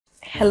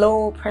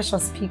Hello,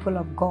 precious people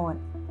of God.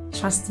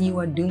 Trust you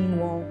are doing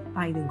well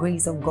by the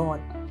grace of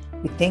God.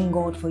 We thank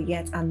God for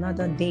yet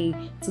another day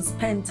to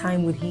spend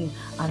time with Him,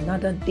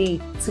 another day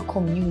to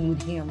commune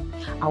with Him.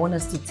 I want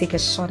us to take a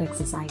short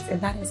exercise, and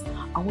that is,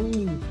 I want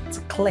you to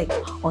click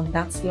on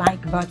that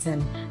like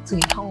button to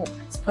help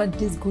spread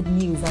this good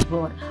news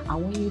abroad. I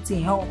want you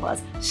to help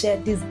us share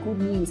this good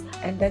news,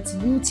 and that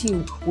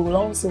YouTube will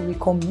also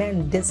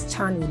recommend this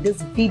channel,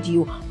 this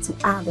video to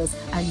others,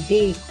 and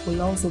they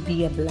will also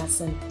be a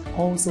blessing.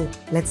 Also,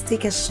 let's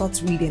take a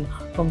short reading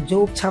from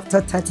Job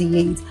chapter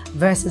 38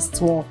 verses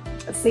 12.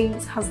 It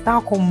says, "Hast thou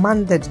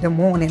commanded the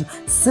morning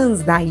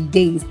since thy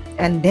days,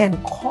 and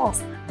then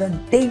caused the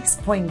day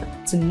spring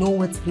to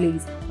know its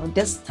place?" Now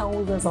this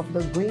tells us of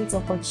the great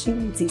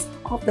opportunities,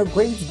 of the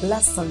great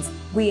blessings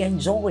we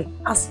enjoy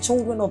as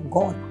children of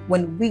God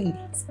when we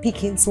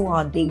speak into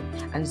our day.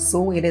 And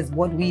so it is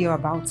what we are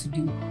about to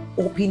do.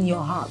 Open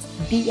your heart,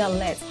 be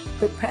alert,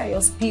 prepare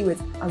your spirit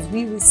as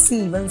we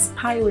receive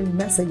inspiring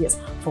messages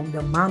from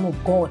the man of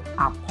God,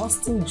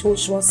 Apostle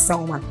Joshua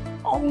Selman.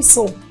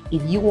 Also,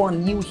 if you are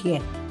new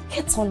here,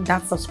 hit on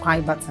that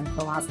subscribe button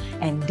for us,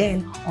 and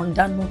then on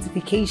that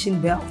notification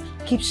bell.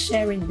 Keep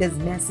sharing this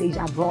message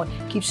abroad.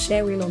 Keep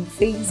sharing on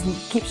Facebook.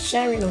 Keep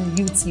sharing on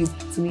YouTube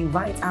to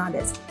invite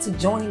others to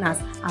join us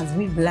as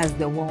we bless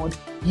the world.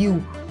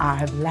 You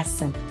are a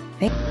blessing.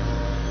 Thank you.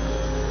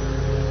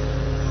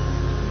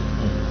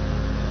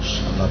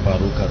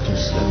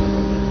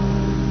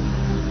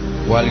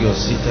 While you're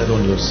seated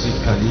on your seat,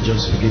 can you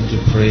just begin to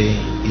pray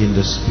in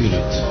the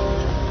Spirit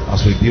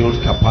as we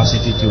build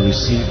capacity to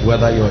receive?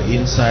 Whether you're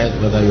inside,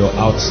 whether you're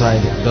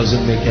outside, it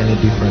doesn't make any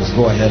difference.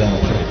 Go ahead and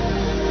pray.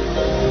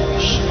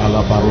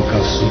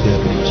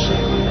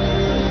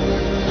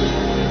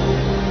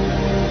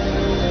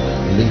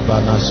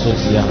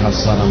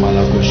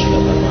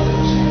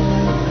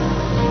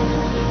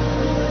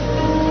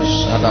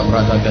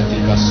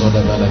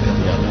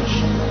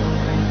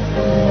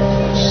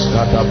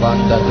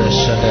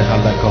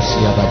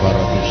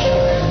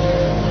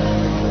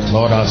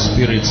 Lord, our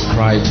spirits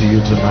cry to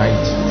you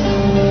tonight.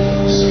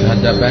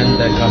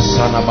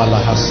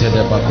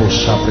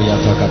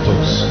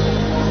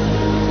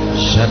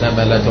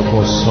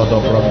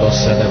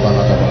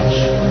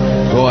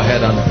 Go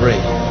ahead and pray.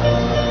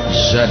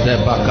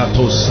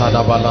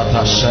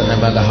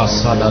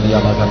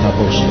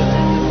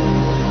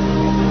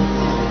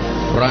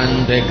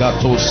 Brande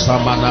gato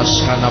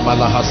samanash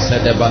kanamala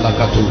hasede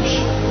balakatush.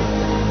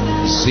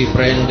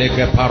 Zibrende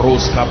ke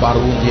parus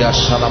kabarundia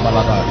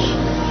shalabaladash.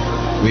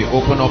 We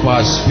open up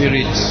our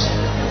spirits.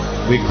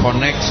 We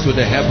connect to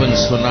the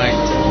heavens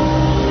tonight.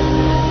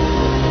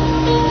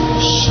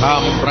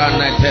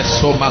 Shambrane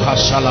teso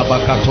mahashala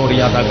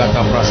bakatoria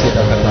dagata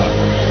prasida gata.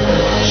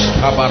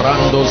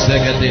 Kabarando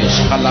zegedesh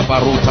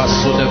kalabaruta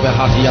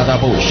sudebehatia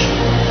dabush.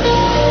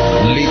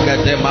 It's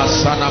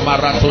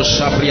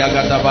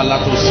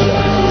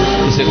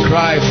a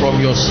cry from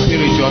your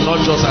spirit. You are not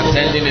just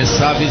attending a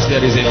service,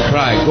 there is a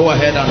cry. Go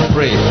ahead and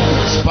pray.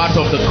 It's part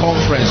of the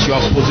conference. You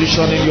are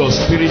positioning your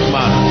spirit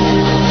man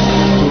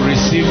to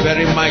receive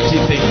very mighty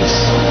things.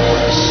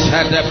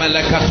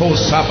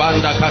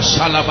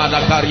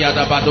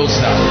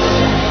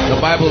 The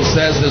Bible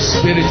says the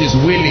spirit is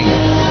willing,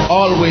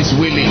 always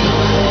willing.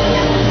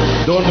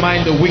 Don't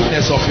mind the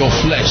weakness of your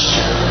flesh.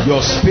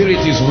 Your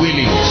spirit is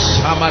willing.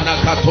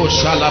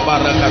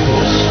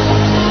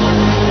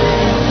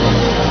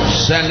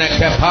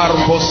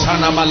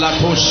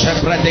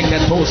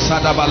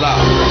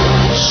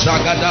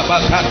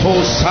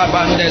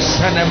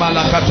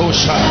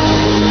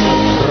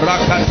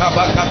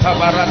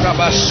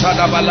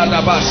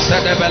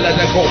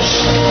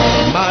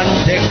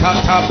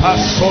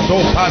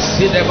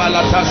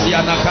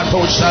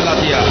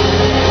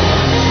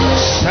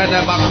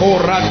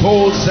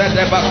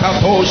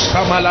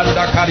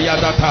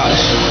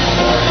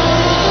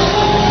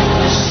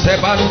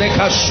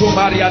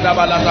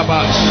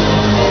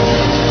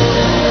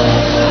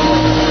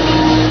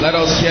 Let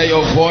us hear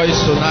your voice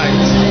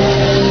tonight.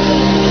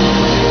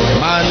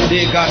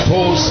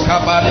 Mandigatos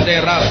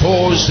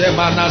kabanderatos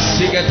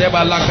emanasigete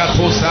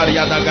balakatos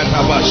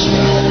ariadagatabash.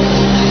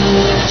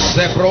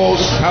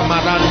 Sebros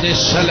kamarande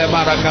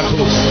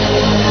shelemarakatos.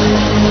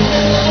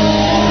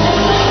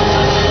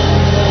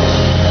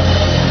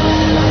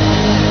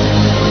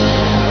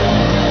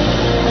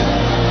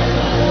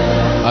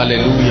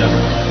 Hallelujah.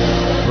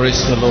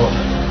 Praise the Lord.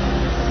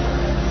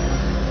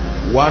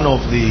 One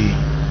of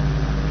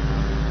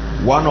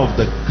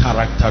the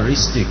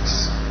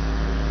characteristics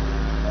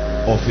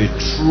of a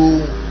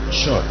true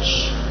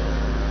church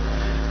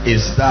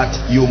is that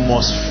you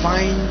must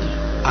find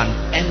an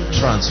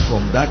entrance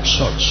from that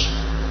church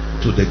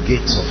to the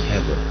gates of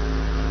heaven.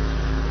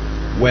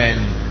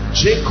 When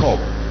Jacob,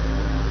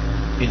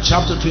 in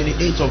chapter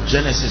 28 of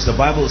Genesis, the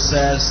Bible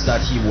says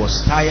that he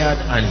was tired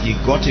and he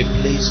got a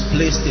place,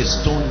 placed a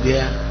stone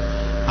there,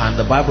 and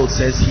the Bible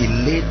says he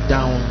laid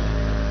down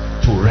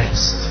to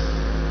rest.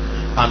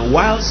 And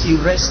whilst he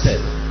rested,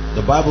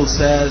 the Bible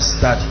says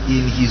that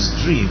in his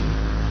dream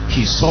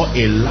he saw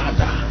a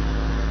ladder,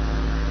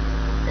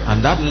 And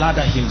that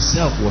ladder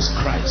himself was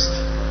Christ,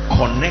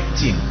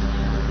 connecting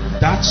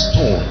that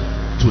stone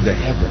to the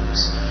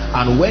heavens.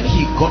 And when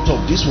he got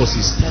up, this was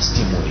his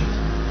testimony.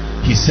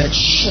 He said,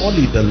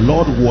 surely the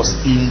Lord was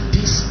in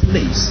this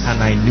place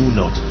and I knew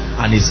not.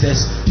 And he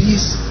says,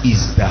 this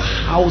is the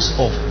house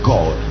of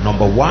God.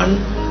 Number one.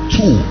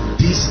 Two,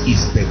 this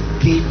is the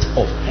gate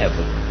of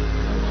heaven.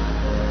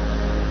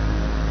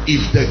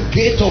 If the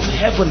gate of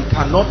heaven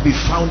cannot be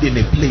found in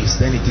a place,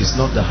 then it is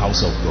not the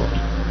house of God.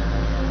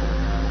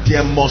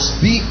 There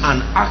must be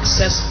an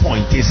access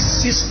point, a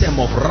system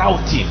of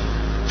routing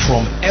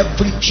from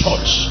every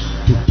church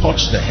to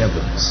touch the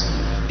heavens.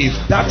 If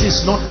that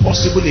is not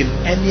possible in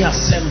any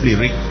assembly,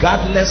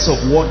 regardless of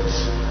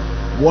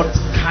what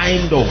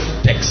kind of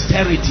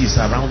dexterity is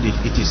around it,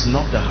 it is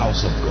not the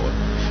house of God.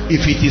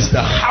 If it is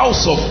the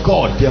house of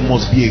God, there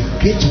must be a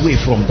gateway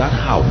from that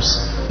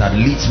house that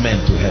leads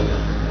men to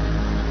heaven.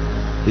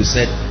 He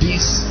said,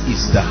 this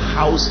is the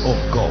house of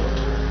God.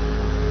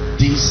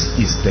 This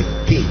is the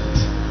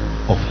gate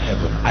of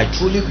heaven. I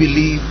truly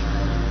believe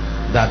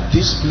that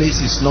this place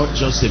is not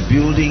just a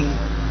building,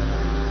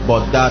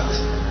 but that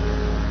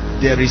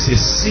there is a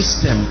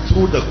system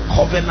through the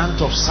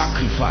covenant of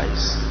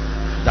sacrifice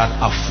that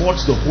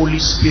affords the Holy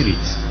Spirit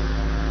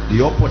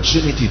the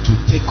opportunity to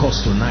take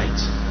us tonight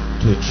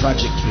to a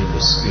trajectory in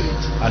the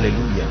Spirit.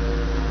 Hallelujah.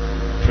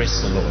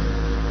 Praise the Lord.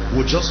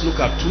 We'll just look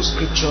at two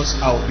scriptures.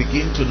 I'll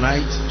begin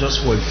tonight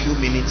just for a few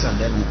minutes and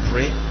then we'll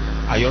pray.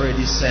 I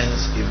already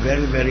sense a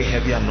very, very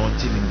heavy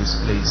anointing in this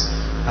place,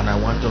 and I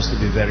want us to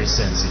be very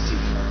sensitive.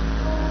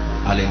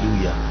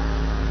 Hallelujah.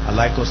 I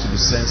like us to be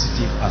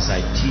sensitive as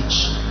I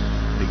teach,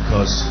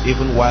 because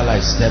even while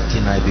I stepped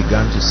in, I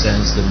began to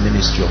sense the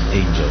ministry of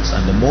angels.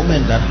 And the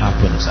moment that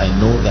happens, I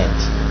know that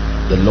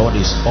the Lord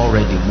is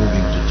already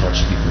moving to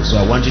touch people. So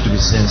I want you to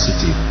be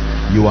sensitive.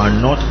 You are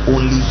not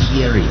only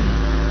hearing,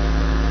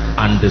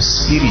 and the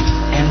Spirit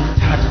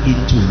entered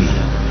into me.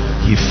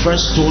 He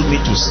first told me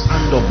to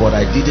stand up, but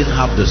I didn't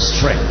have the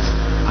strength.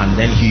 And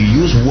then he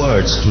used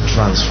words to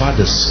transfer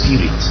the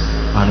Spirit,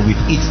 and with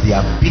it the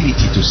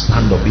ability to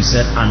stand up. He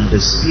said, and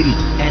the Spirit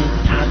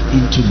entered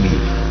into me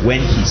when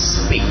he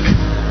spake.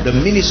 The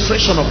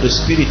ministration of the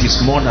Spirit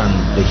is more than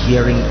the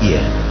hearing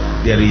ear.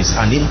 There is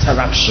an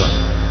interaction.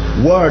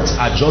 Words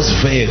are just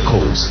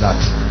vehicles that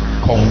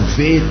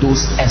convey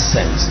those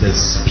essence, the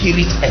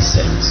Spirit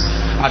essence.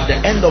 At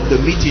the end of the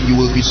meeting, you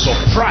will be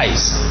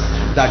surprised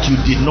that you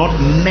did not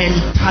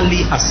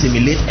mentally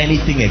assimilate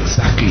anything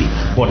exactly,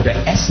 but the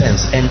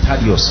essence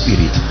entered your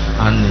spirit.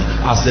 And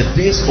as the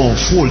days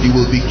unfold, you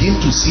will begin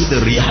to see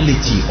the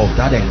reality of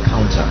that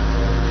encounter.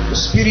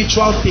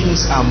 Spiritual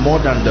things are more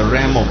than the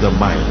realm of the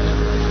mind.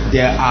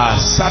 There are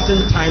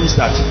certain times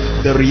that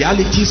the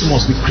realities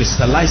must be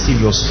crystallized in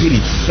your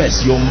spirit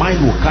first. Your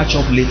mind will catch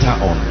up later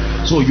on.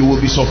 So you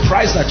will be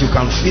surprised that you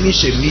can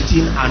finish a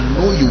meeting and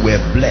know you were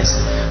blessed.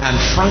 And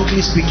frankly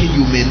speaking,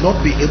 you may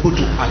not be able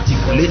to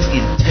articulate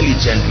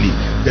intelligently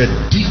the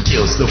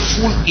details, the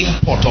full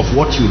import of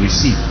what you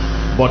received.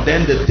 But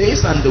then the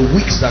days and the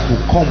weeks that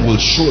will come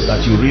will show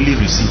that you really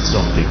received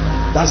something.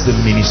 That's the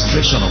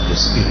ministration of the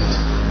Spirit.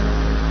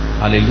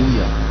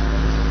 Hallelujah.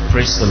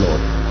 Praise the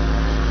Lord.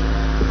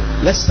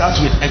 Let's start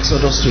with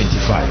Exodus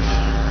 25.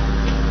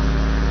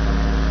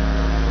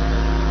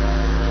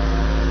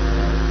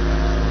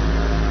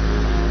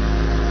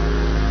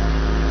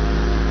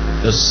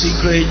 The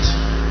secret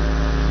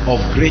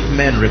of great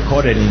men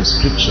recorded in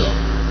Scripture,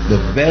 the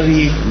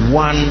very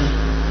one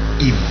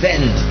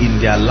event in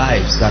their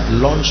lives that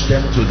launched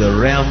them to the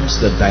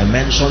realms, the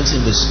dimensions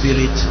in the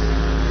Spirit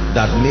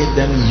that made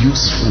them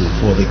useful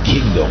for the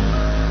kingdom.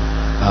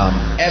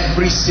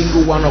 Every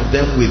single one of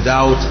them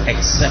without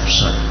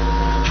exception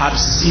had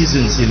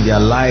seasons in their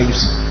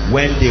lives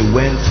when they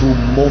went through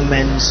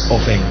moments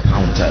of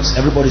encounters.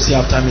 Everybody say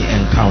after me,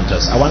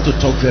 encounters. I want to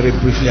talk very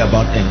briefly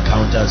about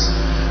encounters,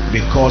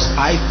 because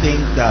I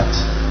think that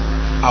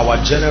our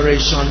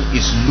generation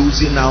is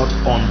losing out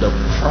on the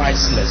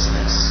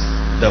pricelessness,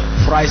 the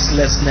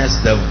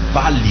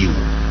value,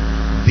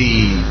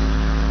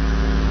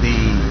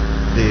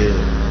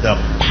 the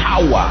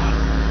power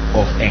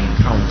of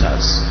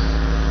encounters.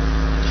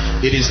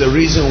 It is the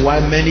reason why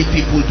many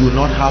people do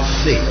not have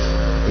faith,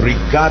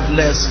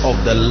 regardless of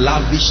the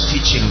lavish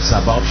teachings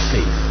about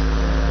faith.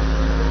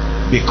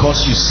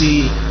 Because you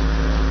see,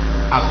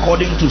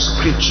 according to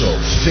Scripture,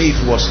 faith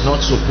was not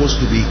supposed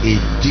to be a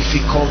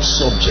difficult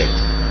subject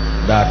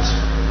that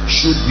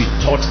should be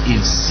taught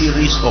in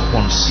series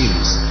upon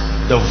series.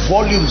 The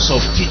volumes of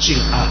teaching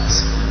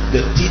acts,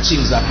 the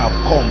teachings that have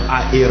come,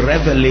 are a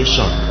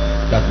revelation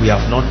that we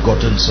have not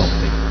gotten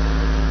something.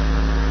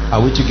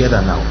 Are we together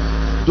now?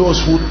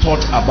 Those who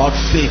taught about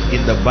faith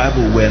in the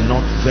Bible were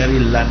not very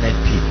learned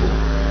people,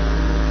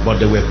 but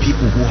there were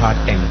people who had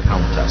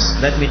encounters.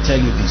 Let me tell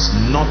you this,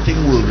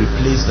 nothing will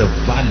replace the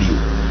value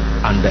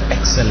and the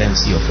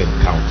excellency of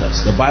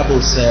encounters. The Bible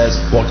says,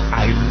 but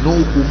I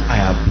know whom I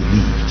have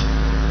believed.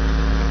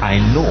 I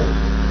know,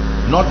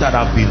 not that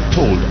I've been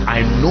told,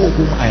 I know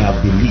whom I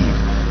have believed.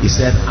 He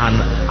said, and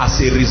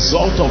as a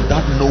result of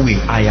that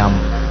knowing, I am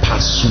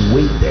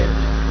persuaded.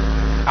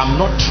 I'm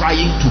not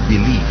trying to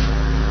believe.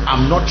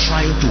 I'm not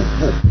trying to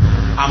hope.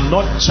 I'm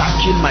not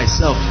jacking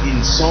myself in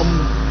some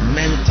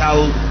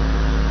mental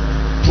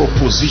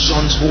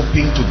propositions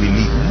hoping to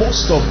believe.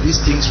 Most of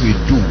these things we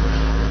do,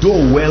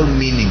 though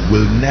well-meaning,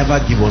 will never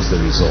give us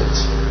the result.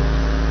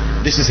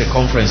 This is a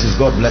conference. Is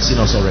God blessing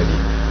us already?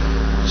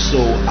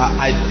 So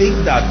I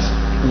think that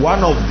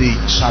one of the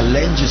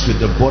challenges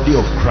with the body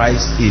of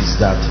Christ is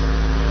that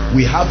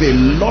we have a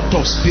lot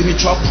of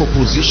spiritual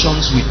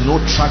propositions with no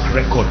track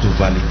record to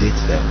validate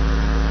them.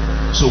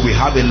 So we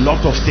have a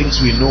lot of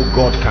things we know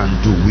God can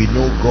do. We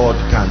know God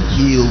can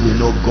heal. We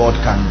know God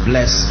can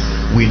bless.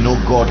 We know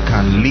God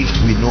can lift.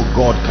 We know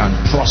God can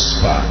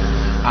prosper.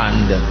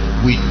 And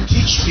we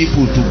teach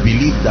people to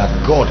believe that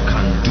God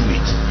can do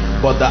it.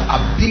 But the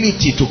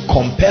ability to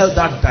compel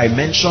that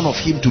dimension of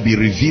Him to be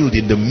revealed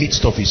in the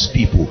midst of His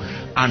people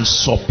and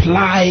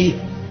supply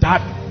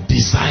that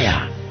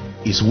desire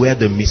is where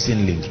the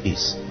missing link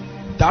is.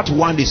 That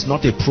one is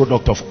not a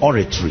product of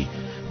oratory.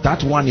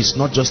 That one is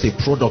not just a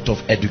product of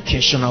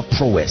educational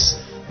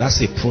prowess.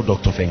 That's a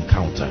product of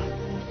encounter.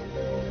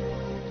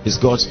 Is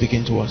God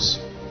speaking to us?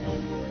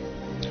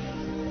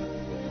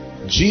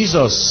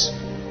 Jesus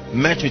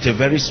met with a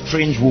very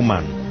strange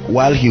woman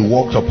while he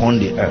walked upon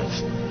the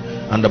earth.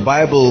 And the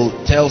Bible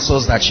tells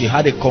us that she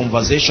had a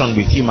conversation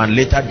with him, and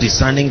later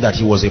discerning that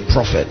he was a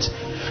prophet.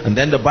 And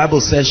then the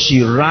Bible says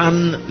she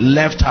ran,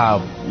 left her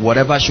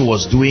whatever she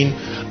was doing,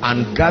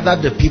 and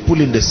gathered the people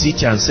in the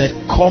city and said,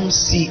 come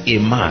see a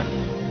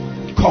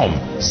man.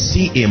 Come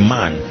see a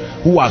man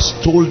who has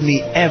told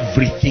me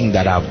everything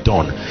that I've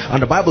done.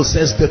 And the Bible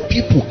says the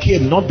people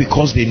came not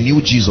because they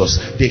knew Jesus.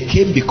 They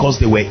came because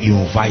they were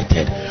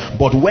invited.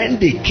 But when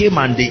they came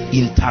and they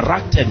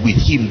interacted with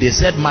him, they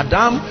said,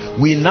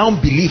 Madam, we now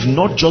believe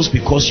not just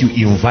because you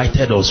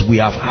invited us. We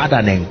have had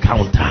an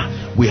encounter.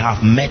 We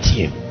have met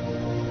him.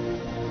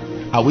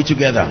 Are we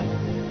together?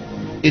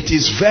 It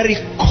is very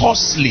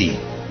costly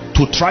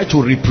to try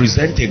to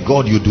represent a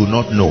God you do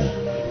not know,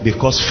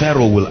 because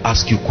Pharaoh will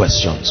ask you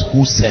questions.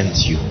 Who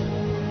sent you?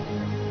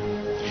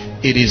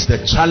 It is the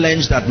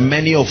challenge that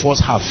many of us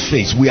have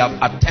faced. We have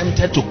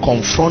attempted to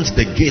confront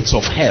the gates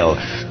of hell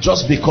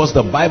just because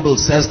the Bible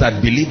says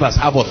that believers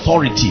have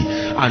authority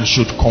and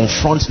should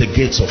confront the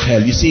gates of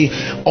hell. You see,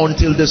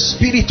 until the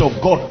Spirit of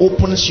God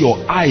opens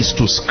your eyes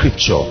to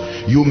Scripture,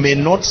 you may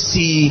not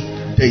see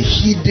the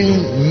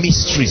hidden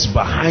mysteries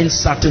behind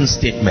certain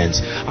statements,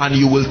 and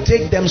you will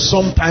take them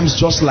sometimes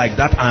just like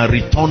that and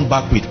return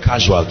back with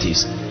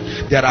casualties.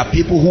 There are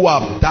people who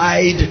have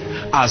died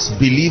as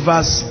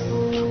believers,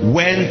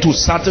 went to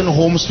certain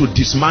homes to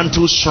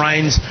dismantle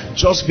shrines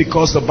just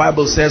because the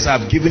Bible says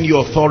I've given you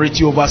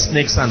authority over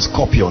snakes and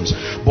scorpions,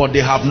 but they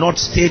have not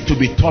stayed to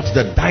be taught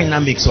the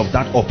dynamics of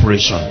that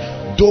operation.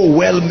 Though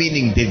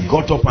well-meaning, they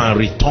got up and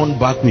returned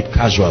back with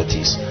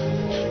casualties.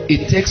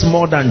 It takes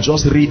more than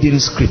just reading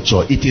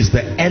Scripture. It is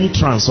the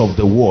entrance of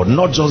the word,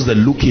 not just the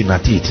looking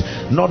at it,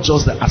 not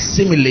just the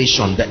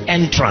assimilation, the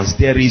entrance.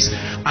 There is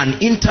an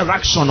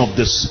interaction of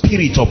the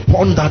Spirit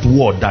upon that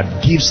word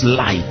that gives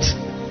light.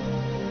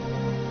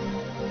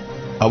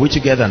 Are we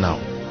together now?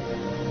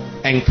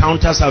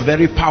 Encounters are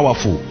very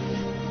powerful.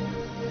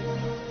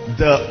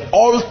 The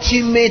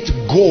ultimate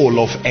goal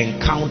of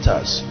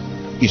encounters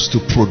is to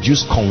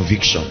produce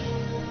conviction.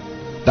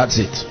 That's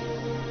it.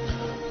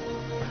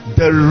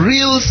 The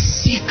real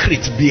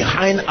secret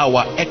behind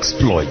our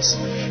exploits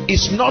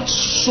is not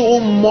so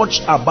much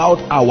about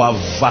our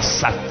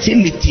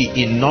versatility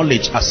in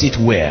knowledge, as it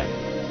were.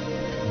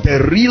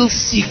 The real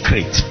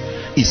secret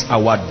is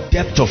our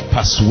depth of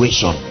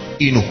persuasion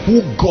in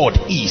who God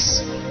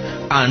is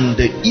and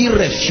the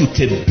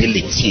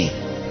irrefutability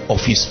of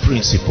his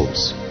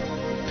principles.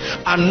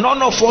 And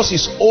none of us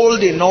is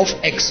old enough,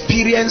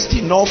 experienced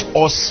enough,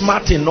 or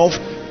smart enough,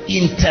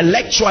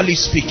 intellectually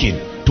speaking,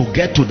 to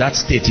get to that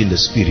state in the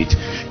Spirit.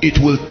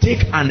 It will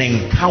take an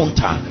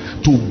encounter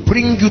to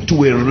bring you to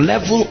a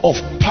level of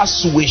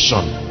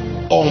persuasion,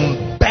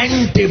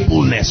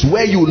 unbendableness,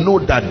 where you know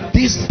that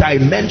this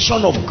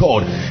dimension of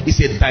God is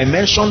a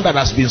dimension that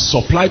has been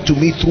supplied to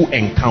me through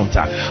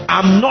encounter.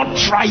 I'm not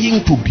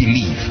trying to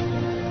believe.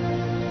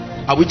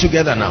 Are we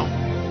together now?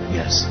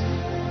 Yes.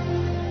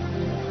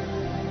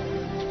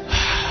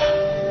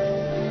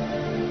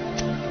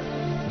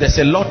 There's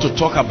a lot to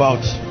talk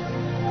about,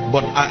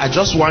 but I'm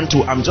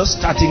just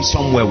starting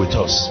somewhere with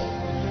us.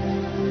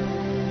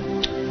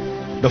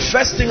 The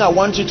first thing I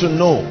want you to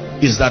know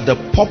is that the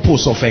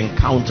purpose of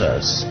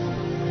encounters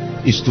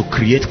is to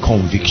create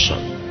conviction,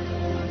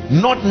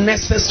 not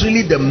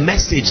necessarily the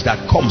message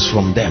that comes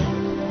from them.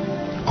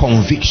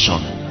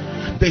 Conviction.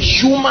 The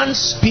human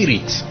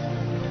spirit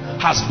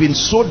has been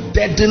so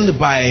deadened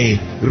by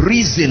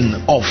reason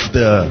of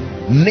the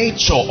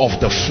nature of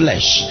the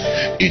flesh.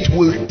 It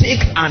will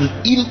take an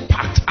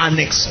impact, an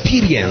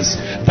experience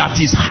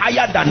that is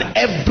higher than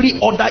every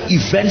other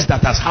event that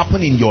has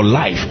happened in your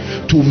life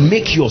to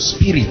make your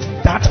spirit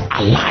that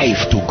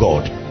alive to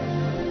God.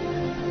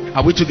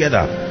 Are we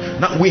together?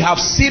 Now, we have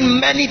seen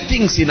many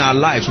things in our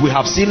lives. We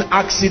have seen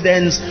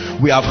accidents,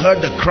 we have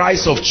heard the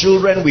cries of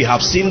children, we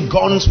have seen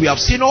guns, we have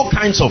seen all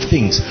kinds of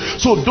things.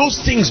 So those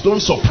things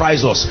don't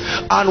surprise us.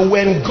 And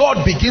when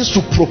God begins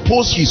to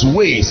propose his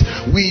ways,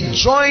 we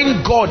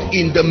join God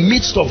in the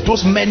midst of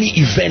those many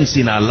events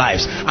in our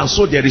lives. And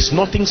so there is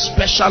nothing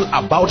special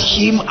about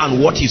him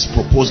and what he's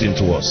proposing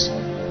to us.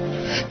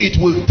 It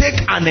will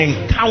take an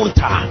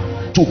encounter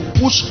to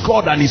push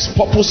God and his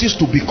purposes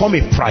to become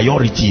a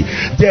priority.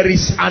 There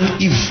is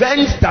an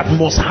event that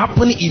must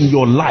happen in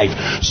your life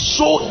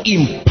so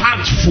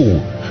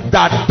impactful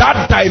that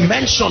that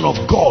dimension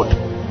of God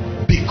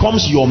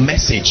becomes your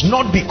message,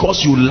 not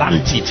because you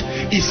learned it.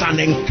 It's an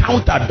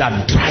encounter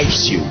that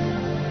drives you.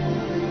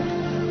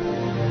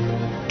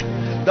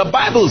 The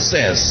Bible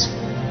says,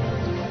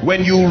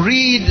 when you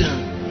read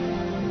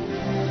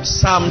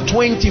Psalm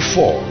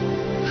 24,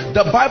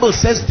 the Bible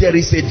says there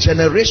is a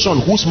generation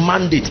whose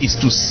mandate is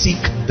to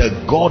seek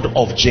the God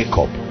of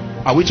Jacob.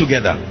 Are we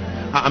together?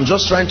 I'm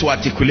just trying to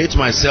articulate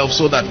myself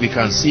so that we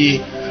can see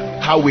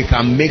how we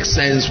can make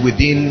sense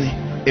within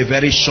a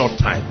very short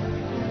time.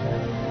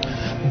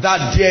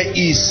 That there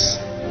is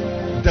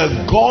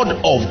the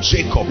God of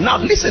Jacob. Now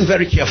listen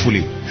very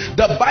carefully.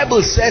 The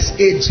Bible says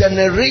a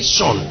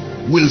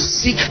generation will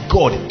seek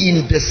God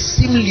in the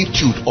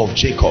similitude of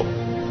Jacob.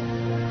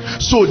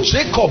 So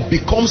Jacob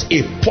becomes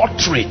a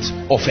portrait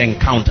of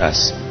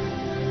encounters.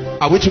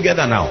 Are we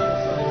together now?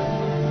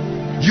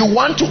 You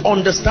want to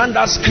understand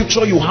that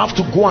scripture, you have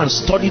to go and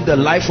study the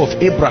life of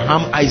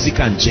Abraham, Isaac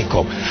and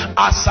Jacob.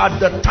 As at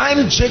the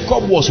time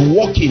Jacob was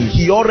walking,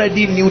 he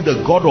already knew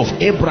the God of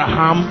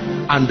Abraham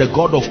and the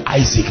God of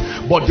Isaac,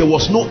 but there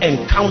was no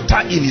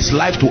encounter in his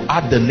life to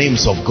add the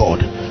names of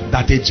God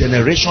that a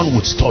generation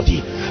would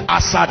study.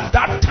 As at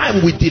that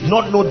time, we did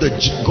not know the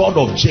God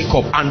of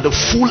Jacob and the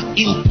full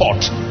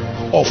import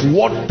of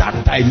what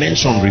that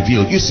dimension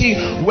revealed. You see,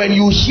 when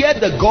you hear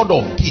the God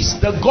of this,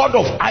 the God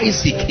of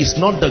Isaac is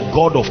not the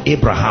God of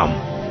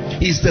Abraham.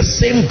 It's the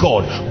same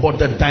God, but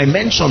the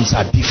dimensions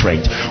are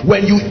different.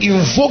 When you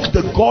invoke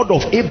the God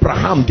of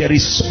Abraham, there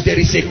is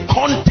a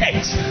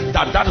context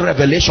that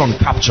revelation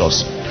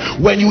captures.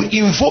 When you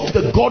invoke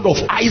the God of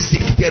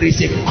Isaac, there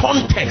is a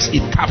context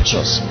it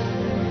captures.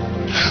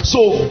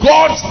 So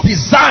God's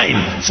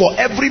design for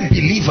every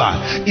believer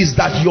is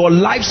that your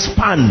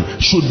lifespan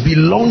should be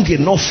long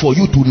enough for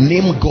you to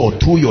name God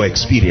through your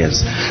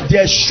experience.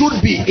 There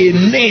should be a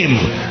name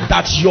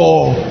that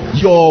your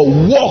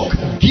walk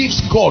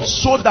gives God,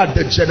 so that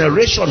the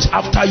generations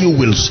after you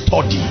will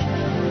study.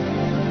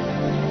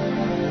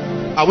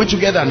 Are we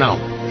together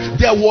now?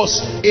 There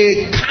was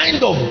a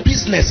kind of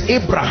business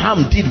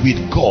Abraham did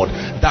with God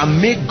that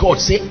made God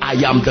say, I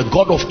am the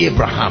God of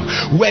Abraham.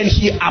 When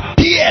he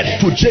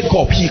appeared to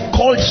Jacob, he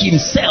called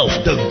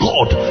himself the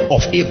God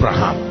of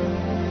Abraham.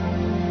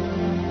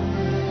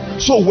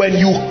 So when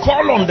you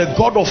call on the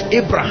God of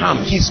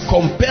Abraham, he's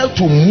compelled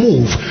to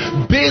move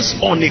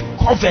based on a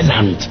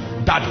covenant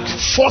that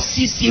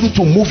forces him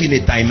to move in a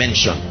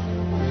dimension.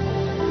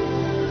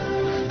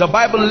 The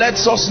Bible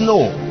lets us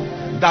know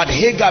that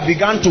Hagar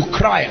began to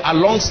cry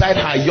alongside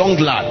her young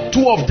lad.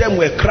 Two of them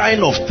were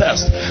crying of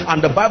thirst,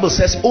 and the Bible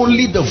says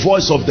only the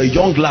voice of the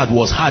young lad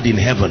was heard in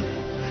heaven.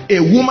 A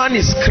woman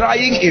is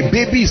crying, a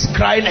baby is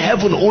crying,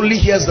 heaven only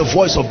hears the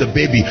voice of the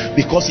baby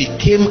because it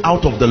came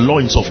out of the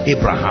loins of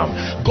Abraham.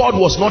 God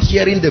was not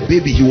hearing the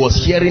baby, he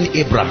was hearing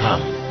Abraham.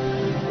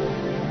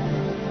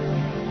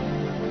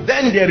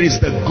 Then there is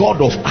the God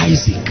of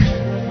Isaac.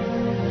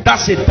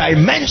 That's a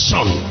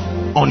dimension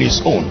on its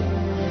own.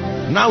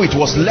 Now it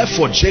was left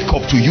for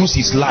Jacob to use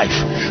his life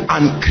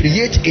and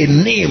create a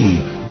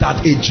name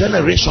that a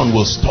generation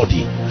will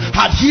study.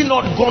 Had he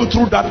not gone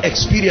through that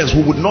experience,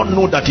 we would not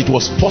know that it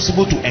was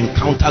possible to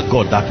encounter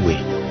God that way.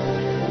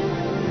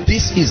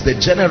 This is the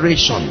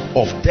generation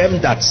of them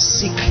that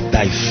seek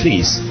thy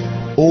face,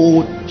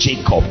 O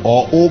Jacob,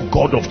 or O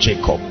God of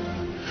Jacob.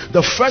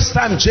 The first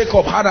time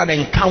Jacob had an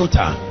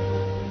encounter,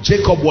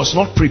 Jacob was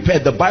not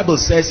prepared. The Bible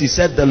says, he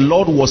said, the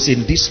Lord was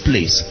in this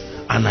place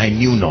and I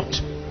knew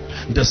not.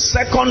 The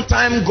second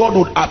time God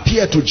would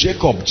appear to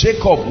Jacob,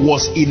 Jacob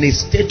was in a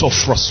state of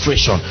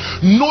frustration.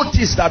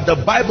 Notice that the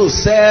Bible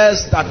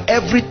says that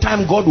every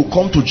time God would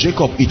come to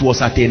Jacob, it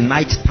was at a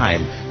night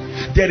time.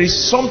 There is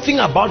something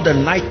about the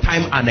night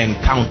time and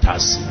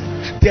encounters.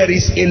 There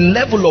is a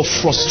level of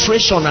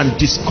frustration and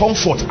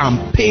discomfort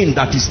and pain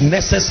that is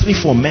necessary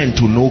for men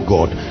to know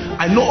God.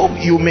 I know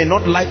you may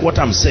not like what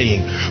I'm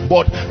saying,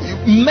 but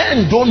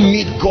men don't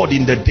meet God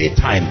in the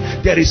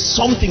daytime. There is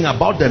something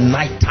about the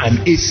night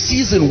time, a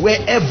season where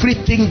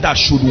everything that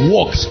should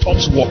work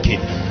stops working.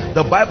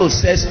 The Bible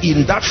says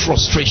in that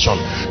frustration,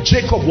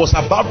 Jacob was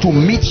about to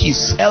meet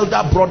his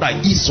elder brother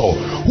Esau,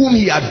 whom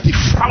he had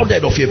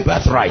defrauded of a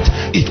birthright.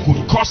 It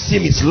could cost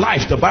him his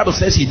life. The Bible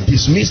says he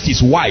dismissed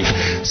his wife,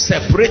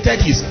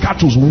 separated his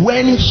cattle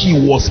when he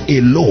was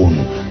alone.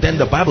 Then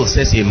the Bible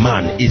says a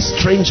man, a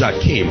stranger,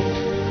 came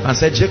and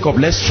said, Jacob,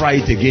 let's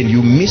try it again.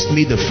 You missed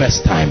me the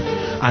first time.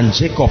 And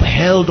Jacob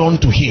held on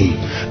to him,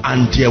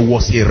 and there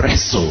was a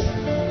wrestle.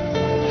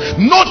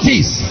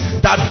 Notice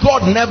that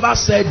God never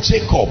said,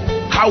 Jacob,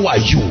 how are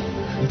you?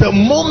 The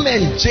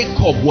moment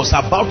Jacob was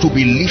about to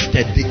be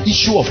lifted, the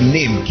issue of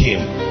name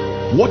came.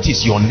 What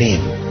is your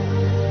name?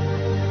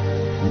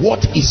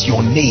 What is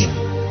your name?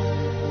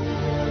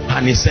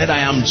 And he said, I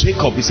am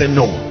Jacob. He said,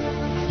 no,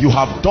 you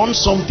have done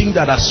something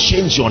that has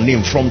changed your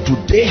name. From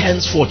today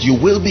henceforth you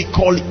will be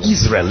called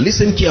Israel.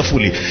 Listen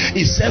carefully.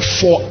 He said,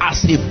 for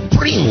as a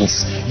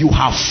prince you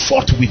have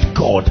fought with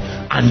God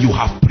and you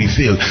have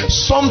prevailed.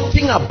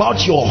 Something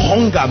about your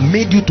hunger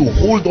made you to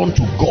hold on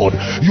to God.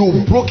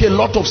 You broke a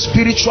lot of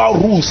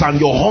spiritual rules and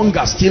your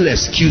hunger still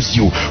excused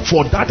you.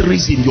 For that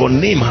reason your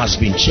name has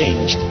been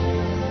changed.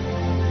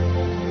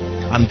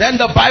 And then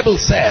the Bible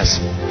says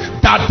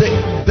that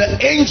the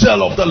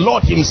angel of the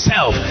Lord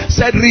himself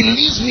said,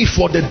 release me,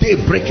 for the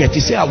day breaketh. He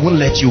said, I won't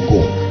let you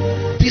go.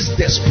 This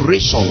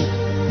desperation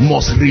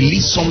must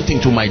release something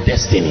to my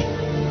destiny.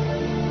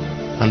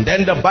 And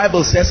then the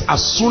Bible says, as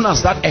soon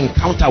as that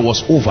encounter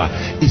was over,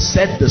 it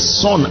said the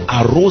sun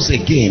arose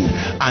again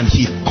and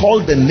he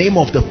called the name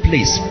of the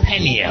place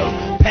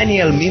Peniel.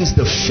 Peniel means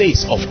the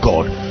face of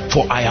God.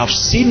 For I have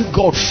seen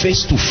God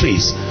face to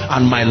face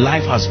and my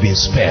life has been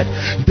spared.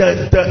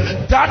 That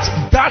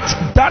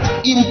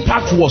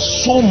impact was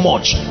so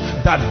much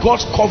that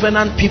God's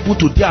covenant people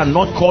today are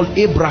not called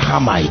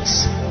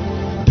Abrahamites.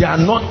 They are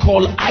not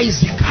called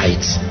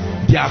Isaacites.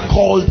 They are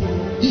called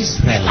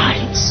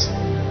Israelites.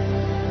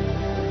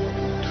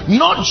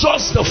 Not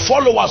just the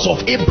followers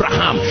of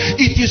Abraham.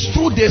 It is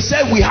true they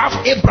said we have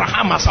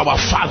Abraham as our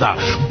father,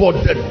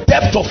 but the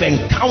depth of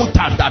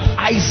encounter that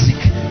Isaac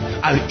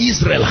and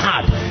Israel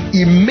had,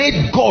 he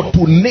made God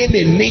to name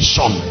a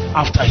nation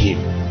after him.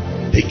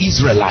 The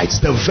Israelites,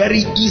 the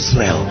very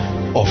Israel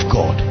of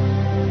God.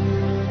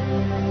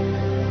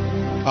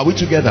 Are we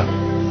together?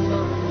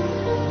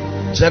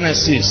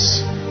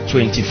 Genesis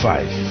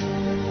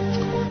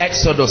 25.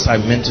 Exodus, I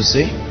meant to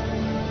say.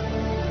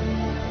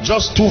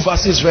 Just 2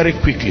 verses very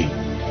quickly.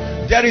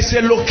 There is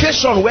a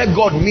location where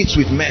God meets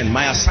with men.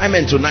 My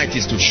assignment tonight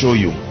is to show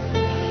you.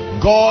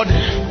 God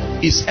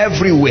is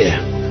everywhere,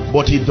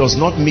 but he does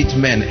not meet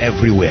men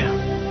everywhere.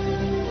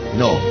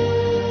 No.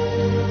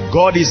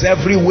 God is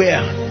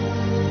everywhere,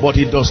 but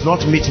he does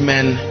not meet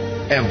men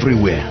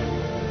everywhere.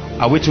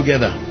 Are we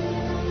together?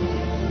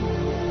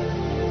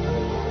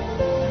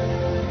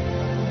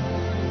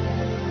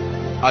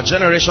 Our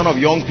generation of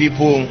young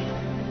people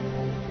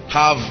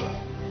have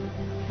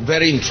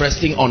very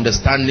interesting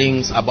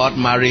understandings about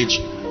marriage.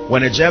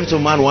 When a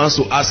gentleman wants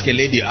to ask a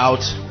lady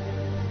out,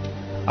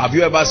 have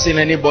you ever seen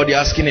anybody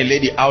asking a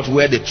lady out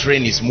where the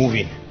train is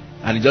moving?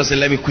 And he just said,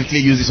 let me quickly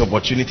use this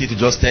opportunity to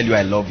just tell you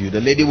I love you.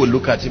 The lady will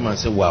look at him and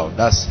say, wow,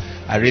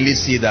 I really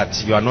see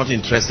that you are not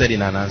interested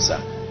in an answer.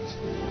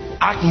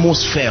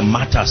 Atmosphere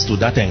matters to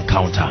that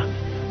encounter.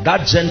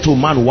 That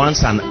gentleman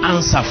wants an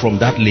answer from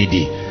that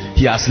lady.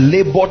 He has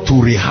labored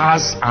to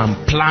rehearse and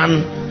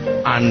plan,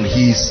 and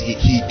he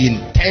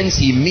intends,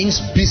 he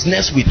means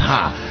business with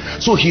her.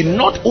 So he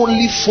not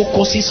only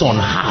focuses on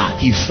her,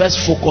 he first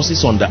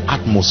focuses on the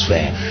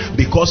atmosphere,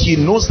 because he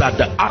knows that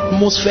the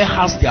atmosphere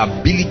has the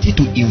ability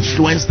to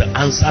influence the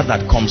answer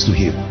that comes to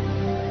him.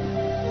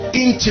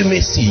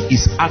 Intimacy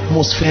is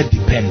atmosphere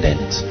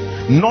dependent.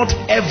 Not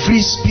every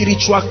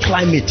spiritual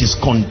climate is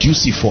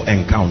conducive for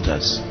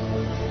encounters.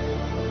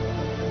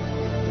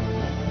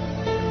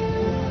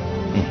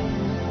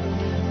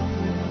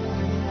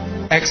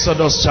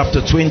 Exodus chapter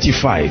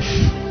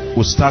 25.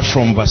 We'll start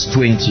from verse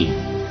 20.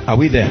 Are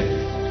we there?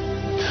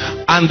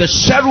 And the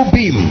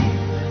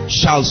cherubim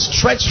shall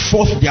stretch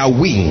forth their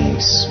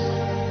wings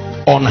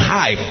on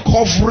high,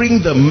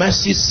 covering the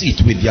mercy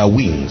seat with their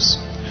wings,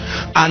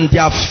 and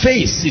their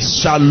faces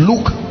shall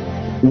look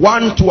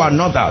one to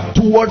another.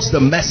 Towards the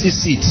mercy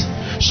seat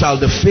shall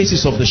the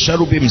faces of the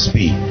cherubims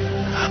be.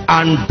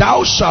 And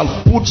thou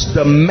shalt put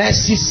the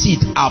mercy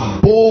seat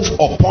above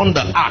upon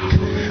the ark,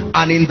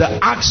 and in the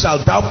ark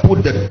shalt thou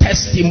put the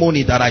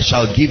testimony that I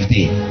shall give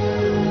thee.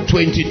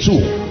 22.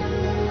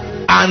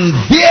 And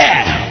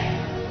there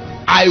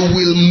I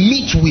will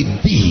meet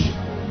with thee,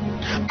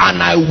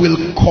 and I will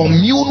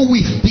commune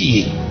with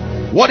thee.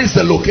 What is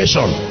the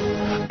location?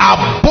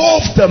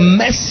 Above the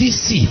mercy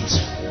seat,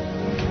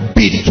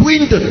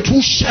 between the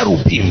 2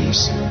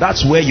 cherubims.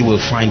 That's where you will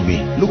find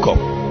me. Look up.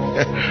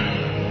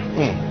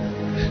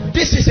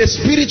 This is a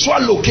spiritual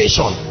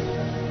location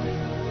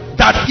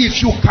that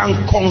if you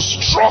can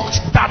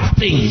construct that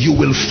thing, you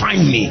will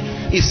find me.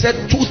 He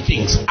said 2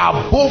 things: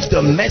 above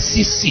the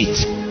mercy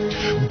seat,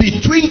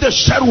 between the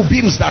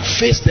cherubims that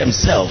face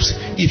themselves.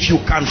 If you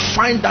can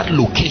find that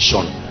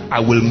location, I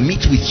will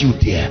meet with you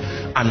there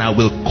and I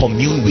will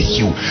commune with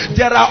you.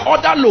 There are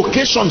other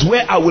locations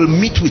where I will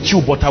meet with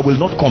you, but I will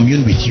not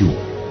commune with you.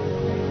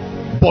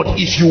 But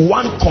if you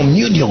want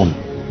communion,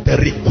 the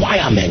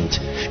requirement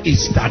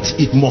is that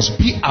it must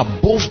be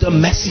above the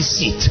mercy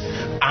seat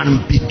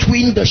and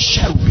between the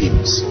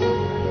cherubims.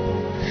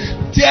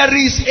 There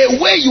is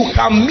a way you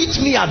can meet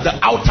me at the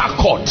outer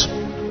court.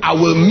 I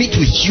will meet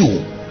with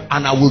you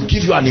and I will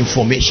give you an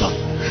information.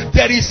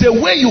 there is a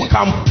way you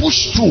can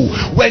push through.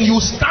 When you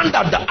stand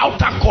at the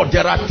outer court,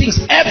 there are things,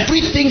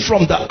 everything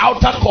from the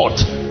outer court,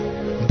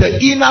 the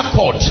inner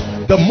court,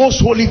 the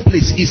most holy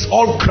place is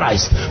all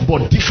Christ,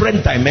 but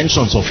different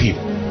dimensions of him.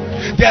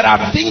 There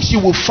are things you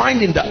will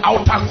find in the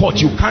outer court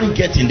you can't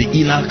get in the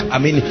inner.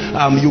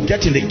 You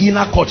get in the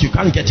inner court, you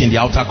can't get in the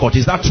outer court.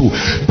 Is that true?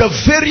 The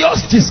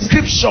various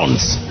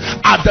descriptions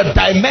are the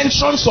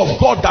dimensions of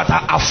God that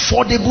are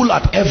affordable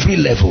at every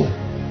level.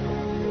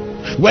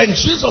 When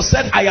Jesus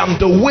said, I am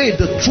the way,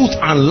 the truth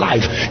and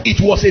life, it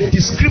was a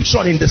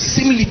description in the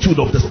similitude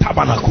of the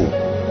tabernacle.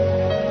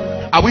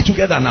 Are we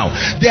together now?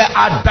 There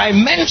are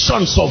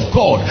dimensions of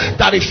God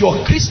that if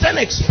your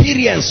Christian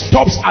experience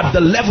stops at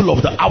the level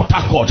of the outer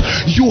court,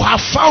 you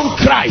have found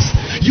Christ,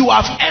 you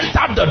have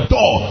entered the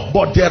door,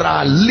 but there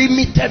are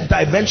limited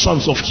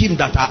dimensions of him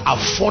that are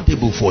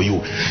affordable for you.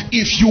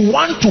 If you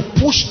want to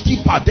push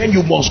deeper, then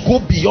you must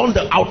go beyond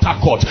the outer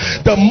court.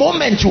 The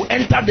moment you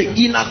enter the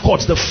inner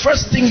court, the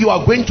first thing you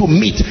are going to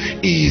meet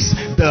is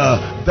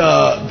the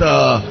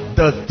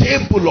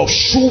table of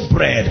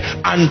shewbread,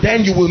 and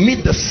then you will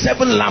meet the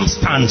 7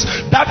 lampstands.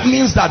 That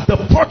means that the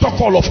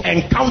protocol of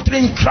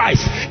encountering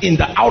Christ in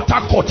the outer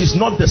court is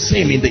not the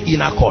same in the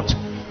inner court.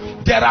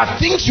 There are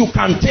things you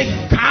can take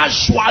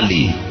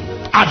casually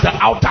at the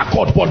outer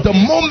court, but the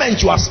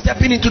moment you are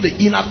stepping into the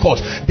inner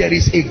court, there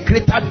is a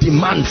greater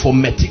demand for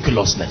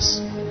meticulousness.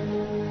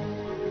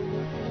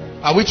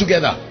 Are we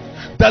together?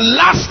 The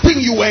last thing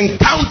you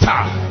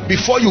encounter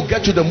before you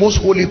get to the most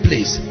holy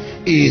place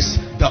is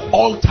the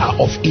altar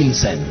of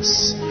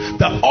incense.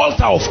 The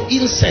altar of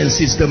incense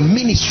is the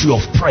ministry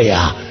of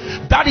prayer.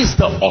 That is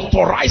the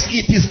authorized,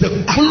 it is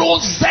the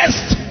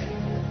closest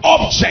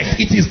object,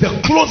 it is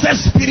the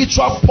closest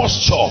spiritual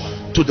posture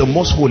to the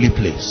most holy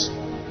place.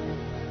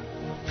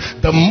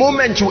 The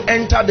moment you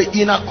enter the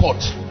inner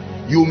court,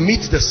 you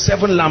meet the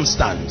 7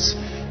 lampstands.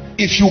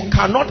 If you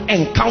cannot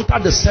encounter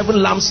the 7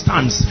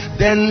 lampstands,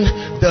 then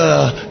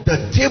the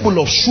table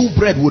of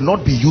shewbread will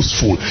not be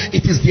useful.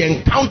 It is the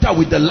encounter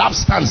with the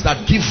lampstands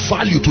that give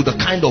value to the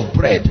kind of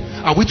bread.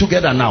 Are we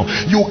together now?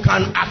 You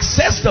can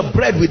access the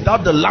bread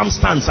without the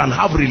lampstands and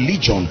have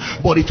religion,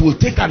 but it will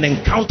take an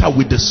encounter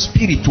with the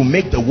Spirit to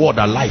make the word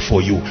alive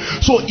for you.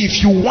 So if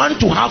you want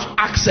to have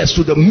access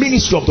to the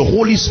ministry of the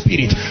Holy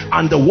Spirit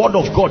and the word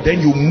of God, then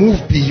you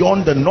move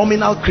beyond the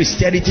nominal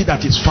Christianity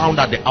that is found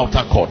at the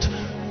outer court.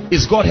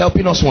 Is God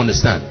helping us to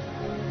understand?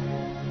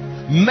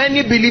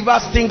 Many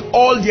believers think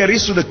all there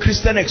is to the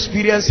Christian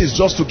experience is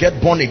just to get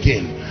born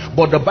again.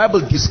 But the Bible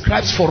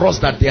describes for us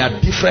that there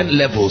are different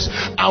levels.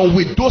 And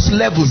with those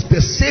levels, the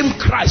same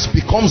Christ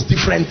becomes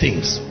different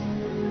things.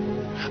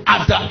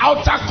 At the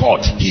outer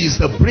court, he is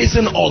the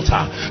brazen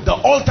altar. The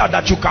altar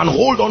that you can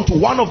hold on to,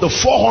 one of the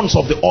 4 horns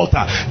of the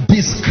altar,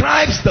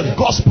 describes the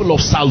gospel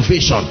of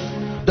salvation.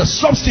 The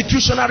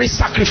substitutionary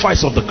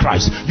sacrifice of the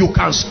Christ. You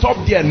can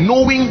stop there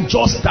knowing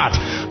just that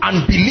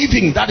and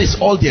believing that is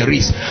all there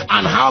is,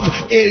 and have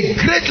a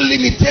great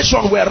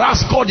limitation,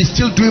 whereas God is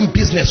still doing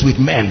business with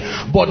men.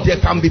 But there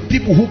can be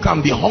people who can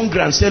be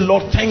hungry and say,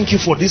 Lord, thank you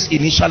for this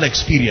initial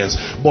experience,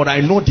 but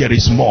I know there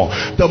is more.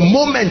 The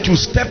moment you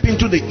step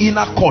into the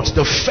inner court,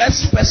 the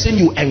first person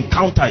you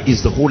encounter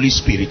is the Holy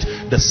Spirit,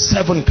 the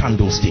 7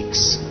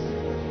 candlesticks.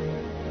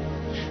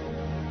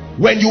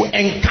 When you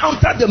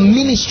encounter the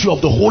ministry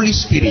of the Holy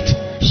Spirit,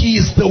 he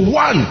is the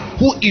one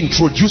who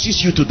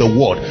introduces you to the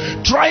word.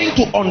 Trying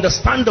to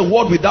understand the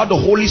word without the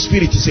Holy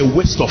Spirit is a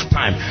waste of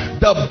time.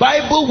 The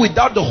Bible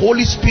without the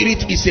Holy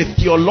Spirit is a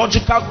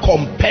theological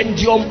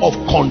compendium of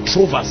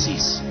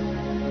controversies.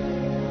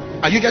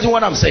 Are you getting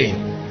what I'm saying?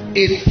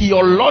 A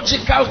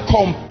theological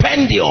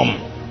compendium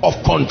of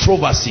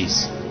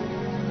controversies.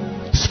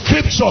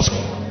 Scriptures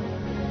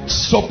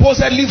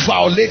supposedly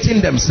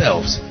violating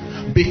themselves,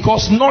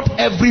 because not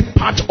every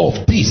part of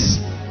this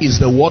is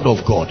the word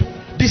of God.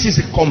 This is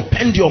a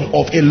compendium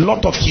of a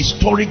lot of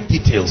historic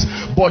details,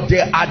 but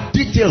there are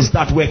details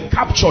that were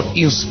captured,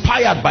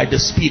 inspired by the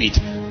Spirit.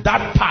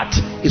 That part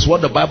is what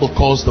the Bible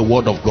calls the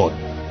word of God.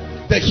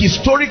 The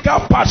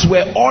historical parts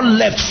were all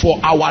left for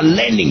our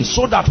learning,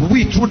 so that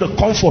we, through the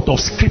comfort of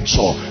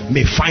Scripture,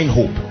 may find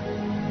hope.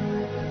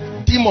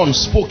 Demons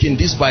spoke in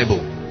this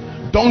Bible.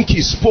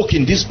 Donkeys spoke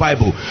in this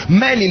Bible.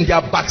 Men in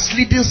their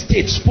backsliding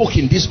state spoke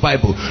in this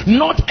Bible.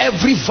 Not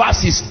every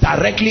verse is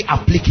directly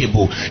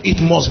applicable.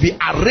 It must be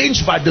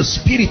arranged by the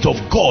Spirit of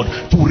God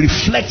to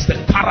reflect the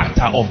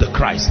character of the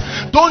Christ.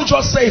 Don't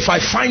just say, if I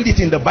find it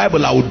in the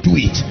Bible, I will do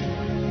it.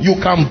 You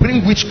can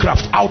bring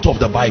witchcraft out of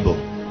the Bible.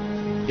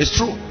 It's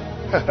true.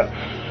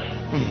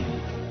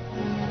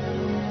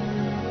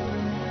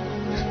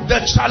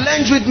 The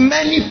challenge with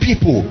many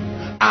people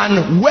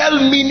and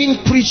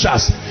well-meaning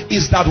preachers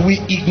is that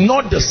we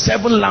ignore the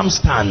 7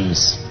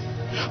 lampstands,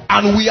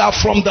 and we are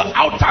from the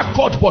outer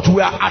court, but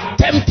we are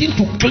attempting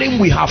to claim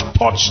we have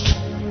touched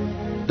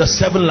the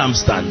 7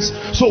 lampstands.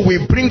 So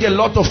we bring a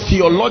lot of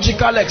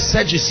theological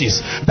exegesis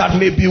that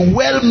may be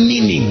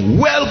well-meaning,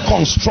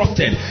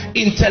 well-constructed,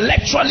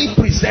 intellectually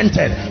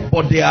presented,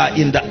 but they are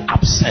in the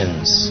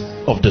absence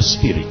of the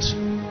Spirit.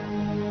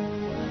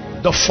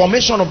 the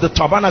formation of the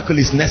tabernacle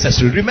is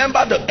necessary.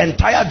 Remember, the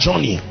entire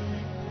journey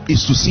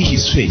is to see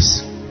his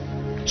face.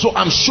 So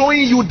I'm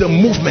showing you the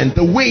movement,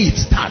 the way it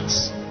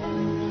starts.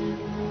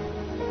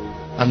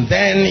 And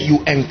then you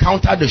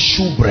encounter the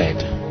shewbread,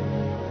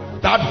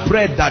 that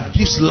bread that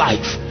gives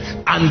life.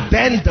 And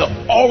then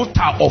the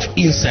altar of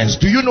incense.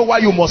 Do you know why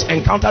you must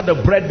encounter the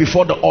bread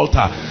before the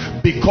altar?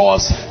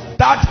 Because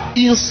that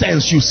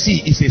incense you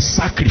see is a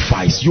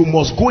sacrifice. You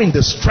must go in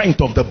the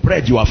strength of the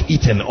bread you have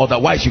eaten,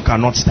 otherwise you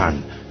cannot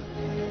stand.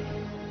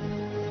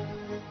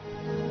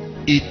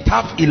 He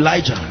tapped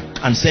Elijah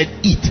and said,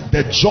 eat.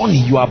 The journey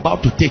you are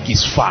about to take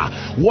is far.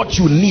 What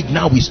you need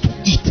now is to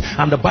eat.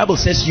 And the Bible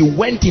says you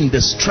went in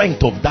the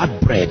strength of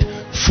that bread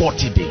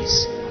 40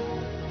 days.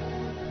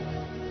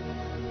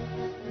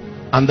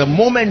 And the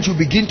moment you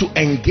begin to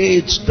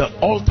engage the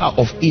altar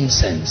of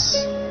incense,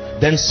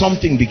 then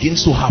something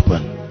begins to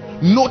happen.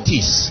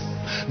 Notice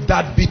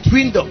that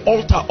between the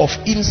altar of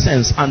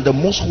incense and the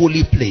most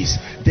holy place,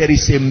 there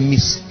is a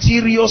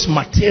mysterious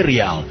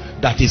material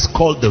that is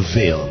called the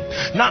veil.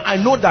 Now I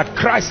know that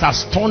Christ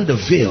has torn the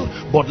veil,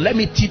 but let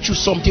me teach you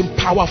something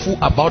powerful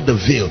about the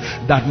veil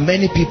that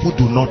many people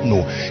do not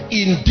know.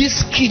 In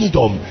this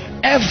kingdom,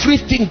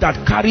 everything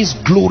that carries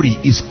glory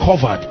is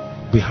covered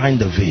behind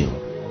the veil.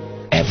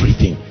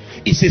 Everything.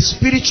 It's a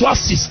spiritual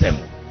system.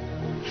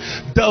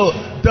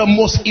 The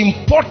most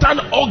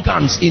important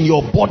organs in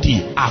your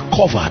body are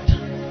covered.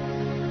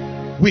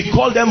 We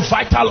call them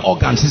vital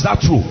organs. Is that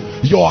true?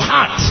 Your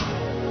heart,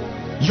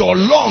 your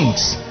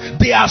lungs,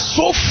 they are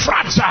so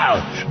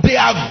fragile. They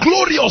are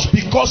glorious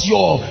because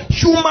your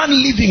human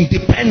living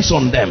depends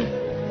on them.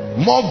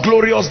 More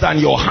glorious than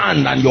your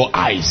hand and your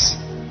eyes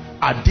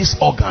are these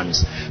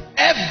organs.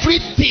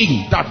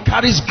 Everything that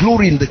carries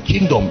glory in the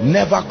kingdom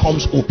never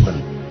comes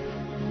open.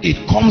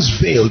 It comes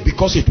veiled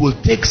because it will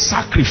take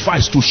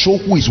sacrifice to show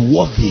who is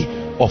worthy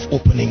of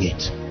opening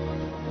it.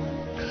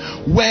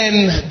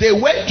 When they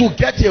went to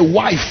get a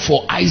wife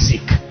for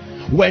Isaac,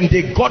 when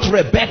they got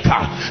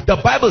Rebecca, the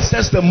Bible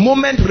says the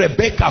moment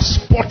Rebecca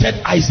spotted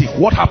Isaac,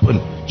 what happened?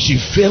 She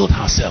veiled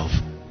herself.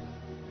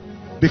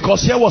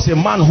 Because here was a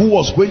man who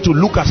was going to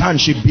look at her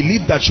and she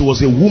believed that she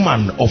was a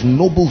woman of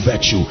noble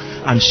virtue,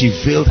 and she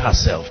veiled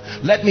herself.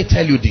 Let me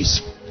tell you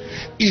this.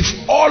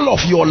 If all of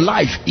your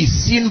life is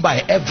seen by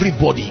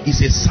everybody,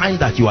 it's a sign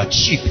that you are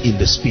cheap in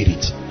the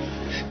spirit.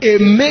 A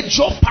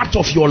major part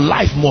of your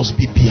life must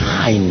be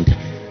behind.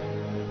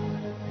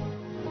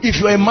 If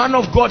you're a man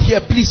of God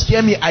here, please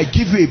hear me. I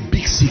give you a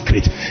big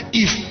secret.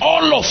 If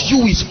all of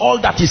you is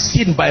all that is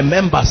seen by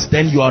members,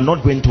 then you are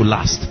not going to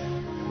last.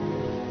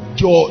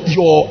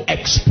 Your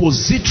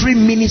expository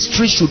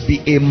ministry should be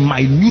a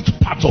minute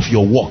part of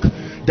your work.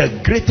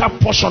 The greater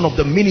portion of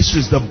the ministry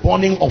is the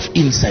burning of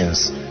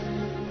incense.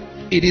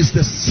 It is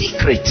the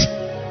secret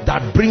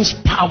that brings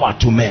power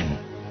to men.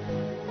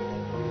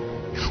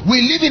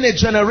 We live in a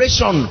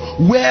generation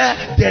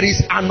where there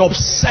is an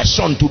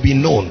obsession to be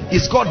known.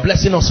 Is God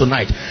blessing us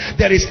tonight?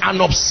 There is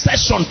an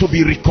obsession to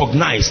be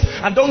recognized.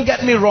 And don't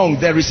get me wrong,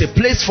 there is a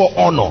place for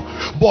honor.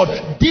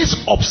 But this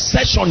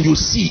obsession you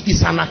see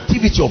is an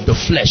activity of the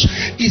flesh.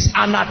 It's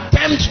an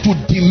attempt to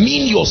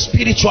demean your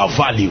spiritual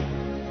value.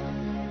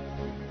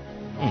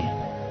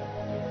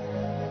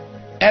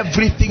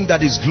 Everything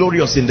that is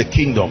glorious in the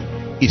kingdom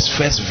is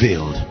first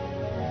veiled.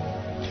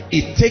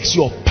 It takes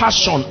your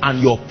passion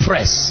and your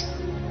press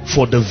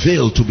for the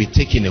veil to be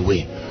taken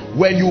away.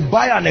 When you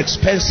buy an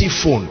expensive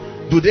phone,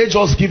 do they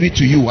just give it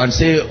to you and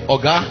say,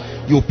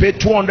 Oga, you pay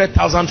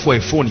 200,000 for a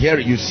phone, here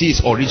you see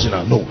it's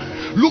original? No.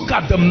 Look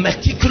at the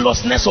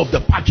meticulousness of the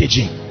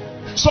packaging.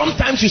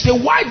 Sometimes you say,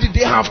 why did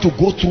they have to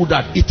go through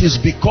that? It is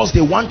because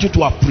they want you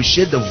to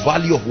appreciate the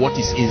value of what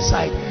is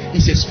inside.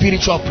 It's a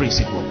spiritual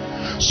principle.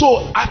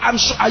 So I'm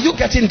sure, are you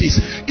getting this?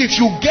 If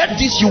you get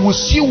this, you will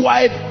see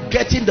why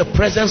getting the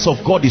presence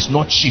of God is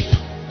not cheap.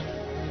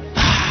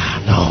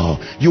 No,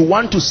 you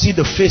want to see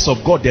the face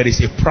of God, there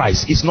is a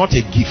price. It's not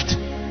a gift.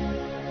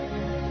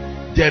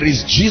 There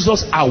is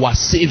Jesus our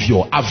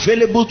Savior,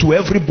 available to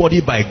everybody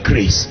by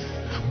grace.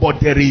 But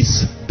there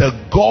is the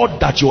God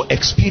that your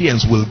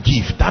experience will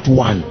give. That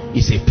one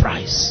is a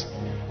price.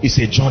 It's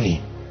a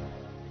journey.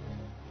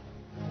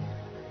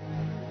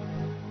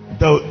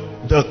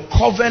 The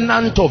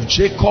covenant of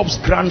Jacob's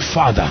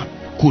grandfather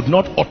could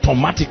not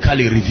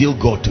automatically reveal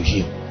God to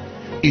him.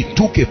 It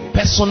took a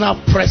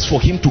personal press for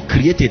him to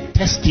create a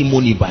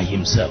testimony by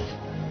himself.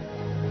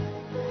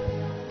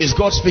 Is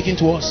God speaking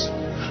to us?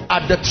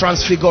 At the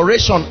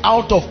transfiguration,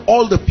 out of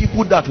all the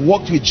people that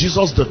walked with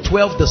Jesus, the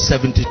 12, the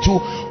 72,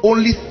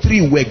 only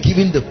 3 were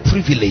given the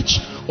privilege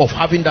of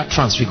having that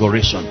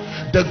transfiguration.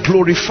 The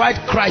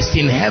glorified Christ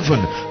in heaven,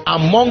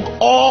 among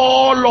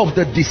all of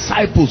the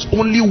disciples,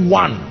 only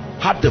 1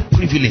 had the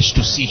privilege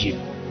to see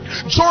him.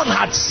 John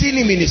had seen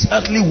him in his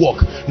earthly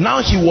walk. Now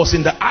he was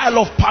in the Isle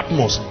of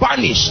Patmos,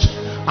 banished,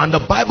 and the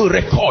Bible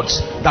records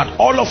that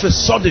all of a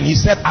sudden he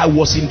said, I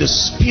was in the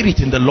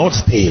spirit in the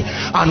Lord's day,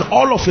 and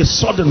all of a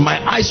sudden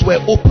my eyes were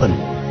open.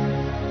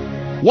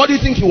 What do you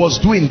think he was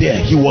doing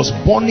there? He was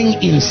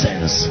burning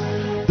incense.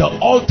 the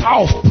altar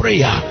of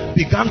prayer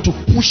began to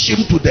push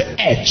him to the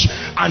edge,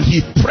 and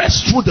he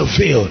pressed through the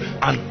veil,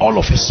 and all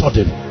of a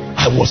sudden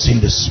I was in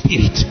the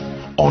spirit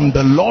on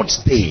the Lord's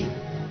day.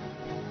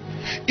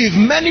 If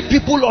many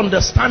people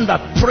understand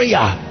that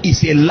prayer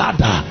is a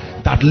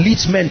ladder that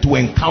leads men to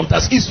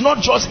encounters, it's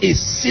not just a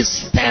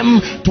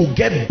system to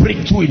get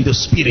breakthrough in the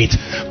spirit.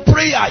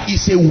 Prayer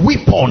is a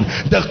weapon,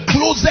 the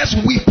closest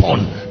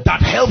weapon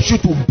that helps you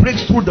to break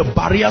through the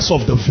barriers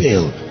of the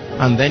veil,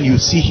 and then you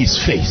see his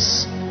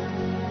face.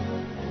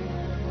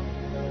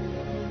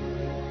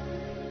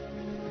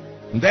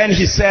 Then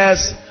he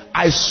says,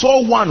 I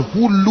saw one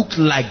who looked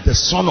like the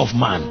Son of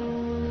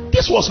Man.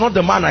 This was not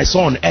the man I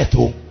saw on earth,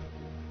 oh.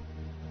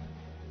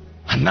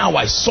 And now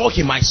I saw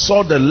him. I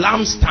saw the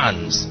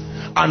lampstands,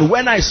 and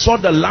when I saw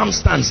the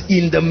lampstands,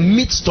 in the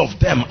midst of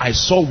them I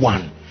saw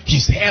one.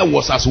 His hair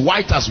was as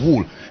white as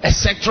wool,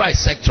 etc.,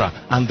 etc.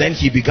 And then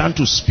he began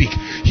to speak.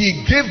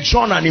 He gave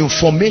John an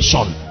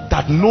information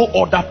that no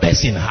other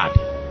person had.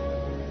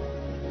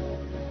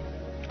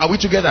 Are we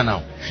together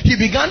now? He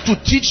began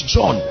to teach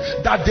John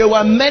that there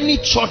were many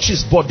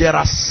churches, but there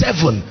are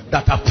 7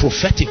 that are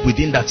prophetic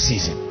within that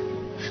season.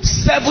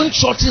 7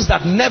 churches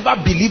that never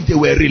believed they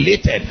were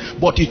related,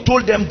 but he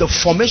told them the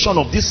formation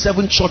of these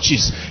 7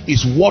 churches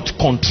is what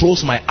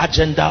controls my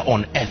agenda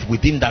on earth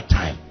within that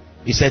time.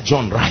 He said,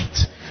 John, right,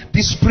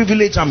 this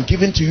privilege I'm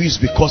giving to you is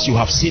because you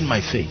have seen my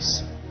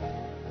face.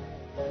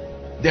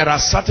 There are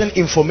certain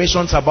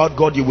informations about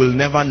God you will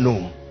never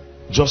know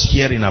just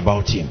hearing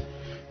about him.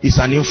 It's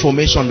an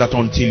information that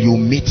until you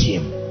meet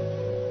him.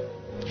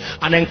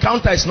 An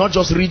encounter is not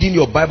just reading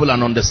your Bible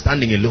and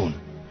understanding alone.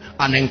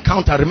 An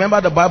encounter, remember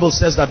the Bible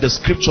says that the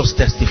scriptures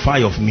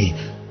testify of me.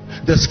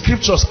 The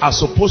scriptures are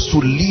supposed to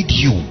lead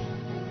you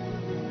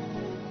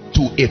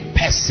to a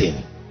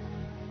person.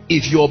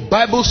 If your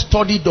Bible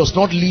study does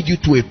not lead you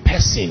to a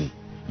person,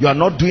 you are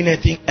not doing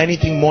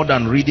anything more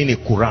than reading a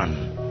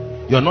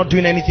Quran. You are not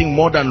doing anything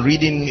more than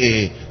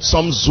reading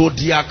some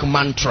zodiac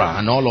mantra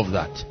and all of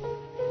that.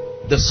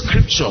 The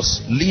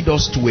scriptures lead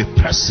us to a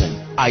person.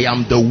 I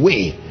am the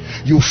way.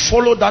 You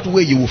follow that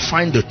way, you will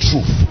find the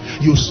truth.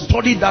 You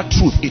study that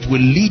truth, it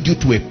will lead you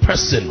to a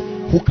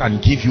person who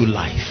can give you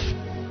life.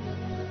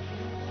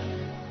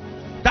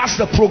 That's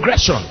the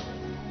progression.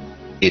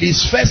 It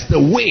is first the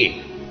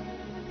way,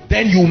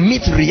 then you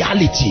meet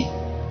reality,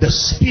 the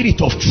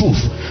spirit of truth,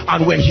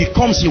 and when he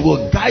comes, he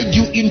will guide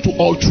you into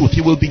all truth.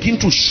 He will begin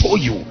to show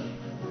you,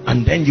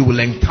 and then you will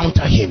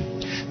encounter him.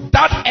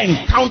 That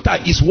encounter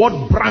is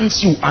what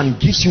brands you and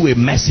gives you a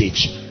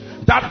message.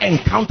 That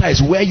encounter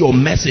is where your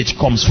message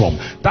comes from.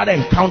 That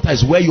encounter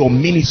is where your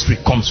ministry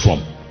comes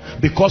from.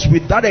 Because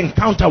with that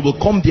encounter will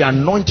come the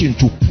anointing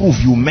to prove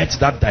you met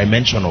that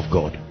dimension of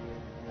God.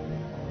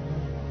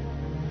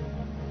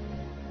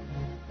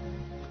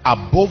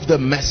 Above the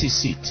mercy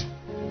seat,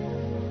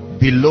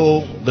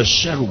 below the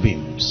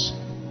cherubims,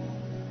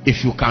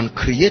 if you can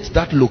create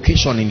that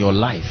location in your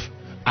life,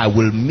 I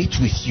will meet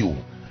with you,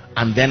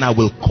 and then I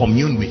will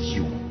commune with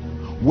you.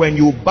 When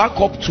you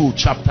back up to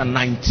chapter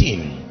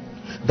 19,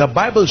 the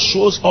Bible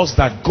shows us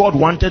that God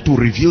wanted to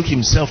reveal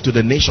himself to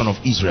the nation of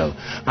Israel,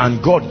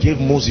 and God gave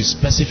Moses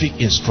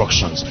specific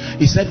instructions.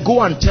 He said,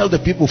 go and tell the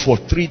people for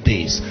 3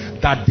 days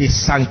that they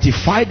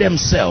sanctify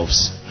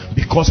themselves,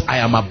 because I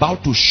am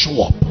about to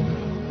show up.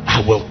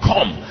 I will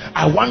come.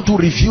 I want to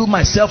reveal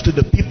myself to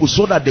the people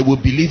so that they will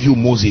believe you,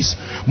 Moses.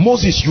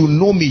 Moses, you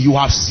know me, you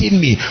have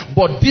seen me,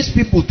 but these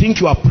people think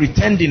you are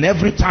pretending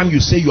every time you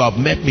say you have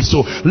met me.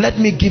 So let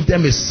me give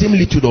them a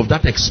similitude of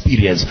that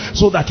experience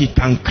so that it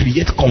can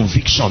create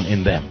conviction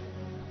in them.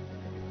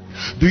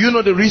 Do you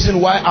know the reason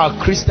why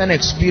our Christian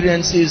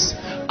experiences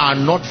are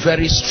not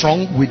very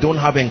strong? We don't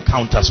have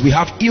encounters. We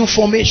have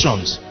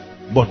informations,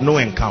 but no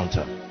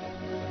encounter.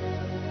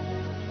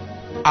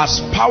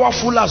 As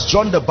powerful as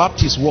John the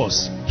Baptist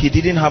was, he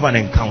didn't have an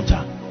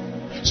encounter.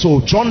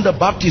 So John the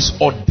Baptist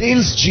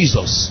ordains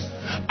Jesus,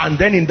 and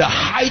then in the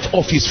height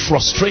of his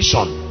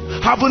frustration,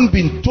 having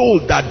been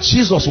told that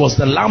Jesus was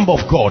the Lamb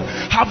of God,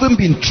 having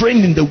been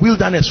trained in the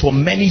wilderness for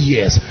many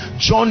years,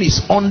 John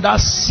is under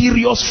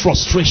serious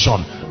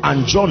frustration,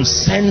 and John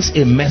sends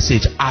a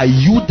message. Are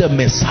you the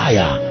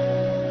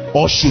Messiah,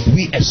 or should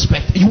we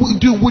expect?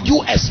 Would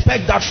you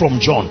expect that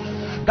from John?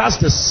 That's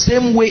the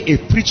same way a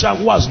preacher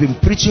who has been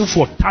preaching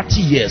for 30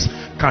 years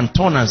can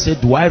turn and say,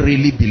 do I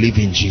really believe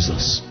in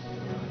Jesus?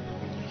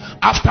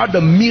 After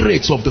the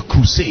miracles of the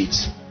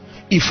crusades,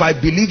 if I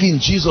believe in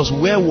Jesus,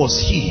 where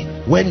was he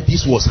when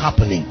this was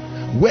happening?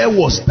 Where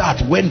was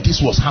that when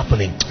this was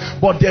happening?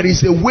 But there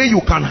is a way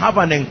you can have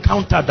an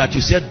encounter that you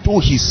said, though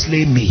he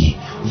slay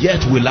me, yet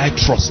will I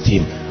trust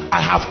him. I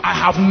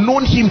have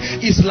known him.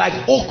 Is like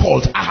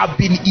occult. I have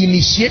been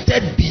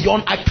initiated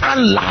beyond. I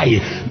can't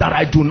lie that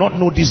I do not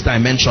know this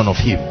dimension of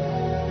him.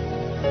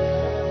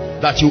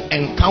 That you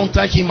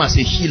encounter him as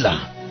a healer,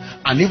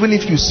 and even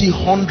if you see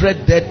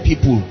 100 dead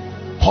people,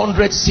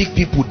 100 sick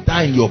people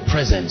die in your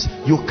presence,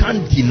 you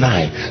can't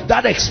deny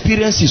that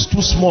experience is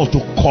too small to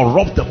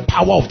corrupt the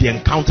power of the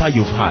encounter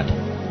you've had.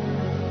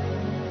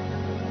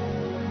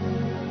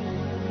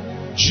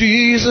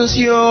 Jesus,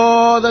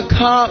 you're the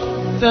cup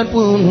that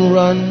won't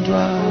run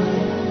dry.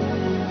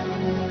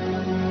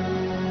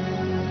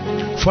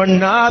 For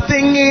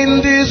nothing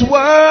in this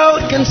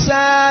world can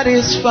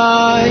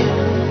satisfy.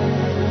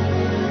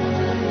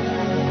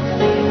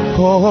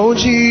 Oh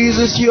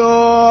Jesus,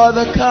 you're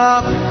the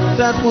cup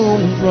that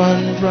won't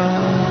run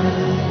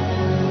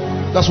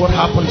dry. That's what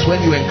happens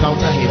when you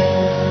encounter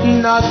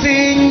him.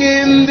 Nothing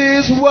in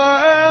this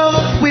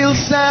world will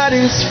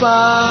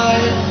satisfy.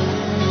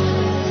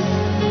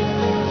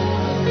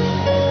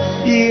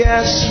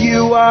 Yes,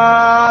 you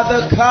are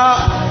the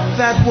cup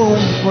that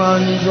won't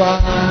run dry.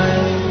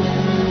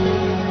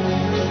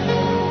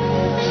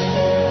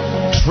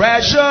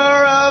 Treasure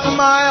of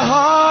my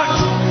heart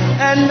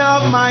and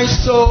of my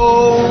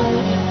soul.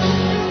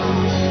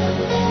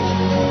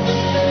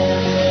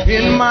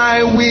 In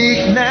my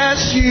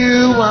weakness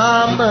you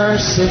are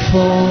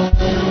merciful.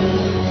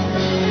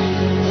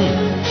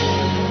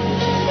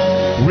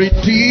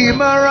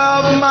 Redeemer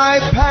of my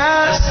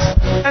past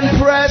and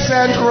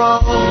present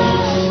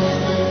wrongs.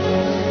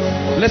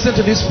 Listen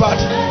to this part.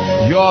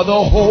 You're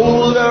the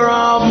holder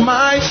of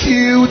my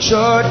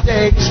future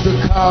days to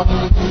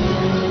come.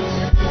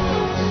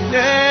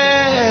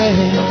 Yeah.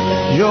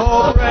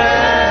 Your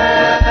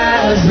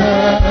presence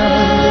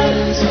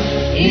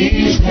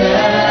is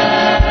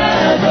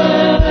heaven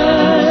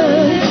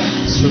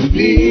to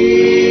me.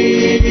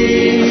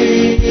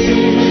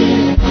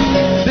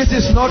 This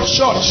is not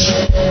church.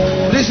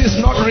 This is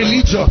not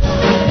religion.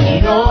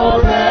 Your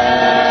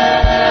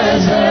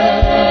presence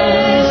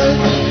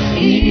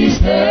is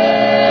heaven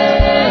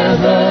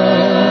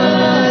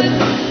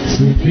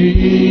to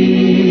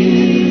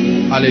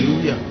me.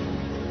 Hallelujah.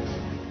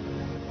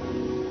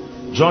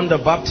 John the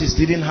Baptist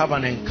didn't have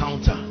an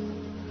encounter,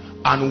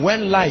 and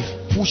when life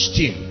pushed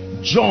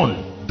him,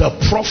 John the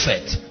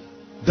prophet,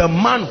 the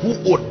man who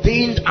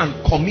ordained and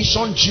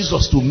commissioned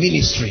Jesus to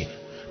ministry,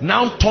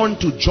 now turned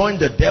to join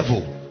the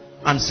devil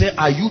and say,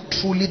 are you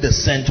truly the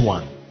sent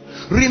one?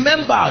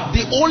 Remember,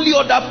 the only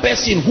other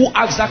person who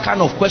asked that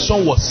kind of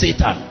question was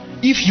Satan.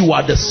 If you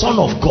are the Son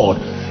of God,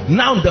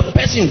 now the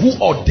person who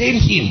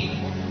ordained him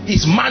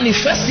is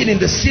manifesting in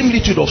the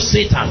similitude of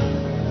Satan.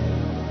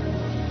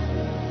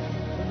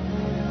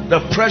 The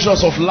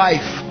pressures of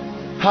life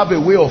have a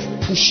way of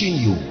pushing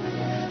you.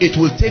 It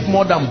will take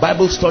more than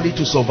Bible study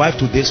to survive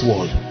today's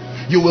world.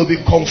 You will be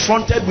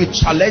confronted with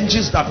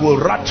challenges that will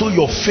rattle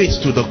your faith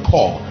to the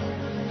core,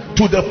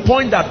 to the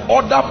point that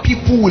other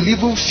people will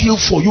even feel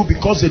for you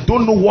because they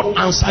don't know what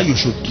answer you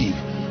should give.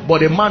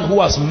 But a man who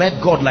has met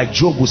God like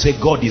Job will say,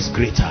 God is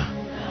greater.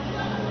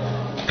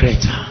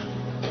 Greater.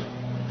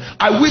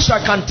 I wish I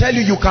can tell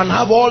you, you can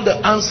have all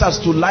the answers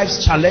to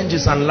life's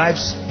challenges and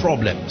life's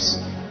problems.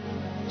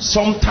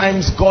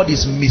 Sometimes God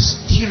is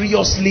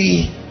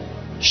mysteriously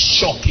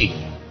shocking.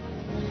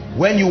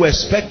 When you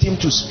expect him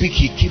to speak,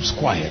 he keeps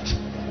quiet,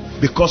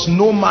 because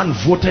no man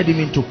voted him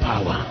into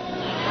power.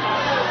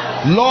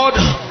 Lord,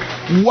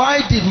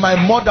 why did my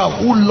mother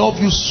who loved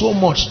you so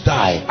much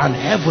die, and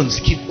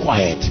heavens keep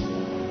quiet?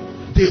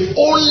 The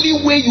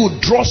only way you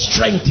draw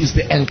strength is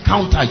the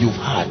encounter you've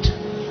had.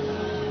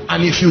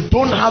 And if you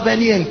don't have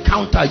any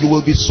encounter, you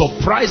will be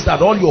surprised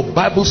that all your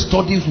Bible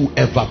studies will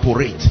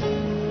evaporate.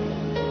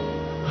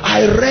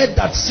 I read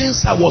that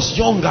since I was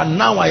young and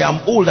now I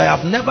am old, I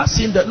have never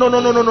seen that. No.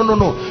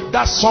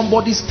 That's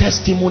somebody's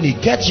testimony.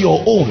 Get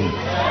your own.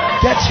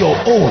 Get your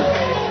own.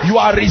 You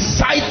are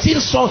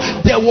reciting some.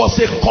 There was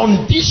a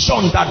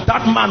condition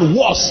that man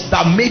was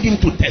that made him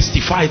to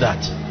testify that.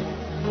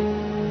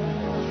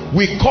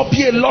 We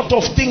copy a lot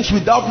of things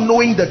without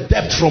knowing the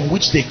depth from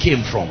which they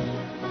came from.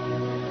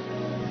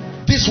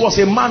 This was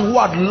a man who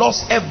had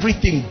lost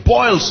everything,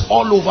 boils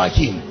all over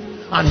him.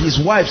 And his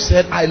wife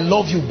said, I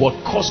love you, but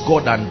curse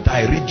God and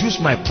die. Reduce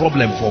my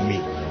problem for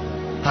me.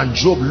 And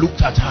Job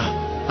looked at her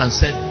and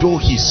said, though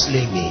he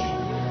slay me.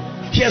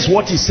 Here's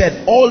what he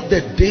said: all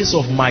the days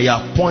of my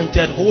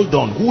appointed. Hold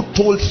on. Who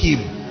told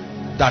him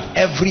that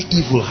every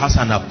evil has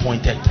an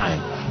appointed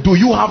time? Do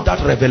you have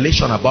that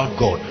revelation about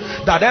God?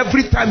 That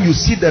every time you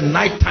see the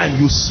night time,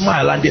 you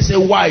smile, and they say,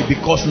 why?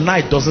 Because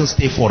night doesn't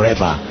stay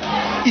forever.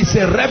 It's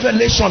a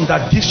revelation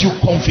that gives you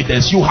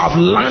confidence. You have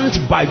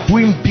learned by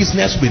doing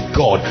business with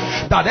God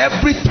that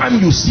every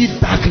time you see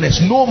darkness,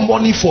 no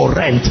money for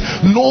rent,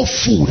 no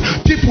food,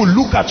 people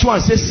look at you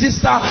and say,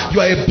 sister, you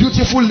are a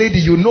beautiful lady,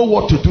 you know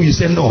what to do. You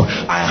say, no,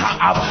 I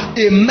have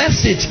a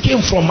message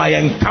came from my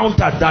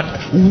encounter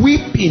that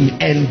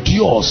weeping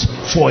endures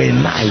for a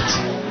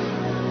night.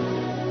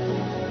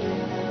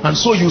 And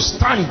so you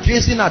stand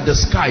gazing at the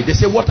sky. They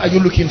say, what are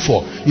you looking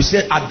for? You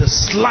say, at the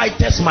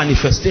slightest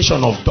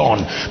manifestation of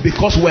dawn.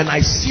 Because when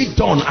I see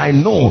dawn, I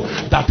know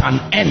that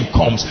an end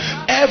comes.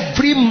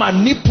 Every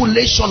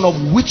manipulation of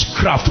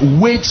witchcraft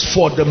waits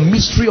for the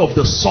mystery of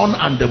the sun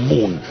and the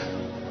moon.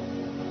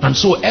 And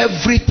so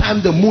every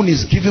time the moon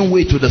is giving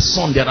way to the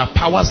sun, there are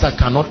powers that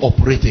cannot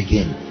operate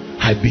again.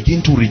 I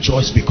begin to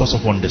rejoice because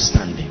of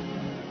understanding.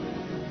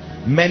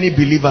 Many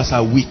believers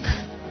are weak.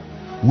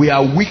 We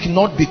are weak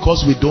not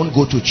because we don't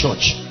go to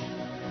church,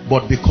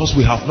 but because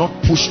we have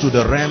not pushed to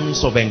the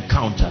realms of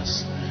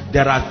encounters.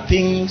 There are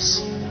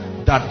things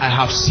that I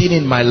have seen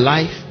in my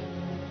life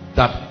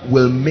that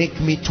will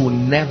make me to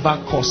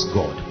never curse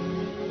God.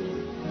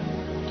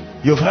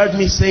 You've heard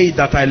me say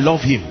that I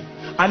love him,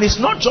 and it's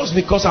not just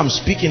because I'm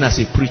speaking as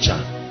a preacher.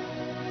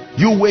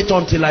 You wait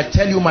until I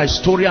tell you my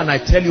story and I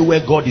tell you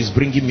where God is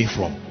bringing me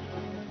from.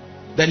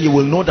 Then you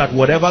will know that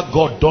whatever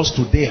God does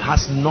today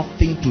has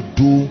nothing to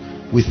do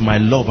with my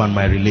love and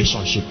my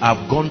relationship.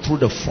 I've gone through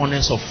the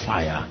furnace of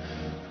fire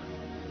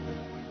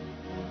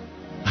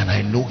and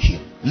I know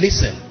him.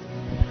 Listen,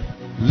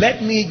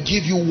 let me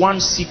give you one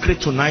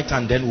secret tonight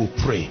and then we'll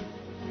pray.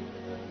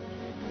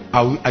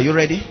 Are you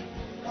ready?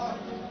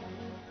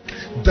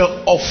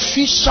 The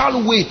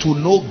official way to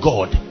know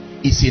God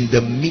is in the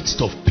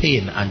midst of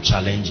pain and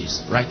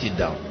challenges. Write it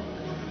down.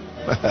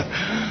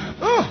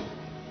 Oh.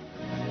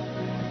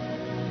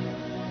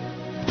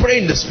 Pray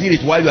in the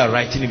spirit while you are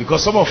writing it,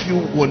 because some of you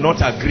will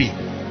not agree.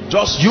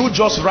 Just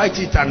write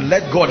it and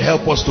let God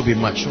help us to be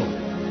mature.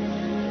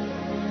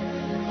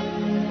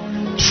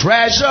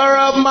 Treasure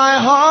of my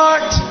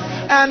heart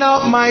and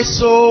of my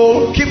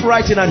soul. Keep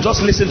writing and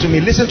just listen to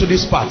me. Listen to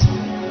this part.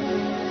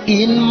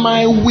 In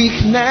my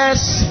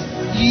weakness,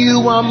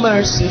 you are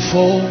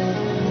merciful.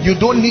 You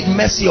don't need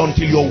mercy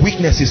until your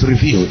weakness is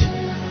revealed.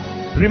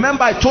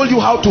 Remember, I told you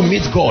how to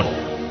meet God.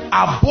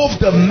 Above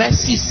the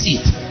mercy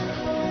seat,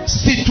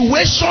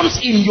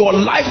 situations in your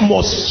life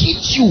must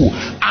hit you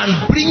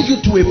and bring you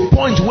to a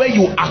point where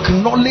you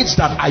acknowledge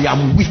that I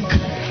am weak.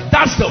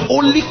 That's the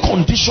only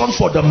condition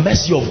for the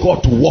mercy of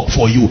God to work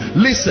for you.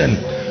 Listen,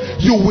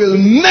 you will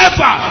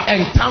never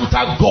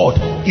encounter God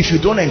if you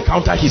don't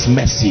encounter his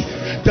mercy.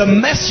 The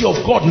mercy of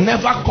God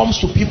never comes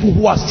to people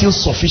who are still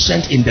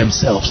sufficient in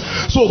themselves.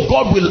 So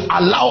God will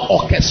allow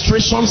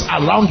orchestrations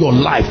around your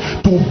life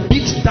to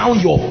beat down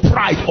your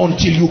pride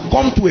until you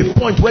come to a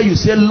point where you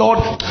say, Lord,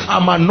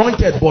 I'm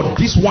anointed, but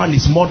this one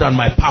is more than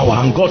my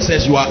power. And God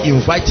says, you are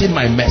inviting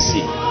my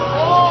mercy.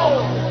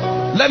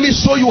 Let me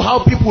show you how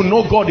people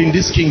know God in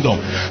this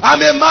kingdom. I'm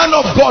a man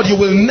of God. You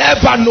will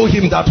never know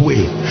him that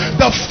way.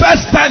 The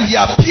first time he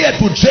appeared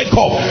to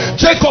Jacob,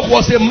 Jacob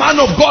was a man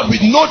of God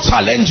with no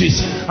challenges.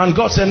 And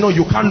God said, no,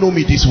 you can't know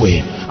me this way.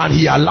 And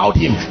he allowed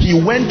him. He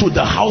went to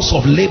the house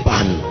of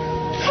Laban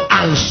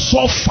and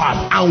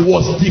suffered and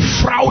was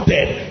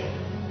defrauded.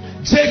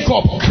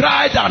 Jacob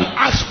cried and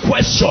asked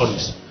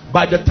questions.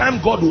 By the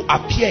time God will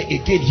appear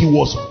again, he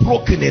was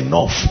broken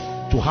enough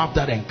to have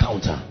that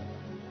encounter.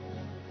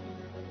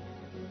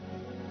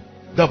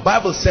 The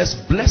Bible says,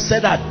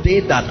 blessed are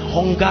they that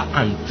hunger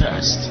and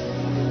thirst.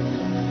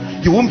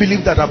 You won't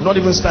believe that I've not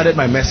even started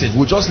my message.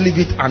 We'll just leave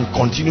it and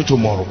continue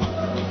tomorrow.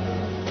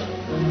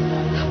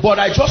 But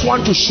I just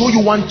want to show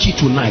you one key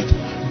tonight.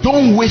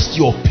 Don't waste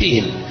your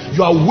pain.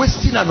 You are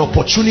wasting an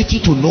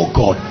opportunity to know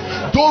God.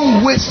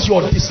 Don't waste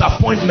your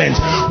disappointment.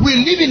 We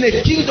live in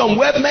a kingdom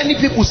where many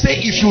people say,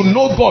 if you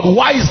know God,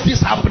 why is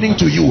this happening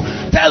to you?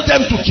 Tell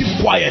them to keep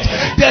quiet.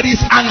 There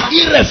is an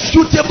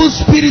irrefutable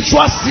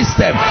spiritual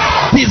system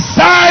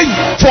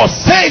designed for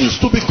saints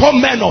to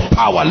become men of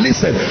power.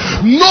 Listen,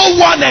 no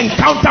one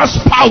encounters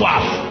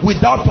power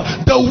without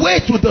the way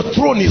to the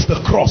throne is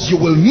the cross.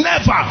 You will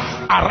never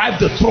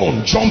arrive the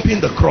throne jumping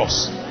the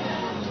cross.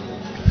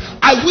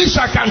 I wish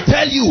I can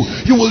tell you,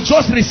 you will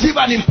just receive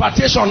an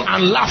impartation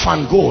and laugh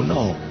and go.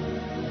 No.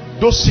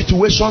 Those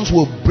situations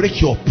will break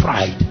your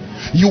pride.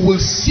 You will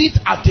sit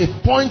at a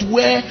point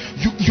where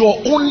your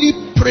only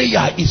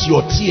prayer is your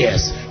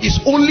tears.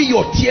 It's only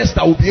your tears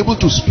that will be able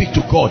to speak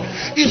to God.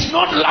 It's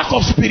not lack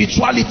of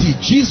spirituality.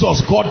 Jesus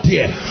got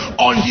there.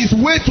 On his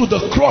way to the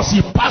cross,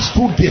 he passed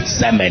through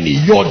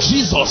Gethsemane. Your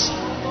Jesus.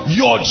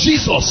 Your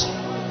Jesus.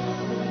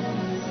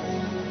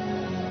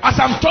 As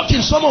I'm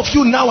talking, some of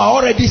you now are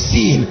already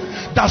seeing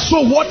that.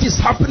 So what is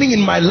happening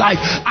in my life?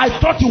 I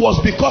thought it was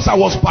because I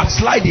was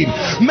backsliding.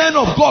 Men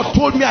of God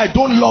told me I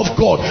don't love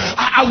God.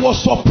 I was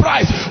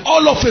surprised.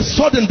 All of a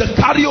sudden the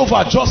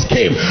carryover just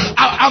came.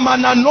 I'm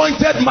an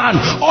anointed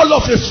man. All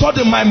of a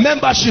sudden my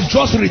membership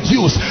just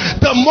reduced.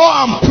 The more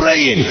I'm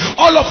praying,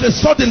 all of a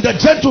sudden the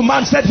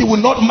gentleman said he will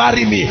not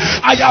marry me.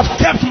 I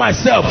have kept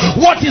myself.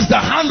 What is the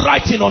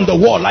handwriting on the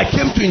wall? I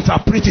came to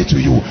interpret it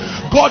to you.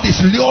 God is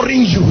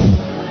luring you.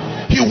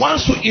 He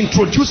wants to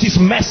introduce his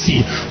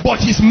mercy, but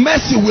his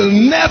mercy will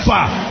never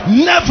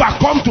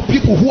come to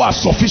people who are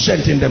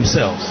sufficient in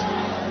themselves.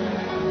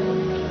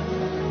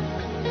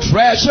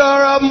 Treasure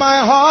of my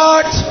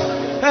heart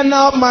and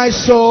of my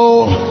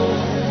soul.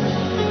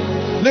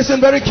 Listen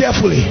very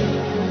carefully.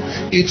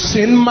 It's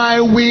in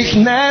my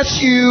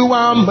weakness you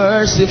are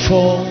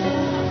merciful.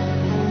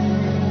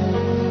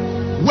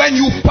 When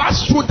you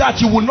pass through that,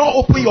 you will not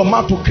open your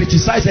mouth to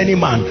criticize any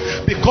man,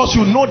 because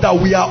you know that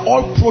we are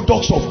all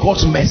products of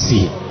God's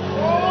mercy.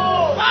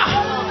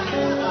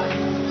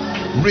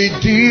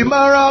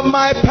 Redeemer of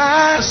my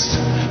past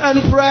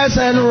and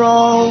present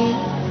wrong,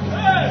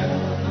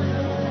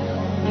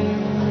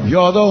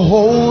 you're the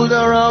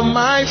holder of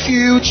my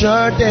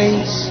future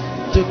days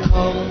to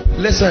come.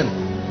 Listen,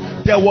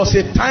 there was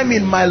a time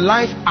in my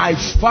life I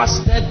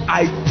fasted,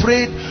 I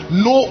prayed,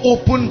 no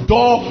open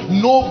door,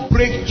 no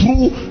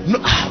breakthrough, no,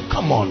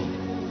 come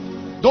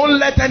on. Don't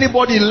let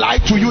anybody lie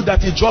to you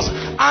that it just.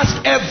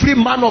 Ask every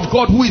man of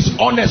God who is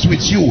honest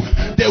with you.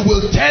 They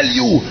will tell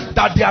you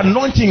that the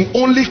anointing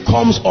only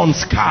comes on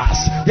scars.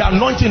 The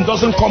anointing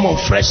doesn't come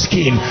on fresh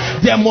skin.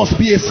 There must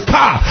be a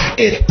scar,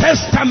 a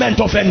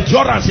testament of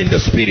endurance in the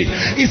spirit.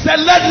 He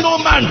said, let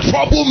no man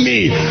trouble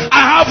me.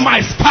 I have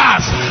my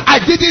scars. I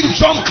didn't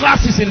jump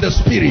classes in the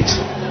spirit.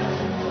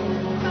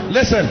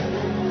 Listen,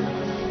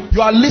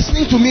 you are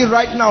listening to me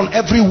right now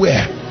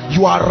everywhere.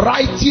 You are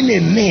writing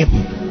a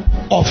name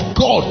of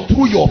God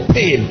through your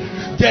pain.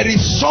 There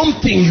is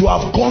something you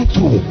have gone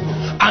through,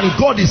 and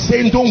God is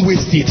saying, don't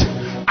waste it.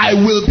 I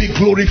will be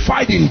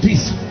glorified in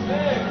this.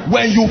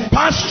 When you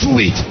pass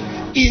through it,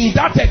 in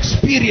that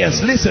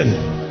experience, listen,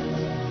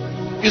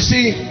 you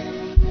see,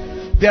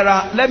 there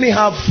are, let me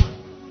have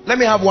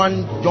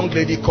one young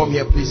lady come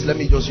here, please. Let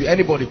me just,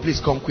 anybody please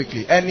come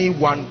quickly.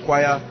 Anyone,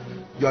 choir.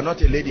 You are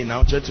not a lady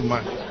now,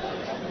 gentlemen.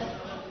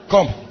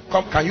 Come,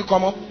 can you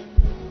come up?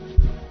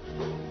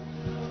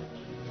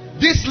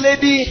 This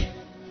lady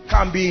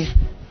can be,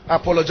 I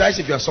apologize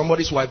if you are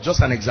somebody's wife,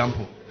 just an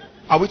example.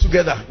 Are we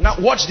together? Now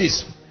watch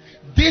this.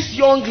 This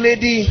young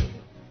lady,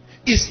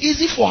 it's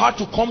easy for her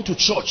to come to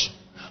church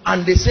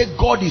and they say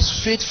God is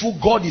faithful,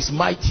 God is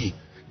mighty.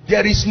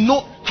 There is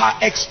no, her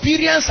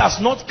experience has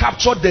not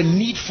captured the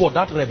need for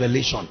that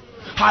revelation.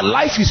 Her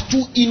life is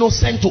too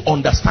innocent to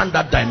understand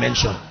that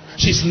dimension.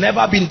 She's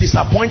never been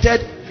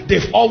disappointed.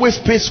 They've always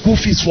paid school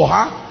fees for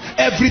her.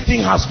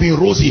 Everything has been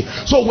rosy.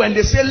 So when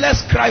they say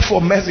let's cry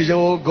for message,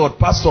 oh God,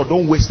 pastor,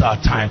 don't waste our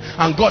time.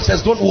 And God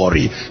says, don't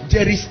worry,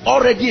 there is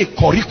already a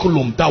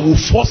curriculum that will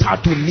force her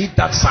to need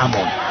that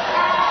sermon.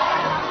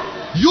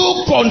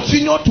 You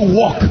continue to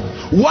walk.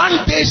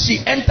 One day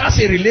she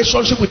enters a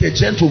relationship with a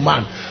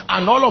gentleman,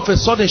 and all of a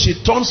sudden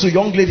she turns to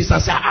young ladies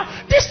and says,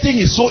 this thing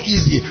is so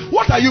easy.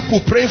 What are you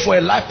praying for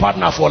a life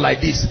partner for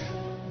like this?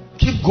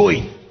 Keep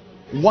going.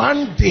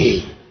 One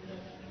day,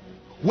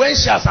 when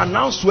she has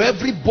announced to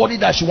everybody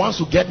that she wants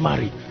to get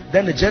married,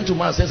 then the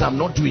gentleman says, I'm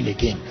not doing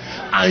again.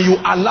 And you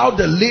allow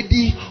the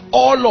lady,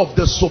 all of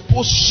the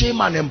supposed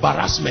shame and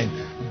embarrassment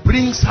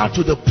brings her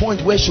to the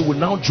point where she will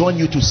now join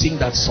you to sing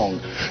that song.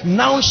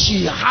 Now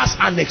she has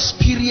an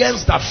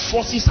experience that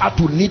forces her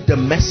to need the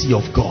mercy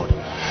of God.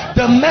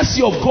 The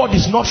mercy of God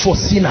is not for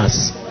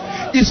sinners.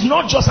 It's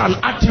not just an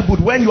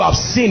attribute when you have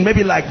sinned,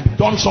 maybe like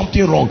done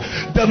something wrong.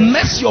 The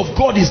mercy of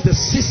God is the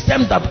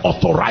system that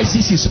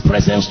authorizes his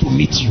presence to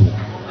meet you.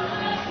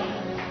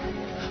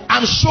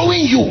 I'm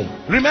showing you,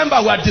 remember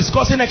we are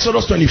discussing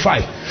Exodus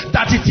 25,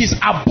 that it is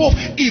above.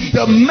 If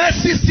the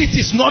mercy seat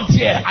is not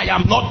there, I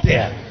am not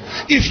there.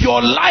 If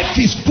your life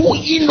is too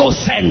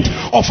innocent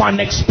of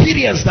an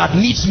experience that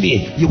needs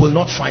me, you will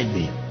not find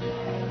me.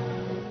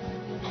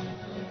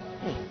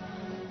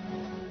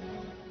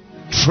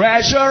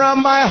 Treasure of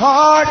my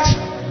heart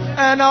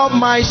and of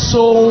my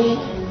soul,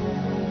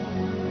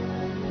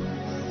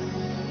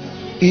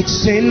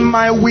 it's in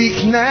my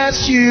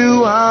weakness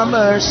you are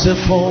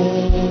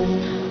merciful.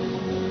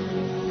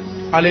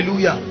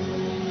 Hallelujah.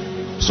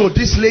 So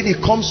this lady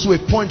comes to a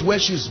point where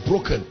she's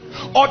broken.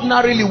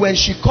 Ordinarily when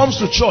she comes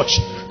to church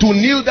to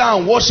kneel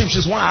down and worship,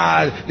 she's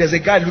there's a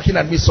guy looking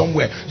at me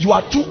somewhere. You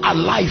are too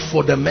alive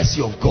for the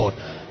mercy of God.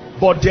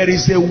 But there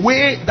is a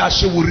way that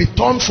she will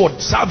return for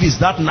service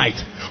that night,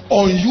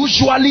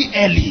 unusually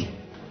early.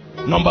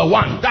 Number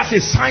one, that's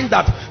a sign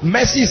that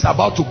mercy is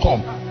about to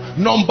come.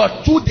 Number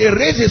two, they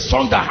raise a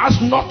song that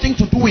has nothing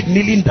to do with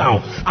kneeling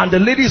down, and the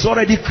lady is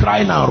already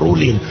crying and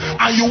rolling,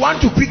 and you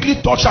want to quickly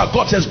touch her.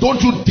 God says,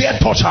 don't you dare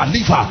touch her,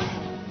 leave her.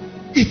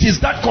 It is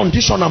that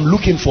condition I'm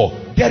looking for.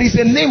 There is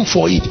a name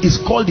for it. It's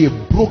called a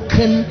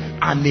broken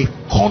and a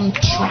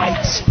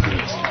contrite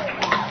spirit.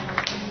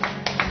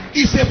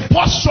 It's a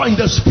posture in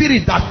the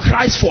spirit that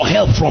cries for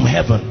help from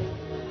heaven.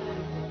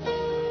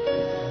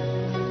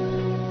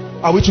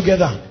 Are we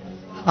together?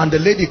 And the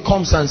lady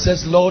comes and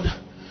says, Lord,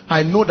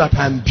 I know that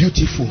I'm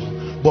beautiful,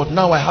 but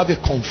now I have a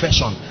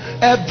confession.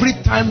 Every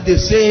time they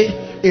say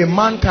a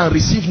man can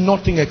receive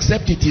nothing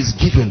except it is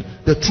given,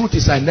 the truth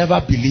is I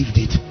never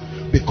believed it,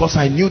 because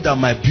I knew that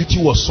my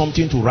beauty was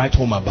something to write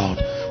home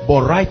about.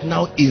 But right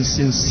now, in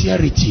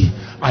sincerity,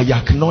 I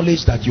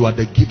acknowledge that you are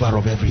the giver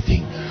of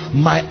everything.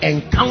 My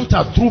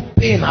encounter through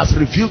pain has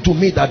revealed to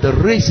me that the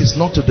race is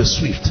not to the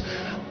swift,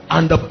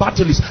 and the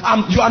battle is,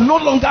 you are no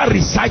longer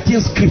reciting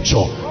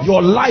scripture.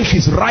 Your life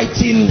is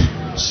writing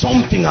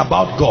something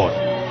about God.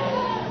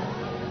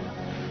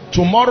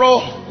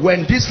 Tomorrow,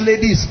 when this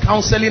lady is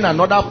counseling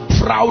another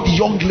proud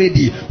young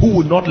lady who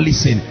will not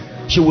listen,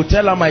 she will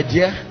tell her, my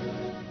dear,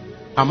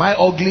 am I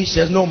ugly? She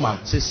says, no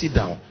ma. Say, sit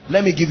down.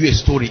 Let me give you a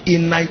story.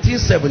 In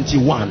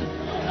 1971,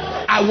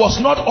 I was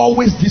not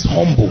always this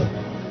humble.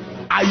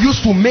 I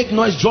used to make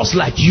noise just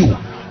like you,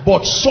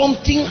 but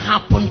something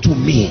happened to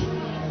me.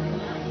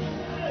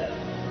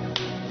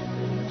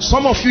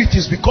 Some of you, it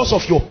is because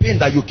of your pain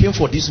that you came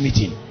for this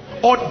meeting.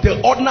 Or the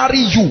ordinary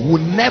you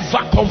will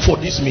never come for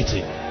this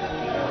meeting.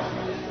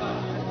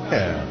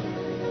 Yeah.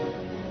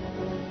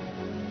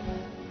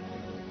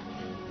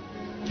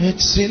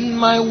 It's in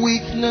my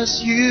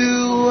weakness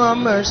you are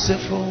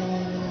merciful.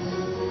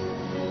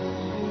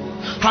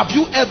 Have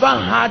you ever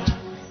had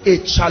a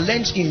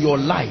challenge in your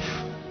life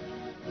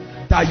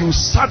that you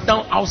sat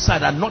down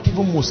outside and not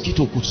even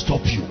mosquito could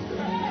stop you?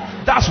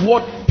 That's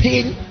what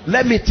pain,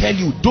 let me tell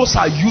you, those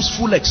are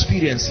useful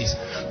experiences.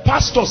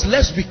 Pastors,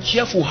 let's be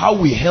careful how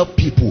we help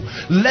people.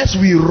 Lest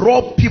we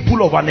rob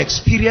people of an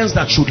experience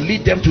that should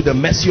lead them to the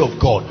mercy of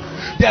God.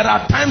 There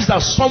are times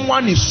that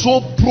someone is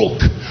so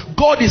broke,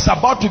 God is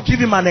about to give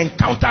him an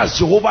encounter as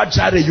Jehovah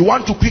Jireh. You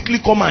want to quickly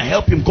come and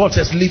help him. God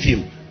says, leave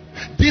him.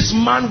 This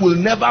man will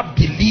never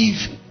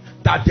believe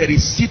that there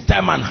is seed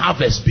time and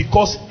harvest,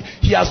 because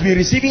he has been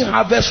receiving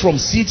harvest from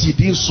seeds he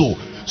didn't sow.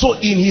 So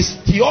in his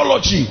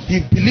theology, he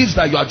believes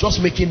that you are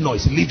just making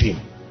noise. Leave him.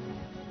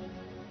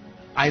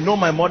 I know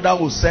my mother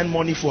will send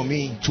money for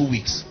me in 2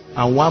 weeks,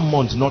 and 1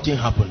 month nothing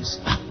happens.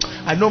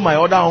 I know my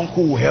other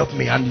uncle will help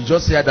me, and he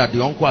just said that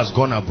the uncle has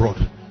gone abroad.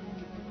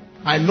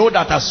 I know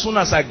that as soon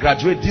as I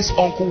graduate, this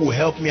uncle will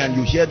help me, and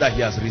you hear that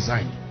he has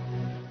resigned.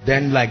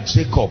 Then, like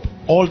Jacob,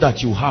 all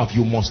that you have,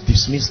 you must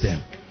dismiss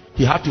them.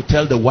 He had to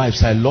tell the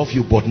wives, I love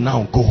you, but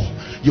now go.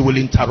 You will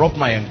interrupt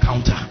my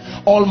encounter.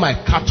 All my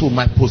cattle,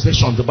 my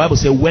possessions. The Bible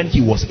says when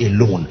he was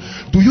alone.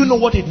 Do you know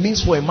what it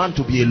means for a man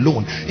to be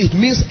alone? It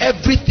means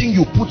everything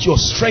you put your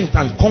strength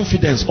and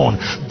confidence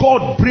on,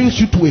 God brings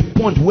you to a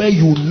point where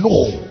you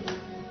know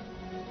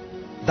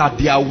that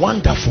they are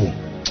wonderful,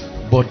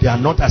 but they are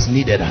not as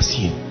needed as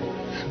him.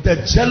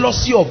 The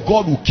jealousy of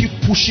God will keep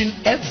pushing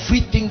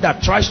everything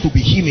that tries to be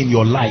him in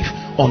your life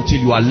until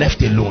you are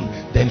left alone.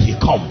 Then he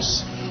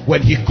comes.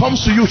 When he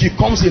comes to you, he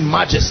comes in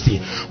majesty.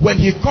 When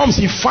he comes,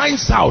 he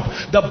finds out.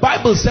 The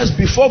Bible says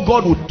before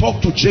God would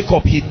talk to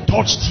Jacob, he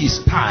touched his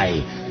thigh,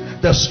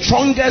 the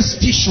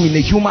strongest tissue in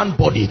a human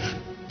body,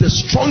 the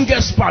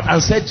strongest part,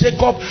 and said,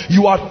 Jacob,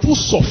 you are too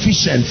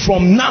sufficient.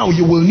 From now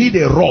you will need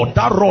a rod.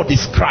 That rod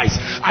is Christ.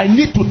 I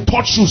need to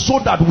touch you so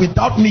that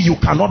without me you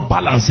cannot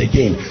balance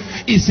again.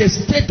 It's a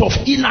state of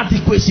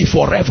inadequacy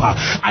forever.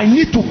 I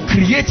need to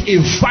create a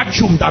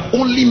vacuum that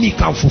only me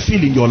can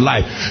fulfill in your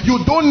life.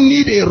 You don't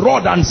need a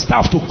rod and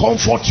staff to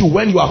comfort you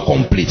when you are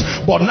complete,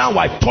 but now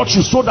I touch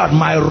you so that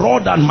my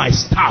rod and my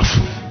staff,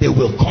 they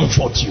will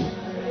comfort you.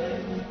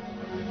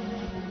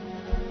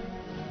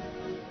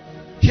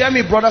 Hear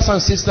me, brothers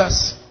and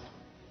sisters.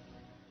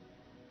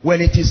 When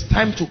it is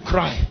time to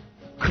cry,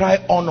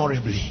 cry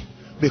honorably,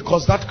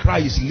 because that cry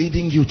is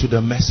leading you to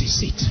the mercy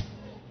seat.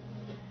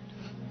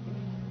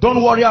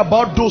 Don't worry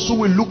about those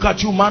who will look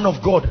at you, man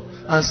of God,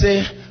 and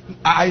say,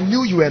 I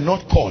knew you were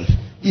not called.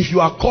 If you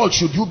are called,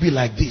 should you be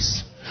like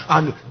this?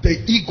 And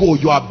the ego,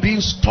 you are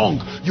being stung.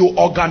 You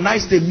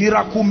organized a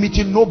miracle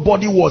meeting,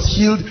 nobody was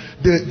healed.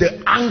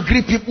 The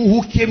angry people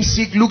who came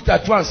sick looked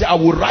at you and said, I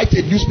will write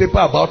a newspaper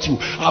about you.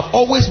 I've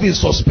always been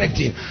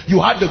suspecting. You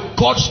had the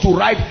guts to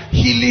write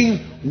healing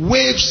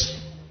waves.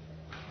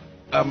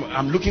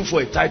 I'm looking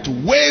for a title.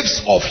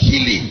 Waves of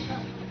healing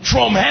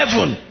from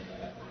heaven.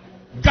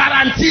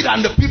 Guaranteed,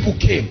 and the people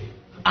came.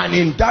 And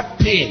in that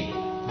pain,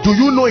 do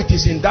you know it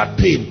is in that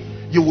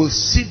pain you will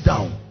sit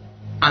down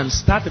and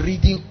start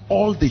reading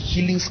all the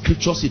healing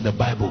scriptures in the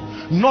Bible,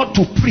 not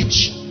to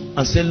preach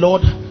and say,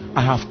 Lord,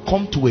 I have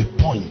come to a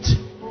point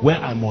where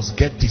I must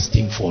get this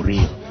thing for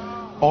real.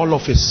 All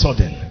of a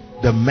sudden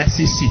the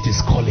mercy seat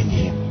is calling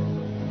him.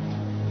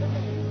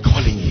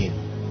 Calling him.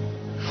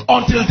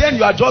 Until then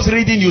you are just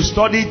reading. You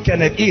studied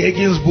Kenneth E.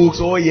 Hagin's books.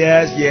 Oh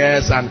yes,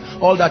 yes, and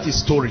all that is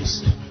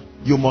stories.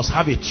 You must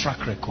have a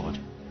track record.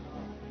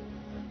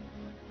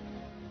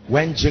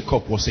 When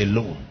Jacob was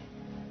alone.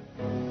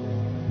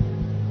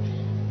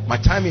 My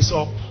time is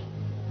up,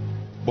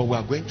 but we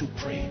are going to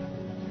pray.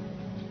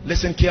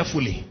 Listen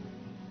carefully.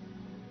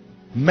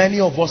 Many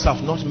of us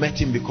have not met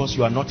him because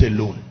you are not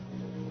alone.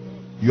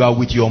 You are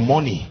with your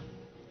money.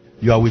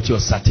 You are with your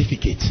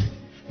certificate.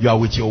 You are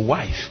with your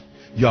wife.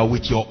 You are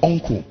with your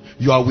uncle.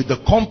 You are with the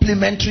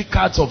complimentary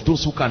cards of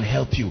those who can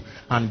help you.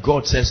 And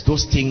God says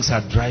those things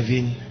are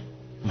driving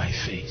my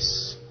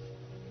face.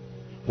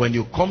 When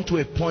you come to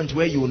a point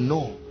where you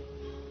know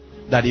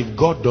that if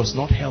God does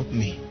not help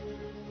me,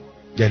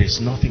 there is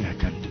nothing I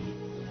can do.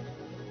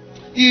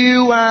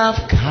 You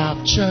have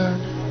captured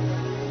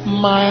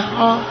my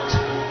heart,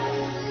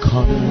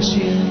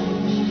 consumed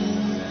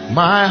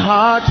my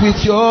heart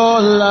with your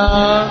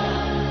love.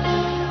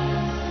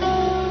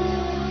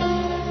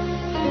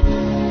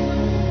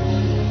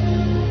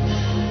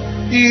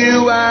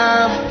 You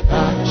have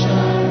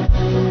captured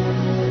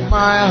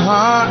my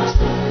heart,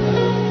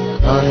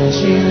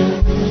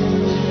 consumed.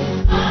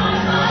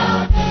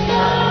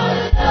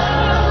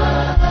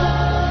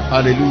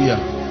 Hallelujah.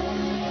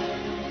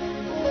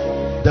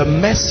 The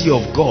mercy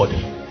of God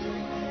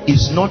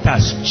is not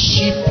as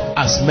cheap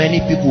as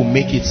many people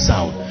make it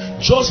sound.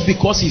 Just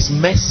because his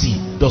mercy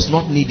does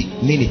not mean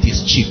it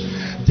is cheap.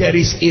 There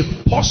is a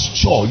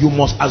posture you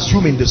must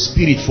assume in the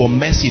spirit for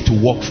mercy to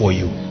work for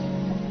you.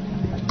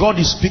 God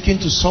is speaking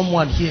to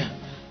someone here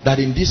that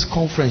in this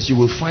conference you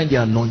will find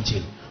the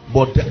anointing.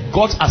 But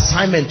God's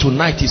assignment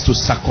tonight is to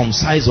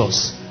circumcise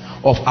us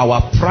of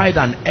our pride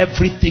and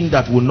everything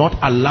that will not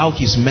allow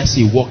his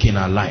mercy work in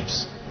our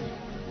lives.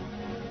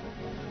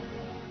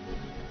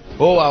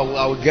 Oh,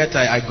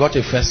 I got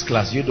a first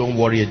class. You don't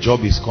worry, a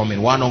job is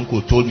coming. One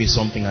uncle told me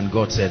something and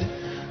God said,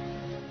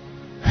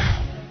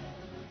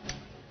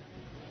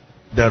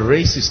 the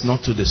race is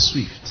not to the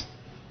swift.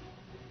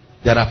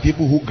 There are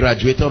people who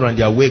graduated on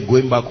their way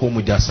going back home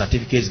with their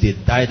certificates. They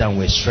died and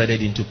were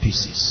shredded into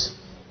pieces.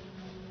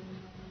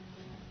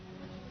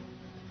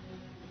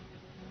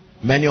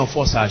 Many of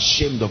us are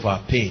ashamed of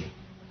our pain.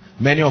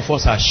 Many of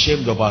us are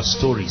ashamed of our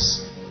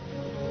stories.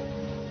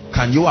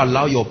 Can you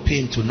allow your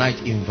pain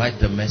tonight invite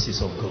the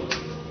mercies of God?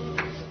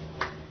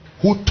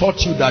 Who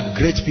taught you that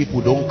great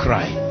people don't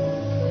cry?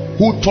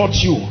 Who taught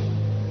you?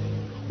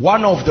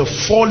 One of the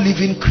 4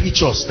 living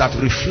creatures that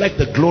reflect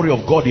the glory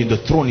of God in the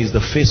throne is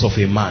the face of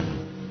a man.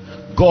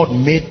 God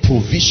made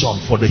provision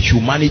for the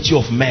humanity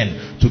of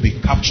men to be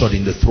captured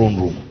in the throne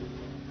room.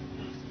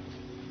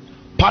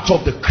 Part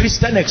of the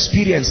Christian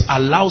experience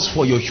allows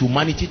for your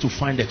humanity to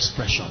find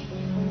expression.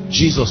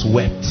 Jesus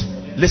wept.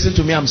 Listen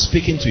to me, I'm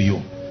speaking to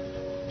you.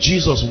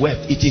 Jesus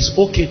wept. It is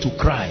okay to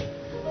cry.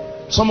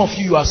 Some of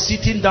you are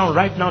sitting down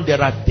right now.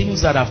 There are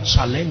things that have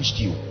challenged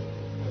you,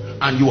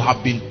 and you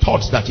have been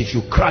taught that if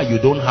you cry, you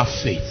don't have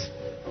faith.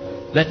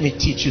 Let me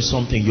teach you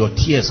something. Your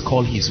tears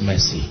call his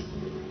mercy.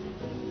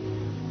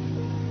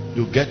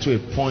 You get to a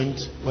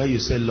point where you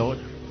say, Lord,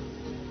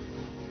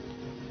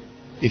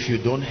 if you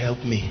don't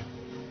help me,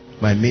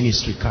 my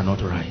ministry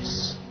cannot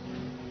rise.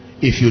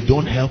 If you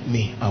don't help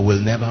me, I will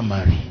never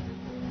marry.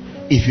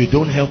 If you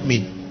don't help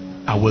me,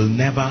 I will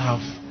never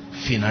have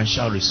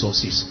financial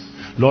resources.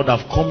 Lord,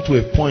 I've come to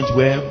a point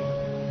where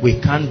we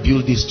can't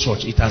build this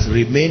church. It has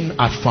remained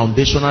at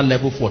foundational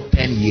level for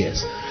 10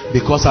 years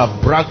because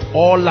I've bragged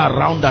all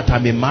around that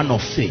I'm a man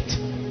of faith,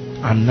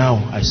 and now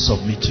I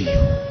submit to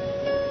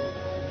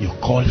you. You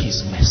call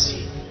his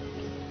mercy.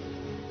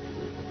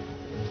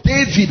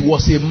 David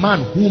was a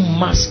man who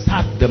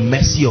mastered the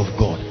mercy of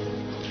God.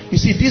 You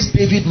see, this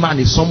David man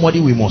is somebody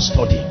we must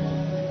study.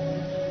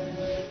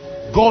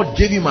 God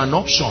gave him an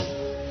option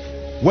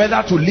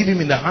whether to leave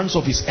him in the hands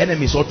of his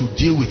enemies or to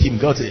deal with him.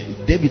 God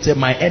said, David said,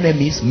 my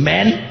enemies,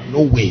 men,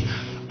 no way.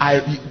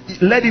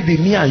 Let it be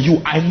me and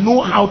you. I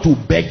know how to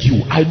beg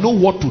you. I know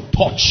what to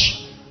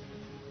touch.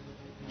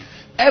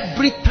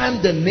 Every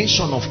time the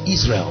nation of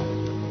Israel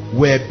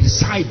were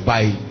beset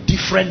by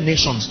different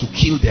nations to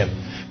kill them,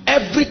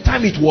 every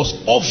time it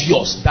was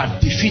obvious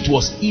that defeat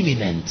was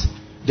imminent,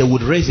 they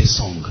would raise a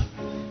song.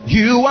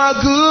 You are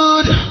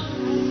good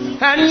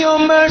and your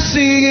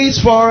mercy is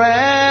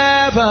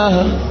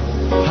forever.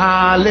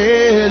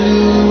 Hallelujah.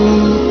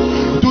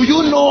 Do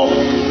you know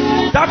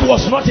that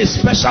was not a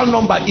special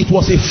number? It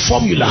was a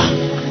formula.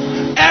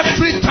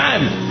 Every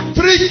time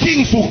 3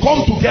 kings will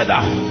come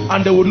together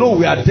and they will know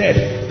we are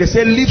dead. They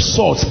say, leave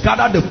swords,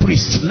 gather the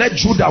priests, let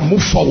Judah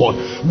move forward.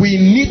 We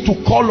need to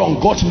call on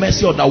God's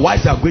mercy,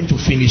 otherwise they are going to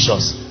finish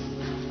us.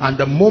 And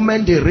the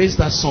moment they raise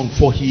that song,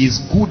 for he is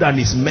good and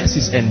his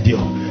mercies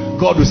endure,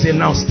 God will say,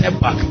 now step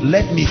back,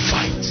 let me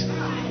fight.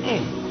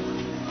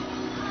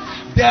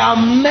 There are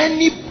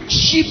many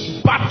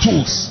cheap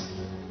battles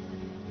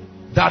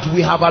that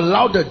we have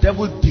allowed the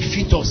devil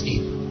defeat us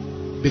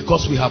in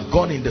because we have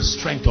gone in the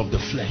strength of the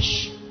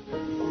flesh.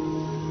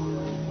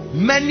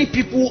 Many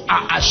people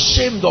are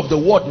ashamed of the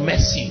word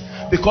mercy,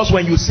 because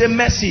when you say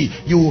mercy,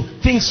 you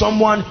think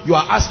someone, you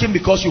are asking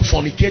because you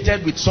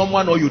fornicated with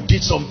someone or you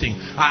did something.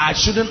 I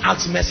shouldn't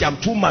ask mercy, I'm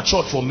too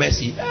mature for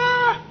mercy.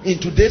 In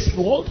today's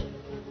world,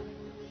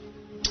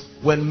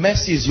 when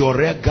mercy is your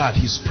rear guard,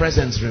 his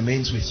presence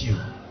remains with you.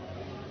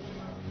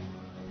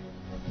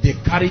 They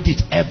carried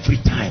it every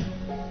time.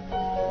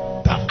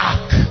 The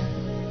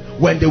ark,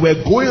 when they were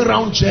going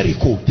around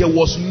Jericho, there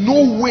was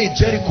no way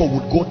Jericho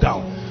would go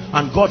down.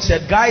 And God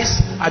said,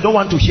 guys, I don't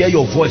want to hear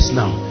your voice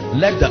now.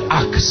 Let the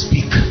ark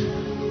speak.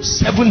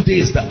 7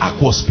 days the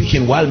ark was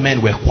speaking while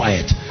men were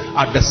quiet.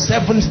 At the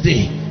 7th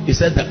day, he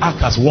said the ark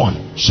has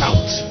won.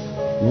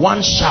 Shout.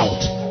 One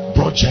shout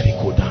brought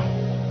Jericho down.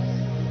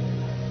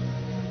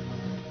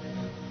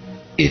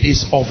 It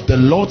is of the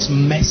Lord's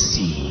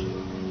mercy.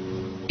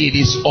 It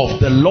is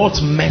of the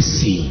Lord's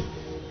mercy.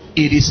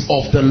 It is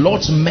of the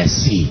Lord's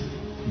mercy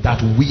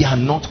that we are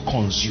not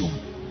consumed.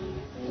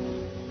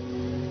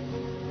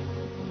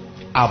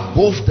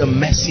 Above the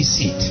mercy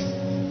seat,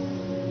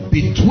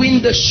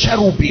 between the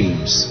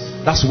cherubims,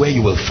 that's where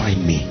you will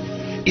find me.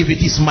 If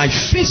it is my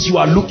face you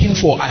are looking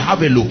for, I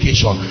have a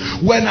location.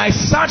 When I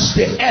search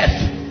the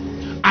earth,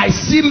 I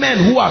see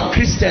men who are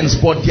Christians,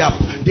 but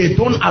they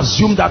don't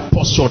assume that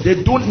posture.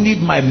 They don't need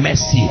my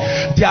mercy.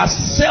 Their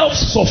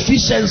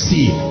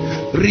self-sufficiency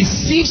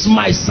receives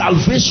my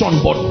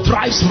salvation but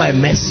drives my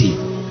mercy.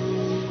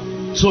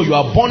 So you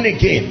are born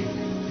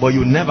again, but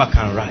you never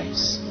can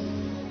rise.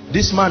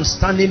 This man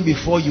standing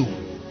before you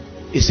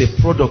is a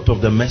product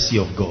of the mercy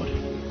of God.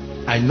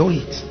 I know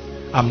it.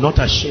 I'm not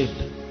ashamed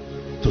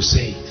to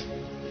say it.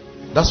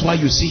 That's why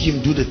you see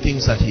him do the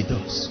things that he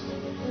does.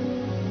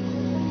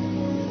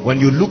 When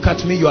you look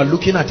at me, you are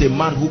looking at a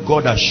man who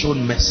God has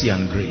shown mercy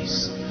and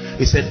grace.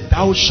 He said,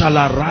 thou shalt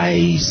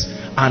arise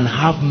and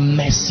have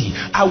mercy.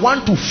 I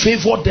want to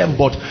favor them,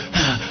 but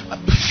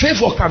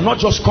Favor cannot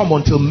just come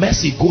until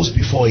mercy goes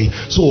before it.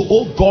 So,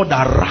 oh God,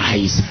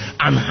 arise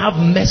and have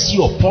mercy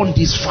upon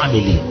this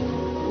family.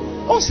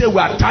 Don't say we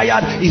are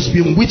tired, it's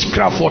been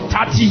witchcraft for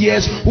 30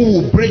 years, who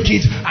will break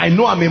it? I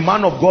know I'm a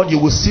man of God. You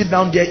will sit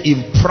down there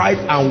in pride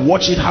and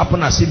watch it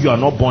happen as if you are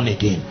not born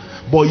again.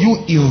 But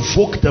you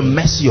invoke the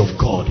mercy of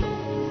God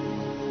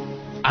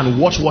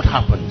and watch what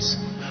happens.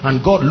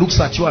 And God looks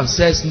at you and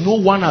says, no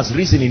one has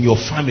risen in your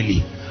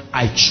family.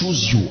 I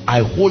choose you.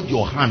 I hold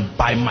your hand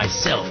by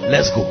myself.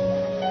 Let's go.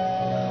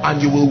 And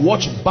you will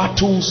watch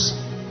battles.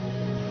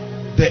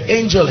 The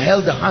angel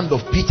held the hand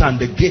of Peter and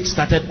the gates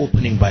started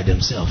opening by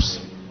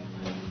themselves.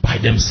 By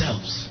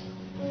themselves.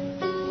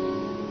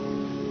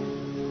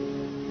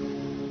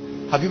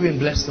 Have you been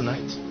blessed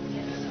tonight?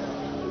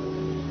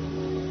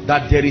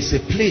 That there is a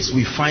place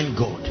we find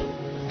God.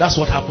 That's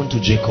what happened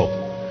to Jacob.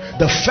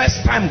 The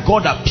first time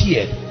God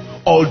appeared,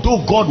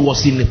 although God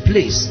was in a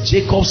place,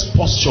 Jacob's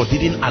posture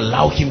didn't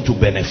allow him to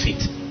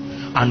benefit.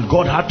 And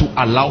God had to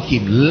allow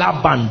him.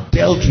 Laban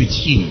dealt with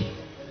him.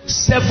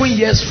 7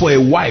 years for a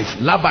wife.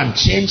 Laban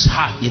changed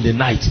her in the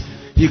night.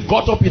 He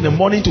got up in the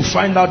morning to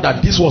find out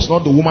that this was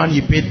not the woman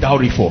he paid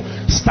dowry for.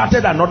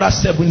 Started another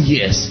 7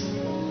 years.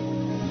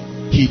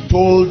 He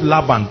told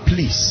Laban,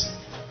 please,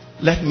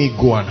 let me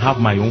go and have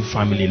my own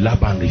family.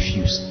 Laban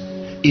refused.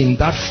 In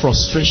that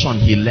frustration,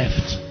 he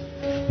left.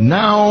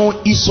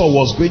 Now Esau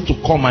was going to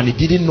come and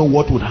he didn't know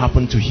what would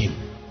happen to him.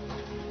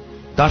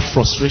 That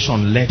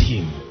frustration led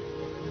him.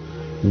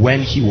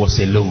 When he was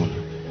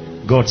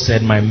alone, God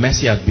said, my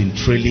mercy has been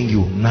trailing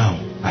you. Now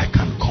I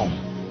can come.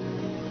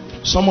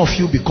 Some of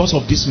you, because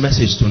of this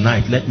message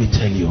tonight, let me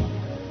tell you,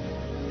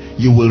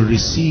 you will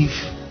receive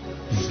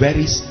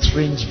very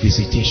strange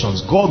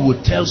visitations. God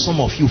will tell some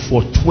of you,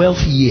 for 12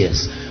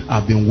 years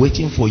I've been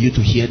waiting for you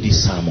to hear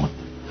this sermon.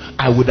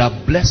 I would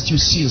have blessed you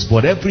since,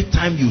 but every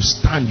time you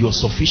stand, your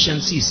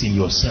sufficiency is in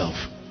yourself.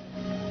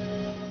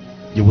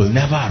 You will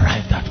never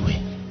arrive that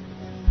way.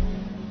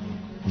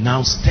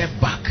 Now step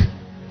back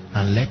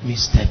and let me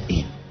step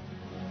in.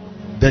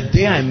 The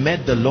day I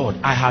met the Lord,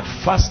 I had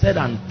fasted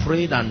and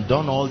prayed and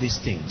done all these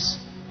things.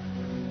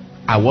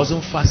 I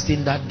wasn't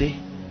fasting that day.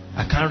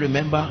 I can't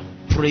remember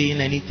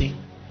praying anything.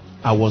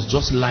 I was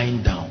just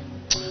lying down,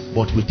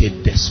 but with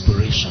a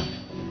desperation.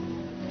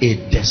 A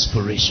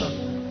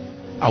desperation.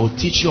 I will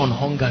teach you on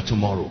hunger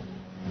tomorrow.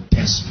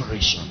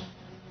 Desperation.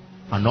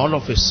 And all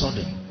of a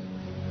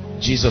sudden,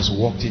 Jesus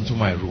walked into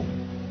my room.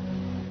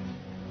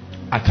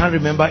 I can't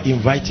remember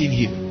inviting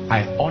him.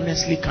 I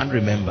honestly can't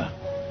remember.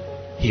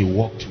 He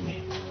walked to me.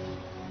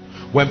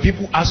 When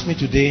people ask me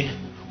today,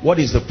 what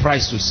is the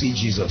price to see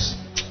Jesus?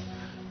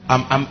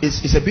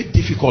 It's a bit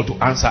difficult to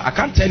answer. I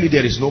can't tell you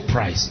there is no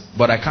price,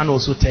 but I can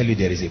also tell you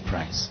there is a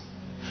price.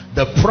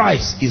 The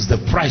price is the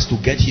price to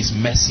get his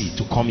mercy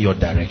to come your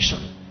direction.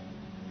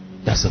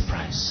 That's the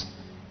price.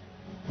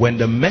 When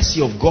the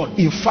mercy of God,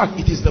 in fact,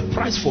 it is the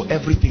price for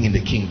everything in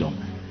the kingdom.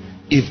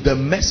 If the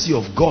mercy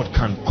of God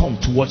can come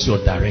towards your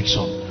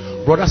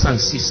direction, brothers and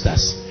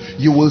sisters,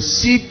 you will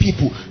see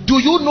people. Do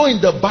you know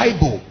in the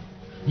Bible,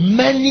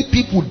 many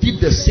people did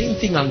the same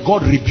thing and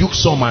God rebuked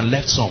some and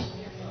left some?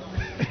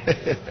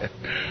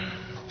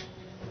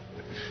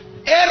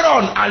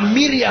 Aaron and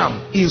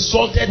Miriam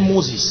insulted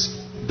Moses.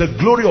 The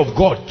glory of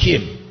God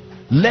came,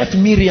 left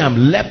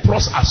Miriam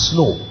leprous as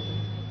snow,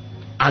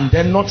 and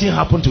then nothing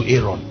happened to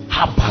Aaron.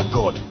 How about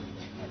God?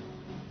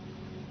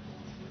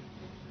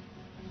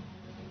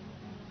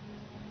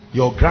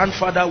 Your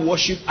grandfather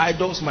worshipped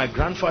idols, my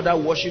grandfather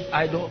worshipped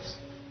idols,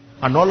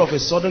 and all of a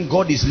sudden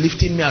God is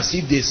lifting me as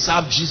if they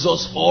serve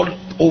Jesus all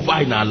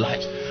over in our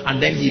lives,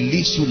 and then he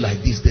leaves you like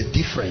this. The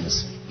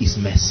difference is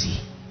mercy.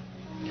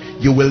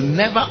 You will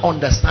never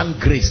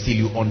understand grace till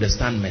you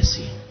understand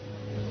mercy.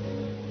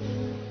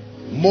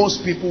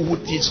 Most people who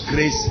teach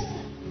grace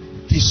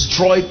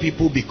destroy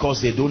people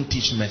because they don't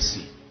teach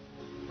mercy.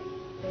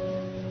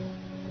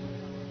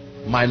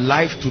 My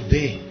life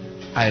today,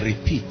 I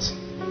repeat,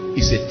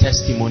 is a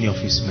testimony of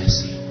his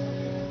mercy.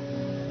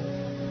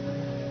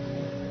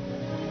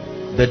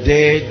 The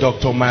day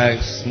Dr.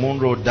 Miles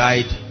Monroe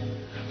died,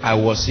 I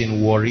was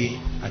in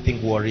Warri, I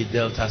think Warri,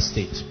 Delta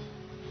State.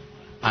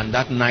 And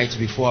that night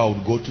before I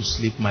would go to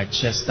sleep, my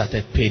chest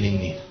started paining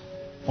me.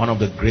 One of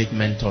the great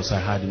mentors I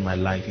had in my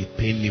life, it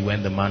pained me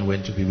when the man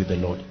went to be with the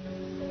Lord.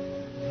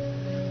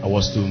 I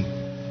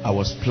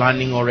was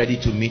planning already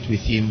to meet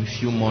with him a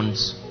few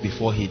months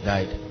before he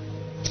died.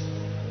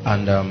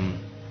 And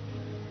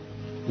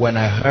when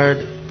I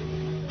heard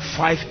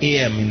 5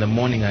 a.m. in the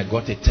morning, I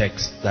got a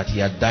text that he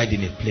had died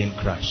in a plane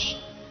crash.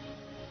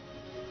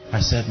 I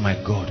said, my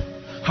God,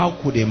 how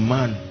could a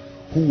man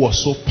who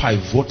was so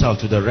pivotal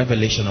to the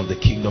revelation of the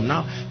kingdom?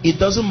 Now, it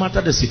doesn't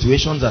matter the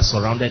situations that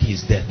surrounded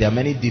his death. There are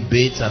many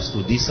debates as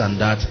to this and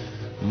that.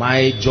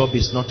 My job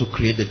is not to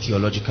create the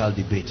theological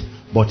debate,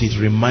 but it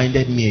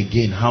reminded me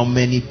again how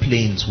many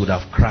planes would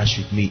have crashed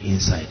with me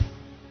inside.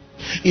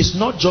 It's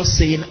not just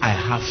saying I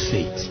have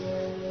faith.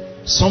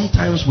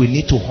 Sometimes we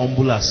need to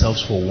humble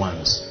ourselves for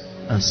once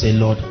and say,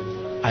 Lord,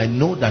 I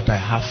know that I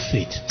have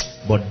faith,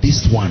 but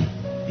this one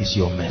is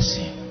your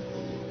mercy.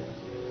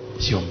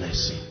 It's your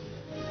mercy.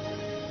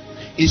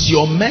 It's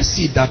your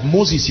mercy that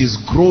Moses is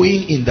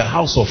growing in the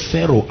house of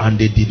Pharaoh and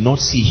they did not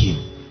see him.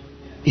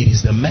 It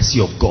is the mercy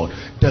of God.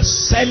 The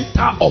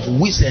center of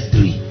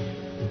wizardry.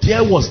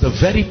 There was the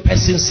very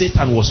person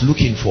Satan was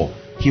looking for.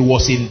 He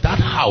was in that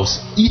house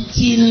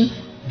eating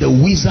the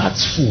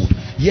wizard's food,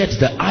 yet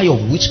the eye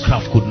of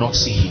witchcraft could not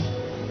see him.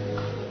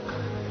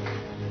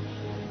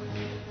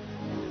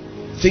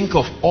 Think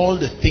of all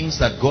the things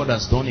that God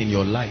has done in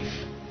your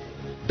life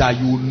that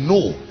you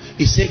know.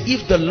 He said,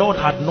 if the Lord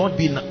had not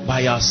been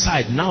by our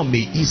side, now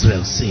may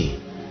Israel say,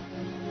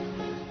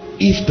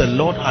 if the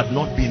Lord had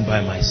not been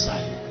by my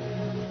side.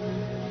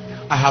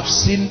 I have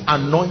seen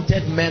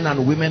anointed men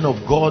and women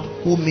of God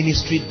who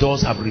ministry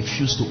doors have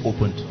refused to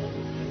open.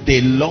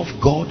 They love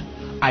God.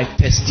 I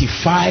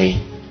testify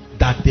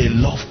that they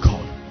love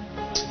God.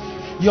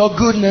 Your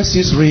goodness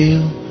is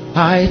real.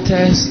 I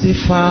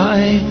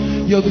testify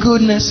your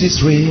goodness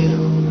is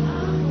real.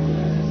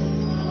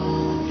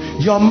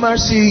 Your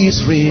mercy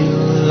is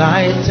real.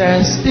 I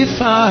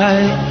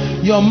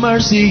testify your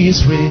mercy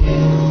is real.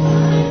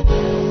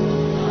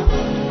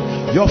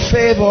 Your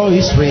favor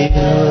is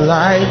real.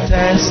 I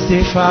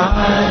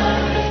testify.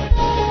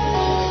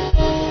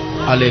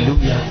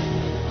 Hallelujah.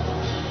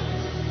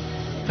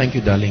 Thank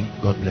you, darling.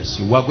 God bless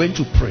you. We are going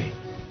to pray.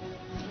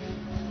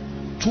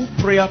 2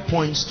 prayer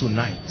points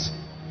tonight.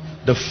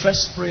 The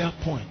first prayer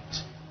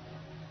point.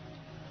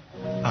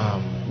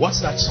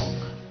 What's that song?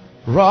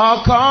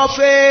 Rock of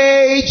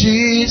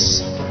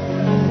ages,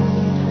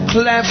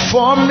 cleft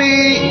for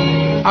me.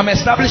 I'm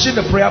establishing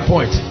the prayer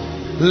point.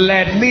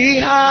 Let me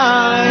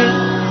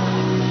hide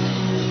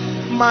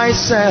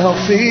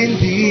myself in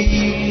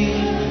thee.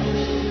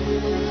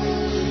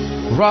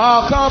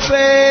 Rock of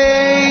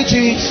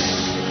ages,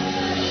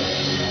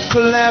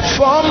 cleft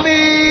for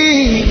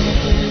me.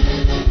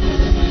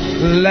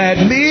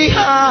 Let me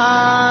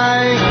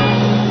hide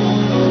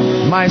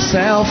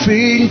myself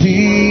in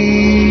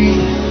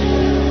thee.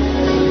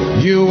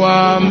 You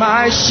are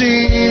my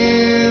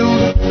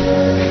shield.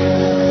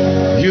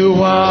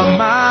 You are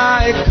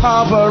my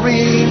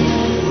covering.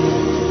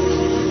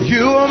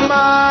 You are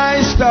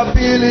my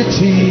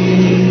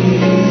stability,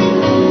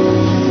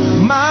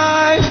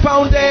 my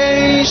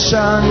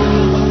foundation.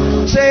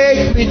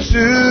 Take me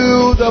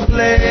to the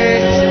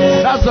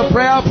place. That's the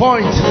prayer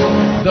point.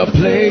 The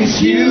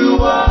place you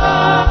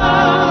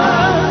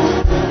are,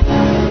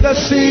 the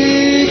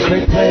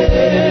secret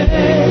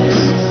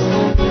place.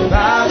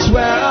 That's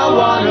where I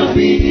want to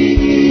be.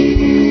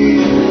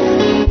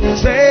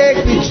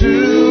 Take me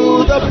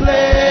to the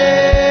place.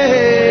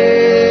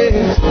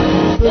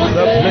 The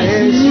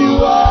place you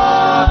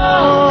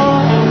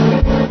are.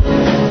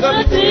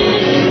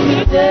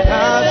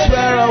 That's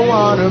where I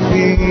want to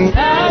be.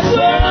 That's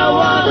where I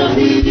want to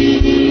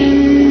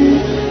be.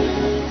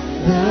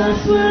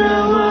 That's where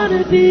I want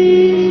to be.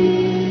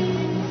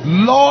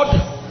 Lord,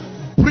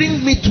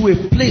 bring me to a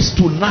place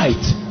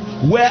tonight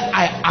where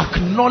I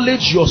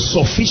acknowledge your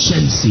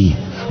sufficiency,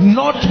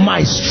 not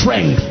my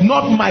strength,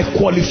 not my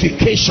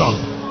qualification.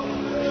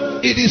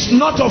 It is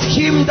not of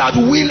him that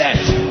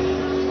willeth,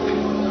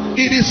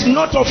 it is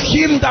not of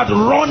him that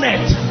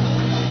runneth,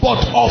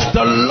 but of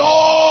the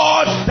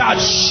Lord that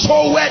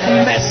showeth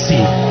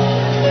mercy.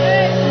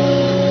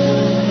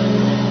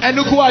 And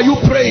who are you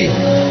praying?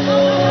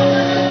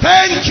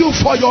 Thank you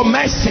for your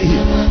mercy.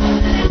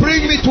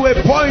 Bring me to a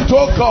point,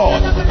 oh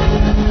God,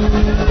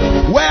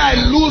 where I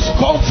lose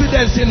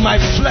confidence in my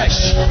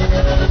flesh.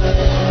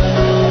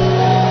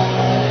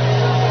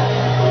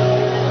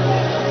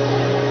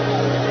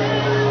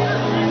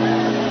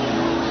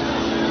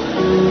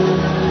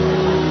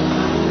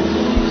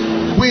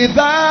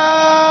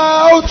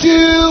 Without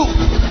you,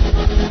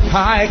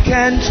 I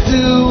can't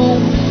do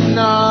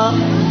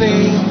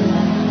nothing.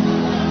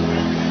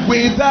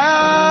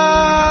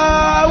 Without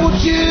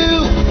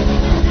you,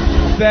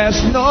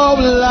 there's no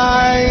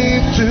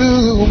life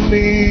to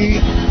me.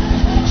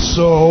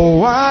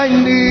 So I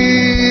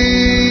need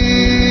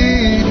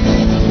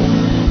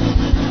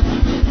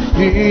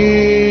you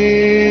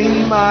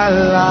in my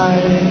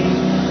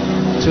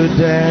life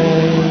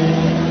today.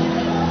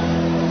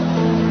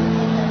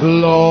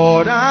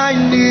 Lord, I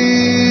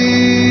need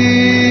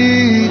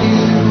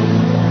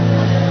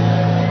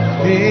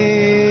you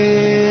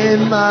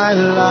in my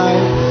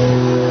life.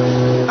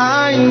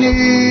 I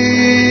need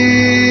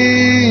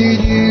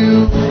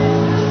you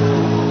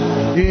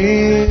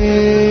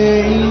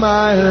in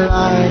my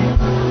life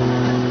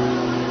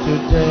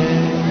today.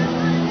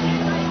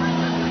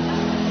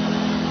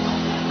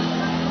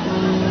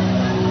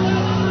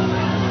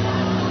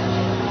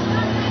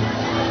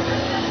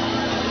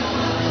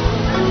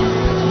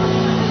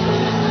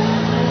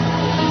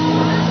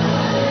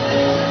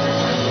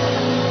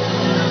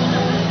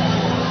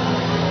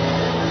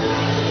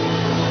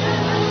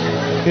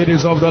 It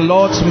is of the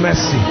Lord's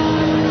mercy.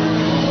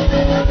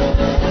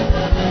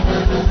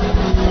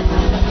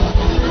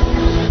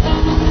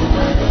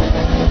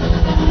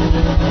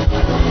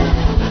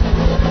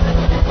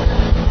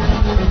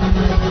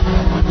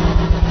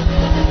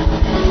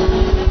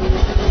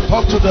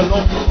 Talk to the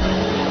Lord.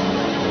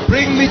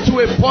 Bring me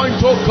to a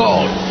point, oh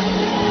God,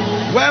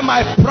 where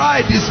my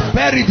pride is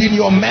buried in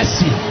your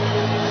mercy.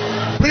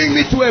 Bring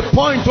me to a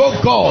point, oh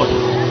God,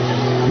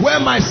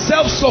 where my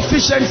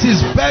self-sufficiency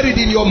is buried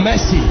in your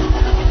mercy.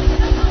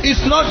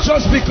 It's not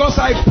just because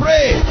I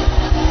pray.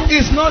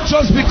 It's not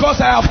just because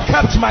I have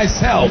kept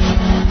myself.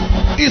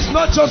 It's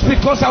not just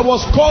because I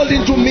was called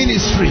into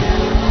ministry.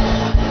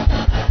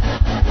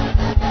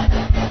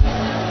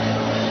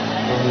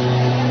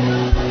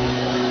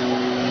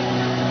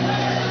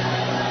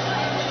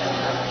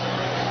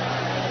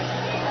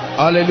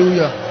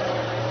 Hallelujah.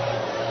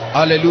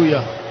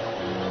 Hallelujah.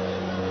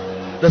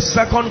 The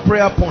second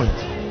prayer point.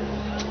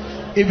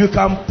 If you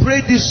can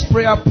pray this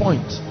prayer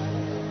point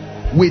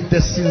with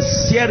the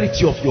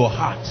sincerity of your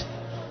heart.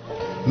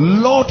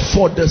 Lord,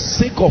 for the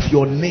sake of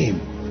your name,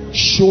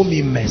 show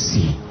me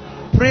mercy.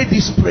 Pray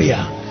this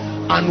prayer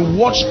and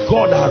watch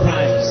God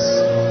arise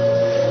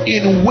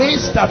in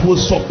ways that will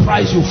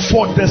surprise you.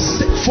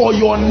 For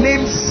your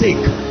name's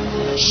sake,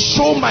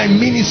 show my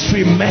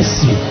ministry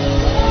mercy.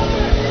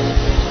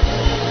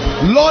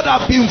 Lord,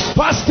 I've been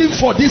fasting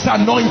for this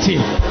anointing.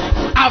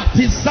 I've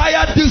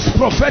desired this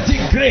prophetic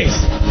grace.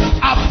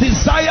 I've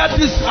desired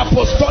this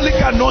apostolic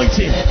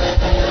anointing.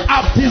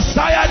 I've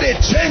desired a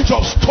change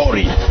of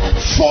story.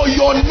 For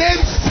your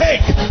name's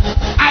sake,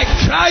 I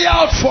cry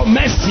out for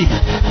mercy.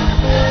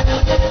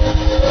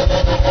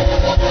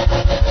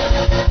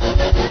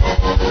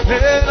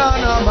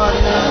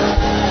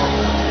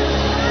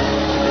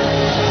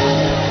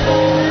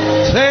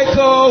 Take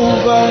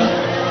over.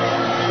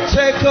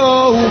 Take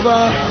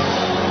over.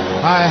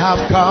 I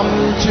have come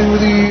to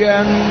the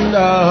end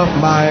of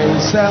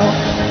myself.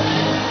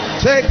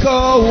 Take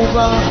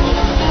over.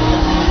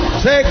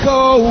 Take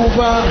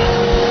over.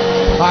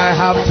 I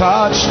have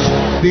touched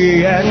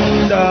the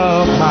end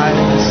of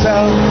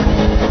myself.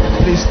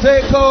 Please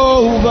take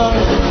over.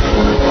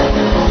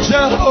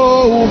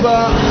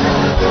 Jehovah,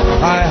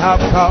 I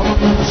have come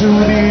to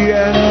the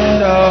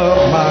end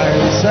of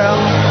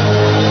myself.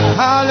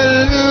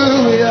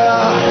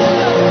 Hallelujah.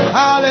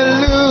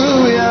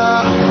 Hallelujah.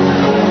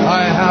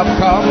 I have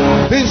come.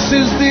 This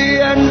is the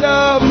end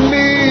of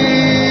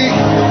me.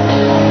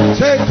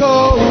 Take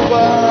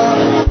over.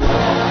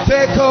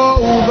 Take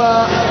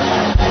over.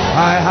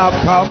 I have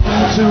come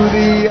to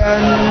the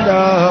end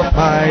of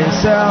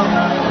myself.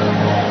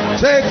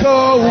 Take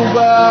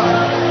over.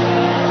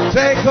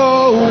 Take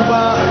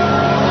over.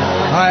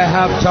 I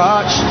have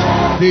touched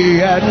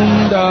the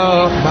end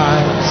of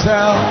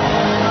myself.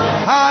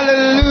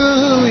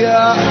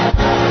 Hallelujah.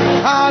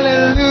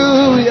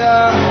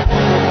 Hallelujah.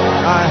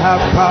 I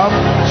have come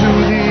to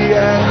the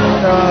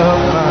end of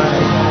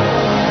myself.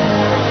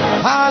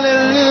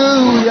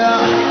 Hallelujah.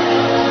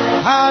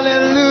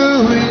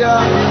 Hallelujah.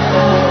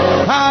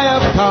 I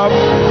have come.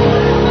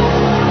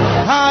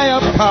 I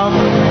have come.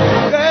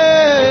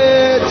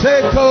 Hey,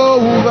 take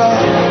over.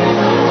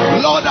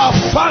 Lord, I've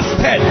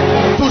fasted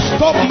to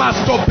stop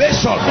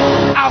masturbation.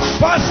 I've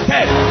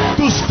fasted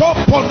to stop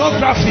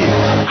pornography.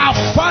 I've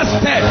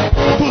fasted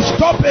to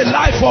stop a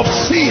life of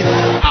sin.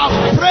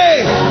 I've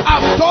prayed.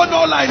 I've done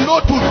all I know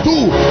to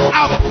do.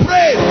 I've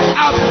prayed.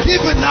 I've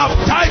given. I've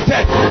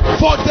tithed.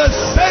 For the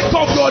sake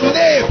of your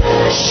name,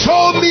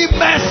 show me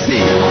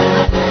mercy.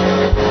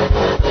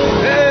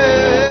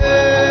 Hey,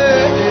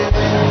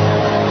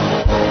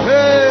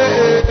 hey,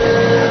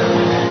 hey.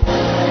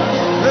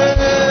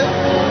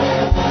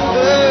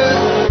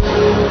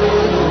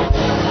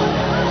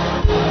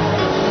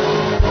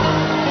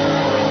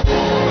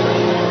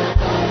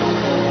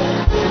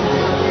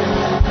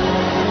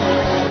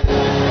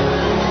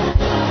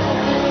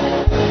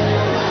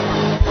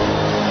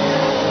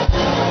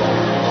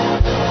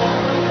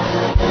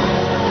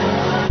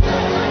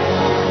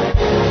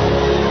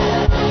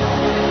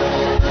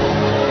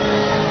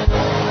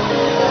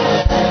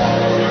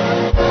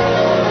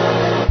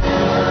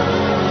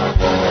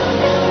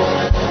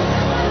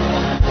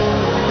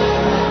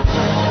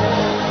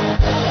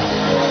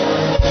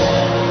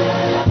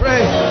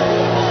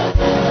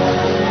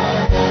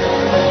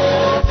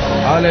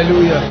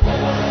 Hallelujah.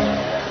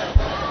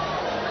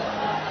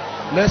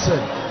 Listen.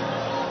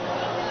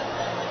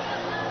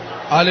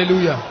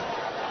 Hallelujah.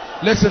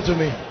 Listen to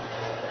me.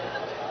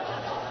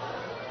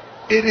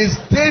 It is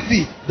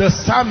David, the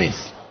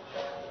psalmist,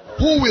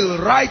 who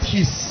will write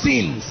his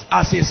sins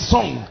as a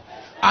song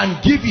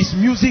and give his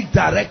music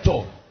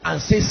director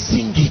and say,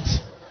 sing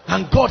it.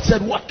 And God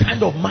said, what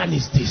kind of man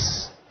is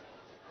this?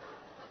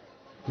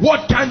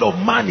 What kind of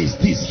man is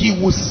this? He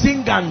will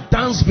sing and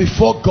dance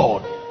before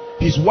God.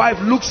 His wife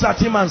looks at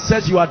him and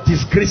says, you are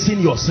disgracing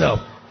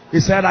yourself.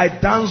 He said, I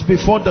danced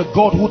before the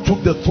God who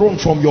took the throne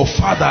from your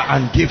father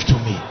and gave to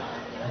me.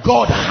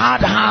 God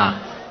had her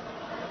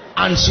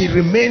and she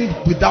remained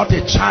without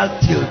a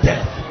child till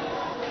death.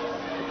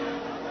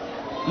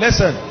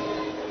 Listen,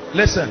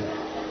 listen.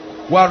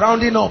 We're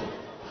rounding up,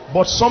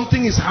 but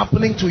something is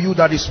happening to you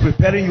that is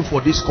preparing you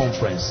for this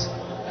conference.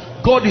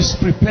 God is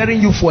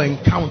preparing you for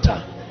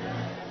encounter.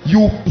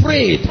 You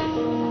prayed,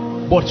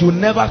 but you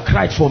never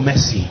cried for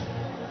mercy.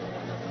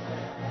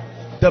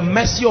 The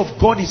mercy of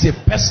God is a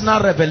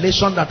personal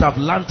revelation that I've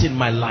learned in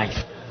my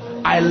life.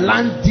 I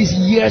learned this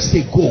years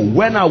ago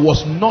when I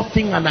was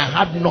nothing and I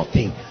had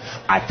nothing.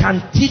 I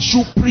can teach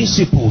you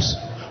principles,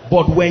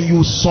 but when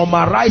you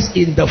summarize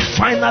in the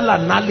final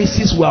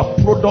analysis, we are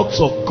products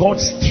of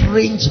God's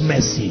strange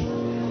mercy.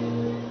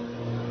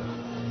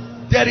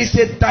 There is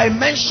a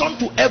dimension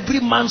to every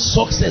man's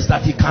success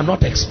that he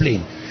cannot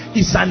explain.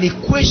 It's an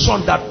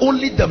equation that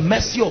only the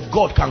mercy of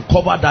God can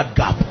cover that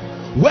gap.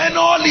 When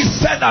all is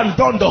said and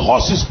done, the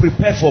horse is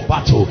prepared for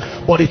battle,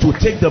 but it will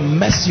take the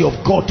mercy of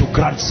God to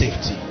grant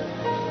safety.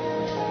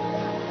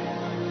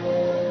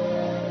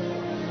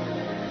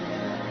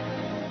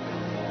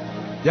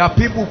 There are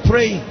people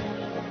praying.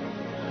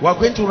 We are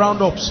going to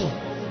round up soon,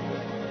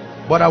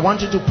 but I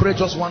want you to pray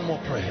just one more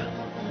prayer.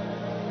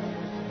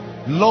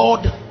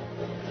 Lord,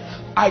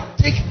 I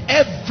take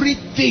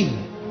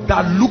everything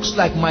that looks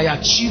like my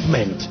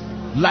achievement,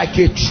 like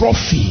a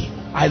trophy,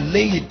 I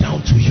lay it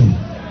down to you.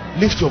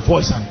 Lift your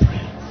voice and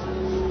pray.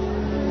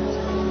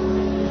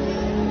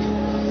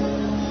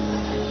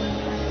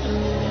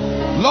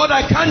 Lord,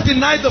 I can't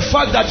deny the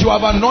fact that you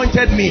have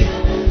anointed me,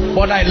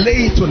 but I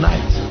lay it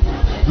tonight.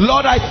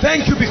 Lord, I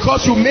thank you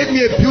because you made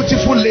me a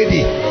beautiful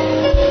lady.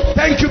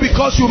 Thank you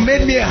because you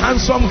made me a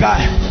handsome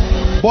guy.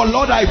 But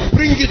Lord, I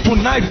bring it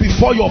tonight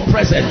before your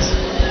presence.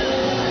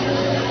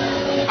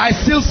 I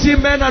still see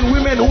men and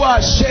women who are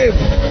ashamed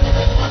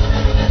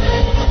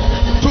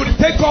to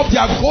take off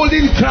their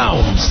golden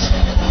crowns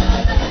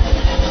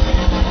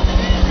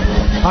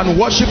and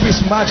worship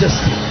his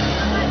majesty.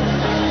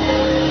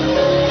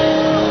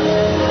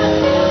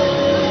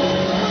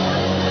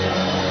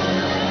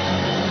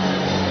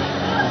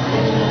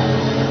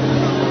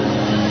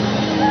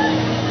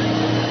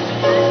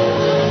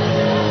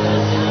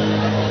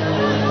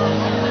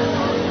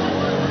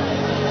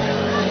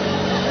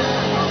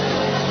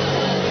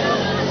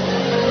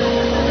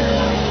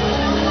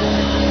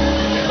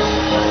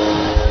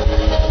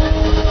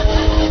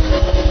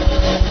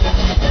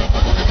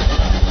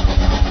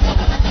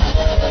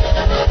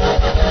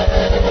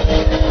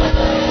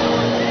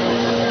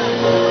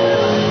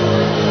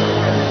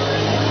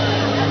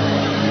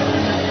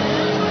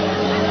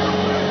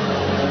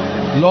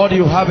 Lord,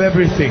 you have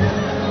everything.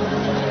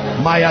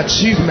 My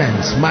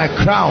achievements, my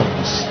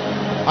crowns,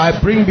 I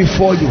bring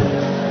before you.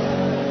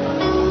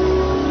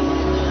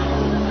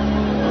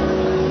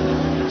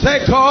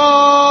 Take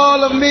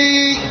all of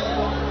me,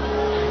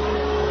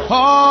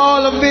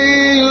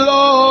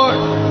 Lord.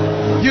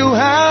 You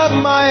have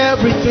my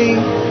everything.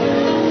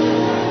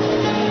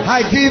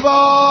 I give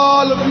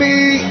all of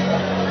me,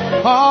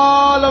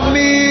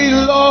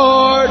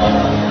 Lord.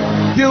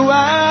 You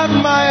have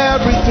my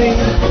everything.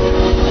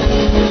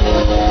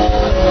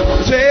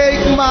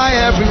 Take my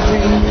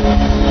everything.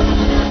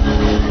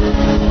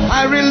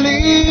 I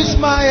release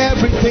my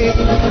everything.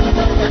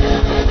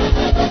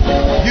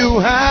 You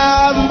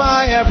have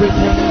my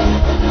everything.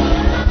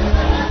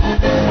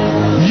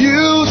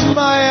 Use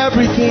my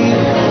everything.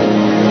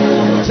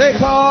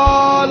 Take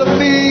all of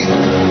me,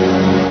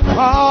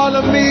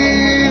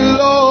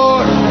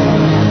 Lord.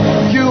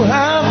 You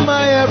have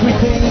my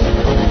everything.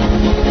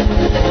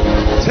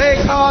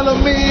 Take all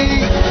of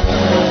me.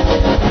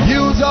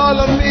 Use all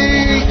of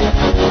me.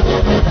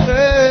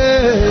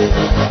 Hey.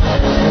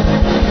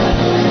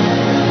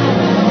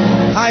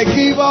 I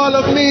give all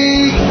of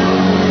me.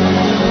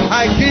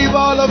 I give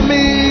all of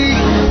me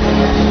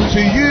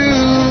to you.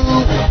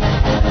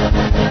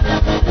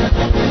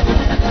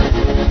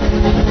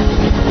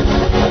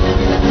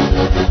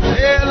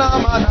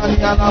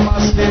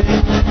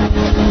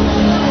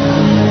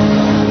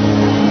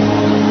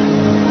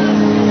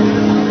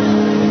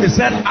 He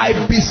said, I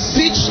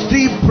beseech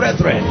thee,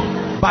 brethren,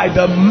 by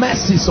the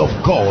mercies of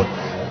God,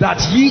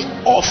 that ye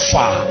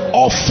offer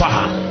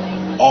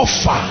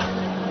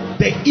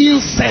the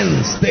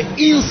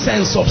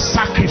incense of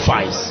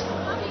sacrifice,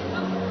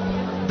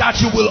 that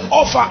you will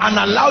offer and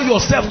allow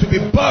yourself to be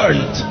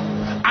burned,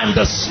 and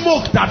the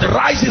smoke that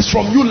rises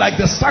from you like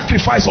the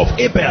sacrifice of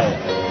Abel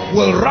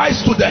will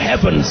rise to the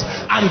heavens,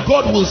 and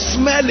God will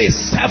smell a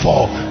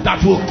savor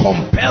that will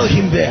compel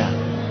him there.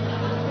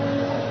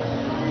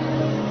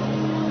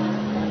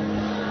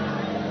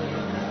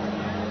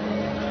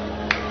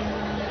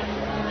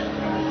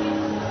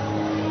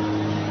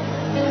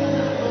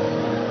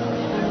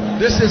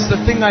 This is the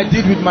thing I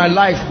did with my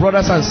life,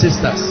 brothers and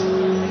sisters.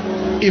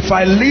 If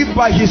I live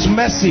by his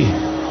mercy,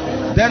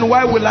 then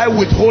why will I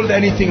withhold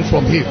anything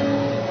from him?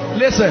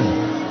 Listen,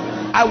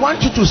 I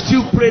want you to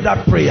still pray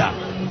that prayer.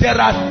 There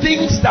are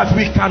things that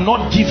we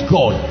cannot give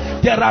God.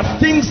 There are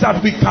things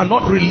that we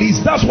cannot release.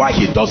 That's why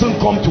he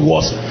doesn't come to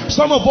us.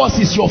 Some of us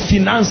is your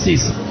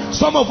finances.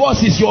 Some of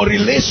us is your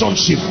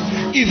relationship.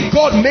 If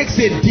God makes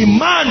a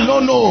demand,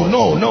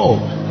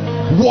 no.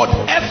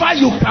 Whatever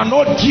you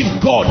cannot give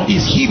God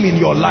is him in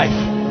your life.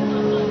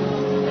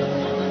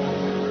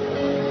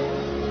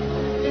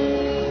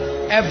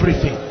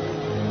 Everything.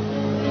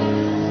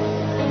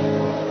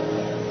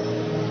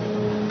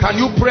 Can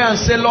you pray and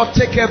say, Lord,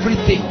 take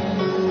everything.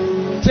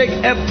 Take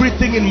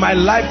everything in my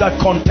life that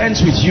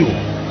contends with you.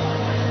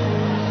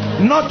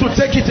 not to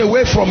take it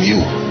away from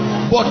you,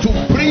 but to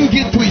bring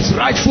it to its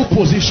rightful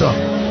position.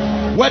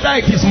 Whether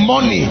it is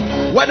money,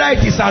 whether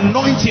it is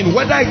anointing,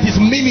 whether it is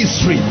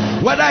ministry,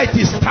 whether it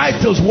is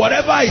titles,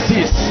 whatever it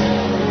is.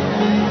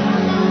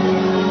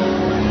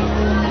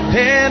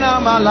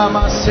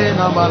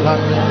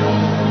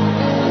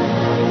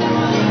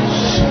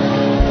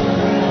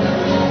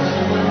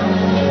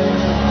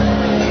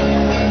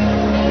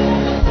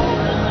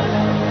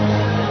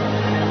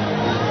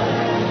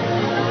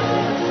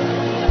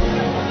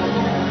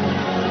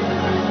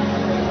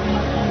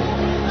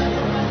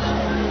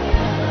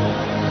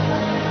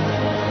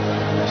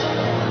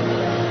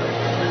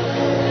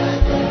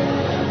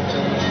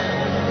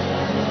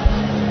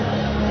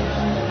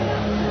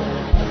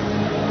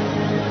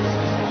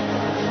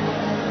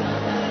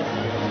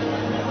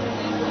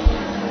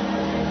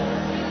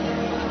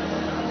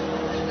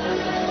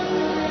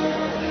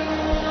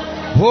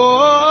 Oh,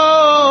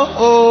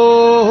 oh,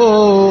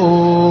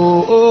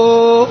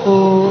 oh,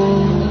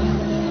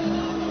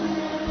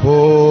 oh,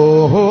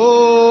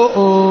 oh,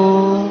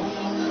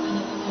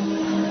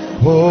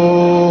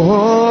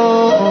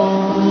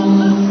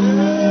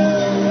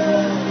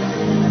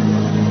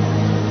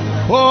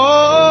 oh.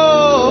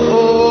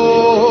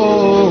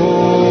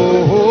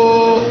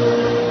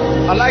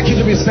 I'd like you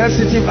to be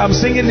sensitive. I'm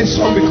singing this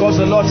song because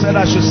the Lord said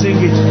I should sing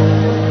it.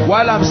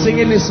 While I'm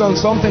singing this song,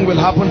 something will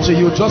happen to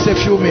you. Just a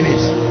few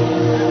minutes.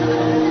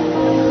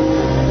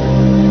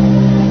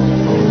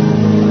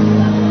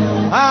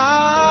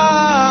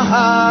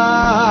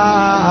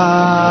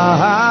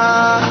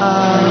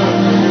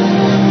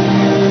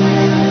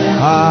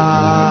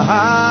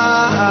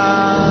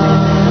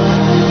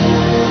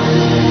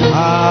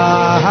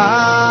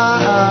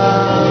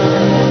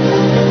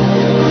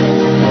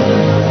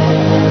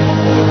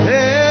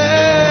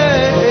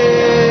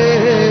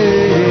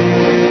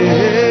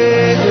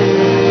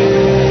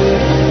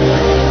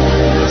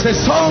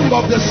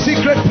 Of the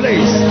secret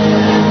place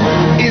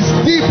is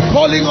deep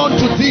calling on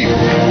to deep.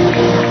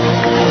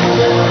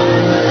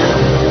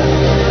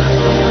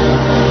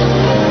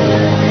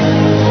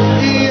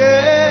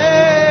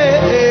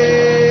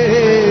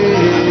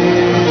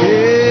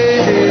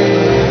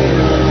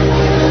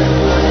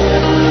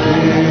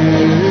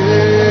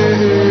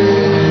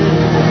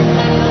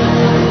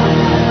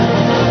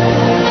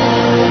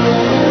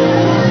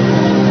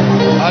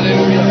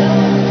 Hallelujah.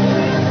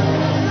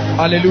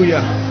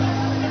 Hallelujah.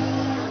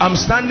 I'm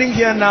standing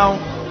here now.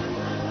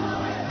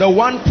 The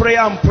one prayer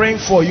I'm praying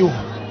for you,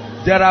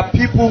 there are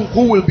people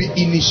who will be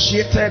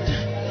initiated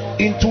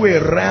into a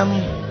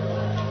realm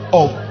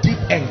of deep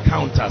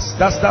encounters.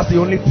 That's the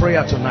only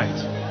prayer tonight.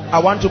 I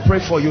want to pray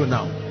for you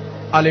now.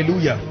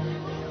 Hallelujah.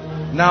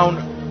 Now,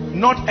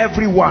 not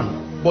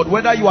everyone, but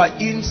whether you are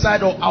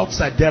inside or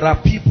outside, there are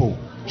people,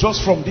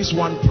 just from this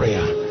one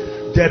prayer,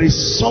 there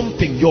is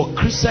something, your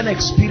Christian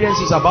experience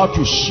is about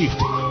to shift.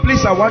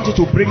 Please, I want you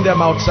to bring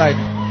them outside.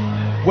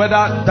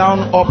 Whether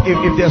down, up,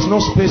 if there's no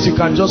space, you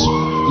can just,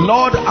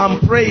 Lord, I'm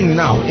praying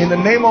now in the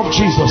name of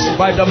Jesus,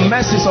 by the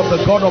mercies of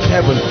the God of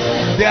heaven.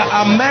 There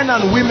are men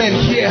and women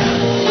here.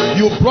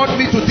 You brought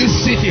me to this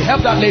city.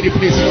 Help that lady,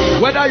 please.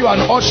 Whether you are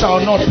an usher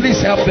or not,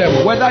 please help them.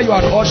 Whether you are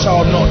an usher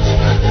or not,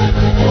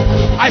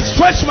 I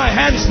stretch my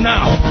hands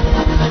now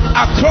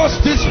across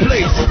this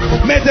place.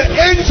 May the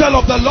angel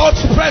of the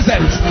Lord's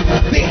presence,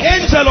 the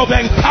angel of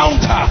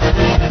encounter,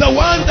 the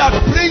one that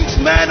brings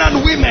men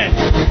and women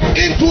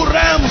into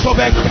realms of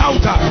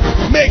encounter,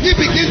 may he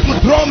begin to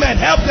draw men.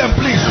 Help them,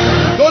 please.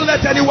 Don't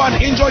let anyone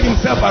injure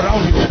himself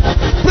around you.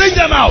 Bring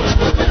them out,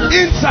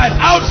 inside,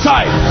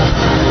 outside.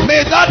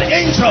 May that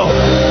angel,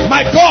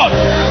 my God,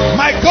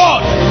 my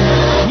God,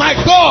 my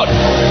God.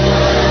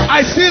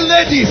 I see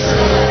ladies,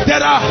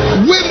 there are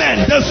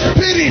women, the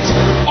spirit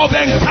of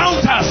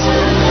encounters.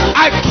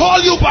 I call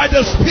you by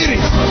the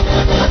spirit.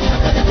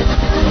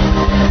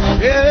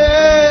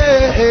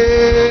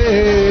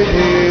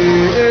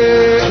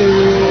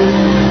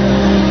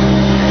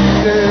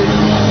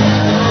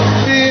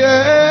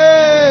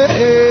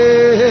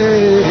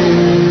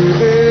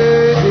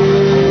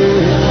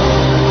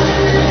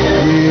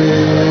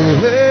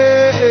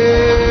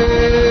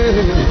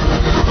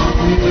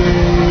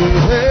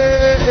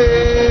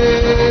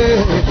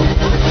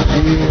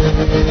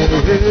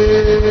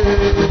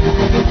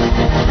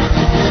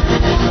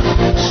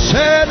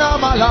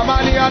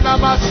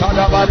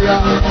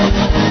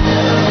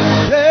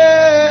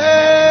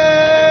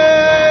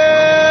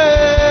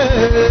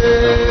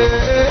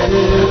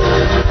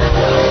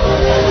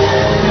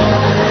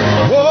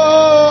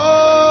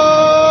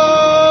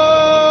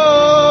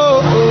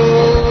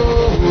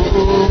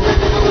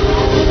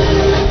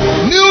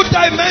 New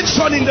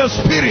dimension in the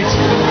spirit.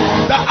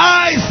 The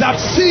eyes that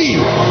see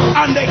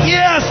and the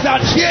ears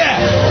that hear.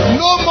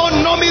 No more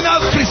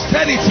nominal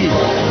Christianity.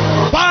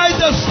 By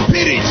the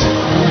spirit,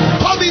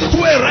 come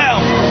into a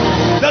realm.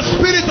 The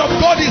spirit of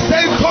God is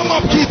saying, come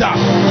up hither,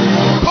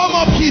 come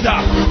up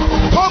hither.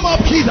 Come up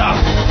hither.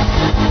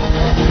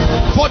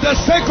 For the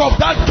sake of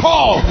that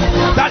call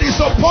that is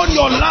upon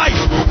your life,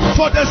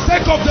 for the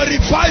sake of the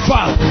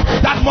revival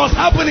that must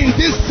happen in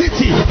this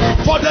city,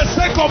 for the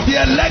sake of the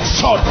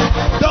election,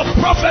 the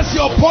prophecy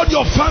upon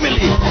your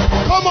family,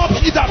 come up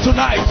hither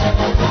tonight.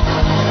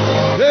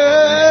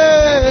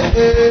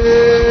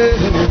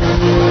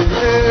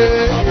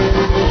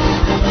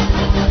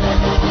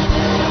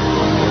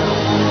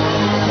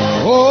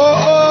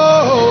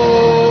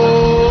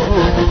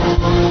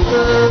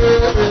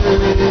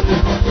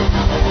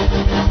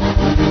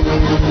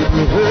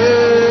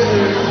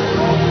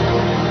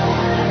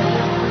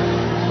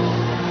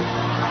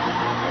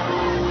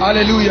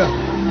 Hallelujah.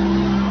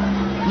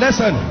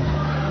 Listen,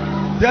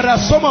 there are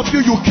some of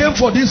you came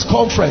for this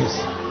conference,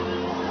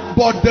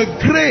 but the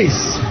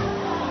grace,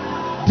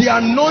 the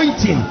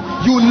anointing,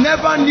 you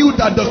never knew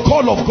that the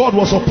call of God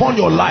was upon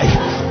your life.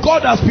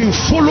 God has been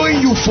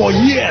following you for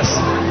years,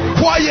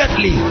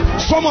 quietly.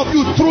 Some of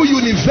you through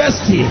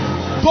university,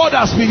 God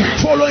has been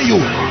following you.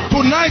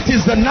 Tonight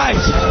is the night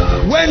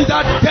when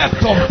that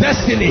depth of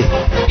destiny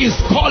is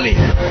calling.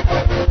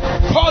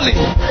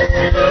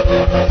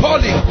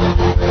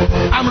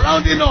 I'm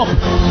rounding up.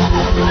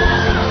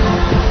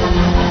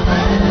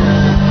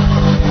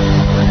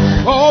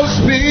 Oh,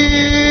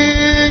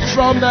 speak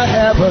from the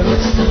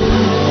heavens,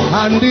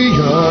 and the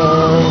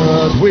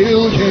earth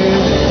will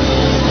hear.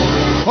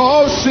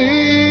 Oh,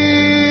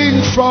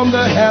 sing from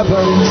the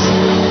heavens,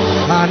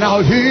 and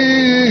I'll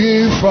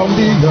hear from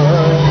the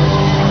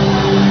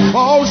earth.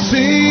 Oh,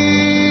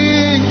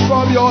 sing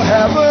from your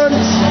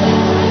heavens,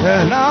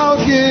 and I'll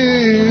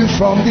hear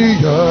from the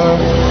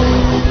earth.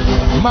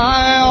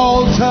 My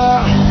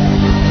altar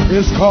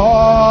is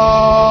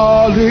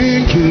calling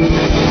you,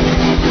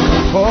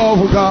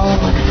 oh God.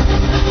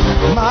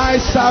 My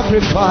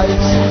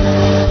sacrifice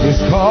is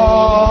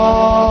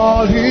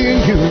calling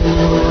you,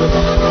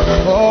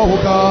 oh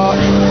God.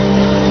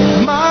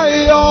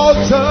 My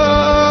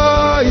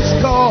altar is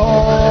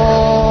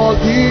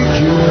calling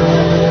you,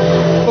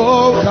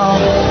 oh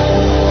God.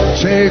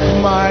 Take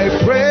my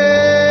praise,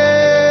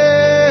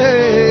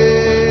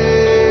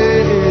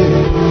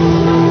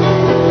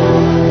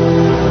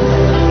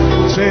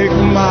 take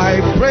my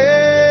praise.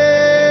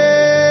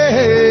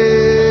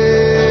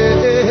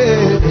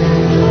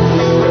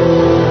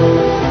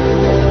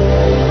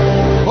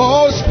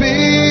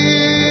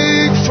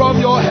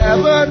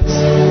 Heavens,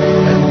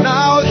 and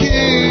now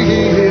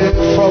hear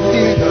from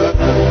the earth.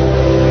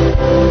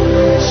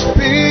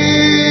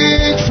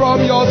 Speak from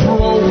your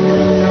throne,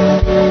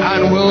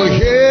 and we'll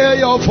hear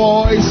your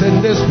voice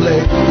in this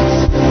place.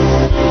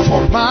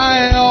 For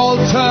my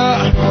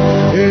altar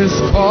is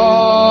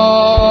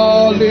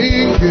calling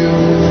you,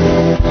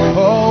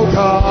 oh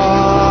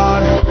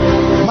God.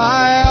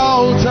 My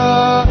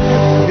altar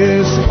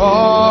is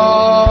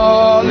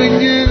calling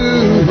you,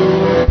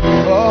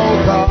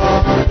 oh God.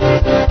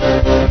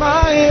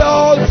 My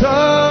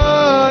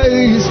altar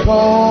is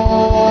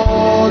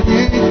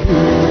calling you.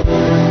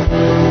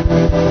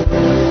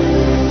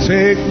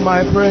 Take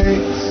my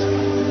praise,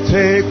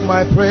 take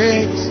my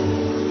praise.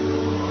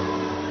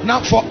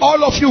 Now for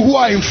all of you who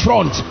are in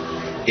front,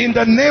 in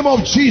the name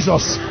of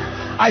Jesus,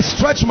 I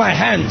stretch my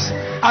hands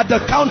at the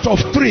count of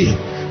 3.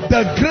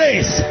 The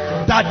grace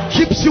that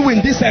keeps you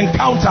in this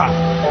encounter,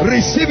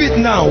 receive it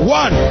now.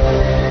 1,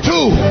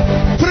 2,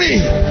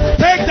 3.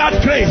 Take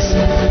that grace.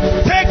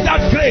 Take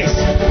that grace.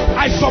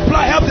 I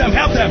supply. Help them,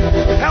 help them,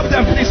 help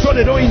them, please, so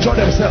they don't injure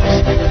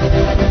themselves.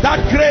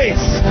 That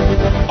grace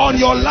on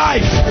your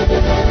life,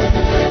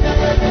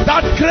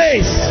 that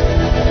grace.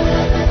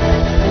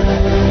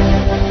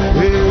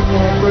 Take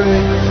my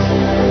praise,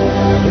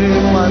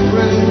 take my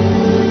praise,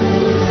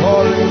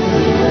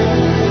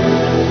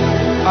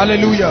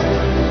 hallelujah.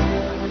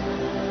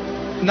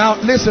 Now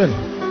listen,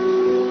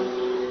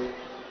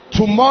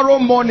 tomorrow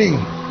morning,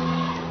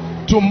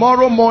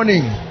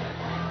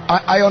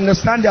 I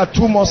understand there are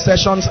 2 more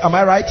sessions, am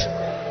I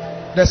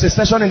right? There's a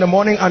session in the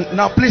morning, and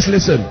now please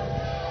listen.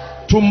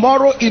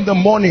 Tomorrow in the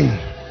morning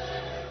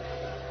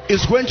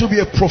is going to be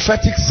a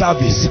prophetic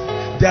service.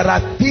 There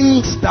are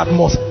things that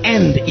must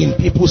end in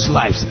people's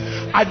lives.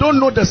 I don't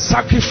know the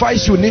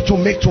sacrifice you need to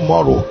make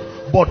tomorrow,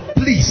 but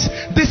please,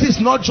 this is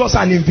not just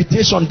an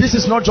invitation. This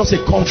is not just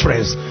a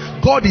conference.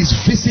 God is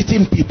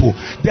visiting people.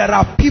 There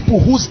are people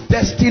whose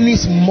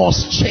destinies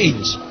must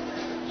change.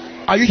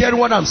 Are you hearing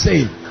what I'm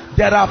saying?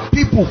 There are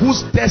people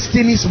whose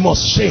destinies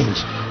must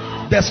change.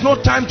 There's no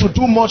time to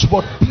do much,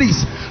 but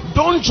please,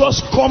 don't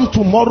just come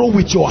tomorrow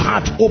with your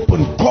heart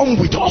open. Come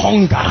with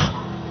hunger.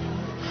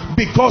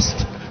 Because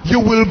you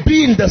will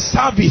be in the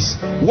service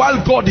while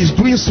God is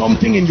doing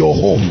something in your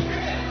home,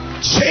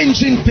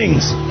 changing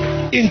things.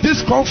 In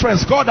this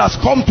conference, God has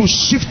come to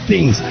shift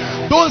things.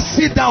 Don't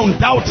sit down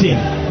doubting.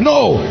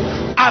 No.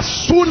 As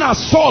soon as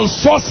Saul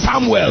saw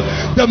Samuel,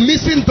 the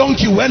missing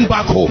donkey went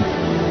back home.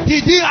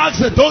 He didn't ask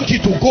the donkey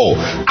to go.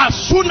 As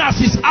soon as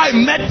his eye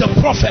met the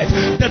prophet,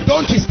 the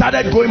donkey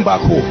started going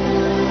back home.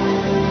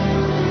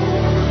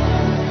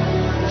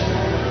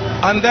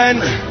 And then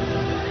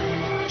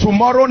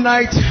tomorrow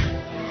night,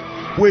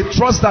 We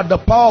trust that the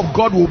power of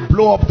God will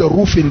blow up the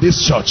roof in this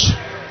church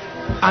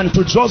and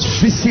to just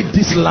visit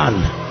this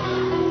land.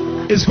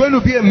 It's going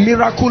to be a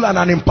miracle and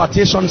an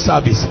impartation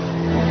service.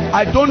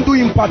 I don't do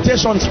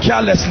impartations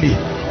carelessly,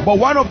 but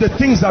one of the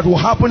things that will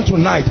happen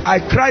tonight, I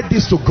cried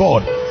this to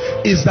God,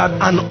 is that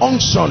an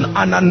unction,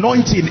 an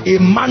anointing, a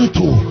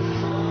mantle,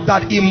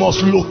 that it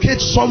must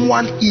locate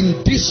someone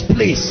in this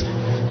place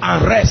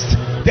and rest.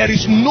 There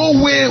is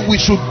no way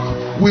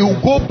we will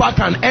go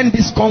back and end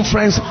this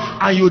conference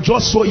and you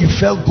just saw you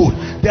felt good.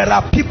 There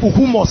are people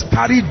who must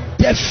carry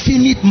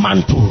definite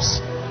mantles.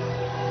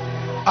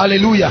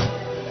 Hallelujah.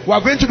 We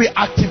are going to be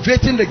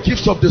activating the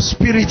gifts of the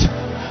Spirit,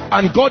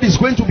 and God is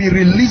going to be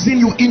releasing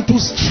you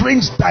into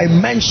strange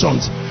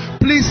dimensions.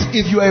 Please,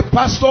 if you are a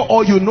pastor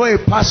or you know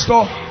a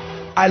pastor,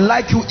 I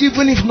like you,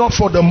 even if not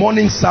for the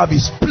morning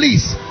service,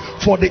 please,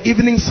 for the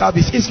evening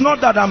service. It's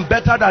not that I'm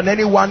better than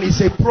anyone,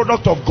 it's a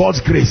product of God's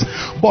grace,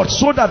 but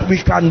so that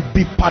we can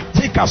be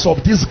partakers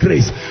of this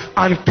grace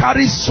and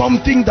carry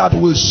something that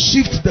will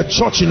shift the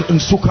church in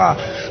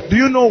Nsukka. Do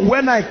you know,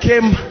 when I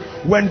came,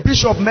 when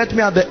Bishop met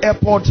me at the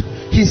airport,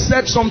 he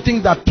said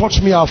something that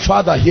touched me, our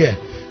father here.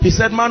 He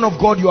said, man of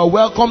God, you are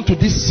welcome to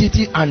this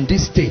city and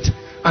this state.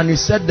 And he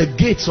said, the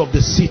gates of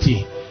the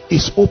city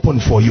is open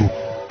for you.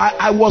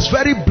 I was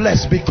very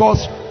blessed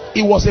because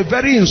it was a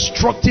very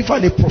instructive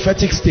and a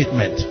prophetic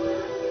statement.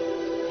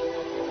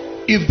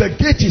 If the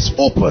gate is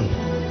open,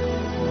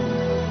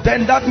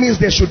 then that means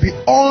there should be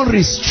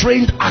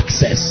unrestrained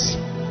access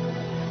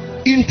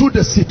into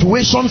the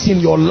situations in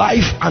your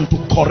life and to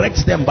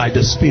correct them by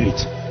the Spirit.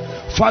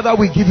 Father,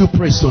 we give you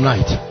praise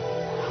tonight.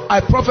 I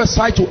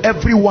prophesy to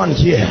everyone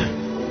here,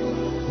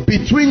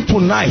 between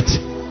tonight,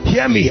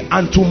 hear me,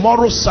 and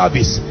tomorrow's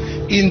service,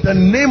 in the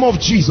name of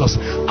Jesus,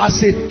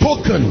 as a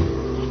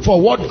token for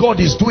what God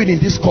is doing in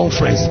this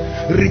conference,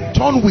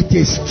 return with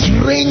a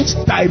strange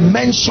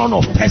dimension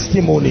of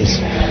testimonies.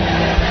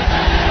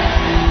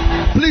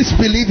 Please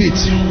believe it.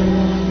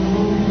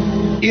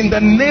 In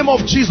the name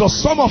of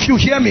Jesus, some of you,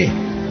 hear me,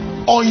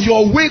 on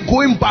your way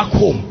going back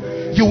home,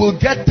 you will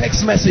get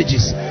text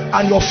messages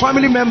and your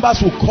family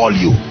members will call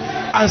you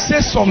and say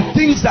some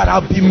things that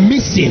have been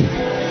missing,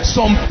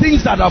 some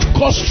things that have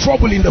caused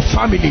trouble in the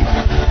family.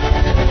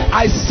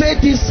 I say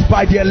this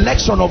by the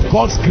election of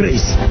God's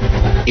grace.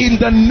 In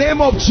the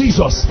name of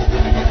Jesus,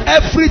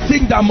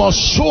 everything that must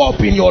show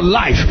up in your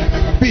life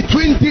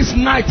between this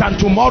night and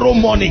tomorrow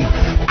morning,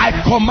 I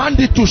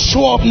command it to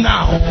show up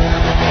now.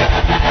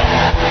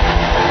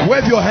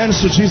 Wave your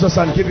hands to Jesus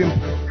and give him.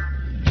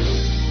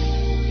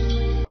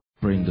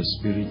 Pray in the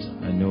Spirit.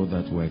 I know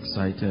that we're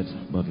excited,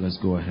 but let's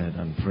go ahead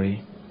and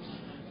pray.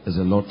 There's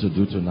a lot to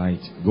do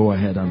tonight. Go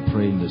ahead and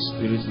pray in the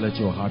Spirit. Let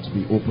your hearts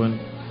be open.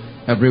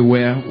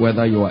 Everywhere,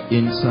 whether you are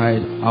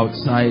inside,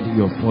 outside,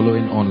 you're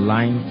following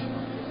online.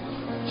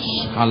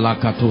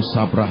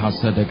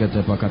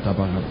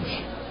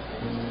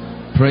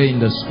 Pray in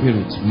the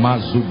Spirit.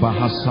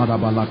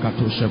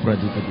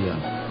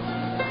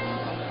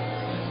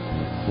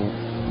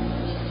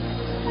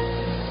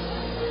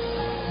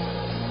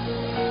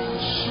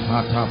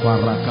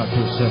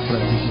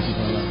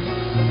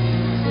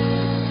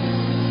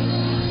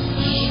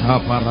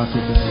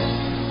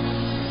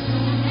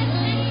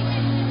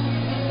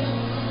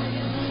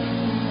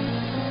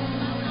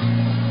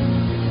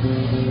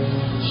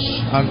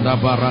 Anda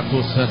barato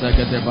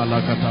sedegede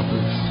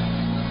balakatabus.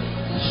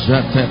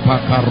 Jete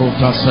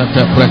pakaruta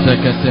sete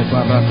pretekete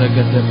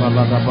barategete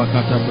balada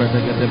bakata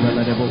pretekete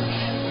beledebus.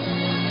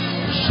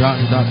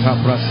 Janda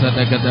kabra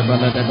sedegede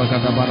belede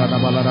bakata barada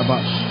balada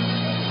bash.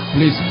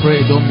 Please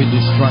pray, don't be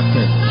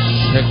distracted.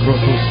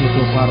 Shekroto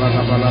suto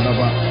barada balada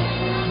bash.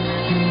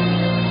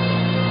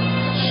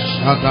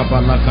 Shada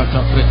balakata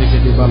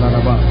pretekete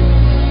balada bash.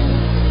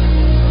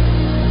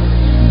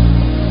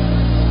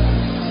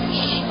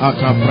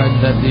 Aka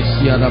brenda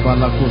disia da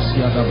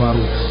balakosia da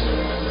barus.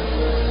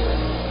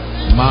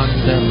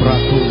 Mande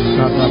bratus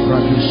kata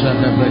bradisha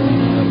da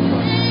bradisha da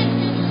barus.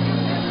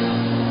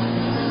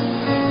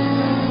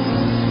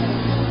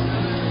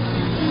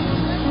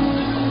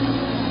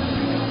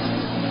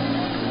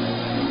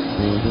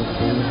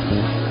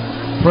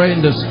 Pray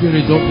in the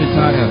Spirit, don't be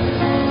tired.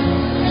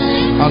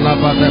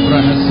 Alaba de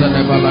brahesa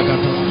de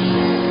balagata.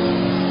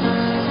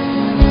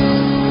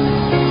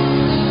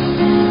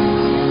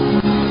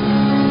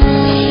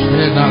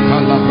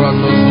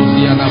 Calabrando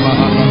Susiana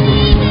Mahalando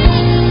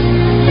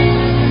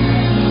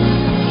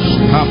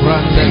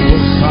Cabrande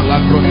Sala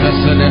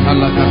Protese de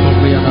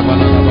Halacatobriana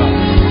Baladaba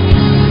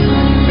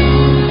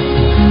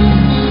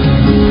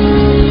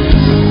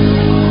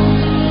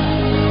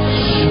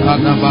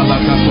Shana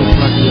Balakato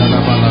Pradiana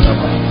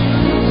Baladaba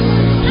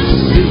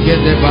Sige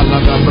de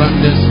Balada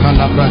Brandes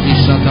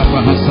Calabradisha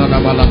Tabahasana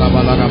Balada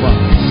Baladaba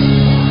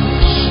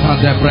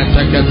Shade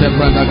Breteke de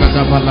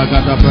Bradagata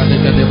Balagata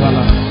Bradeke de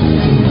Bala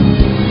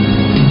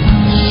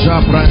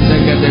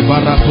Shabrandege de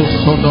barato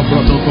sono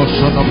protoko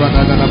sono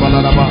bradaga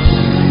baladaba.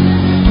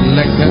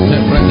 Lekete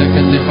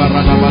predeke de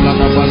barada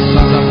baladaba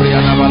sada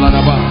priana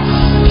baladaba.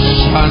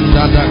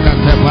 Shanda da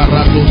kate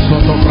barato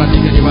sono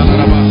pradike de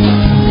baladaba.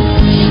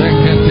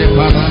 Shekete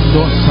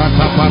barando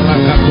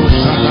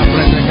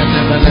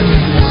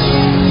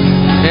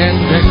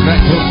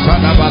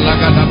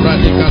balagada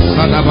bradika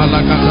sada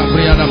balagada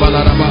briada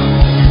balaraba.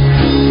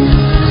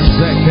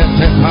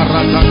 Sekete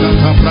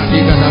parataka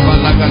bradika da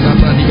balagada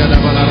bradika da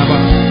balaraba.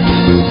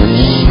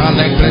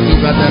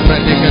 Alegretuga de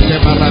bradika de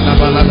barada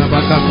balaraba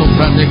kato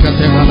bradika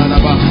de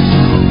balaraba.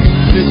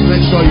 Please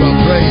make sure you are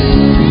praying.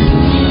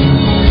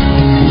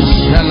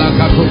 Shela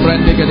kato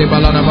bradika de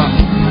balaraba.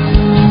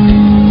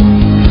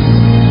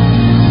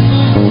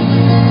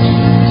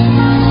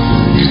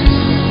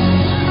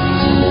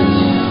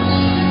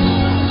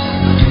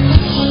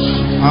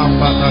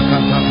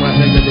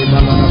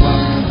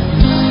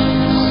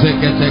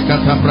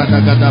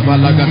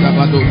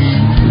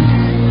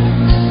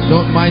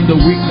 Don't mind the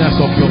weakness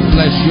of your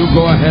flesh. You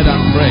go ahead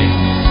and pray.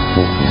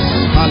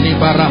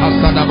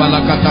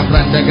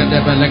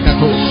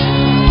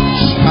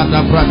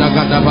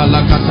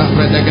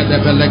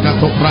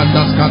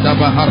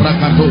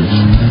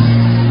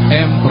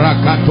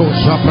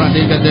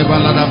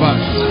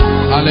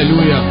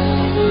 Hallelujah.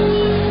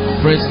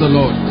 Praise the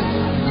Lord.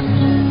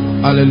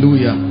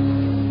 Hallelujah.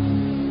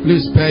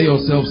 Please pair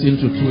yourselves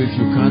into two if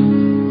you can.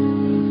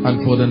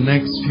 And for the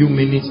next few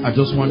minutes, I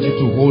just want you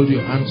to hold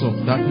your hands of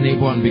that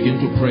neighbor and begin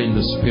to pray in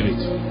the spirit.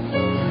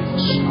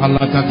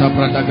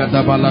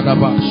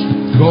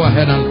 Go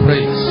ahead and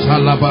pray.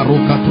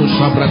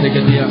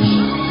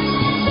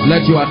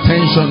 Let your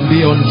attention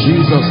be on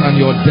Jesus and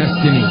your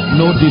destiny.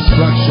 No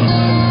distraction.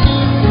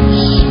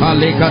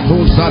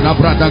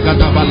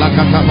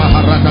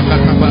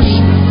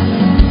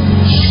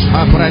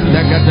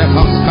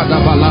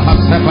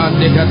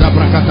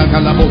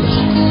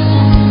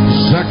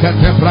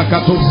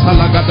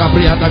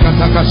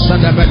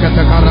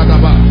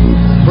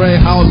 Pray,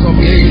 house of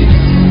David.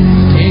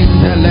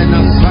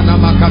 Intelena sana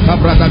makata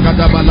brada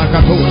gada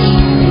balakatos.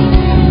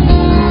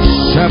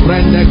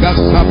 Shebrende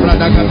gasta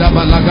brada gada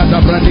balagada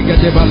bradiga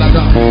de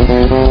balada.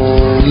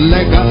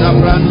 Legada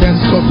brande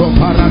soto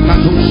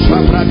parakatus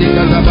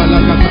shabradiga da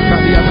balakata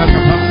kariata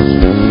kata.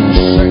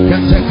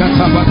 Shekete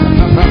katabata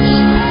katas.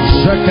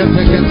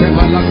 Shekete kete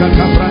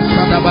balakata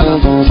brasada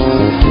balada.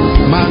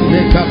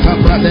 Mande kata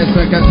brade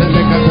sekete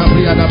lekata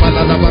briada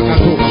balada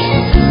bakatus.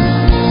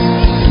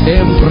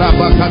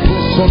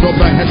 Embrabakatus sodo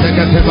brahete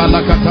kete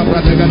balakata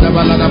bradiga da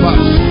balada bas.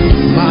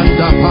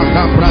 Manda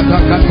paka brada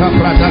kata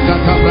brada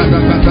kata brada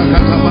kata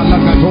kata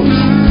balakatus.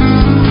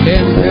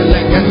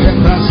 Entelekete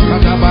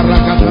braskada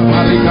barakata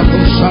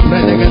barikatus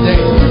shabredegede.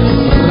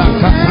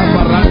 Rakata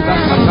baranda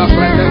kata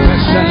brede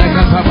keshele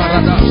kata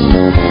baradas.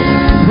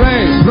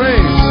 Praise,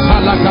 praise.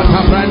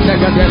 Salakata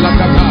brandegede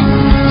lakata.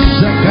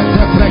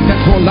 Sekete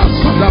breketo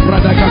lasada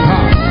bradagata.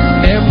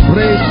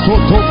 Embrace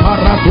soto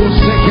parado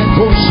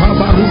seketo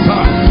shabaruta.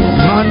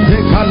 Mande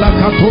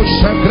kalakato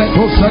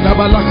shekreto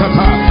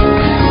sadabalakata.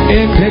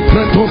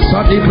 Ekreto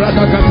sadi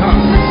bradagata.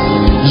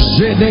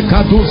 Jede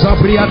kaduza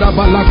briada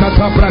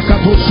balakata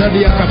brakato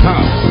shediakata.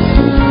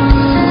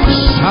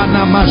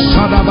 Shana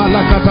mashana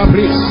balakata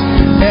bris.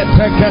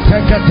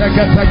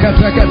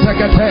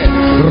 Eteketeketeketeketeketekete.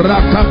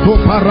 Rakato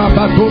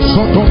parabado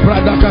soto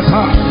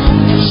bradagata.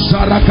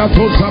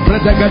 Sharakato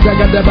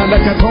zabredegedegede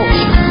balakato.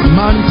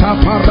 Manta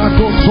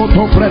parado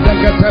soto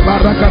bredegete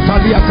barakata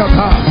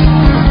liakata.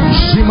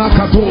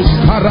 Shimakatos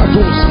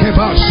parados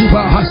keba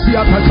shiba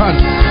hasiatakan.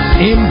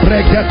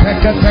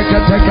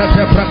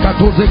 Imbregeteketeketekete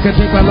brakato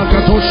zekete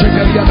balakato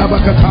shekeliana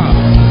bakata.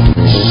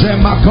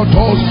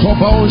 Shemakotos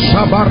sobon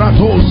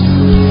shabaratos.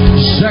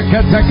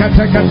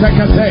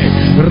 Sheketeketeketekete.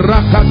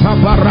 Rakata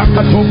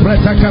barakato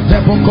bretekete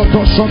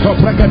bonkoto soto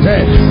brekete.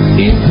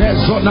 Inte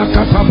zona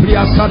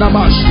katabria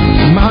sanamash.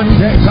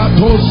 Mande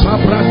kato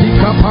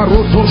sabradika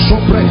paroto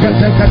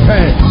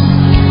sobreketekete.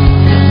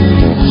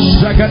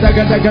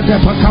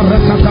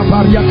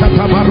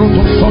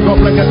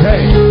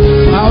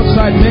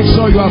 Outside, make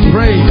sure you are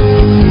praying.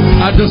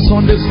 At the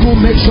Sunday school,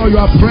 make sure you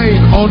are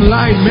praying.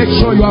 Online, make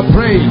sure you are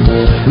praying.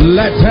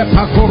 Let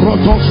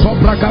pakoroto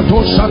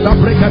sobrakato shada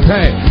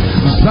brekete.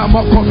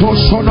 Zamokoto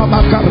shona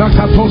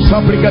makarakato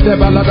sabrigade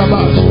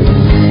baladabas.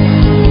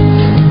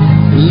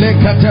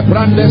 Lekate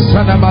brande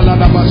sana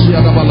baladabas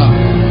yadabala.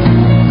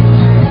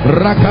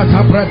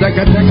 Rakata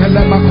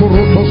bredekele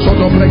makuruto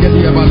sodo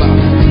bregedi bala.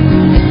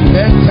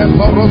 Ente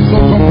poroso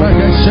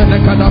toprege shene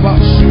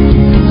kadabas.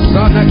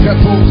 Sana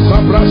ketu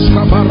sabrash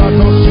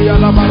kabarato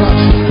siala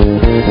marash.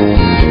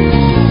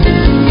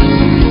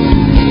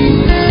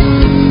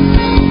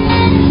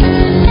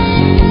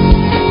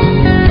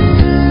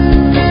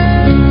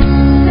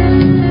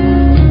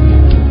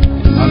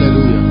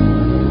 Hallelujah.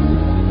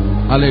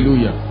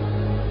 Hallelujah.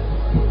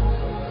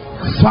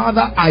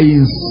 Father, I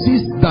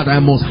insist that I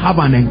must have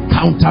an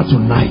encounter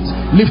tonight.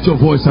 Lift your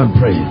voice and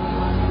pray.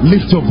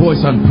 Lift your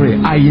voice and pray.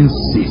 I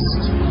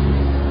insist.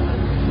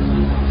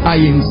 I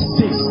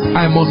insist.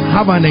 I must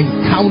have an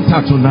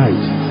encounter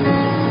tonight.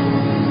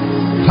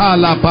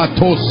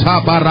 Halabato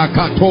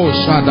sabarakato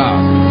shada.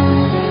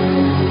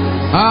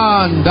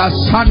 And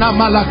asana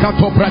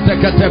malakato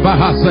pratekete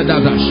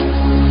bahasedadash.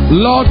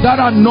 Lord, that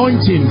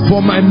anointing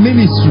for my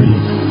ministry,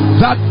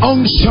 that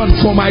unction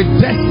for my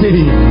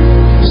destiny,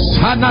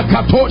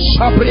 sanakato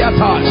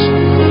shabriatash.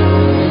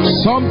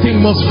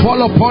 Something must fall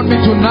upon me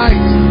tonight.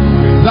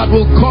 that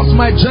will cause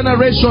my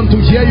generation to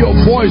hear your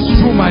voice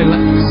through my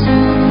lips.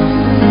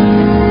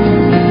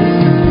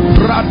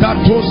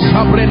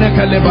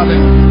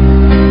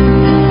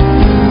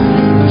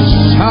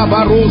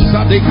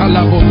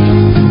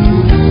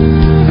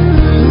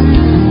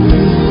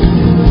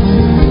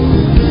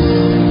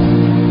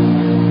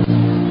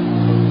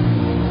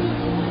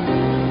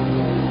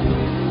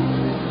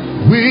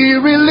 We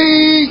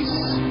release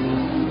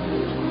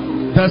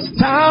the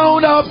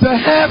sound of the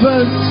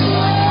heavens,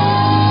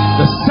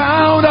 the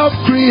sound of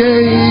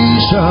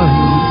creation.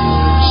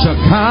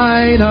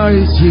 Shekinah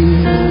is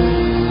here.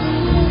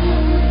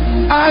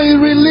 I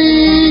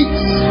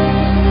release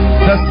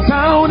the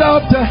sound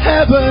of the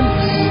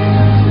heavens,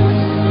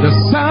 the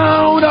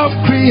sound of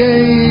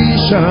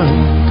creation.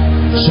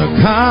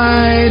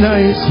 Shekinah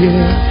is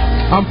here.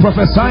 I'm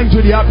prophesying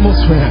to the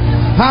atmosphere.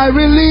 I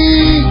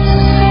release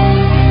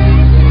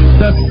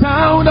the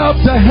sound of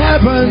the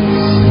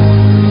heavens,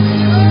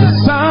 the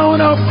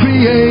sound of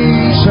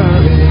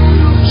creation.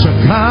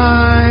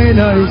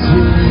 Shekinah is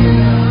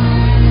here.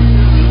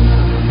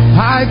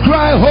 I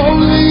cry,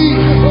 holy,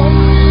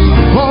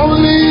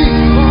 holy,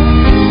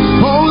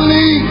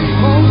 holy,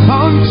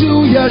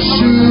 unto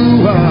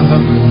Yeshua.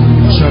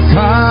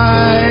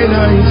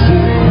 Shekinah is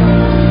here.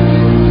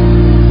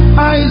 I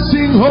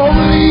sing,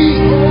 holy,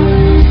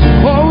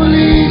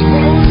 holy,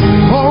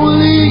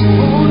 holy,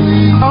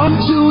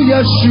 unto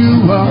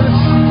Yeshua.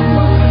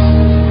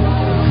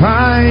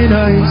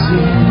 Shekinah is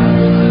here.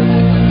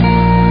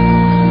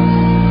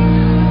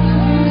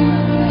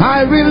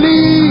 I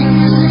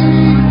release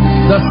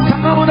the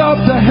sound of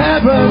the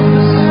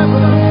heavens,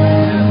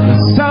 the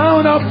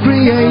sound of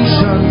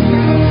creation.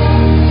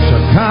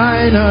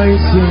 Shekinah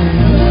is here.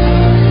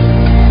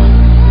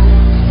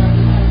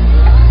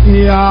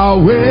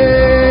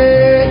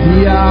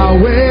 Yahweh,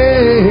 Yahweh.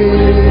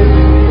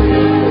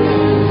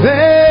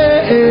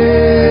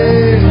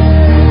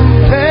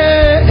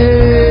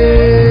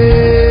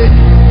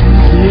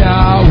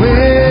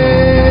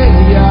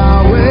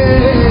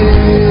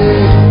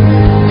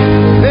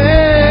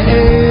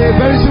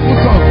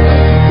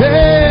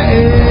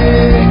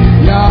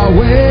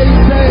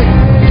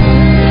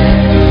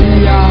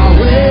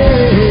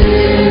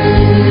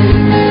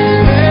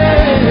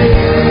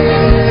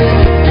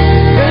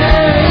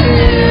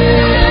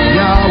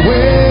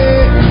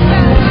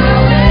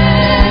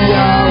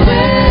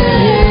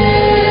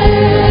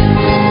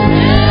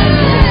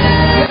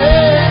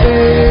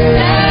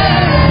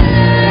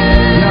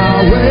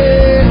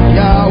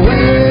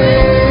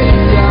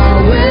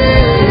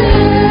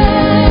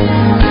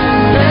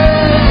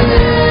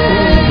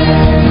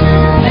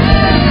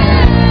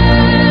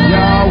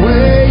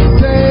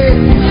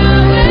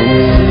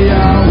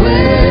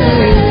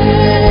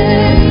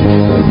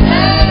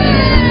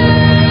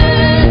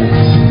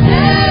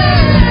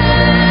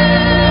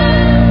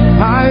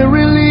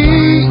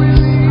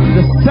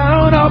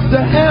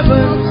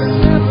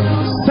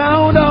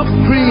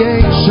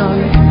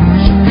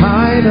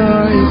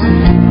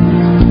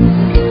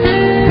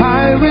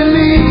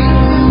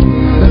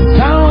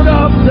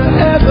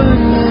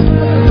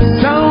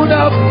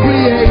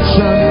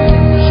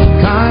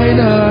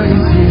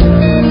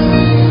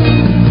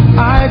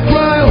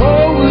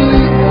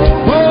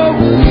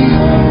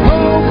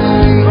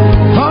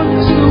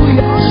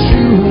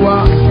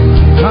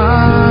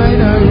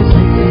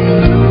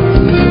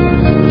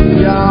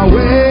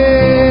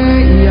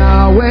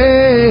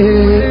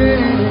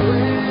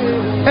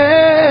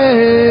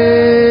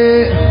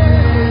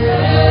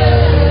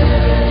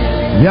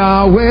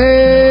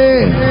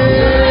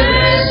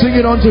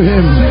 To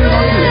him.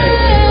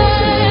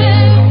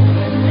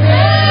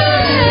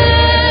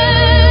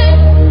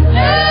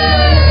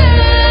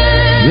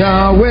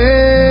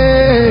 Yahweh.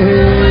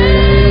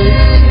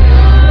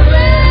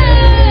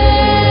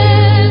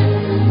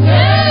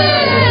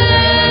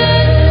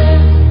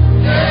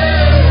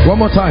 One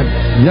more time.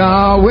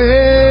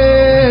 Yahweh.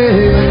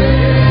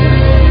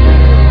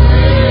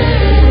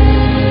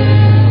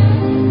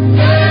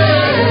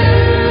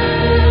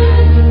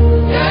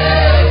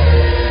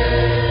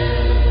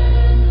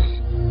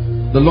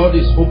 The Lord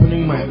is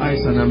opening my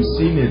eyes and I'm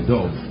seeing a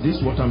dove. This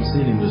is what I'm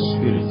seeing in the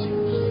spirit.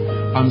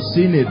 I'm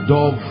seeing a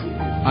dove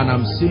and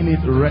I'm seeing it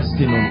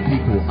resting on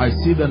people. I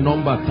see the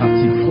number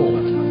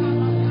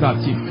 34.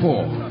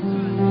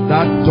 34.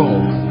 That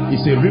dove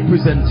is a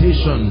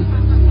representation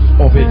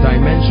of a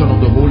dimension of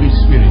the Holy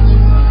Spirit.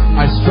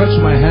 I stretch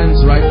my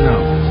hands right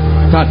now.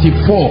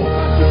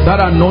 34.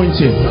 That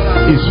anointing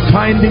is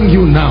finding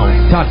you now.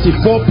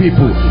 34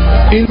 people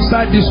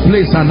inside this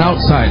place and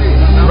outside.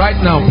 Right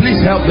now, please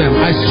help them.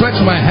 I stretch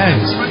my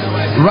hands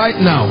right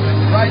now.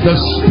 The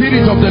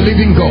Spirit of the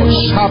living God.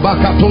 You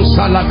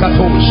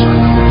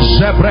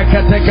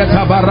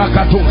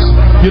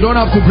don't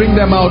have to bring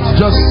them out.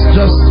 Just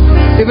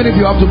even if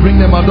you have to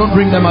bring them out, don't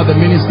bring them at the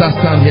minister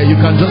stand here. You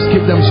can just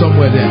keep them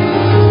somewhere there.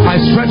 I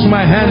stretch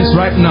my hands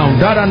right now.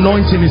 That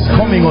anointing is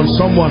coming on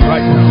someone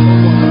right now.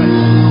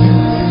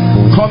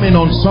 Coming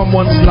on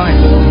someone's life.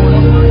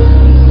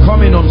 Coming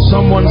coming on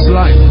someone's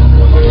life.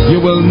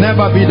 You will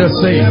never be the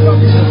same.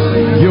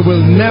 You will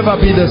never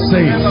be the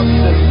same.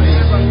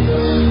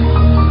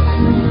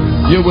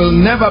 You will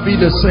never be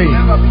the same.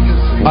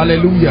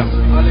 Hallelujah.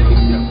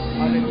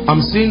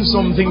 I'm seeing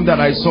something that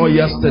I saw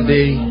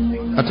yesterday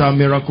at our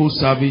miracle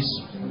service.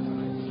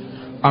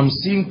 I'm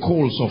seeing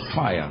coals of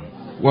fire.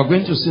 We're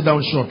going to sit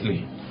down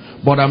shortly.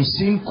 But I'm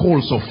seeing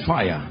coals of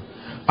fire.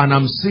 And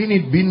I'm seeing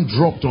it being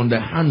dropped on the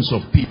hands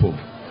of people.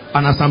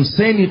 And as I'm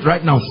saying it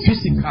right now,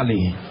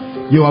 physically,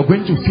 you are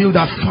going to feel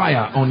that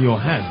fire on your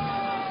hand.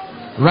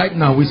 Right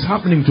now, it's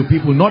happening to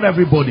people. Not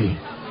everybody.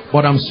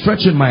 But I'm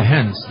stretching my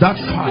hands. That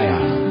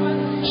fire.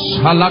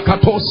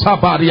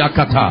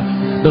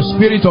 The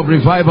spirit of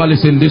revival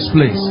is in this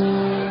place.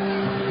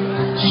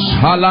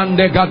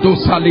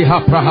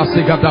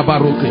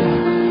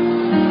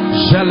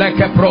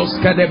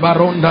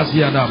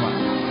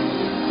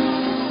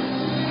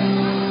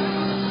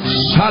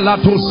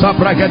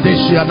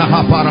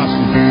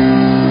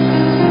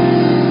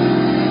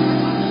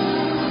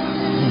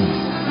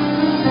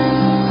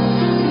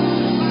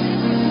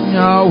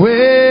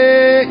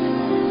 Yahweh,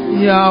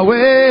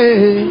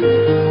 Yahweh,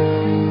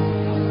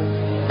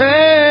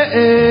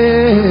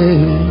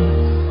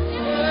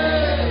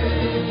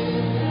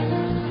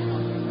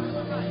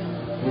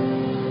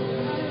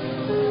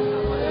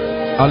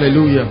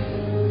 Hallelujah.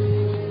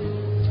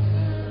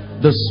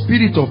 The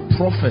spirit of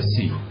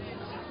prophecy.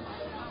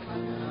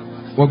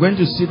 We're going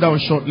to sit down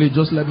shortly.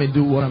 Just let me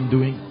do what I'm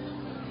doing.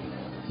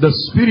 The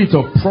spirit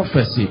of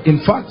prophecy. In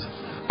fact,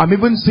 I'm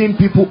even seeing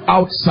people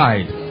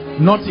outside,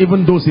 not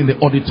even those in the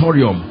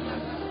auditorium.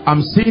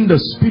 I'm seeing the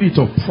spirit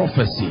of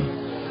prophecy.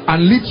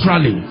 And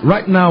literally,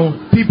 right now,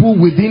 people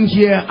within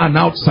here and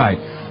outside,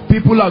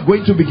 people are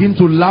going to begin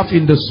to laugh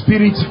in the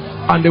spirit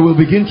and they will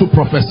begin to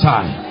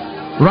prophesy.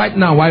 Right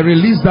now, I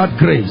release that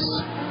grace.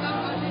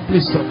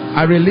 Please stop.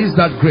 I release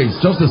that grace.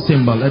 Just a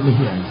symbol. Let me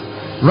hear it.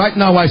 Right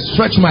now, I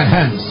stretch my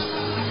hands.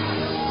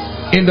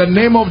 In the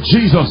name of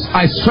Jesus,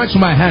 I stretch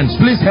my hands.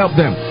 Please help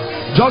them.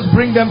 Just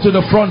bring them to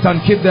the front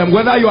and keep them.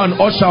 Whether you're an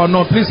usher or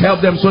not, please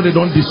help them so they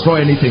don't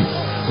destroy anything.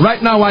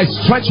 Right now, I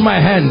stretch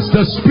my hands.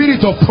 The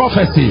spirit of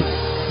prophecy,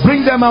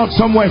 bring them out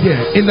somewhere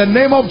here. In the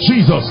name of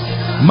Jesus.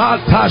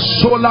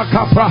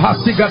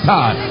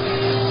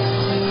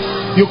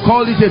 You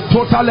call it a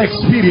total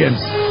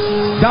experience.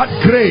 That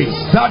grace,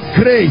 that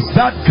grace,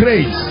 that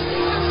grace.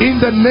 In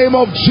the name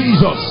of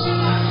Jesus.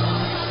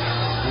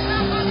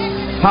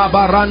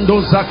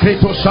 Habarando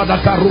zakreto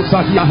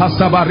shadakarusa hiya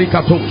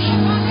hasabarikatosh.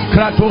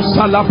 Kratos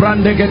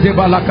salabrandege de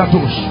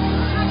balakatosh.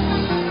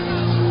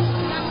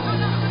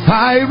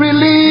 I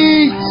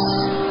release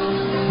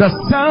the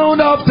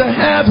sound of the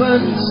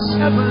heavens,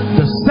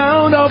 the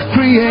sound of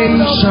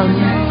creation.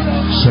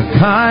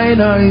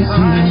 Shekinah is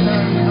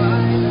here.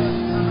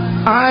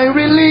 I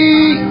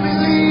release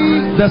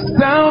the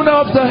sound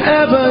of the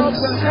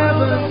heavens,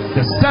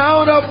 the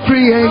sound of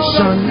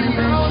creation.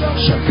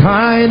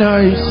 Shekinah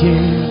is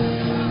here.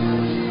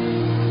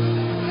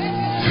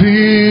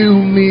 Fill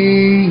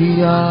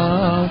me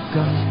up,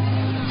 God.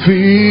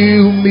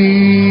 Fill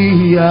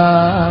me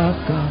up,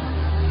 God.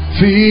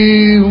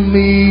 Fill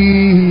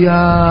me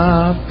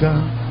up,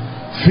 God.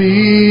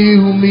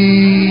 Fill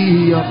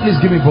me up. Please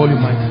give me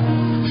volume, Mike.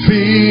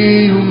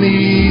 Fill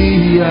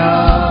me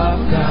up,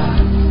 God.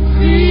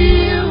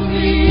 Fill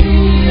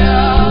me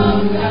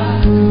up,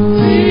 God.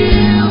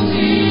 Fill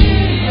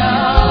me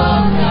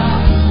up,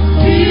 God.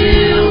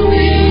 Fill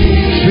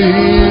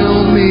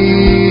me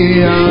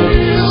up.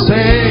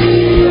 Say,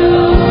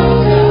 fill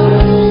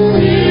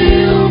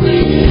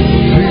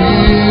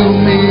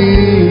me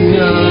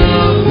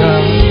up,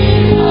 God.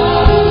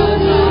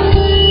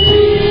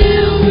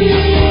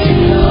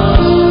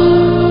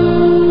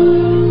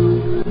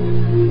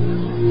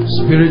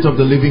 Spirit of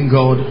the living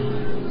God,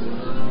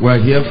 we're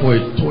here for a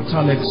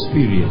total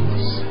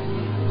experience.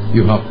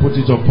 You have put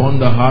it upon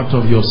the heart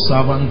of your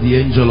servant, the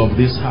angel of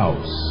this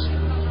house,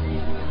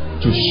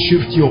 to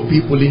shift your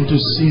people into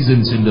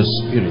seasons in the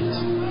spirit,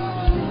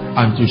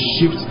 and to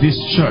shift this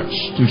church,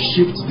 to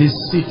shift this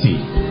city.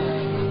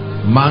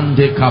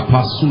 Mande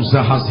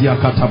kapasuza hazia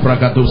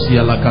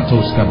katabragadosia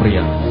lakatos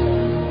kabria.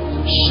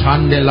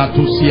 Shandela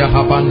tusia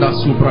habanda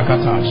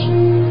suprakatash.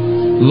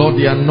 Lord,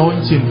 the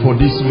anointing for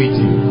this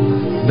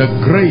meeting, the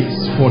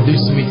grace for this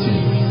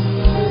meeting,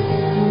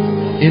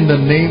 in the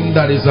name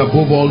that is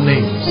above all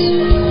names.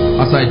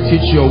 As I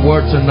teach your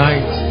word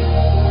tonight,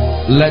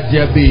 let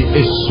there be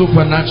a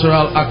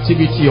supernatural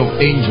activity of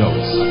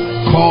angels.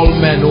 Call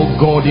men, oh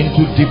God,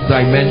 into deep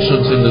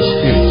dimensions in the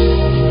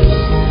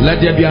spirit. Let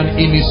there be an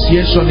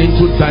initiation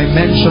into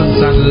dimensions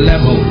and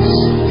levels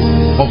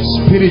of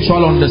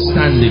spiritual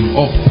understanding,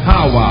 of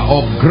power,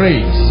 of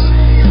grace.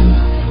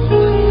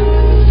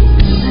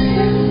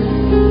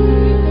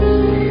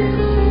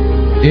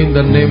 In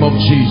the name of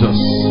Jesus.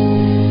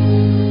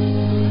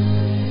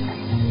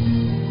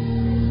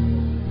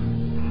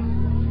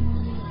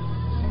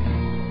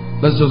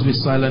 Let's just be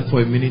silent for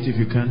a minute if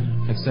you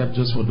can, except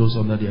just for those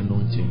under the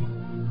anointing.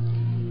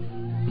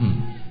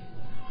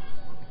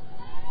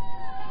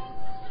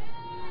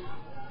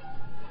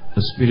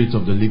 The Spirit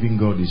of the living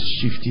God is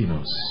shifting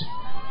us.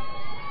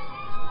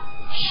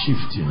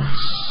 Shifting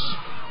us.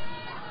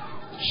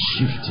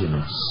 Shifting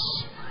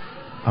us.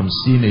 I'm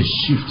seeing a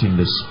shift in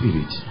the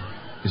Spirit.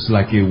 It's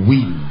like a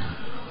wind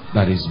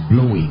that is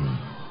blowing.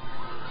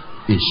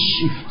 A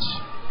shift.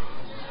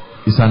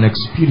 It's an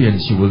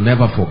experience you will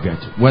never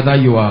forget. Whether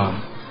you are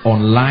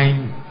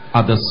online,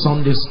 at the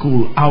Sunday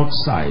school,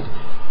 outside,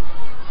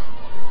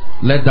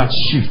 let that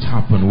shift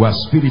happen. We are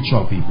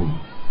spiritual people.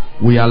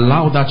 We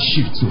allow that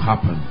shift to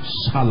happen.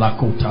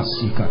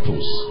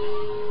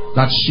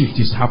 That shift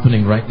is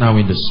happening right now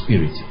in the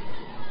Spirit.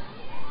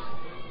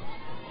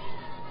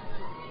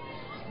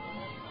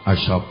 I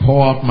shall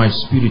pour out my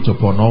Spirit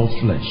upon all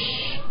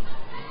flesh.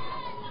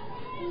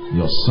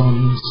 Your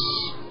sons,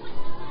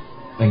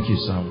 thank you,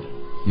 Sam,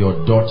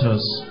 your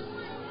daughters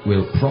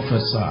will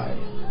prophesy.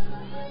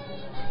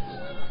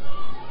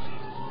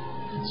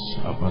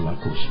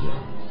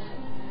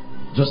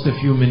 Just a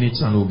few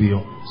minutes and we'll be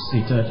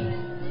seated.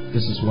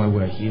 This is why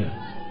we're here.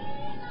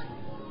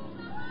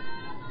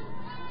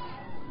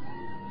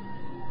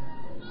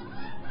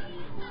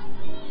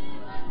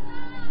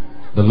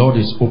 The Lord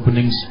is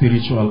opening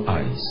spiritual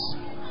eyes.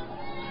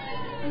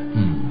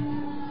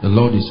 The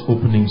Lord is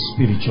opening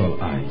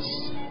spiritual eyes.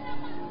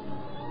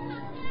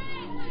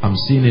 I'm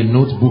seeing a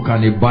notebook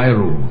and a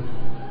biro.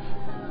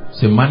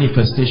 It's a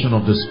manifestation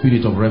of the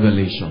spirit of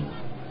revelation.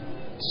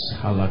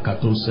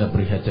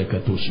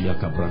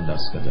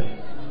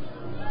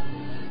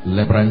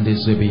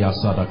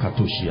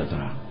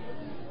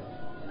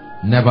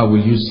 Never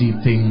will you see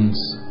things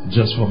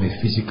just from a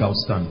physical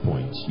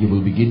standpoint. You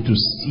will begin to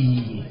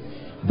see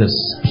the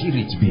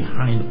spirit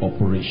behind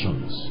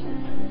operations.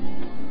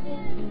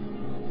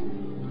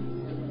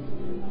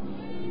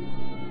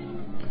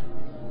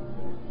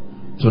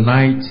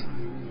 Tonight,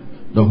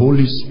 the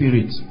Holy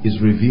Spirit is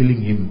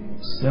revealing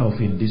himself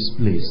in this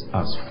place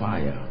as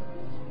fire.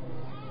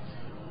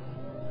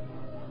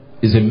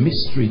 It's a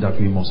mystery that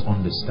we must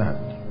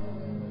understand.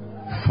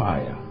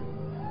 Fire.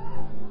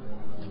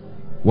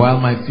 While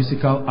my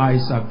physical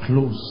eyes are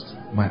closed,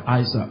 my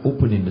eyes are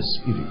open in the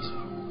Spirit.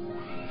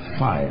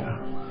 Fire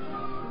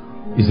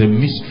is a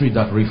mystery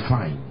that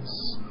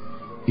refines,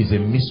 is a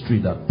mystery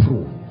that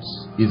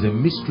prunes, is a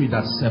mystery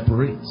that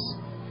separates,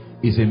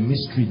 is a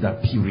mystery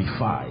that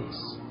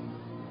purifies,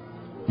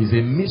 is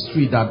a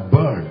mystery that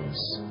burns,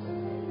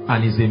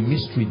 and is a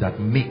mystery that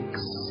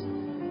makes.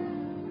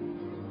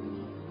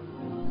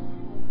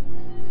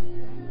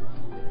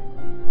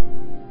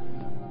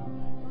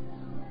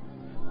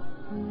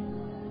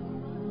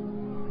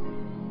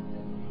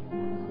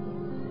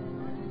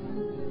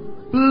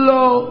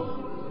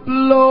 Blow,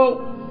 blow,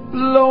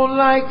 blow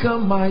like a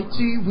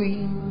mighty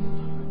wind,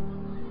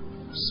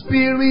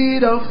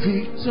 Spirit of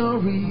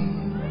victory,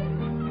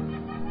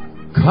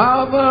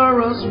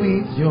 cover us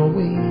with your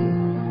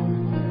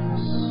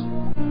wings.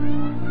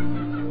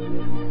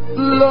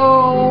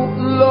 Blow,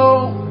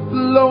 blow,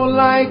 blow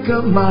like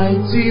a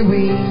mighty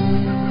wind,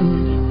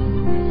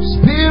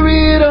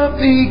 Spirit of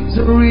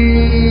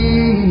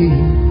victory,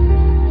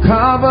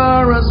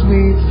 cover us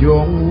with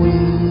your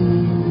wings.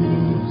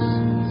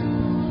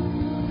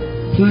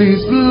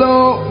 Please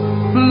blow,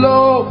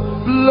 blow,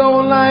 blow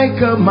like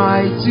a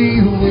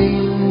mighty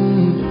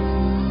wind,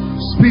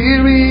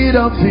 Spirit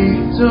of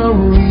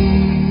victory,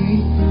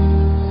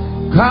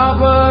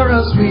 cover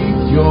us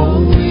with your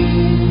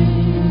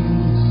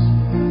wings.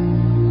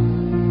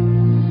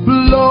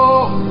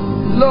 Blow,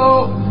 blow,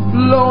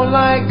 blow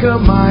like a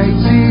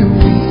mighty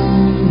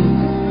wind,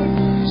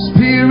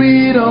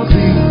 Spirit of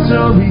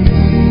victory,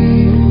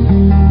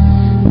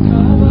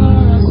 cover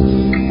us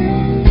with your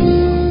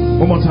wings.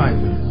 One more time.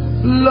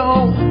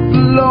 Blow,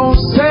 blow,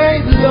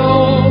 say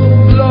blow,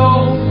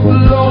 blow,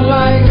 blow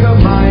like a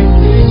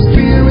mighty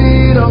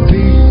Spirit of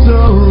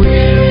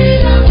victory,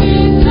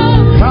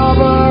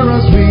 cover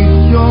us with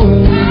your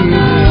wings.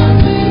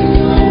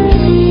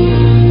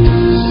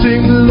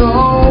 Sing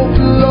blow,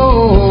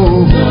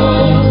 blow,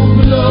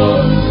 blow,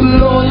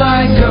 blow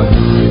like a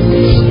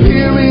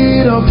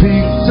Spirit of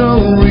victory.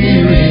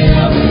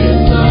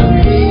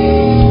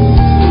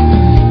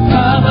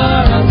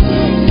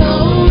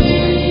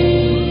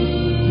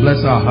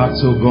 Bless our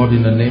hearts, O God,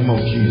 in the name of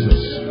Jesus.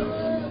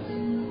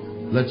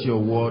 Let your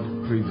word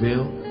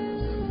prevail.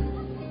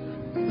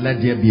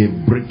 Let there be a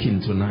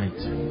breaking tonight.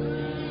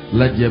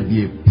 Let there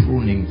be a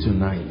pruning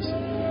tonight.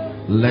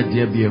 Let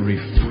there be a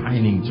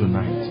refining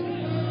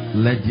tonight.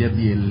 Let there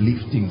be a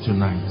lifting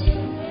tonight.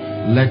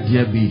 Let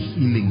there be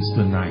healings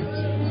tonight.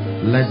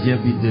 Let there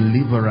be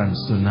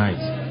deliverance tonight.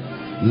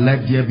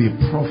 Let there be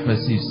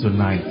prophecies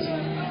tonight.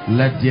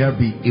 Let there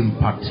be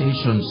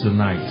impartations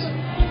tonight.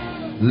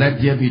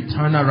 Let there be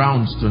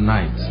turnarounds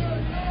tonight.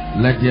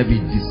 Let there be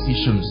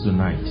decisions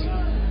tonight.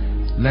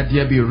 Let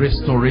there be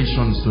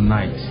restorations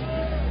tonight.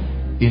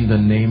 In the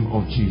name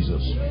of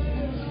Jesus.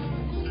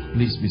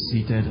 Please be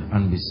seated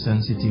and be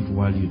sensitive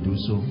while you do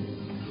so.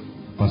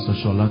 Pastor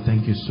Shola,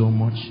 thank you so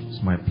much.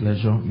 It's my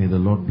pleasure. May the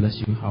Lord bless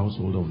you,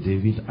 household of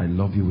David. I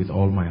love you with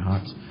all my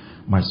heart.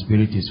 My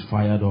spirit is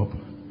fired up.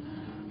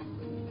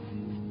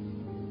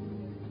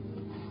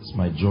 It's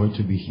my joy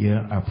to be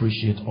here. I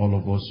appreciate all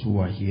of us who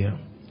are here.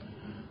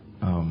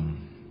 I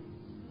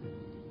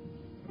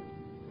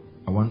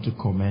want to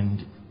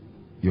commend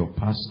your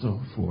pastor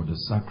for the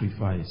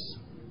sacrifice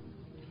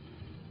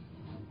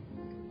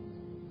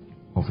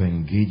of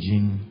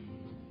engaging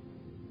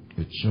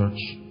the church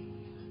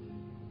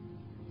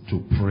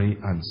to pray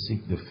and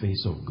seek the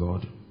face of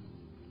God.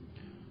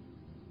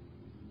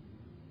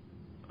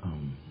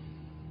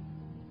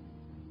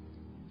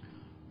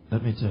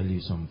 Let me tell you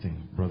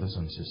something, brothers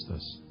and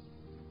sisters.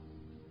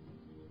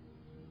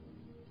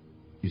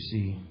 You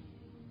see,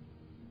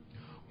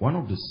 one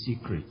of the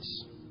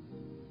secrets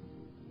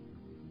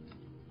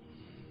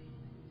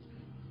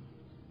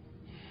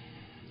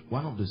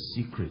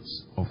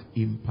of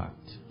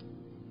impact,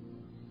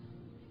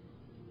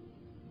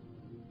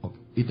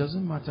 it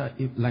doesn't matter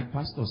if, like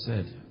Pastor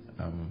said,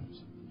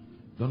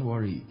 don't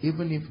worry,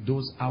 even if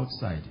those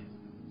outside,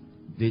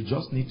 they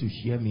just need to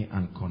hear me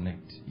and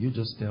connect. You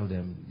just tell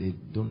them they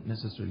don't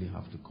necessarily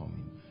have to come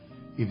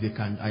in. If they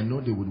can, I know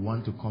they would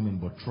want to come in,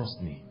 but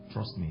trust me,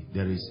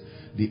 there is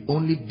the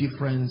only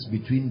difference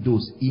between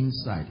those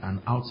inside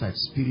and outside,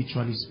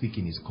 spiritually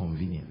speaking, is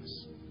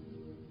convenience.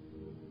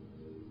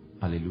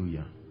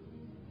 Hallelujah.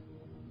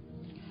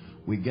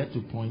 We get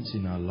to points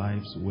in our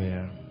lives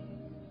where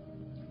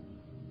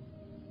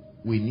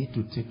we need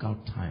to take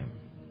out time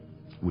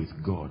with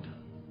God.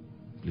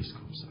 Please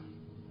come, sir.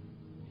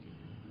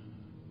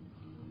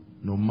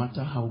 No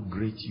matter how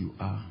great you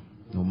are,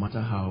 no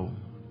matter how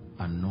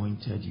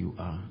anointed you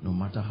are, no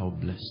matter how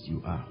blessed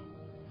you are,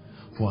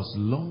 for as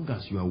long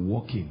as you are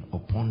walking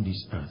upon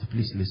this earth,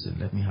 please listen,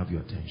 let me have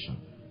your attention.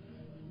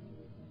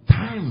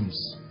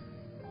 Times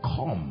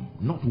come,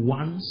 not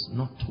once,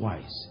 not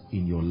twice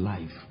in your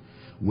life,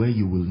 where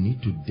you will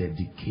need to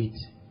dedicate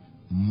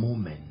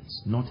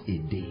moments, not a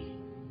day.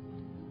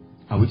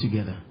 Are we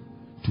together?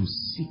 To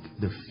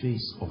seek the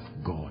face of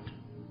God.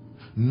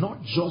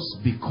 Not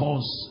just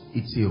because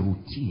it's a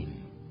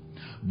routine,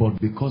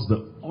 but because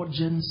the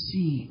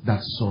urgency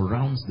that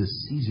surrounds the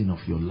season of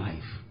your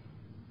life.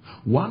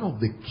 One of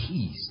the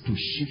keys to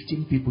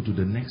shifting people to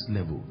the next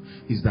level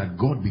is that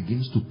God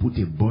begins to put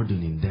a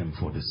burden in them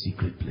for the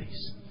secret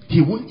place.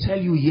 He won't tell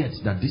you yet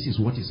that this is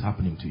what is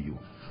happening to you.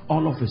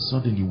 All of a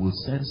sudden you will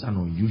sense an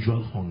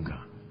unusual hunger.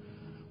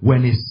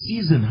 When a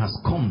season has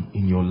come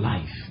in your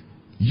life,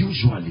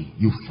 usually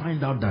you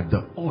find out that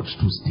the urge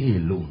to stay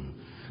alone,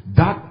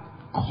 that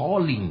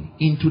calling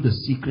into the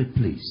secret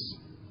place,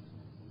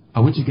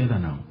 are we together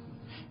now,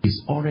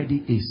 is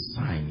already a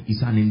sign,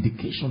 is an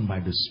indication by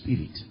the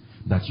Spirit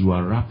that you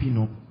are wrapping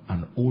up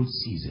an old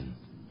season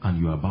and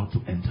you are about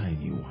to enter a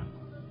new one.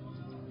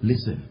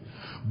 Listen,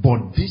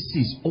 but this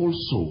is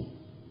also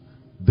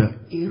the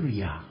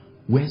area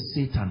where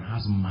Satan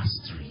has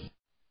mastery.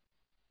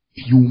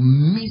 If you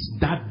miss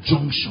that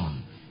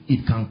junction,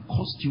 it can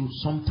cost you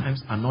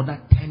sometimes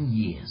another 10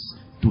 years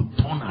to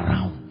turn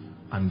around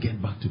and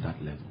get back to that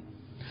level.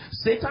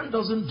 Satan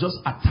doesn't just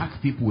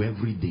attack people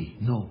every day.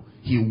 No,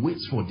 he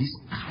waits for these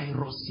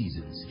kairos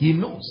seasons. He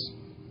knows.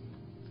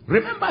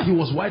 Remember, he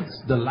was once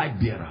the light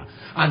bearer,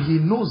 and he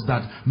knows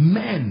that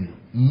men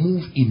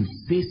move in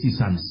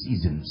phases and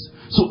seasons.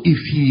 So if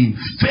he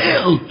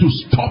failed to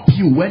stop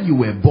you when you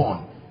were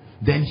born,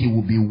 then he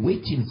will be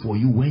waiting for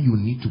you when you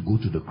need to go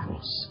to the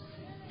cross.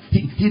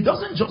 He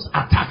doesn't just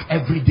attack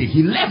every day.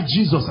 He left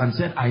Jesus and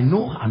said, I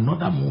know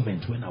another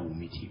moment when I will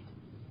meet him.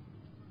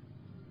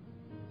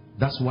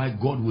 That's why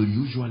God will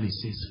usually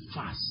say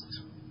fast.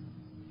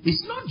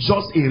 It's not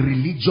just a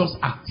religious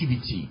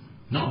activity.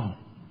 No.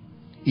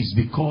 It's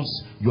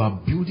because you are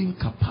building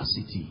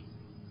capacity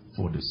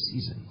for the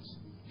seasons.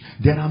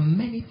 There are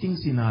many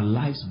things in our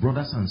lives,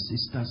 brothers and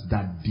sisters,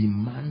 that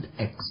demand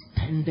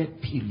extended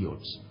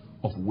periods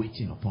of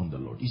waiting upon the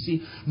Lord. You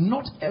see,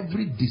 not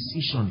every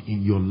decision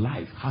in your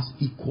life has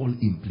equal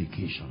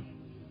implication.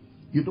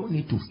 You don't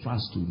need to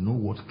fast to know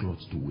what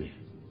clothes to wear.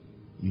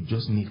 You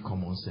just need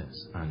common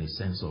sense and a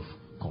sense of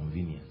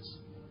convenience.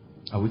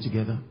 Are we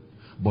together?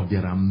 But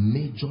there are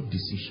major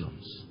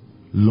decisions.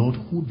 Lord,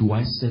 who do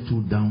I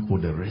settle down for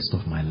the rest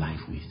of my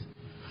life with?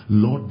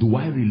 Lord, do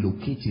I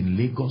relocate in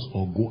Lagos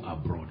or go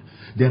abroad?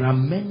 There are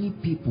many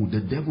people,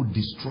 the devil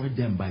destroyed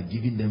them by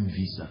giving them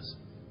visas.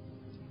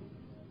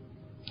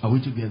 Are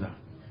we together?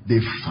 They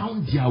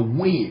found their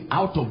way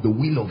out of the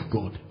will of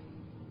God.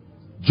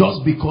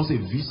 Just because a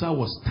visa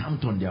was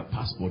stamped on their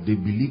passport, they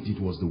believed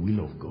it was the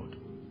will of God.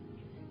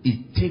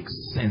 It takes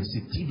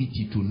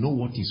sensitivity to know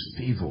what is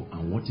favor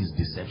and what is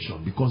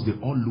deception, because they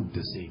all look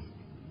the same.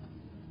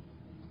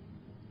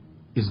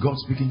 Is God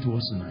speaking to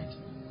us tonight?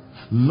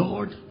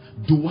 Lord,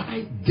 do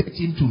I get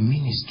into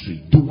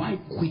ministry? Do I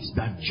quit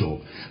that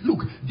job? Look,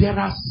 there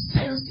are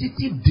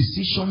sensitive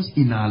decisions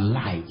in our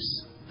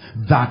lives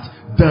that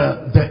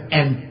the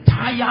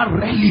entire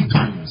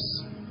relevance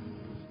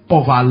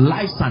of our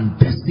lives and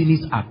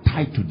destinies are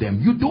tied to them.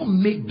 You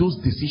don't make those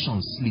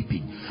decisions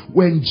sleeping.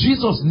 When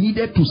Jesus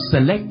needed to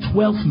select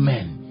 12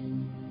 men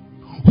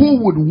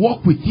who would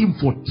walk with him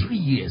for 3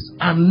 years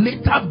and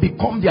later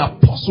become the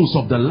apostles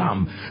of the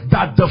Lamb,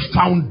 that the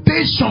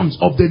foundations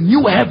of the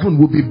new heaven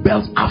will be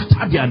built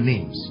after their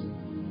names.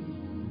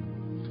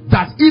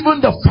 That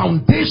even the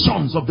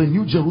foundations of the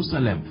New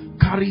Jerusalem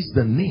carries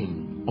the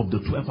name of the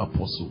 12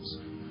 apostles.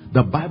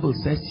 The Bible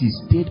says he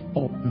stayed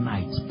up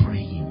night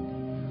praying.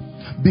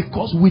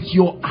 Because with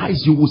your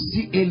eyes you will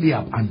see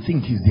Eliab and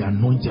think he's the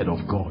anointed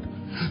of God.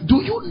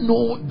 Do you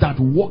know that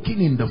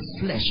walking in the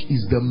flesh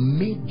is the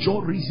major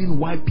reason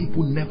why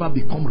people never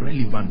become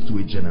relevant to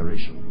a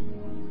generation?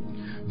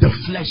 The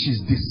flesh is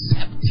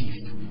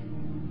deceptive.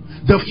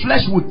 The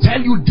flesh will tell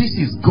you this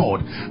is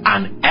God,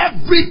 and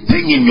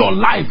everything in your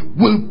life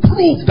will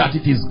prove that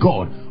it is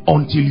God.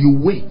 Until you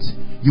wait,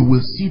 you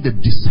will see the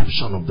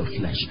deception of the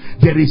flesh.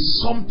 There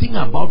is something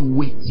about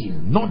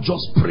waiting, not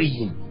just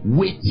praying,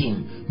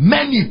 waiting.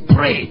 Many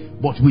pray,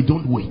 but we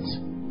don't wait.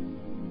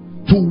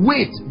 To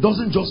wait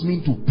doesn't just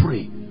mean to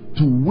pray.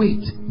 To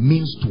wait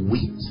means to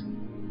wait.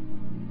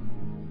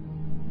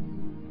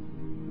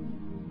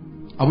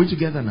 Are we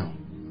together now?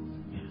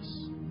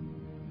 Yes.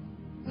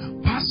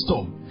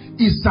 Pastor,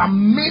 it's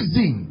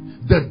amazing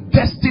the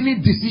destiny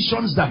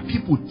decisions that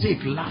people take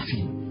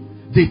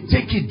laughing. They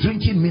take it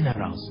drinking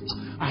minerals.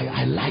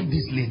 I like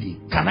this lady.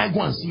 Can I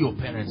go and see your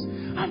parents?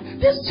 And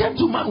this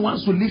gentleman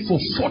wants to live for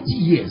 40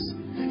 years.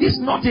 It's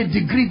not a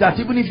degree that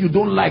even if you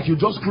don't like, you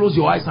just close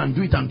your eyes and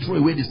do it and throw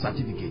away the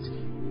certificate.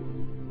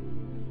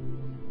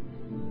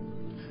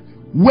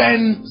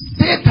 When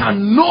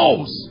Satan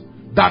knows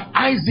that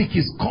Isaac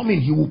is coming,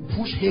 he will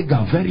push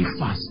Hagar very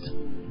fast.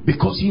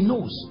 Because he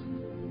knows.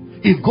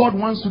 If God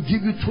wants to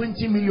give you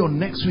 20 million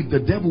next week, the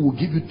devil will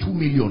give you 2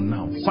 million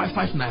now.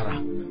 5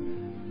 naira.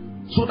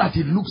 So that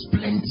it looks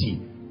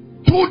plenty.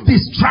 Too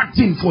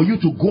distracting for you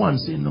to go and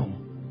say no.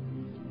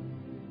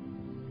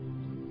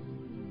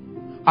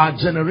 Our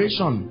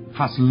generation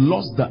has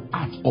lost the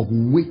art of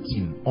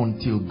waiting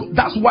until God.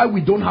 That's why we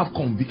don't have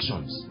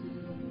convictions.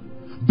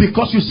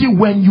 Because you see,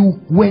 when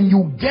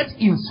you get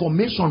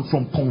information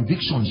from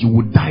convictions, you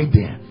will die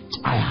there.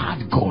 I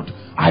had God.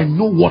 I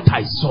know what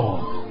I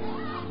saw.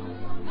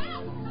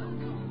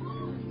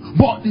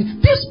 But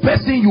this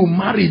person you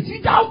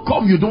married, how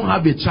come you don't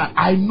have a child?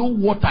 I know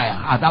what I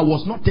had. I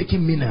was not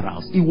taking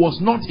minerals. It was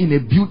not in a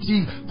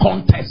beauty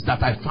contest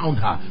that I found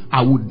her.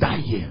 I would die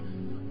here.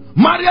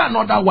 Marry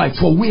another wife.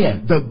 For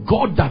where? The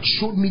God that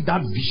showed me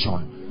that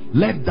vision.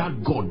 Let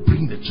that God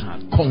bring the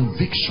child.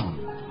 Conviction.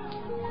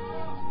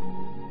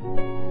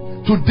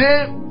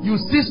 Today, you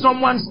see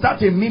someone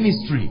start a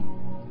ministry,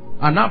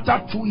 and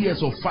after 2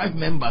 years or 5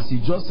 members,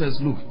 he just says,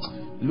 look,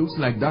 looks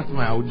like that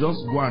one, I will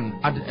just go and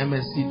add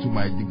MSc to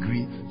my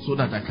degree so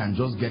that I can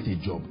just get a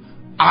job.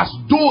 As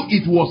though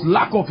it was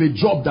lack of a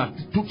job that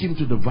took him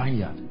to the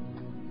vineyard.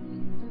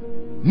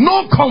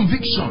 No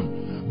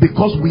conviction,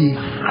 because we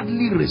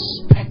hardly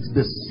respect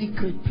the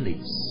secret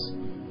place.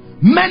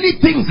 Many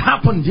things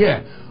happened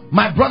here.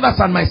 My brothers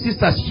and my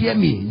sisters, hear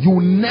me. You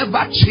will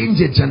never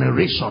change a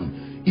generation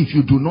if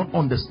you do not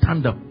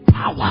understand the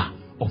power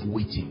of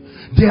waiting.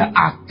 There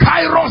are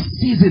kairos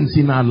seasons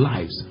in our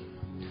lives.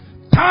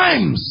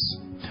 Times,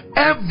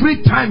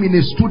 every time in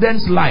a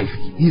student's life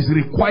is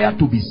required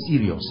to be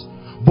serious.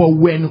 But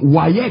when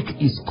WAEC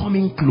is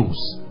coming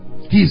close,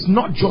 he is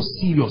not just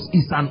serious,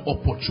 it's an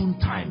opportune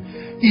time.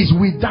 It's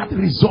with that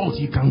result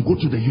he can go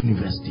to the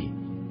university.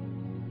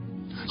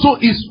 So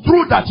it's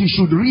true that you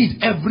should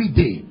read every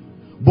day.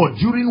 But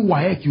during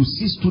WAEC you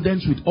see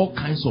students with all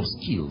kinds of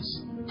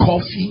skills.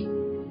 Coffee,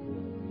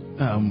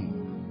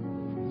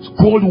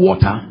 cold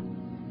water.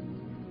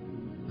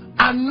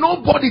 And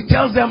nobody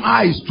tells them,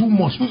 it's too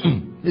much.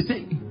 They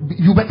say,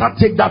 you better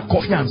take that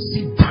coffee and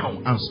sit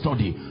down and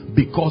study,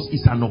 because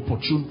it's an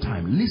opportune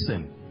time.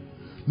 Listen,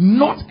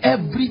 not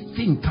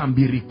everything can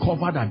be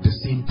recovered at the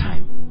same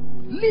time.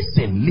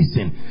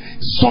 Listen.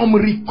 Some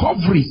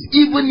recoveries,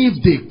 even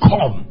if they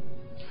come,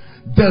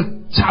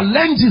 the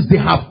challenges they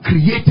have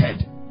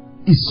created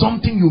is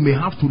something you may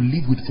have to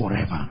live with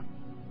forever.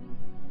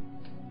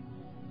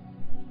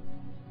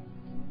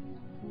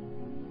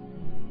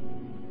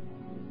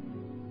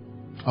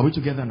 Are we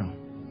together now?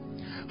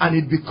 And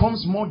it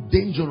becomes more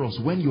dangerous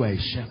when you are a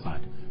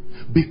shepherd.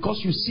 Because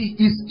you see,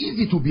 it's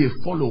easy to be a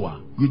follower.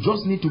 You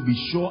just need to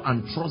be sure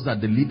and trust that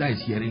the leader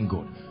is hearing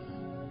God.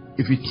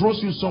 If he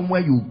throws you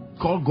somewhere, you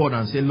call God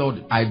and say,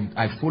 Lord,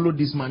 I followed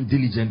this man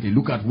diligently.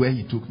 Look at where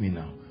he took me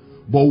now.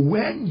 But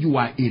when you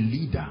are a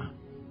leader,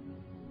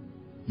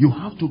 you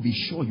have to be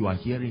sure you are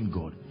hearing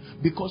God.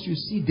 Because you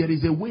see, there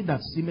is a way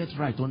that seemeth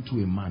right unto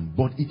a man,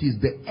 but it is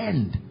the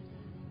end.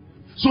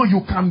 So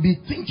you can be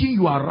thinking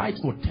you are right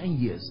for 10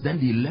 years. Then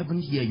the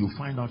 11th year you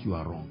find out you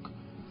are wrong.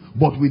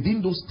 But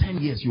within those 10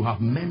 years you have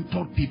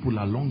mentored people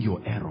along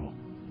your error.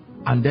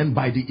 And then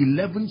by the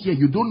 11th year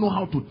you don't know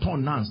how to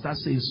turn now and start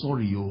saying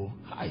sorry.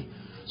 Hi.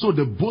 So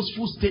the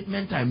boastful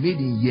statement I made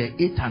in year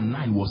 8 and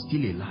 9 was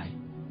still a lie.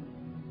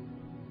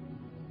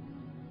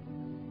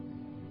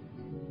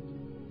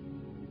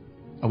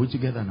 Are we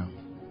together now?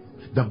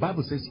 The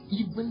Bible says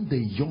even the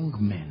young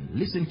men,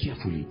 listen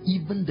carefully,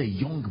 even the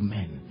young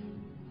men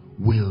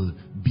will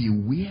be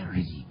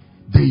weary.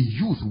 The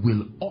youth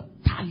will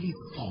utterly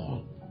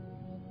fall.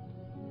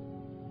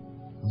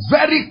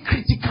 Very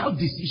critical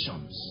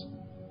decisions.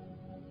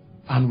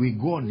 And we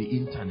go on the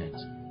internet.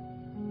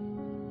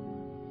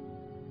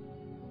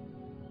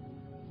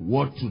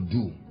 What to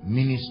do,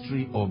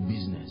 ministry or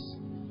business.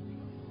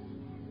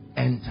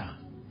 Enter.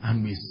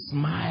 And we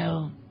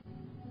smile.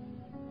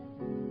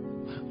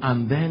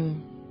 And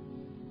then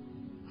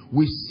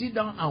we sit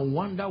down and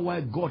wonder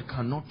why God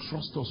cannot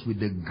trust us with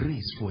the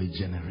grace for a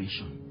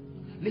generation.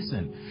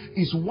 Listen,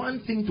 it's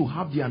one thing to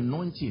have the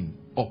anointing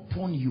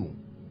upon you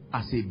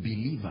as a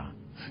believer.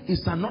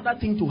 It's another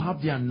thing to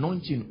have the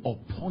anointing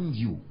upon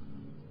you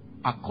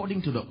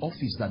according to the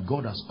office that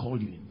God has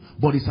called you in.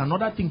 But it's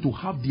another thing to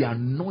have the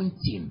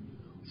anointing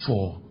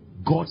for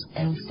God's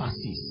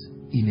emphasis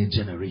in a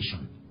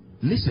generation.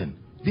 Listen,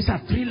 these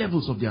are 3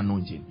 levels of the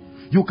anointing.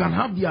 You can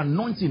have the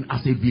anointing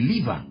as a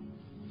believer.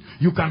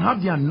 You can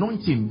have the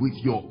anointing with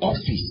your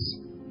office.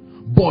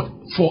 But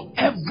for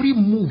every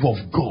move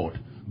of God,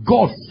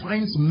 God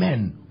finds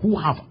men who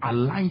have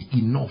aligned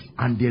enough,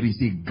 and there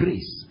is a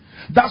grace.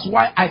 That's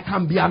why I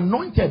can be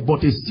anointed,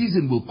 but a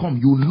season will come.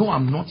 You know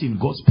I'm not in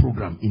God's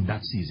program in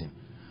that season.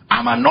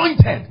 I'm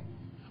anointed,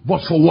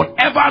 but for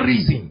whatever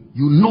reason,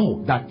 you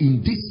know that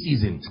in this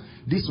season,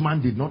 this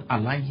man did not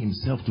align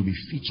himself to be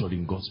featured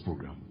in God's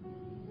program.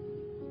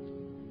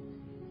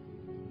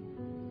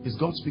 Is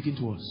God speaking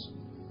to us?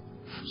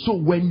 So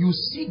when you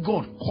see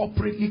God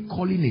corporately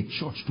calling a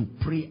church to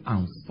pray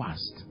and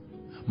fast,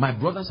 my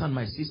brothers and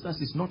my sisters,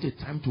 it's not a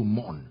time to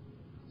mourn.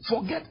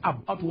 Forget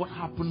about what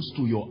happens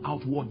to your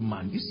outward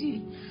man. You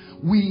see,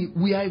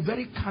 we are a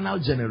very carnal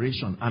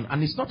generation,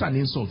 and it's not an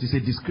insult, it's a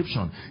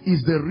description.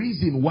 It's the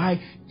reason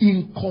why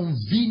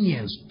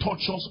inconvenience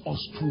tortures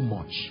us too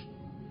much.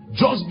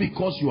 Just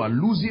because you are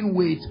losing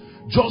weight,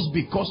 just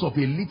because of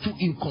a little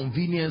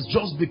inconvenience,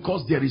 just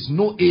because there is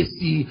no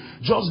AC,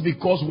 just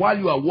because while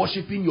you are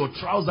worshiping your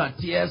trousers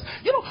tears,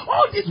 you know,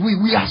 all this,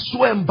 we are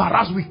so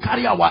embarrassed. We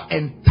carry our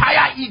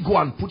entire ego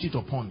and put it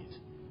upon it.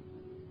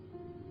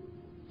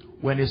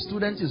 When a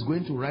student is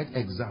going to write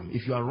exam,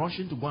 if you are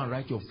rushing to go and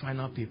write your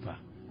final paper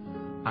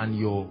and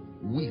your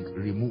wig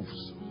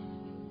removes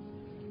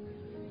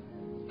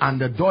and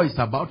the door is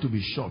about to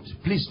be shut,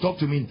 please talk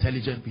to me,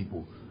 intelligent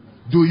people.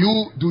 Do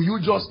you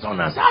just turn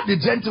and say, the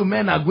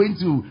gentlemen are going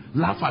to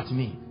laugh at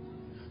me?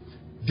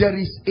 There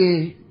is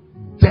a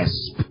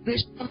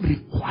desperation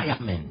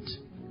requirement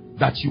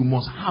that you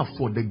must have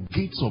for the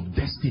gates of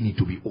destiny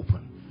to be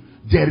open.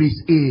 There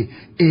is a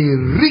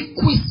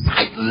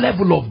requisite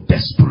level of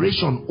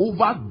desperation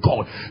over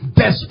God.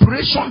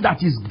 Desperation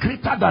that is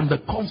greater than the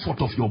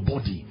comfort of your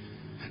body.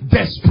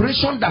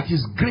 Desperation that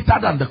is greater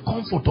than the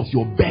comfort of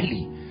your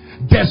belly.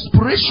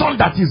 Desperation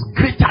that is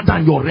greater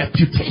than your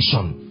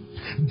reputation.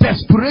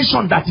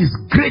 Desperation that is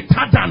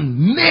greater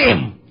than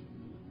name.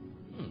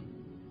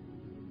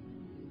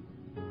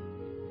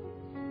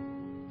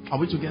 Are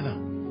we together?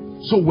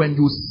 So when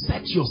you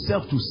set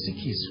yourself to seek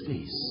his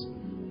face,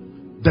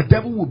 the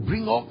devil will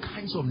bring all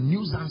kinds of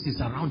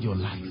nuisances around your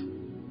life.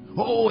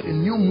 Oh, a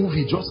new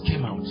movie just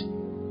came out.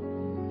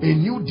 A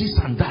new this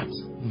and that.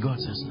 And God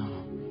says, no.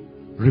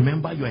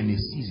 Remember, you are in a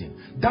season.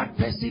 That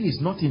person is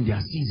not in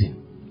their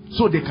season.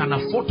 So they can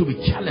afford to be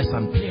careless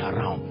and play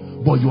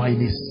around. But you are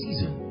in a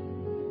season.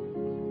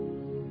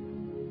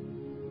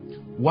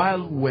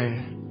 While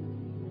we're,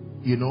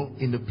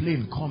 in the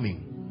plane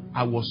coming,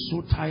 I was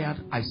so tired.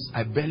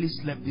 I barely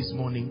slept this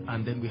morning,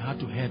 and then we had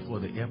to head for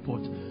the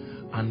airport.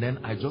 And then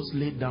I just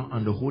laid down,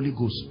 and the Holy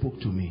Ghost spoke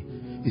to me.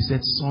 He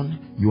said,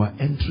 son, you are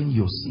entering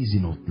your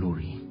season of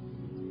glory.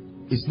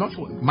 It's not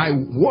for my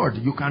word.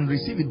 You can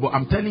receive it, but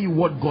I'm telling you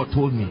what God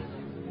told me.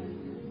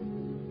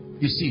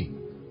 You see,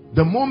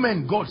 the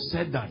moment God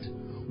said that,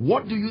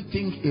 what do you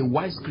think a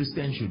wise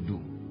Christian should do?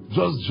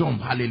 Just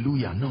jump,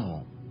 hallelujah.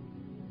 No.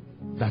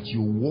 That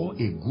you war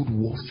a good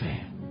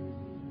warfare.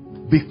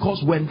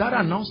 Because when that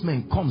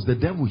announcement comes, the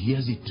devil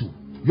hears it too.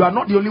 You are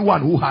not the only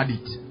one who had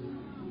it.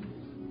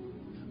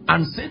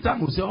 And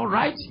Satan will say, all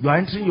right, you are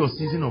entering your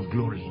season of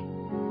glory.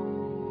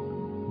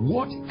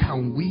 What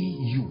can we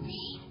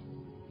use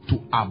to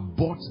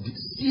abort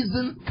this?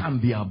 Season can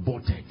be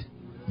aborted.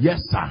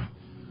 Yes, sir.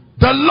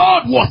 The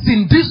Lord was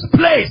in this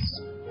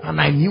place and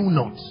I knew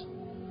not.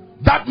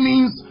 That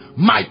means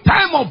my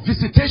time of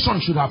visitation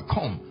should have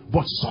come.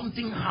 But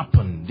something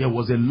happened. There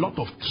was a lot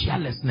of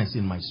carelessness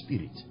in my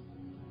spirit.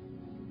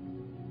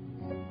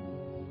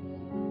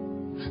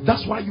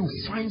 That's why you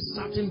find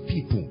certain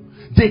people,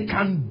 they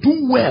can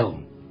do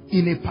well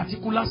in a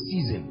particular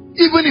season,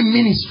 even in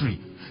ministry.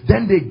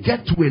 Then they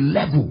get to a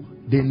level,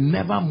 they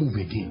never move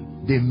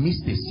again. They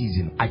miss the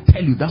season. I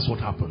tell you, that's what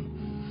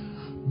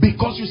happened.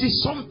 Because you see,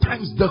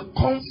 sometimes the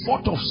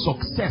comfort of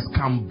success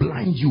can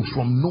blind you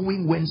from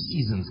knowing when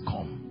seasons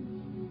come.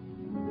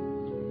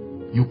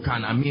 You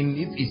can,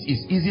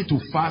 it's easy to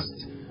fast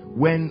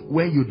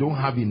when you don't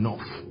have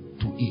enough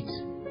to eat.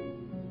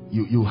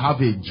 You have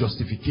a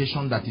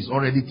justification that is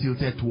already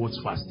tilted towards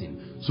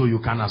fasting. So you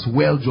can as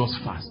well just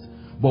fast.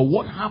 But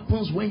what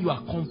happens when you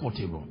are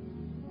comfortable?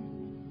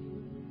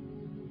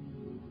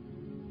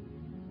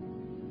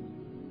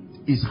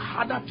 It's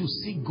harder to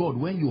seek God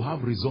when you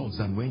have results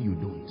than when you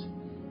don't.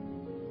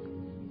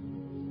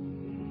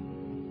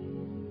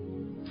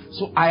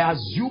 So I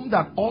assume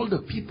that all the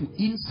people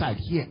inside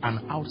here and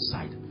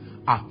outside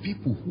are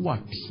people who are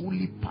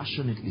truly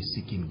passionately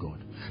seeking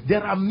God.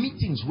 There are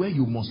meetings where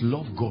you must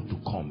love God to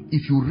come.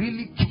 If you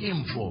really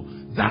came for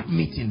that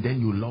meeting,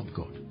 then you love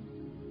God.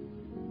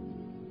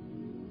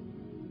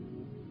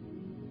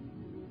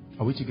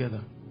 Are we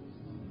together?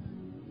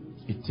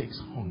 It takes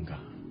hunger.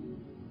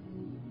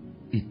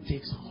 It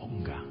takes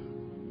hunger.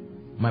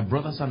 My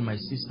brothers and my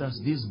sisters,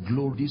 this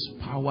glory, this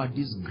power,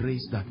 this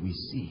grace that we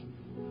see,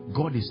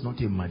 God is not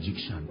a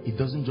magician. It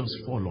doesn't just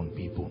fall on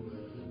people.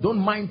 Don't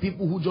mind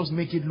people who just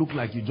make it look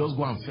like you just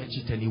go and fetch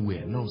it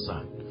anywhere. No,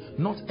 sir.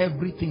 Not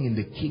everything in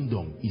the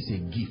kingdom is a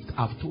gift.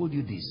 I've told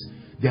you this.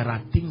 There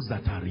are things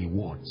that are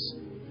rewards.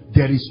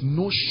 There is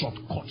no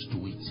shortcut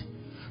to it.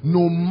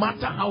 No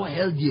matter how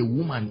healthy a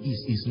woman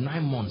is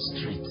 9 months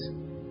straight.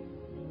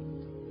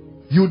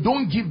 You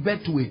don't give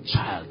birth to a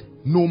child.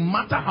 No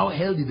matter how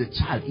healthy the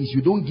child is,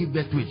 you don't give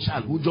birth to a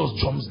child who just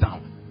jumps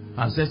down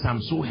and says, I'm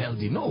so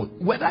healthy. No.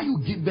 Whether you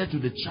give birth to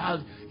the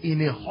child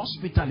in a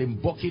hospital in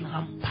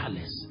Buckingham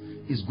Palace,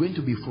 is going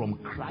to be from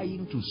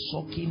crying to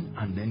sucking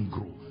and then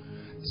grow.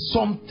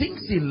 Some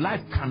things in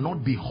life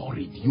cannot be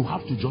hurried. You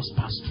have to just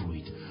pass through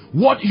it.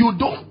 What you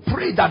don't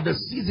pray that the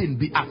season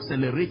be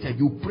accelerated.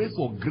 You pray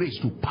for grace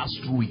to pass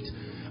through it.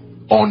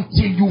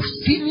 Until you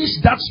finish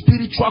that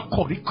spiritual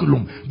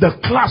curriculum, the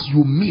class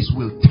you miss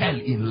will tell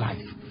in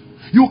life.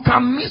 You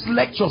can miss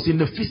lectures in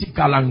the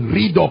physical and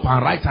read up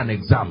and write an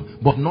exam,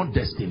 but not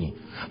destiny.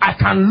 I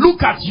can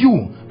look at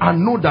you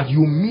and know that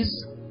you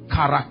miss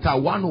character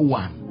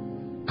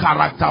 101,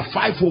 character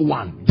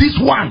 501. This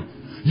one,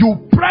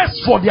 you press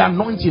for the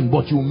anointing,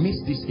 but you miss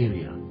this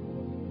area.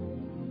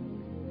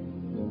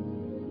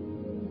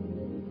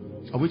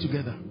 Are we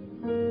together?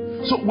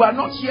 So we are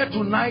not here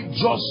tonight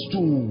just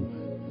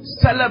to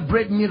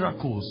celebrate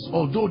miracles,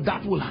 although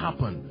that will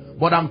happen.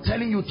 But I'm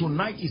telling you,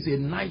 tonight is a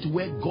night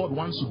where God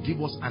wants to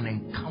give us an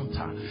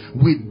encounter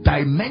with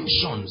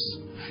dimensions.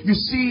 You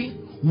see,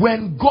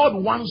 when God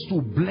wants to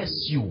bless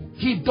you,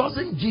 He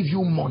doesn't give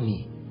you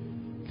money.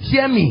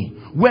 Hear me.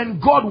 When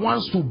God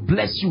wants to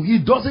bless you, He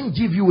doesn't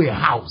give you a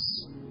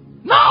house.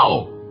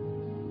 No.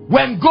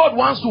 When God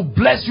wants to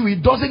bless you, He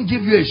doesn't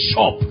give you a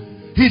shop.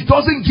 He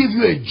doesn't give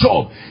you a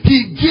job.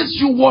 He gives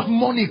you what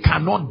money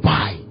cannot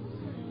buy.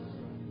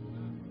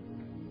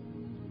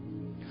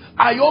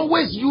 I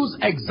always use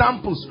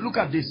examples. Look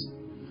at this.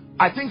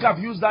 I think I've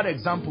used that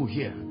example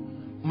here.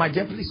 My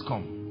dear, please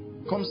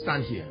come. Come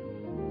stand here.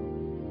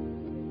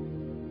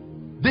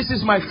 This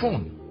is my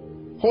phone.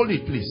 Hold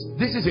it, please.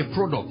 This is a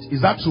product.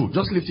 Is that true?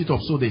 Just lift it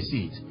up so they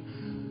see it.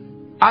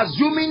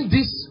 Assuming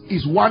this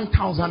is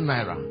 1,000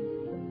 naira.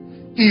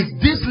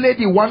 If this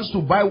lady wants to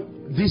buy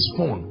this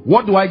phone,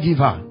 what do I give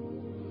her?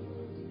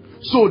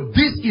 So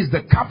this is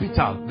the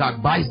capital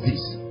that buys this.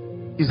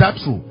 Is that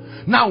true?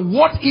 Now,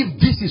 what if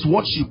this is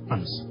what she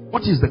wants?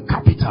 What is the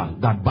capital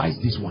that buys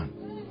this one?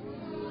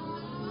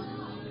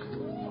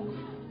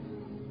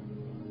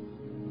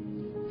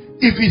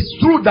 If it's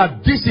true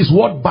that this is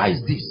what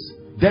buys this,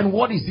 then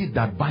what is it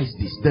that buys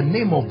this? The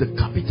name of the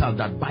capital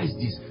that buys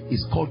this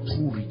is called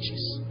true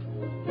riches.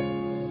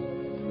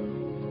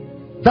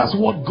 That's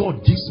what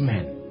God gives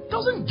men.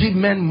 Doesn't give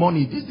men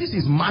money. This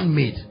is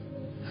man-made.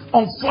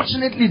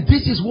 Unfortunately,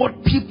 this is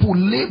what people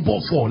labor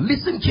for.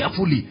 Listen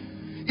carefully.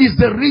 Is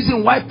the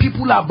reason why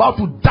people are about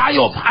to die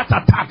of heart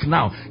attack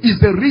now. Is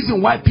the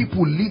reason why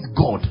people leave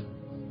God.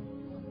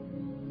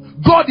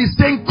 God is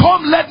saying,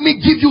 come, let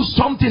me give you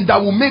something that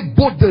will make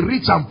both the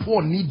rich and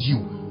poor need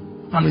you.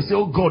 And they say,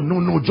 oh God, no,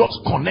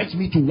 just connect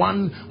me to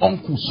one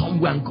uncle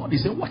somewhere. And God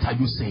is saying, what are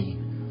you saying?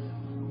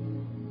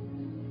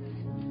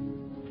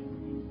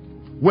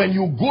 When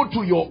you go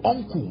to your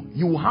uncle,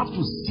 you have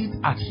to sit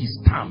at his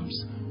terms.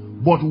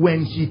 But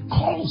when he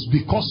calls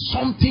because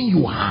something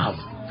you have,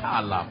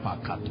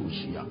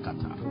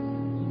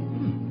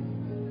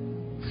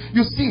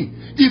 you see,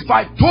 if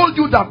I told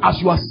you that as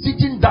you are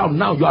sitting down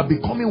now, you are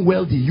becoming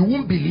wealthy, you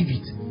won't believe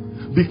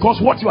it. Because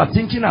what you are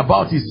thinking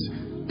about is,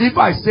 if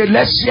I say,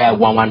 let's share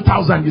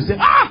 1,000, you say,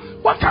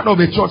 what kind of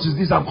a church is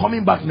this? I'm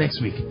coming back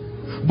next week.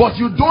 But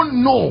you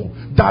don't know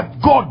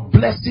that God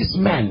blesses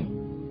men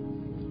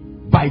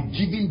by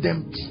giving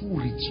them true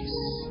riches.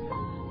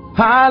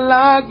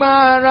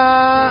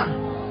 Halagbara,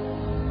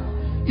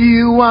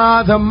 you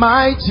are the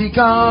mighty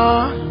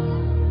God.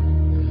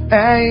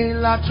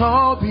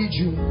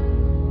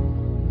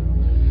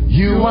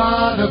 You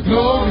are the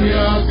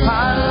glorious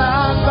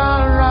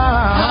Halagbara.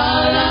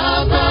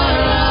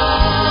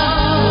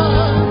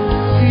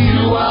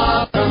 You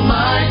are the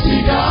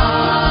mighty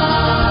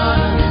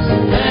God.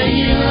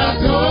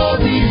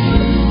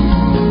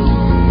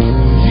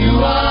 You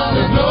are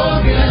the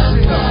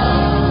glorious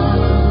God.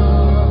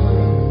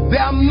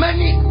 There are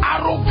many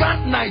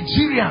arrogant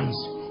Nigerians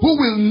who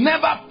will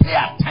never pay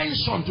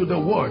attention to the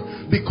word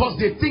because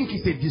they think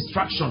it's a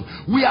distraction.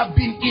 We have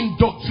been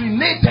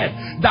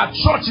indoctrinated that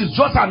church is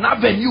just an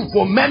avenue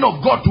for men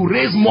of God to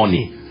raise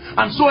money.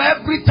 And so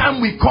every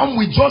time we come,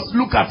 we just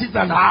look at it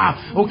and,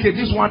 okay,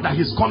 this one that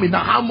is coming,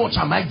 now how much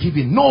am I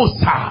giving? No,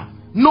 sir.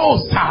 No,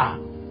 sir.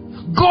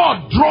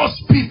 God draws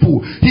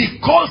people. He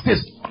calls a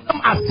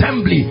solemn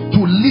assembly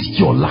to lift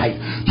your life,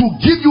 to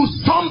give you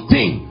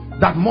something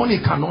that money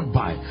cannot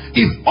buy.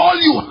 If all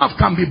you have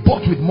can be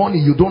bought with money,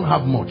 you don't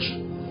have much.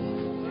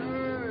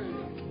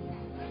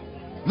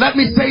 Let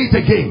me say it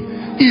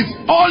again.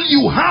 If all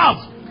you have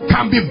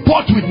can be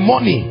bought with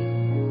money,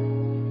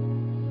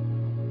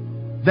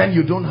 then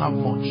you don't have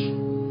much.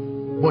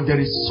 But there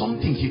is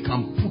something he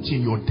can put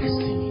in your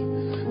destiny.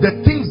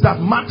 The things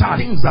that matter are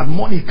things that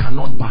money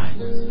cannot buy.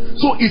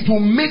 So it will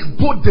make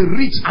both the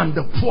rich and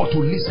the poor to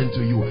listen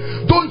to you.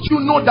 Don't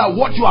you know that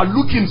what you are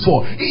looking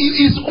for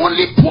is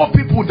only poor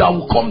people that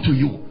will come to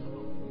you?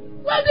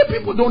 Wealthy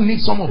people don't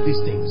need some of these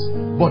things.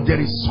 But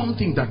there is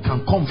something that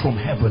can come from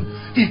heaven.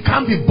 It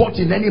can't be bought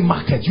in any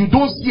market. You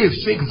don't see a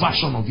fake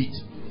version of it.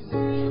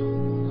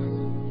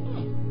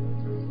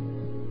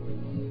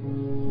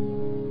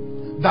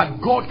 That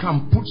God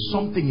can put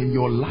something in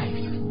your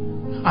life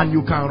and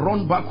you can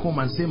run back home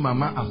and say,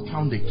 Mama, I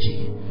found a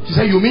key. She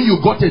said, you mean you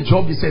got a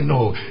job? He said,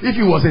 no. If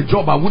it was a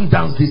job, I wouldn't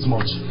dance this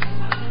much.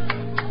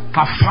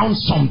 I found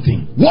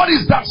something. What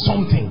is that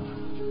something?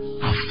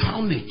 I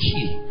found a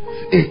key.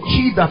 A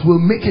key that will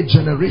make a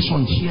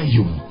generation hear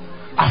you.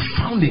 I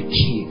found a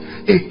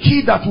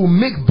key that will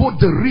make both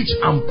the rich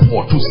and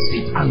poor to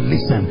sit and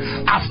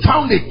listen. I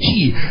found a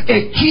key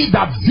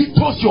that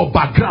vetoes your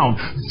background,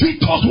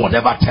 vetoes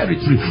whatever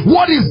territory.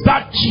 What is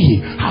that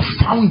key? I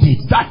found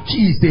it. That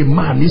key is a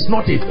man. It's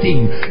not a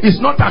thing. It's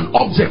not an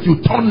object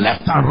you turn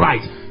left and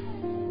right.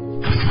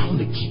 I found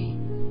a key.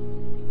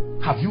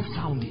 Have you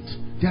found it?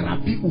 There are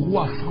people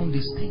who have found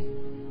this thing.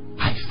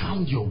 I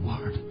found your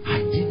word.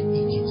 I did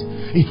eat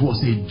it. It was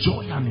a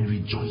joy and a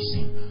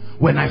rejoicing.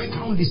 When I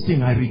found this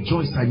thing, I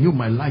rejoiced. I knew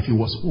my life, it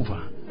was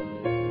over.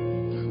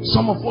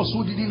 Some of us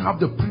who didn't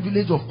have the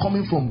privilege of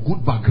coming from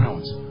good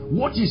backgrounds,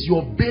 what is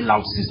your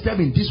bailout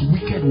system in this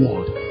wicked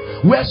world?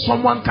 Where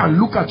someone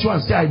can look at you and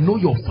say, I know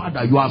your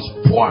father. You are as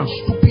poor and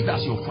stupid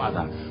as your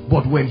father.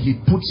 But when he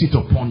puts it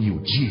upon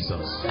you,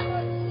 Jesus.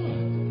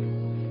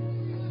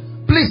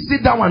 Please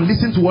sit down and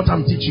listen to what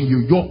I'm teaching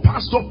you. Your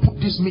pastor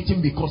put this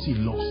meeting because he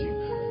loves you.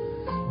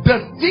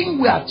 The thing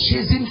we are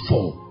chasing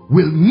for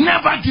will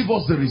never give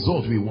us the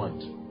result we want.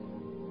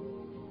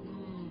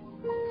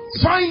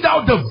 Find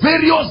out the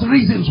various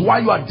reasons why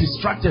you are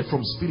distracted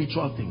from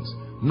spiritual things.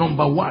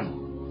 Number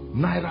one,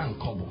 naira and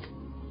kobo.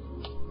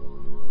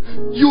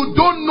 You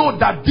don't know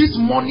that this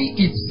money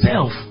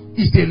itself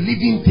is a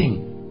living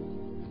thing.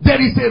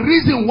 There is a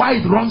reason why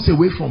it runs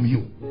away from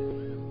you.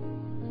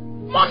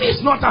 Money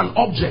is not an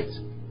object.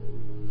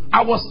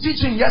 I was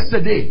teaching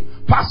yesterday,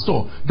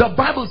 Pastor, the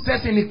Bible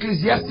says in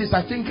Ecclesiastes,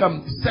 I think 7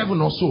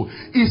 or so,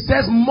 it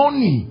says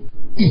money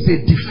is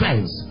a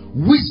defense.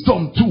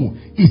 Wisdom too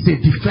is a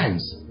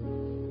defense.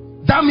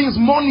 That means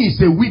money is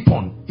a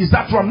weapon. Is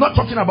that true? I'm not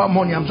talking about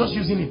money. I'm just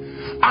using it.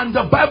 And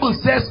the Bible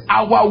says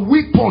our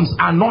weapons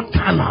are not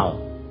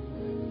carnal.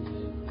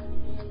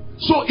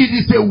 So it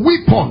is a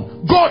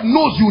weapon. God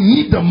knows you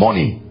need the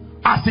money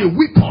as a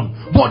weapon.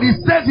 But it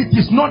says it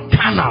is not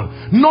carnal,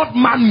 not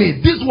man-made.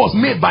 This was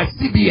made by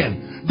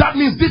CBN. That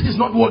means this is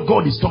not what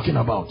God is talking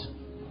about.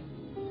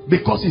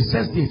 Because it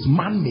says it's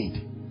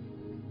man-made.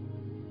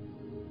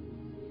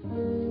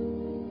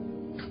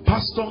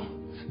 Pastor,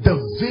 the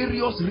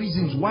various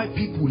reasons why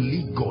people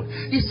leave God,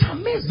 it's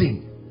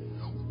amazing.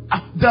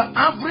 The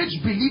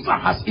average believer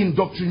has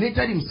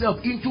indoctrinated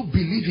himself into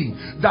believing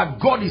that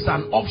God is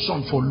an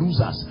option for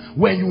losers.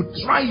 When you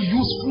try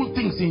useful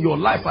things in your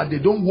life and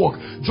they don't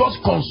work, just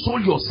console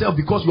yourself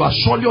because you are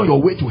surely on your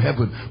way to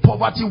heaven.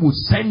 Poverty will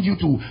send you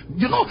to,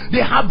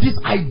 they have this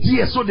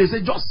idea, so they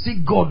say just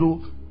seek God.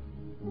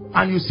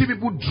 And you see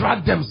people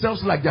drag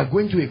themselves like they're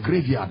going to a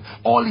graveyard,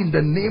 all in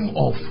the name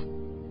of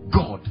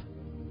God.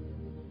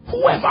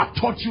 Whoever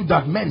taught you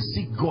that men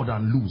seek God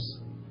and lose?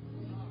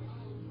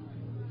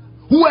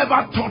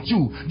 Whoever taught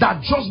you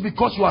that just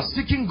because you are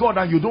seeking God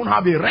and you don't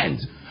have a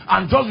rent,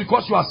 and just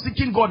because you are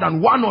seeking God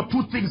and one or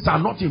two things are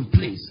not in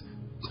place,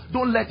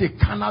 don't let a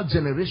carnal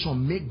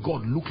generation make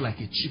God look like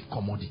a cheap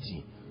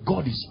commodity.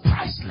 God is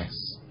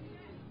priceless.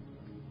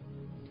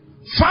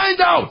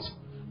 Find out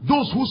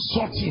those who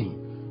sought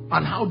him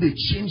and how they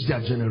changed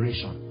their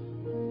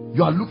generation.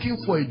 You are looking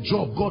for a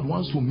job, God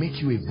wants to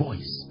make you a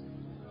voice.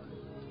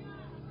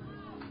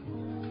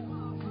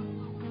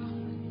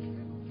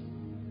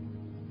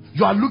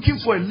 You are looking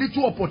for a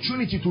little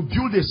opportunity to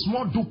build a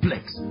small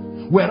duplex,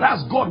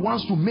 whereas God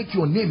wants to make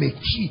your name a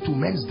key to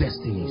men's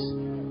destinies.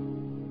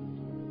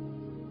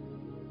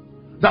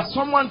 That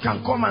someone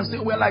can come and say,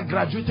 well, I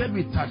graduated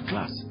with third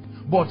class,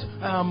 but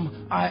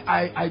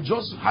I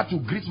just had to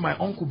greet my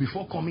uncle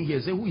before coming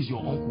here. Say, who is your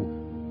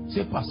uncle?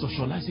 Say, Pastor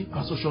Shola. Say,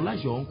 Pastor Shola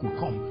is your uncle.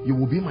 Come, you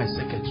will be my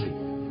secretary.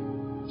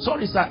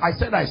 Sorry, sir, I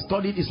said I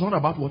studied. It's not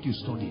about what you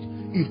studied.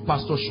 If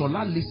Pastor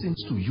Shola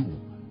listens to you,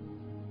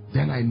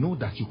 then I know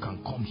that you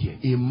can come here.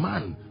 A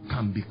man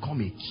can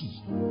become a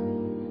key.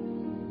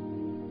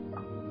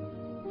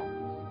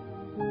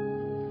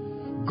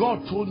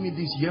 God told me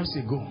this years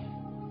ago.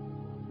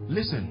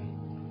 Listen,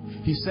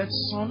 he said,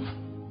 son,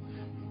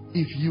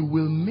 if you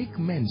will make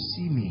men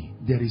see me,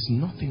 there is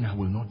nothing I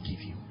will not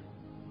give you.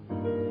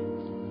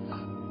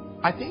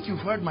 I think you've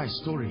heard my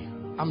story.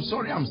 I'm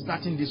sorry I'm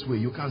starting this way.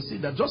 You can see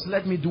that. Just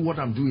let me do what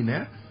I'm doing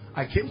here.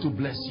 I came to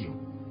bless you.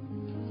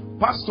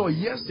 Pastor,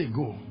 years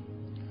ago,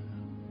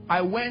 I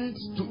went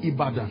to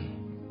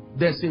Ibadan.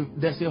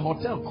 There's a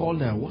hotel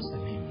called, what's the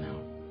name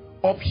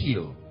now?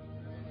 Uphill.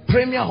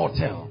 Premier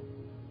Hotel.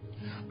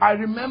 I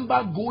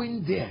remember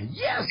going there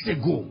years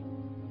ago.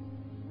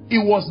 It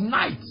was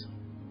night.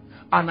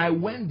 And I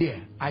went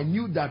there. I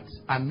knew that,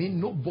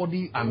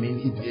 nobody,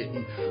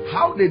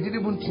 how they didn't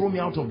even throw me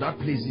out of that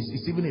place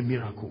is even a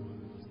miracle.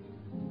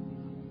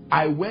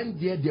 I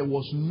went there. There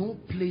was no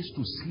place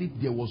to sleep.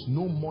 There was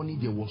no money.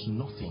 There was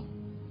nothing.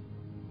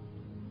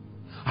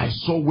 I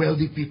saw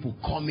wealthy people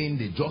coming.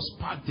 They just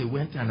parked. They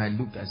went and I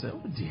looked. I said,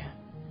 oh dear.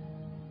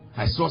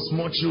 I saw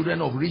small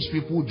children of rich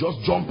people just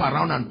jump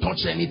around and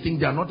touch anything.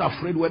 They are not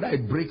afraid whether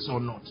it breaks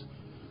or not.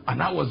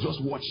 And I was just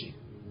watching.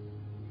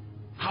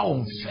 How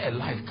unfair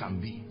life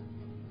can be.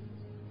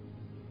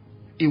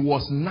 It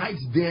was night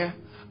there.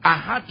 I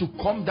had to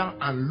come down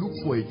and look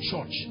for a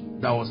church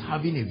that was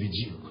having a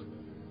vigil.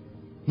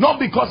 Not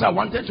because I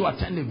wanted to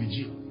attend a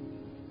vigil.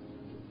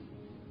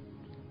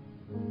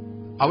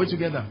 Are we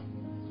together?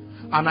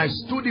 And I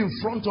stood in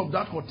front of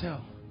that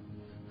hotel.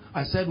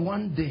 I said,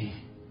 one day,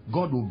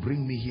 God will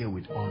bring me here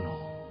with honor.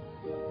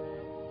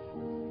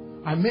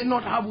 I may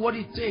not have what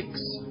it takes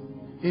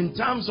in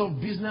terms of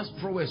business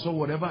prowess or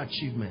whatever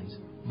achievement,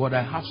 but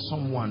I have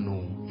someone,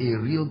 a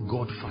real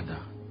Godfather.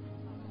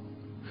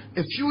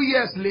 A few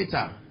years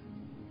later,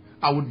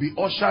 I would be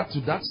ushered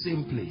to that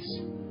same place.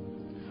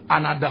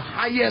 And at the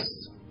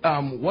highest,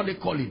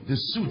 the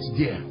suite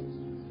there.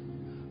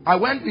 I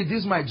went with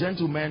this, my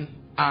gentlemen,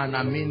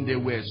 and they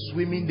were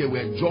swimming, they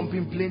were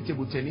jumping, playing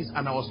table tennis,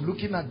 and I was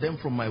looking at them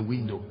from my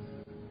window.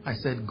 I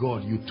said,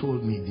 God, you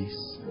told me this.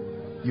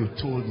 You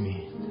told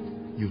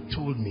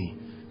me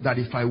that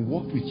if I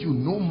walk with you,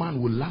 no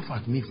man will laugh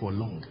at me for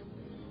long.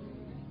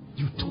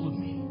 You told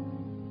me.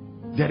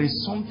 There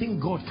is something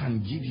God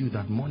can give you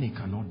that money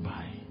cannot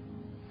buy.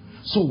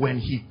 So when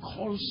he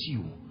calls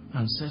you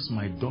and says,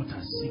 my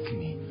daughter, seek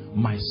me,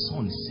 my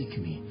son, seek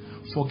me,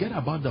 forget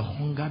about the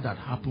hunger that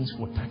happens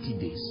for 30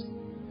 days.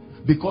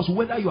 Because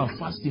whether you are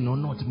fasting or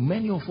not,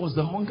 many of us,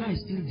 the hunger is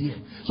still there.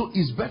 So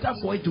it's better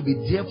for it to be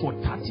there for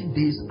 30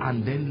 days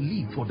and then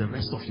live for the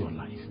rest of your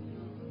life.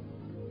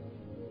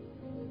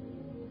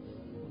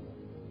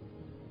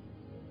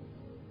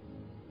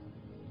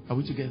 Are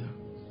we together?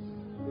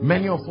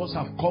 Many of us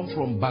have come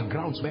from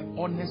backgrounds where,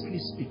 honestly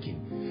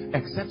speaking,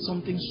 except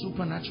something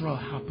supernatural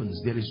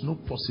happens, there is no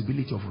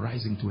possibility of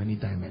rising to any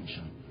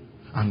dimension.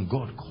 And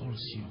God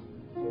calls you.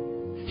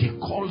 He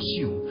calls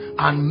you,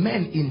 and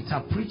men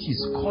interpret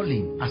his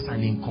calling as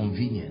an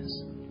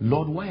inconvenience.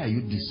 Lord, why are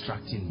you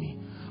distracting me?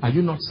 Are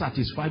you not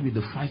satisfied with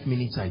the 5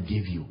 minutes I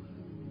gave you?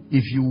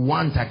 If you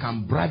want, I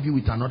can bribe you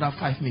with another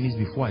 5 minutes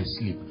before I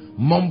sleep.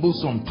 Mumble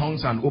some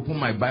tongues and open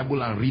my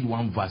Bible and read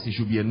one verse. It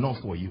should be enough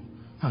for you.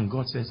 And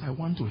God says, I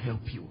want to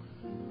help you.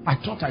 I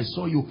thought I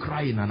saw you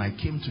crying and I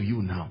came to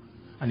you now.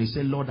 And he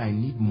said, Lord, I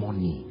need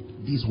money.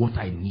 This is what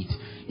I need.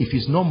 If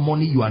it's not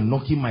money you are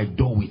knocking my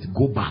door with,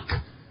 go back.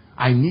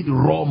 I need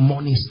raw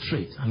money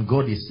straight. And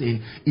God is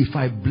saying, if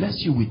I bless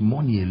you with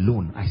money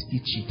alone, I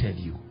still cheated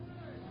you.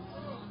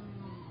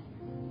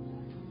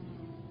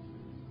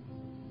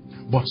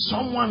 But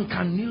someone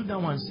can kneel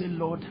down and say,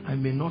 Lord, I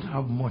may not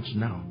have much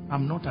now.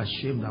 I'm not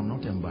ashamed. I'm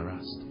not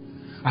embarrassed.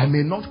 I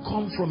may not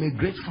come from a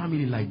great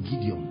family like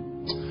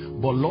Gideon.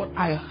 But Lord,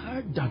 I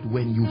heard that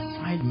when you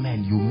find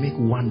men, you make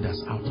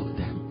wonders out of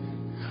them.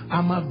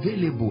 I'm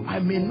available. I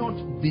may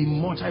not be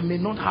much. I may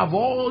not have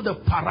all the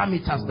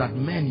parameters that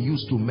men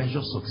use to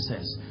measure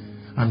success.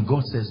 And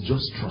God says,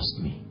 just trust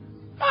me.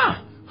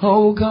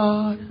 Oh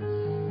God,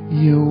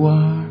 you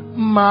are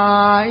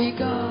my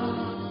God.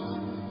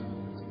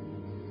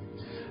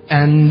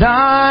 And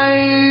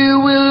I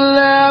will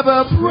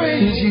ever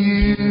praise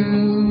you.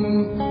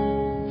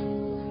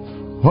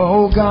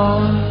 Oh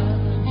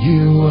God,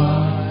 you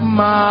are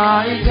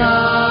my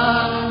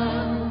God.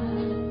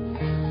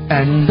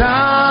 And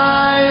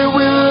I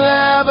will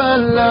ever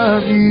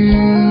love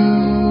you.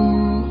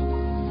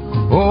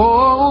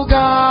 Oh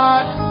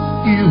God,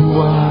 you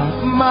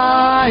are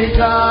my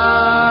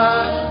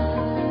God.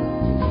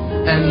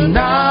 And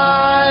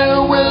I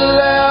will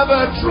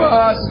ever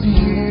trust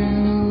you.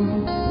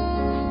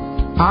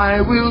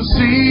 I will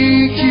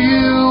seek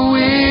you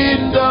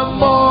in the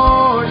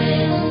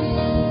morning.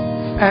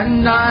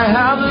 And I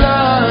have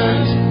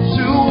learned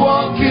to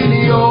walk in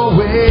your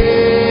ways.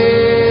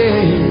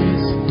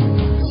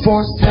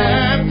 For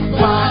step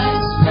by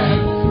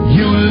step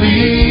you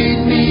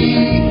lead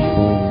me,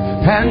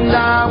 and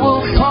I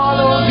will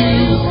follow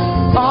you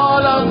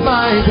all of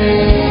my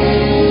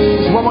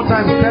days. One more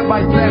time, step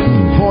by step.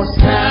 For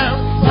step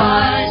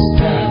by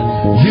step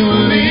you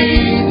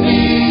lead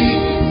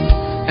me,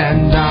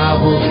 and I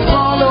will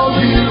follow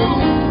you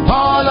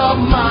all of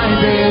my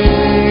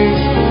days.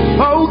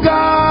 Oh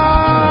God,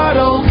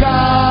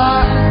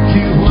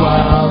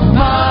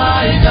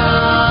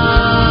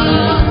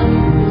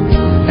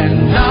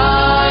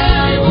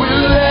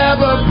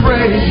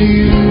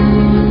 you.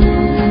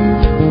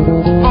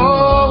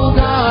 Oh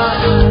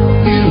God,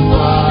 you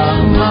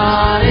are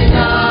my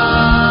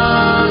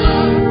God,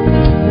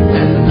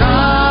 and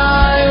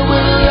I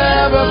will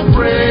ever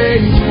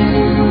praise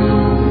you.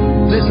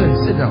 Listen,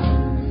 sit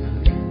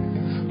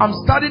down. I'm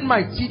starting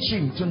my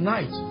teaching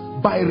tonight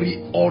by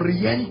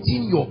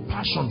reorienting your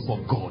passion for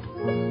God.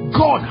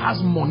 God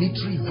has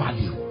monetary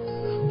value.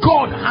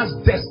 God has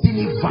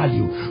destiny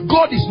value.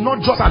 God is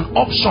not just an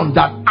option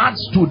that adds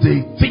to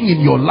the thing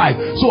in your life.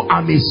 So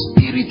I'm a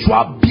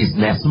spiritual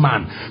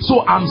businessman.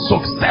 So I'm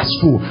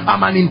successful.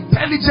 I'm an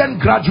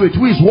intelligent graduate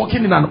who is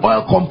working in an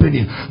oil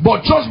company.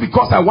 But just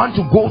because I want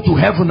to go to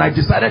heaven, I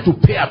decided to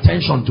pay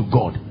attention to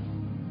God.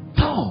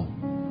 No.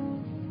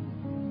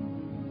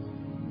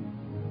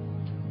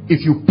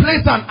 If you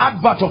place an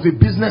advert of a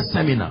business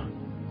seminar,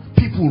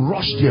 people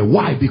rush there.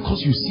 Why?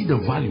 Because you see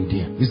the value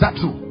there. Is that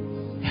true?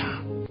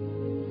 Yeah.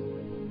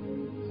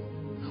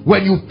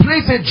 When you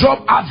place a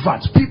job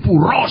advert, people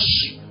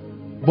rush.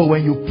 But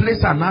when you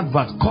place an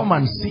advert, come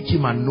and seek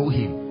him and know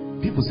him,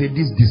 people say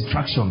this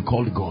distraction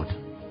called God.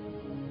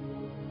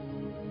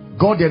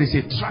 God, there is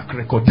a track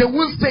record. They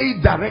will say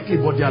it directly,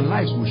 but their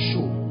lives will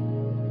show.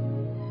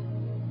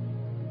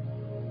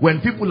 When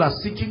people are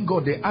seeking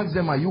God, they ask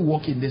them, are you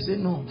working? They say,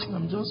 no,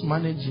 I'm just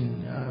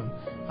managing.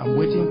 I'm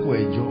waiting for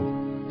a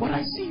job. But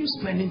I see you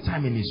spending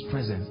time in his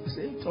presence. They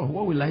say, oh,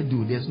 what will I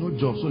do? There's no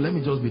job, so let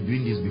me just be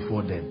doing this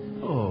before then.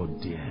 Oh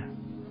dear.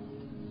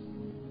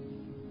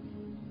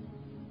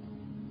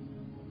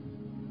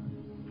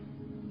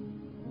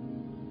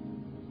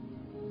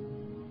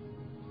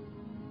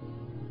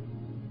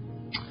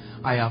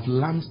 I have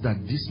learned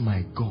that this,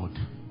 my God,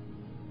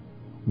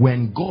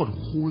 when God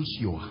holds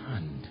your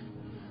hand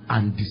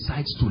and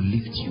decides to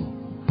lift you,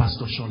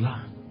 Pastor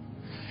Shola,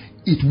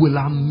 it will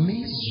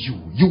amaze you.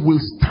 You will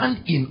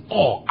stand in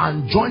awe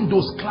and join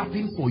those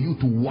clapping for you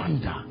to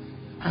wonder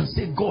and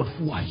say, God,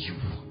 who are you?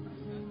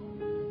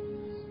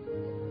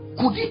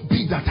 Could it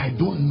be that I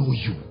don't know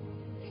you?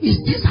 Is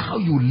this how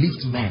you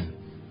lift men?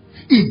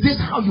 Is this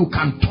how you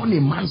can turn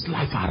a man's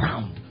life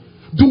around?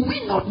 Do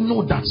we not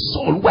know that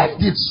Saul, when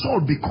did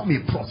Saul become a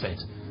prophet?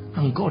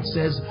 And God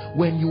says,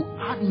 when you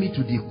add me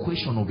to the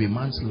equation of a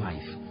man's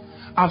life,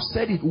 I've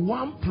said it,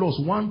 1 plus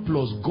 1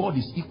 plus God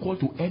is equal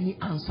to any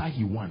answer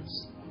he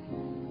wants.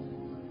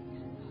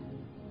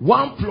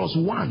 1 plus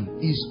 1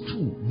 is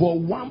 2, but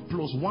 1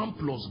 plus 1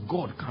 plus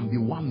God can be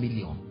 1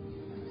 million.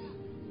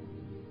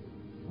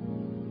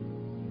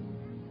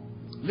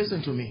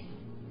 Listen to me.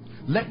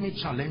 Let me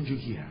challenge you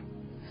here.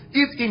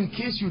 If in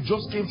case you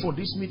just came for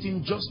this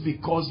meeting just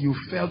because you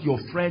felt your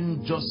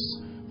friend just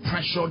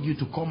pressured you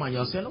to come and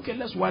you're saying, okay,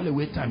 let's while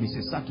away time, it's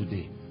a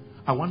Saturday,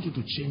 I want you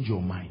to change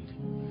your mind.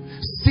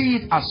 See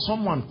it as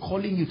someone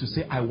calling you to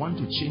say, I want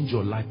to change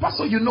your life.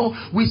 Pastor, you know,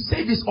 we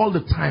say this all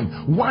the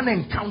time. One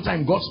encounter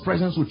in God's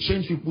presence will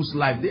change people's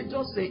life. They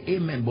just say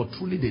amen, but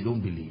truly they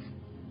don't believe.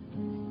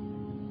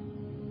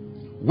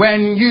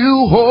 When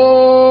you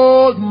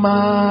hold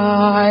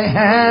my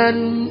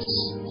hands,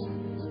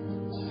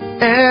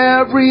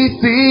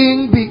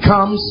 everything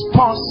becomes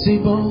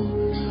possible.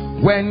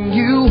 When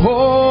you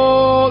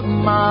hold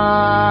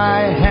my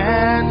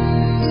hands,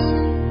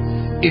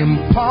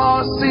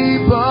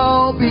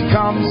 impossible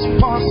becomes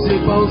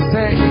possible.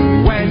 Say,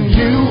 when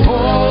you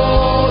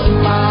hold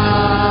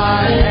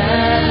my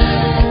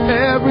hand,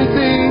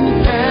 everything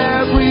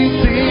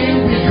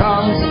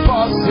becomes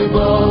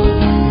possible.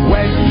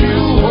 When you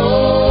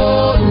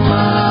hold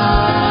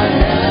my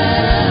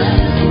hand,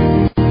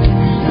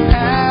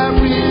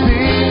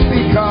 everything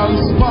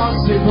becomes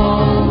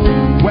possible.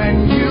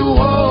 When you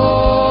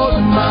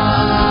hold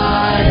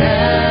my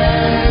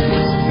hand,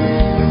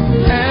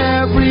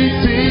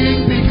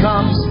 everything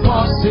becomes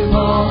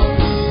possible.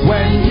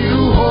 When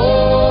you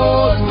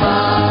hold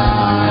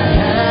my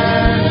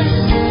hand,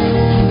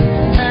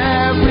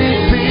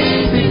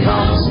 everything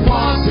becomes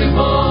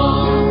possible.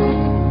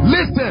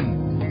 Listen,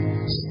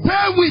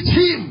 stay with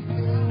him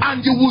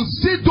and you will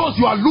see those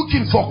you are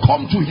looking for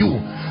come to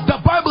you. The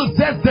Bible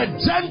says the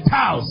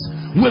Gentiles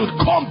will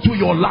come to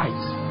your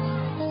life.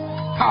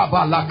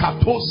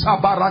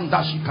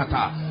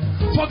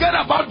 Forget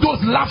about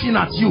those laughing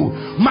at you.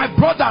 My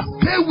brother,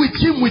 stay with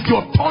him with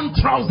your torn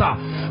trouser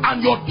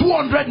and your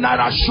 200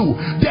 naira shoe.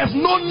 There's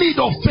no need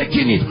of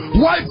faking it.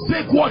 Why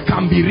fake what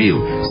can be real?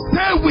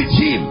 Stay with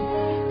him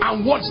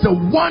and watch the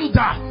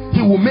wonder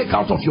he will make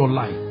out of your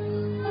life.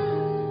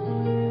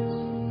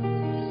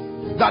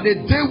 That a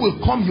day will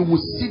come, you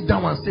will sit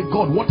down and say,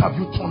 God, what have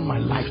you turned my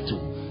life to?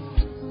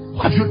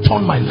 What have you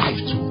turned my life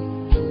to?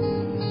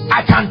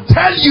 I can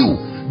tell you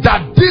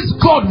that this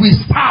God we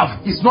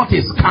serve is not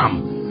a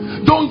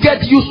scam. Don't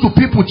get used to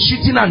people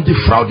cheating and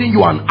defrauding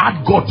you and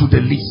add God to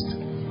the list.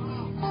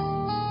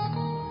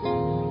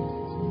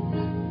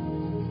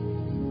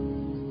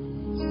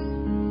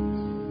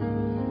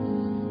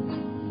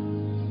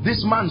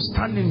 This man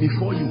standing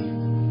before you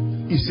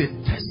is a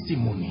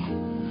testimony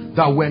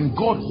that when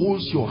God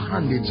holds your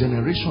hand, a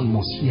generation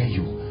must hear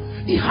you.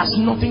 It has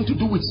nothing to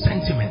do with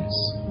sentiments.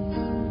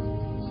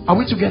 Are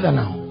we together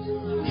now?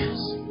 Yes.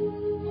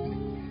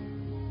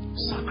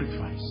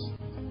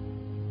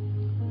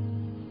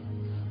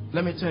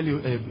 Let me tell you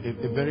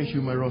a very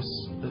humorous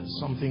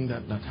something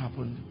that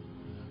happened.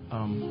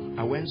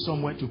 I went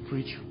somewhere to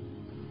preach,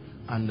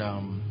 and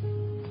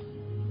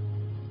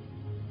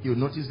you'll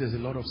notice there's a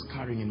lot of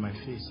scarring in my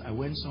face. I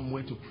went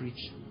somewhere to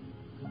preach,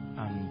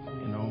 and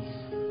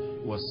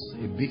it was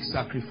a big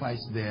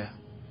sacrifice there.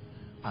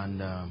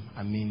 And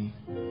I mean,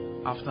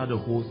 after the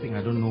whole thing,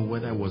 I don't know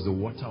whether it was the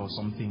water or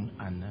something,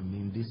 and I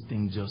mean, this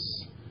thing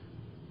just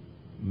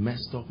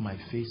messed up my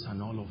face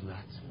and all of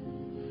that.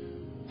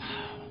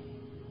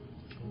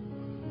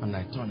 And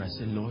I turned, I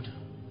said, Lord,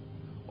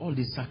 all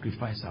this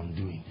sacrifice I'm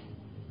doing,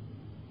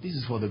 this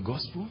is for the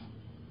gospel.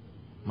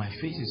 My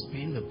face is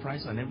paying the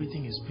price, and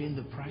everything is paying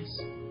the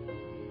price.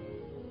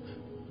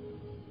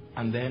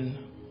 And then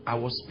I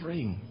was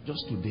praying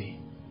just today,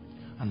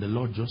 and the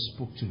Lord just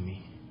spoke to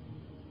me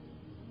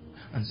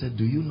and said,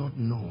 do you not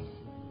know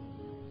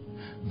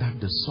that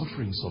the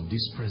sufferings of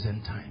this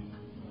present time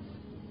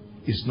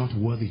is not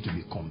worthy to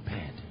be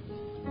compared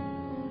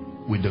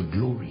with the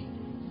glory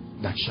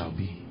that shall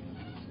be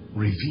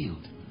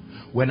revealed?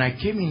 When I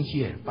came in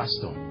here,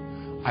 Pastor,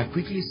 I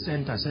quickly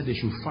sent, I said they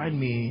should find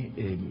me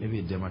maybe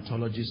a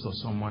dermatologist or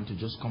someone to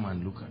just come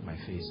and look at my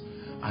face.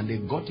 And they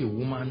got a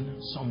woman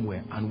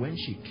somewhere, and when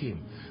she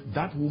came,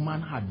 that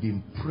woman had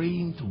been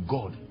praying to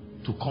God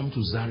to come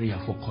to Zaria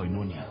for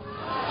koinonia.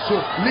 So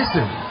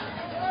listen,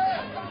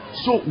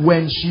 so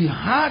when she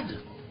heard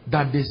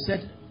that they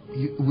said,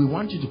 we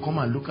want you to come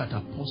and look at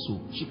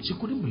Apostle, she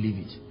couldn't believe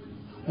it.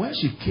 When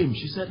she came,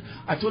 she said,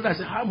 I told her, I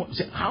said, how much? She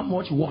said, how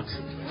much what?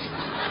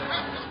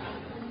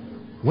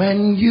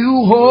 When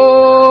you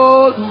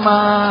hold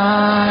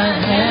my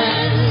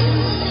hand,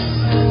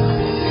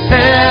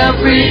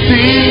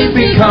 everything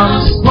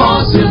becomes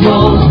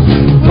possible.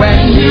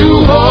 When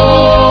you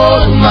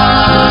hold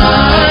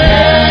my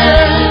hand,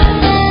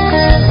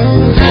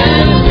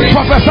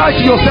 prophesy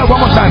to yourself one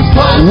more time.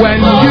 When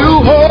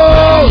you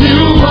hold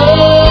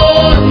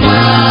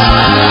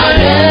my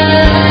hand,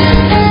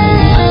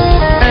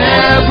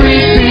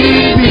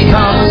 everything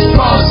becomes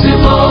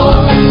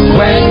possible.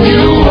 When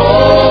you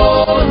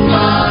hold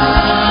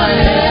my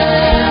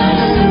hand,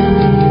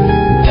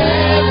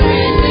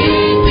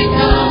 everything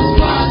becomes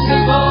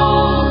possible.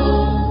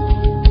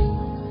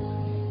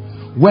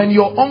 When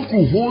your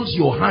uncle holds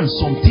your hand,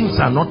 some things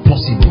are not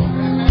possible.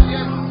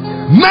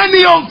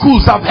 Many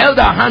uncles have held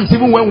our hands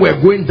even when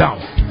we're going down.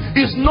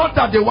 It's not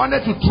that they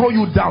wanted to throw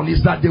you down,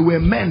 it's that they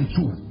were men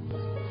too.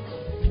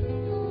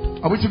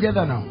 Are we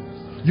together now?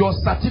 Your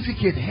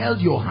certificate held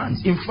your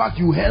hands. In fact,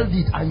 you held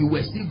it and you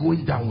were still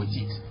going down with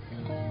it.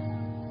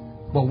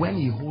 But when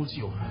he holds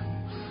your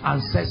hand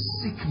and says,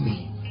 seek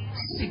me,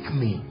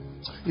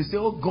 you say,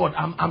 oh God,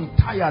 I'm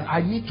tired,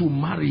 I need to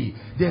marry.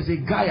 There's a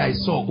guy I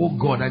saw, oh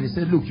God, and he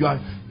said, look, you are,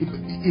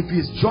 if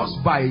it's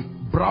just by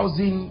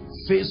browsing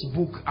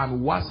Facebook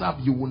and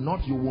WhatsApp, you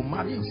will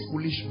marry a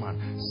foolish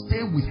man.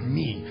 Stay with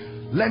me.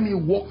 Let me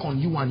work on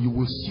you, and you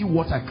will see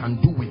what I can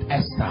do with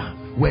Esther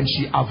when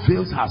she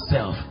avails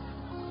herself.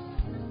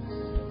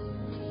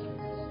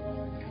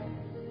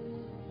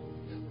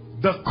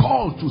 The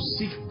call to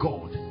seek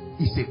God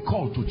is a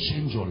call to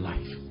change your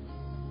life.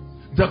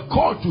 The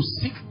call to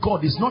seek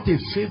God is not a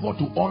favor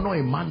to honor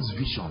a man's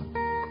vision.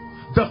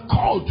 The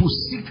call to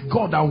seek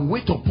God and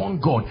wait upon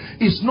God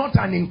is not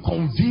an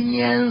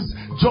inconvenience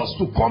just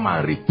to come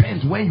and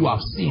repent when you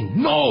have sinned.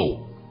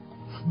 No.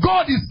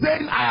 God is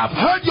saying, I have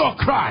heard your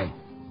cry.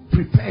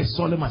 Prepare a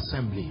solemn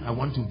assembly. I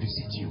want to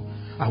visit you.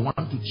 I want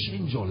to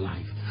change your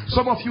life.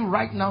 Some of you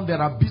right now,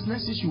 there are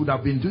businesses you would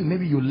have been doing.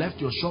 Maybe you left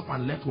your shop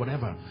and left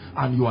whatever,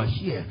 and you are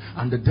here,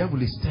 and the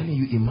devil is telling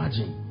you,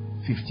 imagine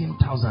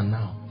 15,000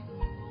 now,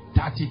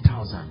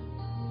 30,000,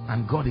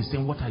 and God is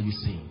saying, what are you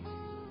saying?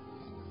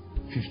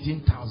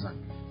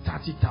 15,000,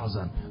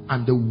 30,000,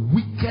 and the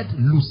wicked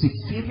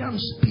Luciferian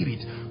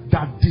spirit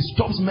that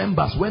disturbs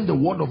members when the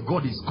word of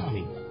God is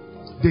coming.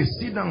 They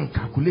sit down and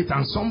calculate,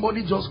 and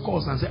somebody just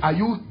calls and says, are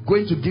you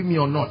going to give me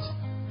or not?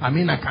 I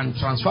mean, I can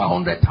transfer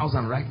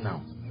 100,000 right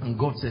now. And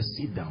God says,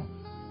 sit down.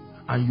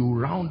 And you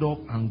round up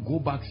and go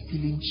back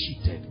feeling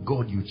cheated.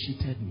 God, you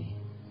cheated me.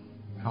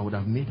 I would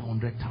have made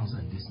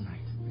 100,000 this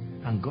night.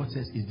 And God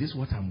says, is this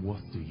what I'm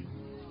worth to you?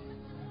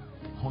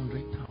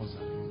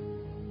 100,000.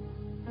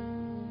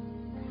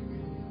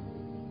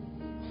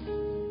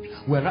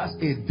 Whereas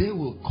a day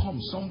will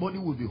come, somebody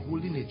will be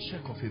holding a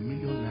check of ₦1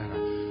 million,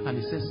 and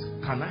he says,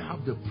 can I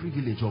have the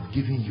privilege of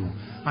giving you?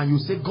 And you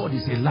say, God,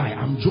 is a lie.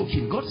 I'm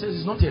joking. God says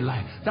it's not a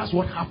lie. That's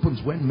what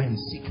happens when men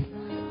seek me.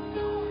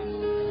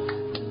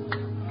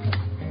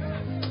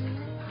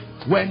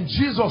 When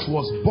Jesus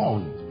was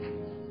born,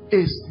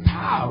 a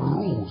star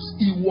rose.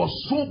 It was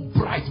so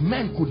bright,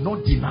 men could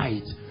not deny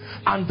it.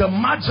 And the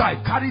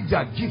Magi carried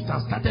their gift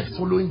and started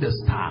following the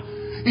star.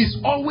 It's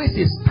always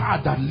a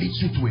star that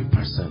leads you to a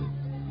person.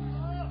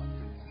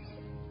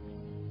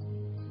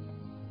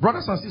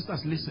 Brothers and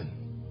sisters,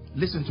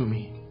 listen to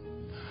me.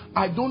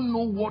 I don't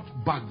know what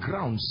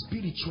background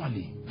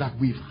spiritually that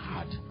we've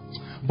had,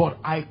 But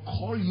I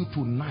call you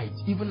tonight,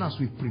 even as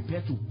we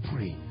prepare to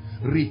pray,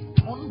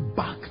 return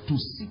back to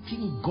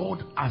seeking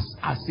God as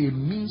a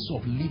means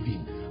of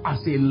living, as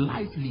a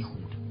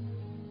livelihood,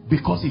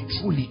 because it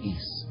truly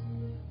is.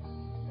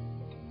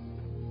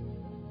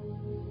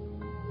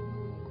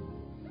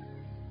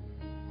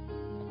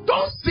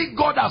 Don't see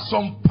God as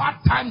some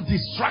part-time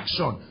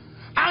distraction.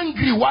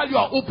 Angry while you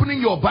are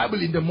opening your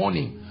Bible in the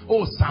morning.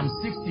 Oh, Psalm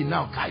 60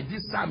 now. Guys,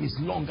 this psalm is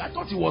long. I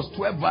thought it was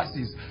 12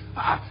 verses.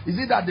 Is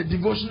it that the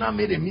devotional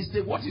made a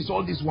mistake? What is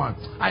all this one?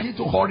 I need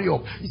to hurry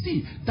up. You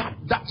see,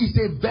 that is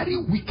a very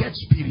wicked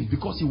spirit,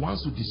 because he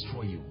wants to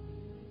destroy you.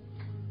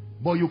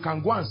 But you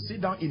can go and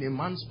sit down in a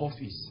man's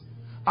office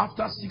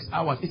after 6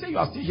 hours. He said, you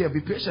are still here, be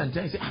patient.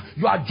 He said,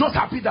 you are just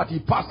happy that he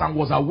passed and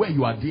was aware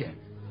you are there.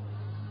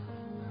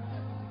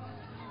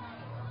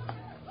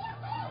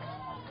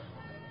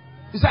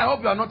 He said, I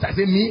hope you are not. I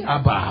say, me,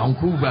 Abba,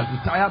 Uncle, but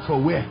I'm tired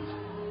for where?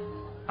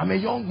 I'm a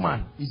young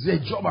man. It's a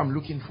job I'm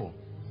looking for.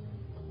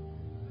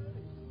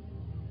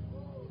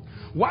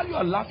 While you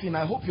are laughing,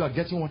 I hope you are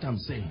getting what I'm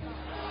saying.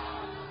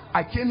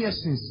 I came here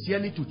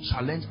sincerely to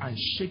challenge and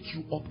shake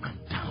you up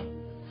and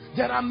down.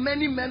 There are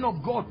many men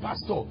of God,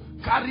 Pastor,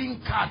 carrying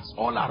cards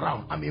all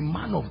around. I'm a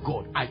man of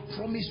God. I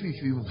promise you,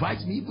 if you invite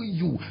me,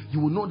 even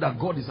you will know that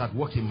God is at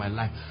work in my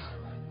life.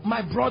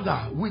 My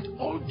brother, with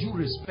all due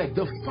respect,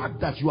 the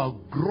fact that you are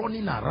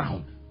running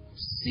around,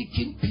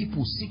 seeking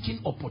people, seeking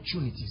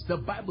opportunities, the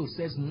Bible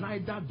says,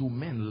 neither do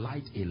men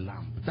light a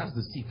lamp. That's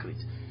the secret.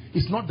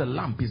 It's not the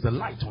lamp, it's the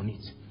light on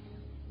it.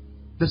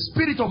 The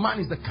spirit of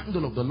man is the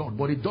candle of the Lord,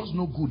 but it does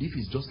no good if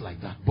it's just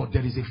like that. But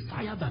there is a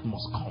fire that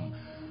must come.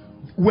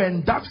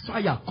 When that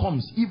fire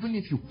comes, even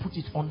if you put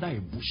it under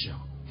a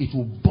bushel, it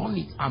will burn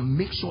it and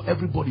make sure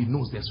everybody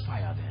knows there's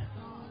fire there.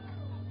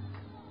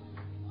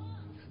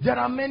 There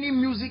are many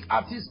music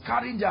artists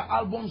carrying their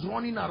albums,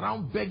 running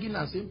around begging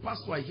and saying,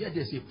 Pastor, I hear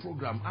there's a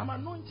program. I'm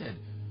anointed.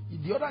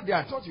 The other day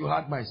I thought you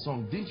heard my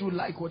song. Didn't you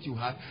like what you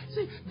heard?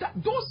 See,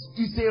 those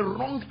is a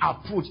wrong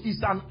approach.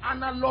 It's an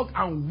analog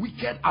and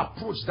wicked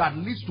approach that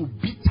leads to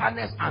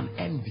bitterness and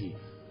envy.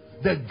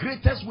 The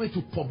greatest way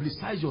to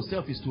publicize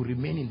yourself is to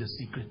remain in the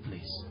secret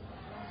place.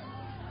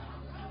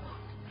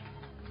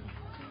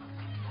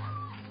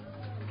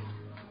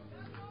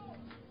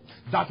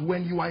 That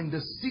when you are in the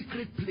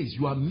secret place,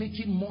 you are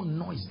making more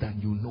noise than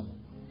you know.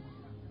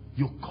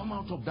 You come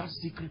out of that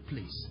secret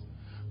place,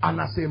 and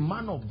as a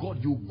man of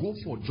God, you go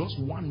for just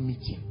one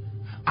meeting,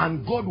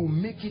 and God will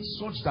make it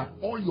such that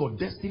all your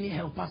destiny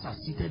helpers are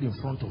seated in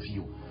front of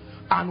you.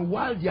 And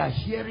while they are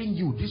hearing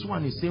you, this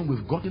one is saying,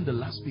 we've gotten the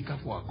last speaker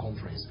for our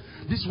conference.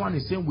 This one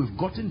is saying, we've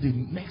gotten the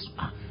next.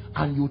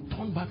 And you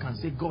turn back and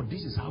say, God,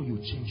 this is how you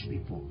change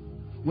people.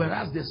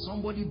 Whereas there's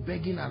somebody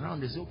begging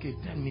around, they say, okay,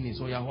 10 minutes,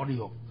 or yeah, hurry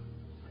up.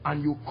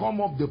 And you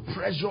come up the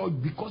pressure,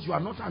 because you are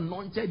not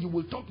anointed, you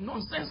will talk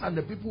nonsense and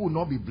the people will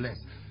not be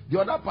blessed. The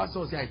other pastor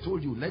will say, I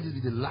told you, let it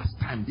be the last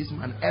time this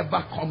man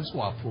ever comes to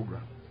our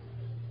program.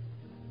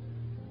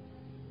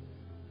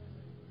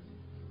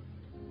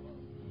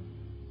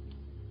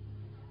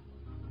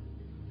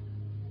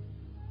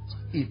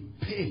 It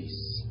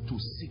pays to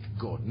seek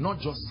God, not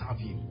just serve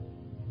him.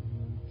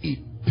 It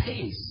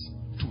pays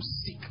to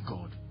seek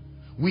God.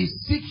 We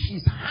seek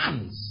his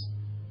hands.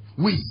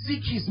 We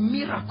seek his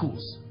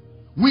miracles.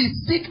 We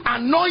seek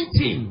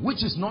anointing,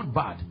 which is not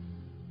bad.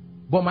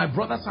 But my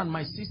brothers and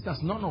my sisters,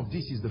 none of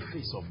this is the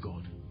face of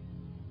God.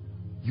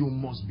 You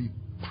must be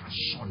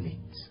passionate.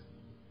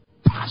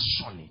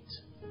 Passionate.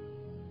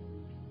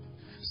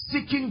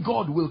 Seeking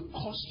God will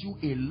cost you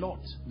a lot.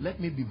 Let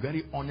me be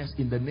very honest.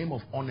 In the name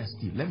of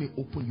honesty, let me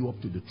open you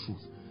up to the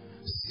truth.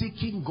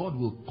 Seeking God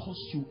will cost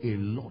you a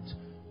lot.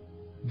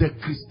 The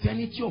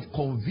Christianity of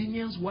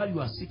convenience while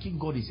you are seeking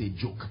God is a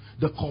joke.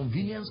 The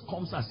convenience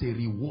comes as a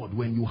reward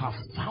when you have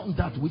found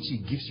that which he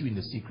gives you in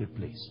the secret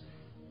place.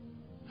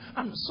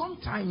 And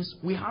sometimes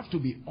we have to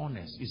be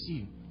honest. You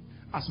see,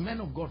 as men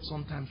of God,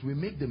 sometimes we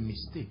make the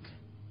mistake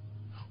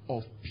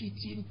of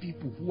pitying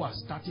people who are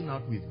starting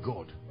out with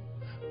God,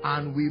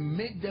 and we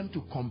make them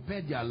to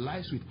compare their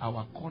lives with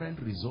our current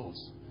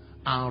results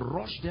and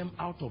rush them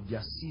out of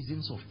their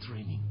seasons of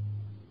training.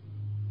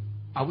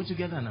 Are we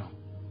together now?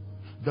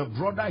 The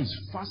brother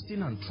is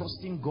fasting and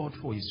trusting God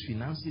for his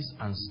finances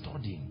and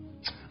studying.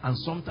 And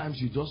sometimes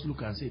you just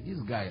look and say, this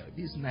guy,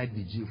 this night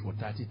vigil for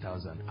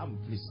 30,000, I'm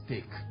a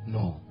mistake.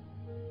 No.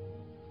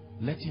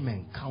 Let him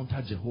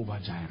encounter Jehovah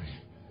Jireh.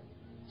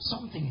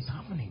 Something is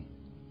happening.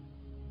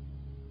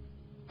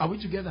 Are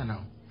we together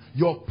now?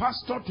 Your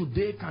pastor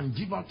today can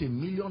give out ₦1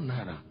 million,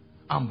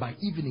 and by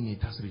evening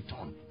it has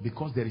returned,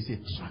 because there is a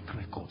track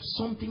record.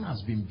 Something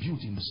has been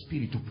built in the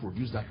spirit to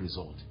produce that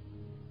result.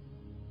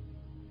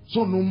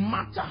 So no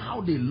matter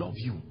how they love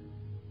you,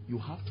 you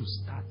have to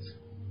start.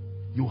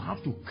 You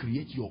have to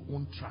create your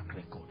own track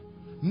record.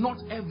 Not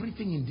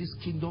everything in this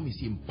kingdom is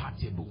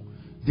impartable.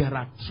 There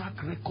are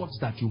track records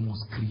that you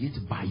must create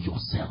by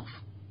yourself.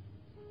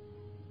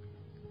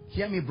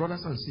 Hear me,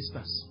 brothers and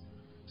sisters.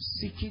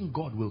 Seeking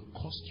God will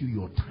cost you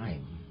your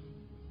time.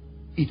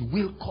 It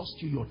will cost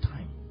you your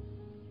time.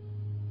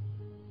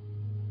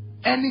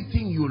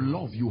 Anything you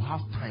love, you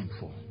have time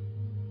for.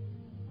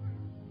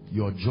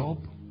 Your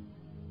job,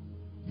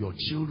 your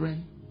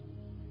children,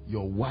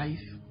 your wife,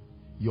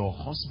 your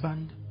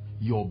husband,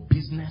 your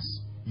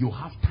business, you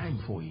have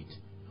time for it.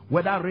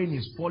 Whether rain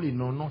is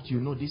falling or not, you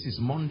know this is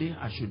Monday,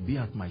 I should be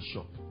at my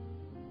shop.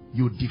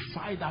 You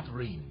defy that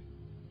rain.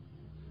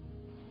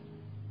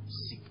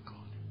 Seek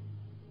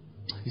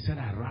God. He said,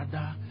 I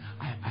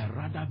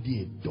rather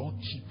be a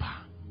doorkeeper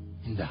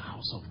in the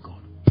house of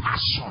God.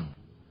 Passion.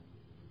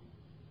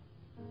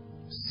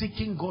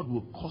 Seeking God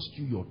will cost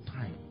you your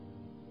time.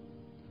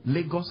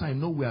 Lagos, I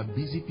know we are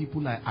busy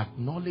people. I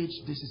acknowledge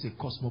this is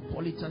a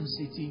cosmopolitan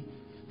city.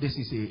 This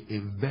is a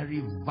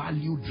very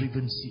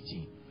value-driven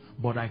city.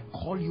 But I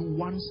call you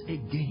once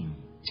again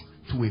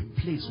to a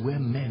place where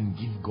men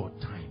give God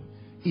time.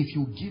 If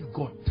you give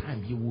God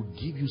time, He will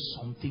give you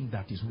something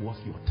that is worth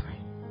your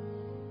time.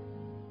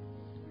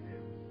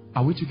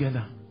 Are we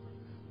together?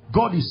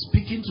 God is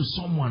speaking to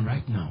someone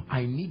right now.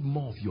 I need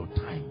more of your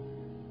time.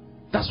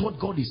 That's what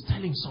God is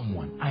telling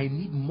someone. I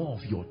need more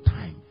of your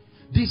time.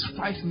 This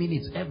 5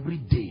 minutes every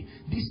day,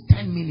 this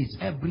 10 minutes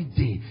every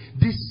day,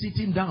 this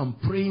sitting down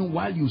praying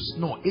while you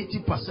snore,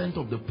 80%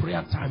 of the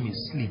prayer time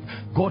is sleep.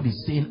 God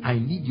is saying, I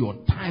need your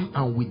time,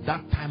 and with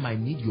that time, I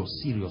need your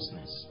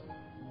seriousness.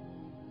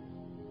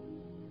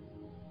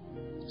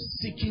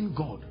 Seeking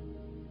God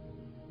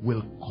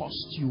will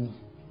cost you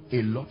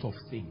a lot of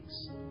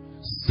things.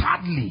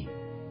 Sadly,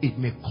 it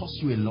may cost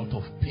you a lot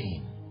of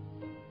pain.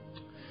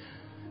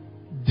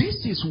 This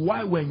is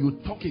why when you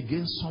talk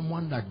against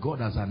someone that God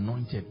has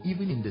anointed,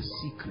 even in the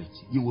secret,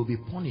 you will be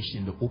punished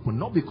in the open.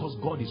 Not because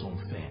God is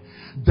unfair.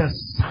 The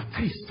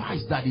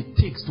sacrifice that it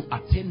takes to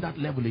attain that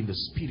level in the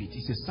spirit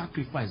is a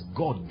sacrifice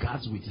God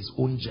guards with His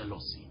own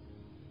jealousy.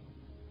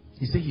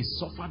 He said He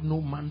suffered no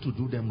man to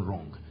do them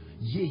wrong.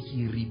 Yea,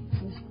 He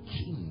reproved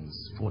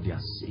kings for their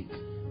sake,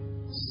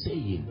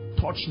 saying,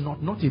 touch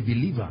not a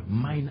believer,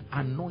 mine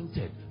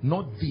anointed,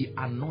 not the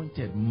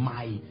anointed,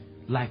 my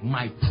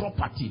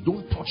property.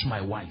 Don't touch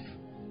my wife.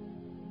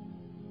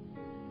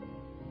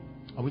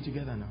 Are we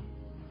together now?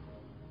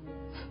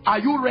 Are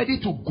you ready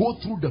to go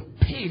through the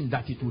pain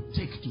that it will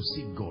take to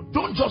seek God?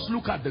 Don't just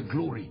look at the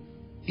glory.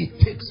 It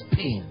takes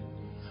pain.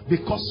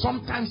 Because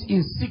sometimes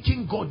in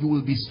seeking God, you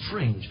will be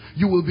strange.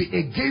 You will be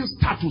against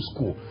status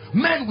quo.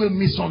 Men will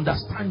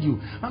misunderstand you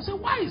and say,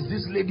 why is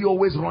this lady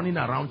always running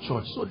around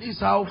church? So this is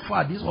how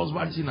far this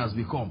husband thing has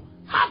become.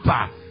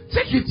 Harper,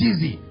 take it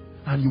easy.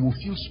 And you will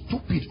feel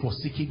stupid for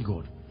seeking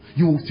God.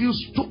 You will feel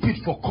stupid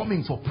for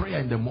coming for prayer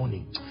in the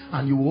morning.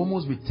 And you will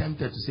almost be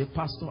tempted to say,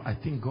 Pastor, I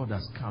think God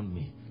has calmed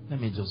me. Let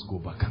me just go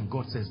back. And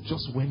God says,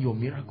 just when your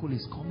miracle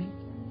is coming.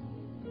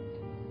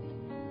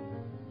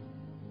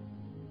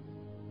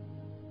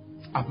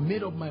 I've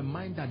made up my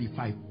mind that if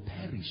I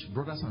perish,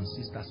 brothers and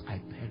sisters, I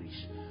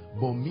perish.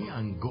 But me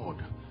and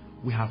God,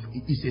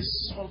 it's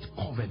a salt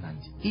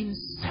covenant,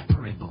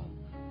 inseparable.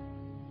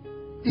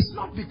 It's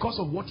not because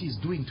of what He's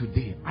doing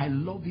today. I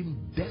love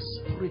Him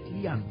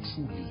desperately and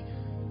truly.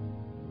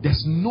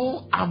 There's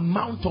no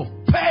amount of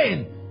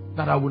pain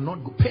that I will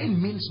not go.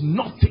 Pain means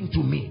nothing to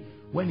me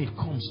when it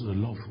comes to the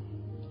love,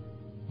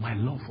 my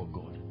love for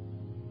God.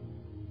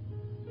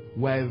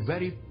 We're a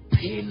very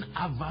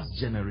pain-averse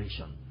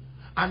generation.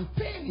 And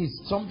pain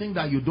is something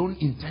that you don't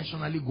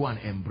intentionally go and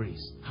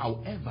embrace.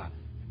 However,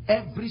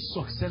 every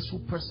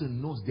successful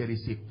person knows there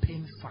is a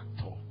pain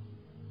factor.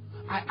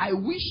 I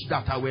wish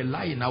that I were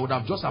lying. I would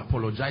have just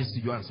apologized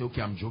to you and say,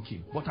 okay, I'm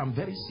joking. But I'm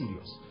very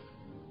serious.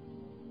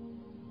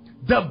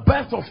 The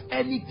birth of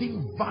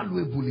anything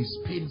valuable is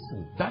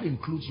painful. That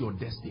includes your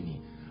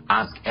destiny.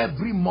 Ask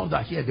every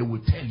mother here, they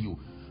will tell you,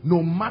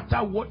 no matter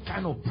what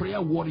kind of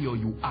prayer warrior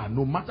you are,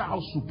 no matter how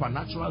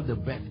supernatural the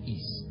birth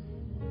is,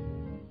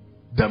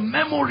 the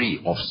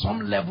memory of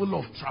some level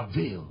of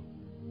travail.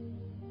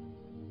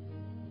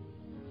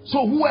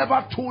 So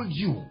whoever told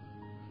you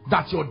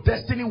that your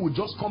destiny will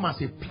just come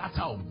as a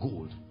platter of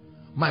gold,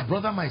 my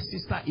brother, my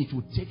sister, it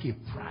will take a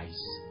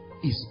price.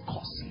 It's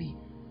costly.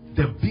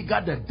 The bigger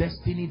the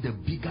destiny, the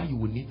bigger you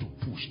will need to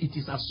push. It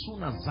is as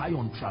soon as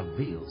Zion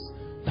travails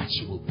that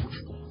she will push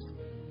forth.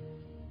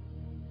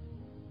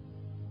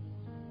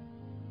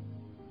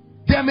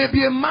 There may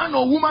be a man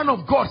or woman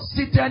of God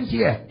sitting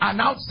here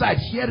and outside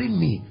hearing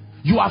me.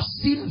 You have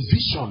seen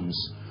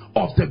visions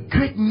of the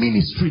great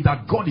ministry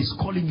that God is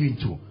calling you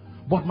into.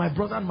 But my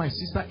brother and my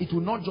sister, it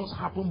will not just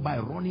happen by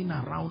running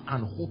around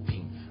and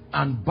hoping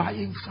and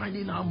buying,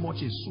 finding how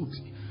much a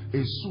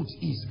suit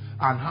is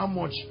and how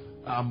much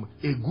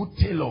a good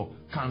tailor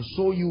can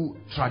sew you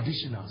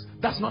traditionals.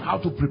 That's not how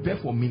to prepare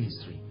for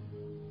ministry.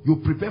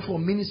 You prepare for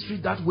ministry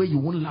that way, you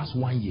won't last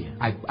 1 year.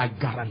 I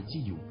guarantee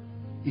you.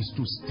 Is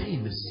to stay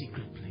in the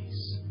secret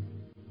place.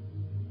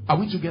 Are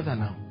we together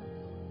now?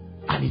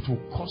 And it will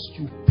cost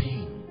you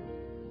pain.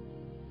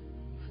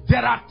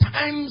 There are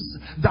times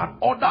that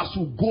others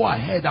will go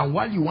ahead, and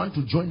while you want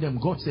to join them,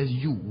 God says,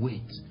 you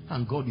wait.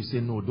 And God will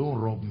say, no, don't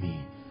rob me.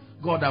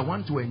 God, I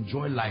want to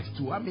enjoy life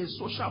too. I'm a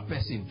social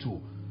person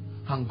too.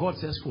 And God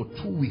says, for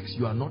 2 weeks,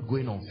 you are not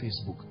going on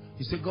Facebook.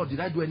 He said, God, did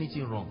I do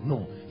anything wrong?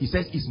 No. He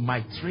says, it's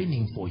my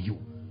training for you.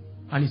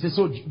 And he says,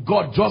 so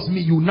God, just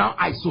me, you now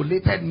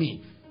isolated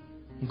me.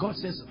 And God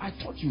says, I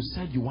thought you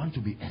said you want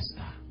to be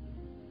Esther.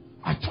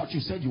 I thought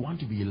you said you want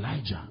to be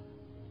Elijah.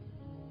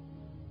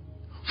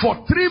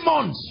 For 3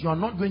 months, you are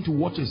not going to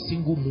watch a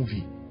single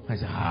movie. I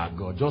said,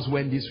 God, just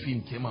when this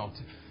film came out,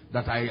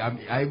 that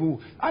I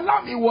will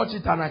allow me watch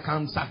it and I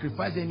can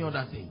sacrifice any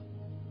other thing.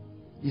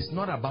 It's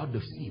not about the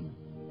film.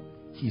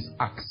 He's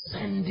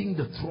ascending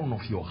the throne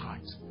of your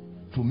heart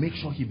to make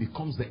sure he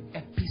becomes the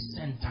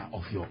epicenter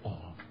of your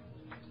all.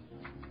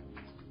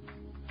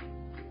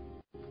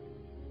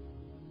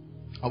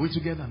 Are we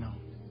together now?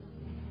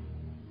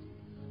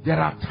 There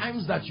are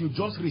times that you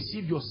just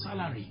receive your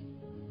salary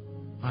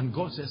and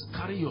God says,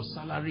 carry your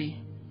salary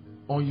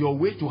on your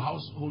way to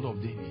household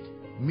of David.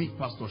 Meet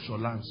Pastor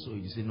Sholan. So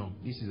you say, no,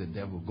 this is a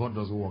devil. God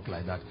doesn't work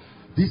like that.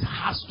 This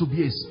has to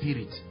be a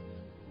spirit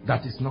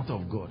that is not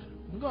of God.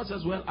 And God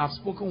says, well, I've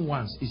spoken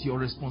once. It's your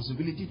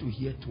responsibility to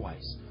hear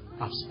twice.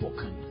 I've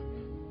spoken.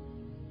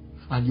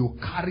 And you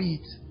carry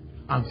it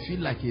and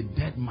feel like a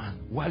dead man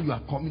while you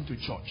are coming to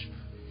church.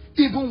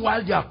 Even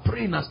while you are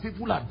praying, as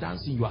people are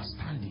dancing, you are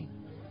standing.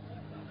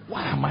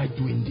 Why am I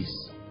doing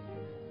this?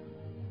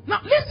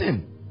 Now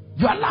listen,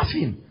 you are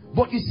laughing.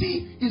 But you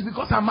see, it's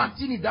because I'm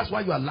acting it, that's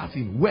why you are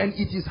laughing. When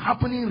it is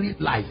happening in real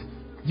life,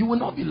 you will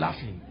not be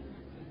laughing.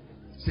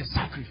 It's a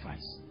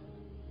sacrifice.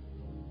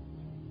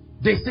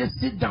 They say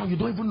sit down, you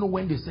don't even know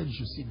when they said you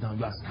should sit down.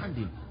 You are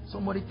standing.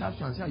 Somebody taps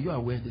you and says, are you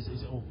aware? They say,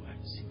 oh,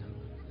 sit down.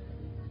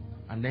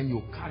 And then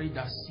you carry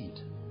that seed.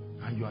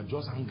 And you are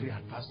just angry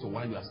at pastor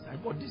while you are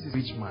standing. God, this is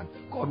rich man.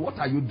 God, what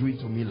are you doing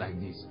to me like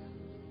this?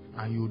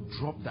 And you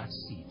drop that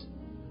seed.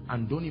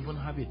 And don't even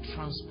have a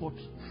transport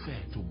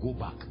fare to go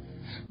back.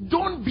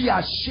 Don't be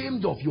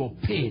ashamed of your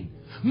pain.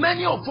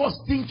 Many of us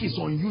think it's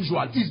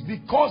unusual. It's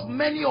because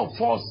many of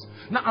us,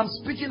 now I'm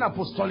speaking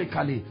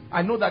apostolically.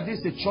 I know that this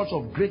is a church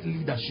of great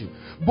leadership.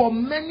 But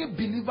many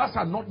believers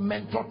are not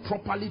mentored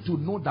properly to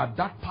know that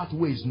that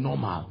pathway is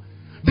normal.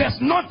 There's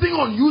nothing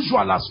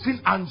unusual as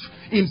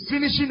in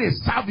finishing a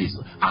service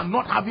and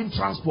not having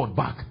transport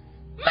back.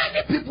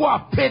 Many people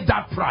have paid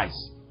that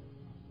price.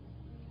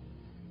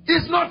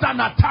 It's not an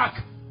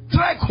attack.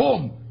 Trek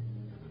home.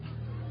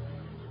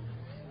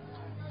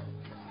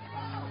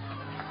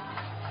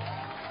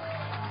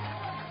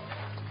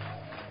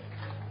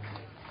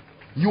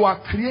 You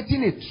are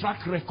creating a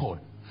track record.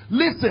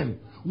 Listen,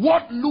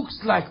 what looks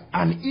like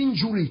an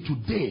injury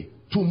today,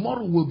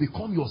 tomorrow will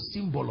become your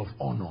symbol of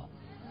honor.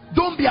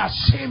 Don't be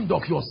ashamed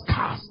of your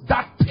scars,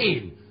 that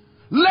pain.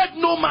 Let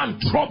no man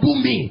trouble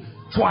me,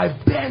 for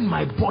I bear in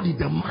my body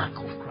the mark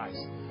of Christ.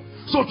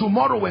 So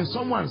tomorrow when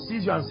someone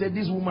sees you and says,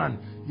 this woman,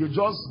 you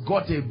just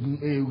got a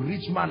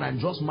rich man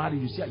and just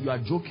married, you say, you are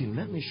joking.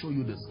 Let me show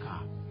you the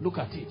scar. Look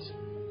at it.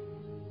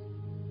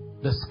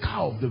 The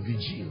scar of the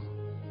vigil.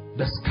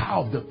 The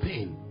scar of the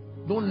pain.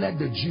 Don't let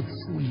the jeep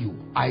fool you.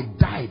 I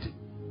died.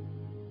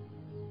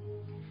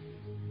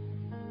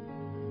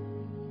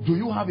 Do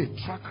you have a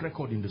track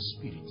record in the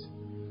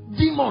spirit?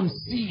 Demons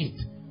see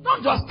it.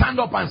 Don't just stand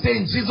up and say,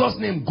 in Jesus'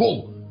 name,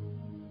 go.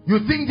 You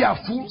think they are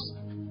fools?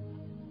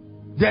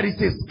 There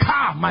is a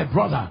scar, my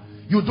brother.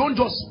 You don't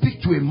just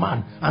speak to a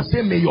man and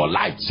say, may your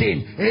life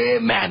change.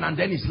 Amen. And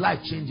then his life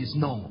changes.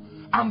 No.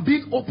 I'm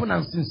being open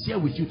and sincere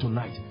with you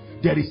tonight.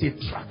 There is a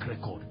track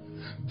record.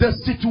 The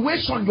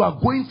situation you are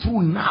going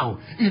through now,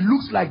 it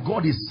looks like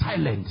God is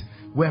silent,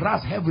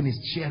 whereas heaven is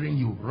cheering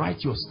you.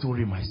 Write your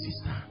story, my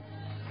sister.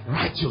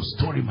 Write your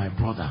story, my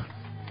brother.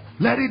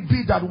 Let it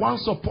be that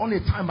once upon a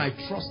time I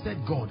trusted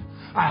God.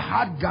 I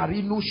had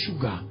Gary, no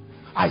sugar.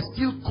 I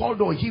still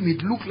called on him.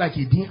 It looked like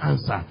he didn't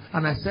answer.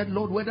 And I said,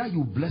 Lord, whether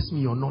you bless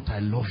me or not, I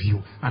love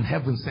you. And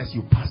heaven says,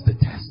 you passed the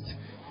test.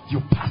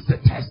 You passed the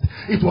test.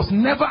 It was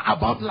never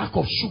about lack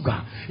of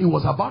sugar. It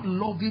was about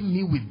loving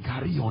me with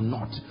Gary or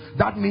not.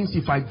 That means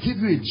if I give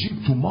you a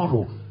Jeep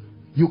tomorrow,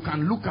 you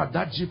can look at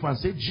that Jeep and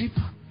say, Jeep,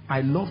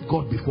 I loved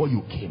God before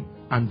you came.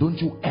 And don't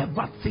you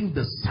ever think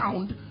the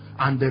sound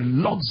and the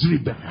luxury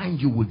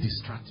behind you will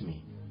distract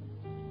me.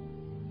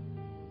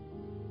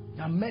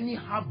 There are many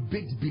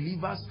half-baked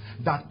believers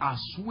that are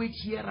swayed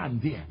here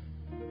and there.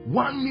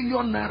 1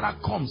 million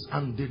naira comes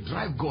and they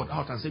drive God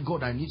out and say,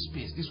 God, I need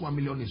space. This 1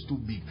 million is too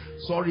big.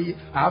 Sorry,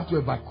 I have to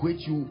evacuate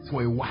you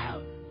for a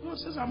while. God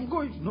says, I'm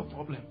going. No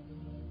problem.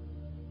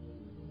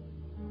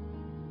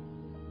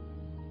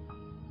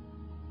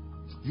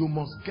 You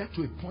must get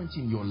to a point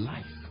in your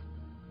life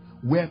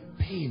where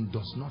pain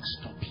does not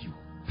stop you.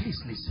 Please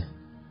listen.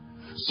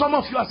 Some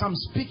of you, as I'm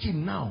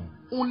speaking now,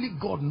 only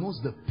God knows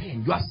the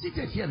pain. You are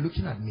seated here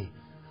looking at me.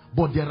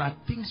 But there are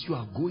things you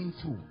are going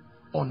through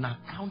on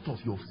account of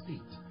your faith.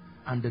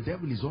 And the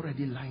devil is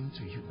already lying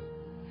to you.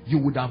 You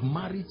would have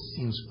married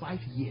since 5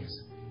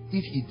 years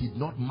if it did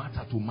not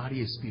matter to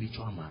marry a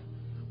spiritual man.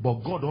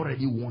 But God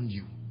already warned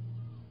you.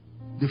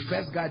 The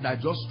first guy that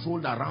just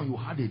strolled around, you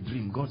had a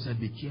dream. God said,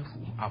 be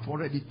careful. I've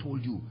already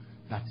told you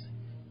that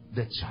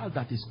the child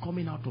that is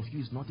coming out of you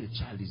is not a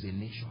child, is a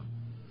nation.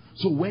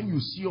 So when you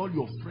see all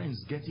your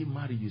friends getting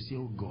married, you say,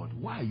 oh God,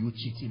 why are you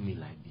cheating me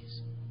like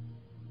this?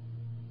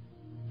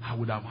 I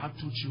would have had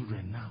 2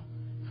 children now.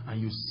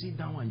 And you sit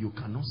down and you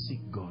cannot seek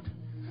God.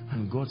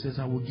 And God says,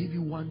 I will give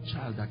you 1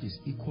 child that is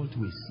equal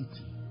to a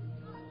city.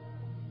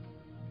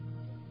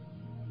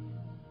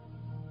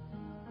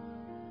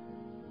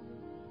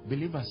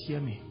 Believers, hear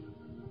me.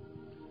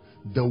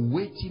 The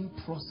waiting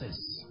process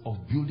of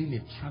building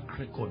a track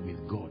record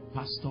with God,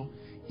 Pastor,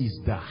 is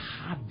the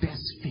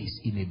hardest phase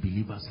in a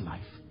believer's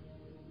life.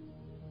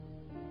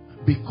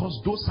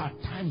 Because those are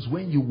times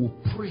when you will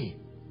pray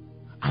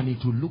and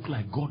it will look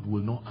like God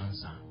will not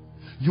answer.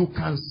 You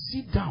can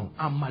sit down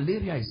and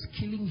malaria is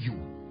killing you.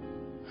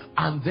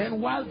 And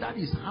then while that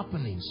is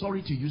happening,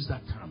 sorry to use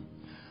that term,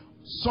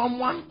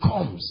 someone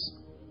comes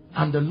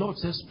and the Lord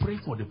says, pray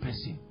for the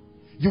person.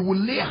 You will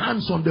lay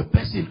hands on the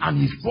person and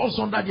he falls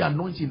under the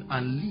anointing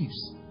and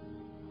leaves.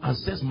 And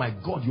says, my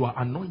God, you are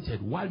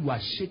anointed, while you are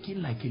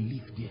shaking like a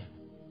leaf there.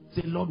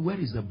 Say, Lord, where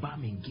is the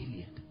balm in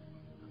Gilead?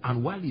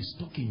 And while he's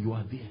talking, you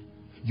are there.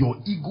 Your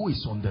ego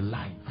is on the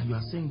line. And you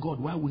are saying,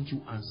 God, why won't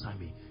you answer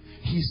me?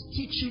 He's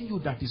teaching you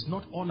that it's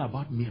not all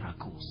about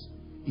miracles.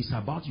 It's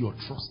about your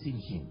trusting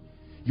him.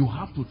 You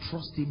have to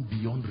trust him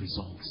beyond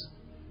results.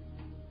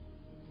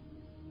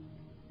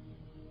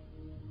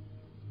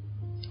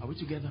 Are we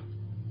together?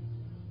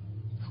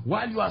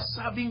 While you are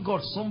serving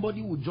God,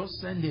 somebody will just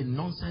send a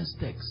nonsense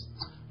text.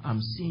 I'm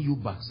seeing you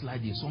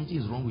backsliding. Something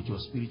is wrong with your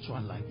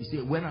spiritual life. You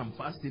say, when I'm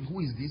fasting,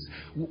 who is this?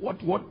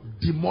 What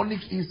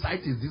demonic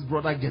insight is this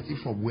brother getting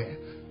from where?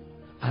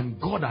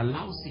 And God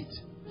allows it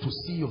to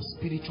see your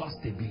spiritual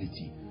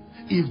stability.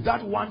 If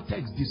that one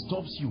text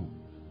disturbs you,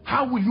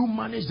 how will you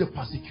manage the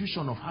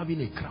persecution of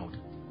having a crowd?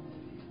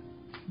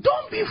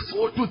 Don't be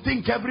fooled to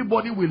think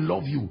everybody will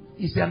love you.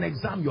 It's an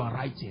exam you are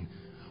writing.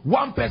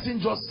 One person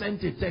just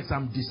sent a text,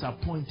 I'm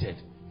disappointed.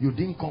 You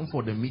didn't come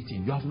for the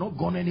meeting. You have not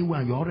gone anywhere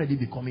and you're already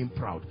becoming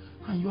proud.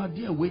 And you are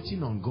there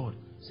waiting on God.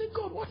 Say,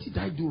 God, what did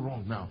I do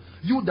wrong now?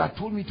 You that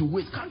told me to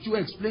wait, can't you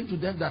explain to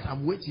them that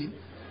I'm waiting?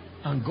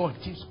 And God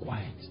keeps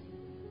quiet.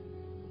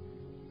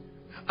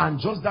 And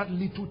just that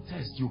little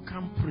test, you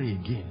can't pray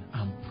again.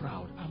 I'm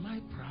proud. Am I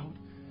proud?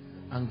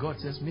 And God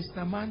says,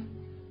 Mr. Man,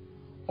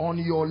 on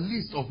your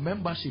list of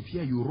membership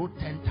here, you wrote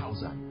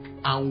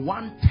 10,000. And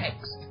one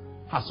text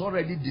has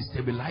already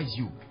destabilized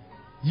you.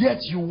 Yet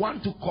you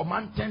want to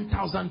command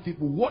 10,000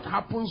 people. What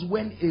happens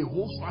when a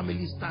whole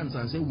family stands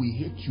and says, we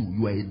hate you,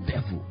 you are a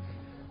devil?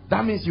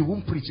 That means you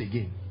won't preach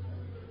again.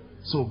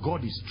 So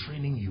God is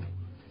training you.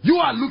 You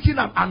are looking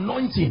at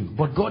anointing,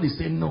 but God is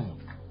saying no.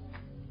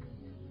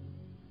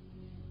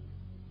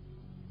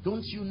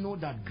 Don't you know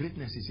that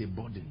greatness is a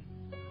burden?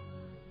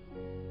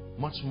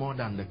 Much more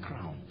than the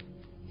crown.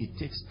 It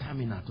takes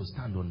stamina to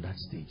stand on that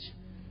stage.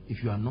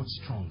 If you are not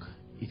strong,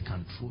 it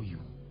can throw you.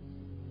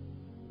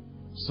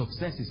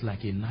 Success is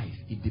like a knife.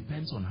 It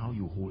depends on how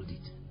you hold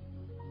it.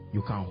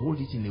 You can hold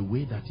it in a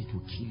way that it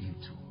will kill you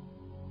too.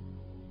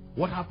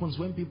 What happens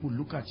when people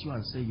look at you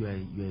and say you're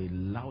a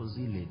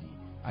lousy lady?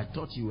 I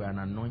thought you were an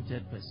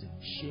anointed person.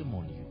 Shame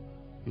on you.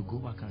 You go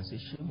back and say,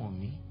 shame on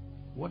me.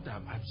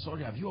 I'm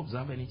sorry, have you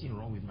observed anything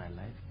wrong with my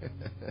life?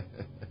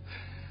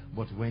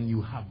 But when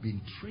you have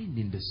been trained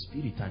in the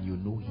spirit and you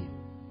know him,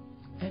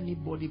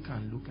 anybody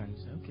can look and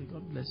say, okay,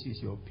 God bless you,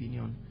 it's your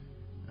opinion.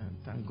 And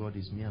thank God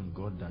it's me and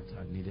God that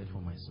are needed for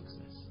my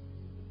success.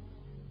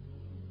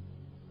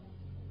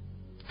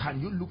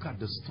 Can you look at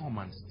the storm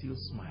and still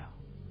smile?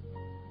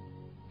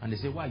 And they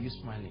say, why are you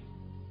smiling?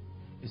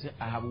 They say,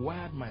 I have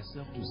wired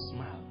myself to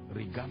smile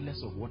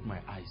regardless of what my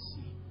eyes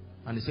see.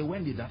 And they say,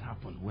 when did that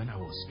happen? When I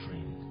was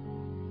trained.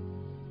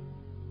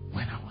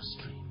 When I was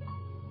trained.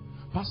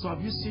 Pastor,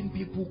 have you seen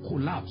people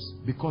collapse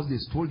because they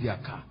stole their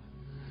car?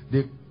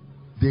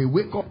 They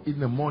wake up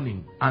in the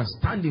morning and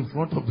stand in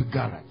front of the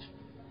garage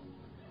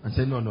and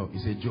say, no,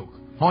 it's a joke.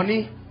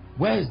 Honey,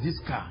 where is this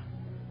car?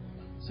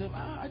 Say,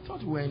 I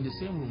thought we were in the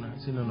same room.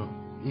 I say, no.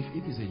 If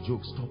it is a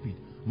joke, stop it.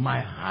 My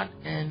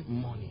hard-earned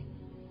money,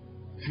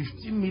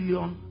 15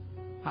 million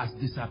has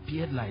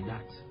disappeared like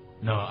that.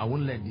 No, I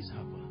won't let this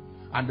happen.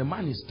 And the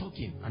man is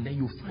talking, and then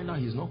you find out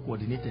he's not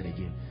coordinated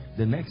again.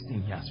 The next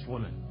thing, he has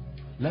fallen.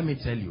 Let me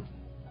tell you,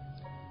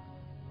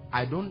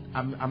 I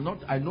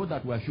know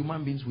that we're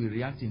human beings, we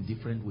react in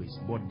different ways,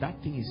 but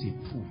that thing is a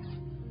proof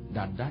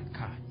that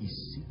car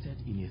is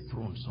seated in a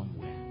throne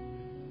somewhere.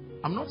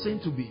 I'm not saying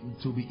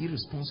to be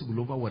irresponsible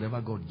over whatever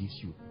God gives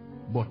you,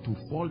 but to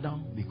fall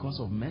down because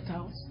of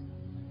metals,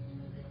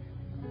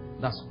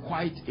 that's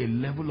quite a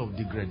level of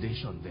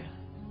degradation there.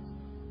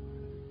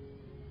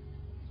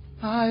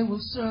 I will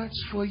search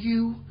for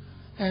you,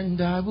 and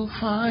I will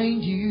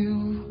find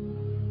you,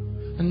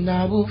 and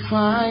I will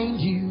find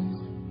you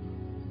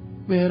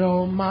with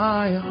all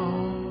my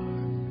heart.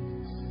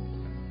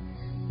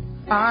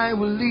 I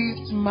will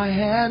lift my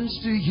hands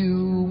to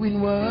you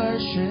in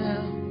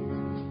worship,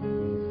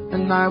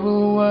 and I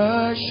will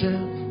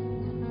worship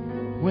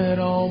with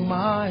all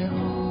my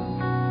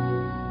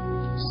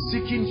heart.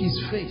 Seeking his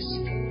face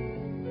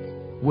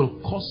will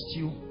cost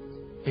you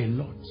a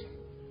lot.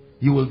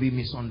 You will be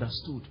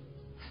misunderstood.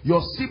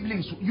 Your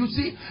siblings, you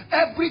see,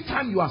 every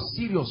time you are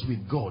serious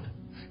with God,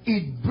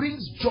 It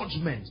brings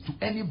judgment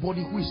to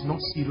anybody who is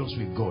not serious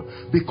with God,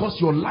 because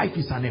your life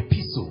is an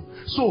epistle.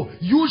 So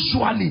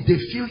usually they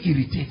feel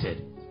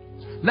irritated.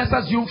 Let's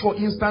assume, for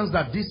instance,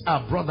 that these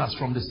are brothers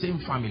from the same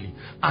family,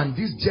 and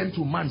this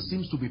gentleman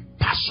seems to be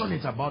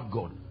passionate about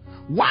God.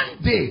 One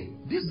day,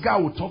 this guy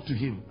will talk to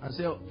him and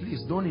say, oh,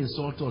 please don't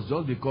insult us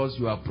just because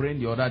you are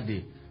praying the other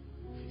day.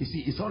 You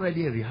see, it's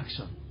already a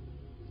reaction.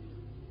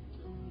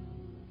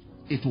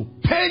 It will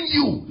pain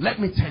you, let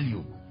me tell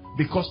you,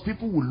 because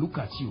people will look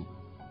at you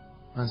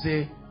and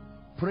say,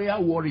 prayer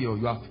warrior,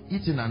 you have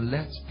eaten and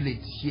left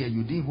plate here,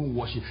 you didn't even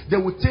wash it. They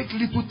will take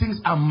little things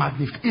and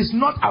magnify. It's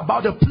not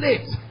about the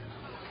plate.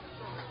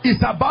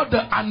 It's about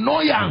the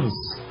annoyance.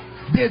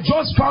 They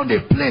just found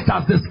a plate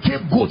as the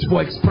scapegoat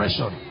for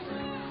expression.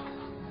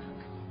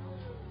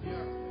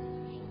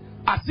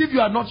 As if you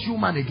are not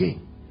human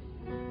again.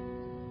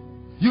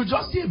 You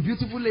just see a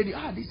beautiful lady.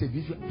 Ah, this is a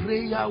beautiful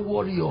prayer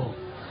warrior.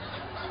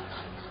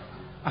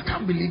 I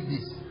can't believe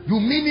this. You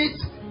mean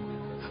it?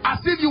 As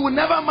if you will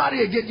never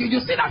marry again. You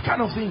see that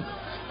kind of thing.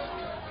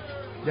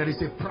 There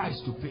is a price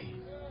to pay.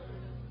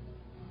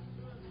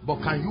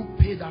 But can you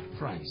pay that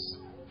price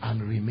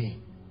and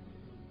remain?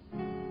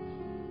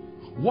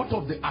 What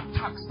of the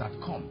attacks that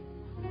come?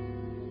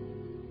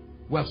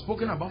 We have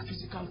spoken about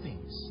physical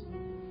things.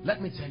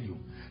 Let me tell you,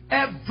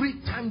 every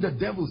time the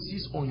devil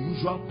sees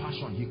unusual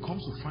passion, he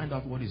comes to find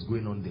out what is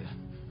going on there.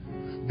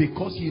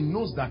 Because he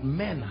knows that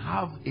men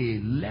have a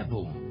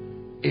level,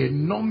 a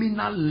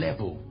nominal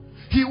level.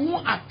 He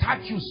won't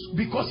attack you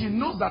because he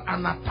knows that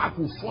an attack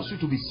will force you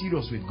to be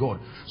serious with God.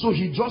 So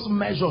he just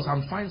measures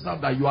and finds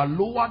out that you are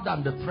lower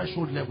than the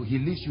threshold level. He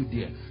leaves you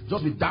there.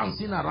 Just be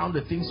dancing around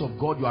the things of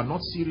God. You are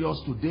not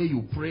serious. Today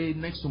you pray.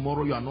 Next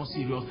tomorrow you are not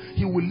serious.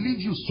 He will leave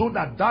you so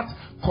that that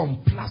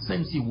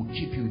complacency will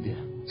keep you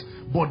there.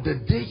 But the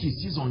day he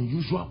sees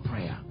unusual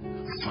prayer,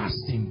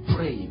 fasting,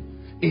 praying,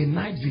 a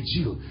night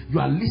vigil, you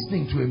are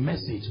listening to a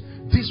message,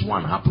 this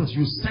one happens,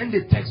 you send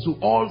a text to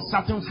all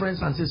certain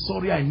friends and say,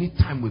 sorry, I need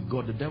time with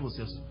God. The devil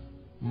says,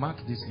 mark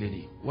this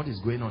lady. What is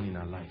going on in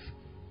her life?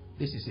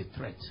 This is a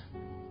threat.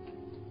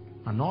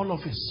 And all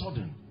of a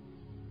sudden,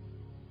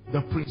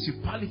 the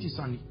principalities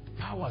and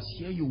powers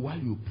hear you while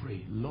you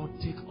pray. Lord,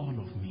 take all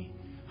of me.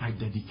 I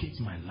dedicate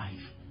my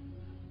life.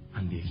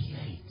 And they hear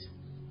it.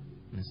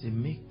 And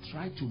say,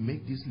 try to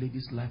make this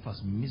lady's life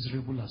as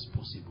miserable as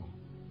possible.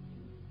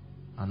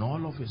 And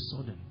all of a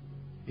sudden,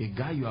 a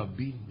guy you have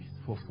been with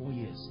for 4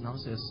 years now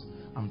says,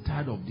 I'm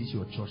tired of this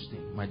your church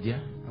thing. My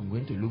dear, I'm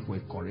going to look for a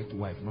correct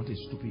wife, not a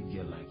stupid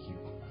girl like you.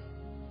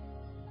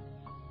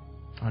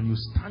 And you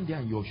stand there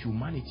and your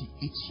humanity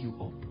eats you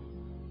up.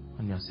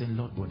 And you're saying,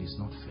 Lord, but it's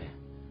not fair.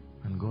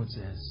 And God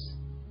says,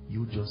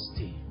 you just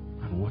stay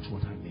and watch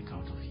what I make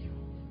out of you.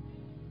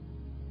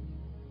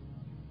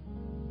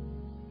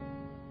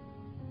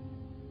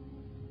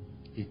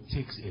 It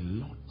takes a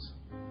lot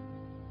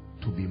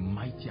to be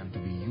mighty and to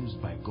be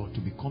used by God,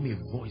 to become a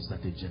voice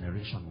that a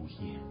generation will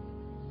hear.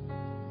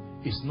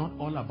 It's not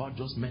all about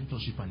just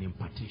mentorship and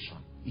impartation.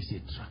 It's a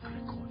track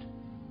record.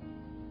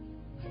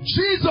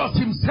 Jesus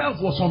himself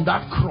was on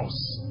that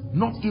cross.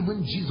 Not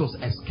even Jesus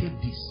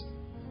escaped this.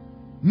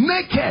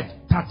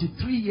 Naked,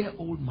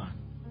 33-year-old man.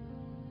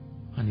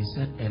 And he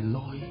said,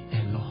 Eloi,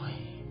 Eloi,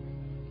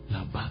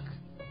 Labak.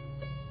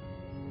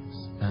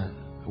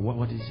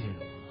 What is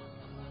it?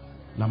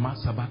 Lama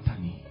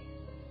Sabatani.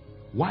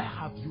 Why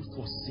have you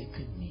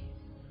forsaken me?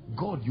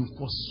 God, you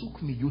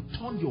forsook me. You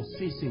turned your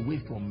face away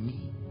from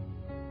me.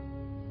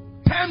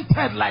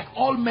 Tempted like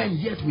all men,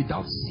 yet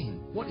without sin.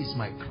 What is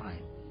my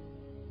crime?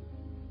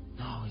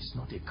 No, it's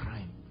not a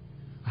crime.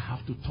 I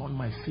have to turn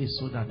my face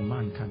so that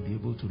man can be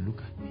able to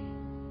look at me.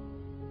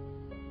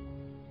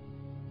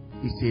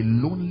 It's a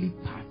lonely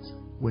path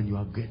when you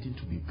are getting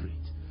to be great.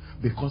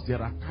 Because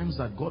there are times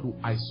that God will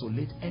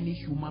isolate any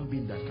human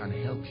being that can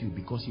help you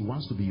because he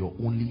wants to be your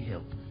only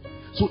help.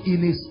 So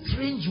in a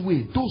strange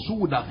way, those who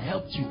would have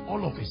helped you,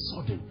 all of a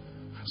sudden,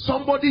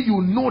 somebody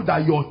you know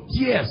that your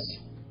tears,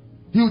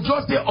 you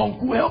just say,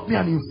 Uncle, help me,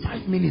 and in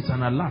 5 minutes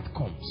an alert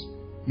comes.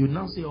 You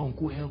now say,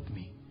 Uncle, help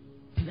me.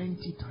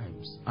 Plenty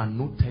times, and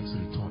no text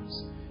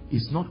returns.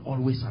 It's not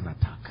always an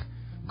attack.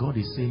 God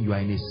is saying you are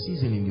in a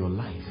season in your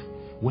life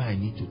where I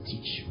need to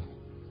teach you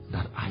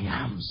that I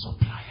am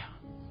supplier.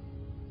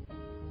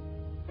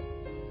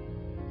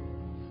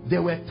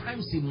 There were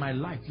times in my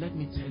life, let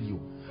me tell you,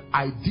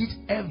 I did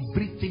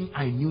everything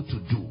I knew to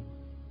do.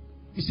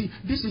 You see,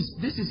 this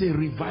is a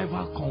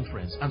revival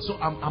conference, and so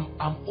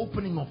I'm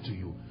opening up to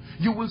you.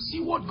 You will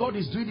see what God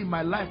is doing in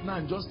my life now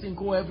and just think,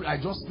 oh, I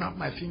just snap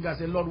my finger and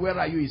say, Lord, where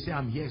are you? He say,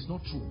 I'm here. It's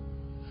not true.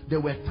 There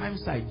were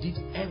times I did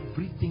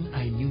everything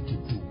I knew to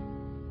do.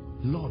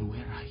 Lord,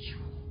 where are you?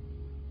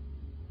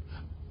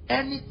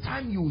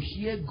 Anytime you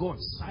hear God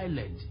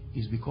silent,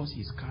 it's because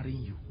he's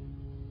carrying you.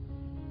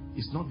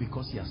 It's not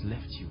because he has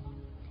left you.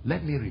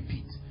 Let me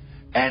repeat.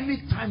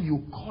 Anytime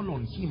you call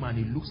on him and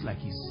it looks like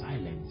he's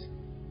silent,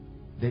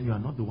 then you are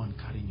not the one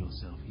carrying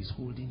yourself. He's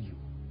holding you.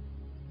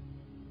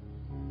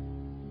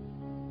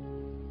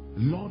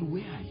 Lord,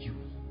 where are you?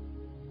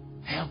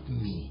 Help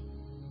me.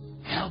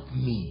 Help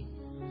me.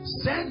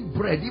 Send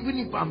bread, even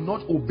if I'm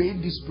not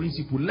obeying this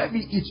principle. Let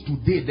me eat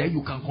today, then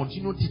you can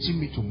continue teaching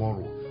me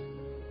tomorrow.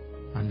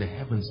 And the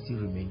heavens still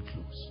remain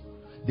closed.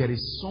 There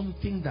is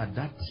something that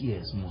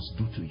tears must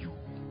do to you.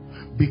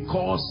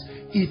 Because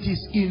it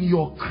is in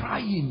your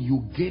crying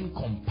you gain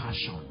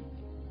compassion.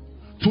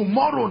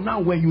 Tomorrow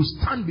now, when you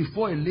stand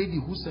before a lady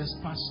who says,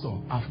 Pastor,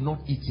 I've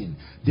not eaten,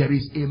 there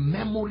is a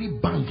memory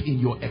bank in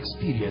your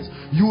experience.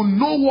 You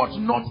know what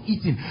not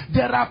eating.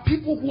 There are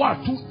people who are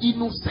too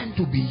innocent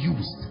to be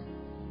used.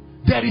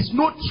 There is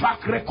no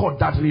track record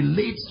that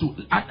relates to...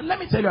 And let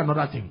me tell you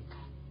another thing.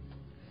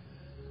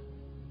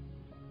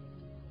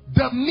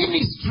 The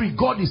ministry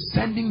God is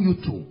sending you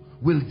to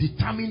will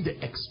determine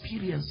the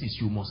experiences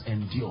you must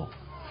endure.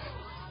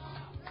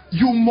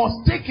 You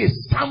must take a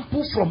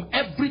sample from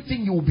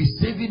everything you will be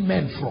saving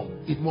men from.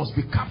 It must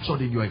be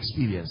captured in your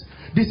experience.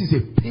 This is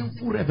a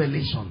painful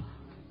revelation.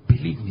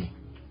 Believe me.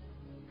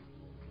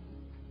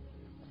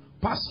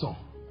 Pastor,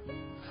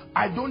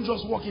 I don't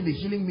just work in the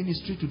healing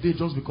ministry today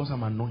just because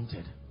I'm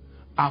anointed.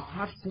 I've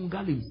had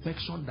fungal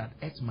infection that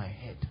ate my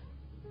head.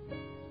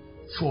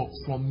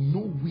 From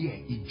nowhere,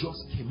 it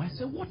just came. I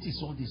said, what is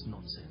all this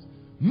nonsense?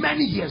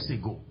 Many years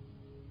ago.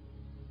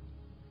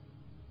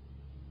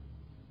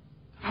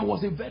 I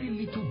was a very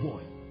little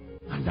boy,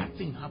 and that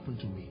thing happened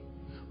to me.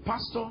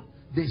 Pastor,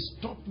 they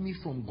stopped me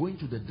from going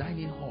to the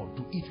dining hall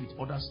to eat with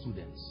other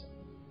students.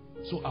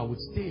 So I would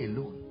stay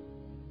alone.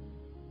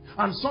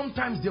 And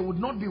sometimes there would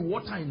not be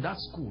water in that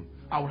school.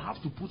 I would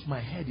have to put my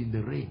head in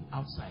the rain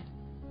outside,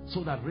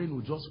 so that rain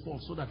will just fall,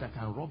 so that I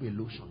can rub a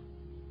lotion.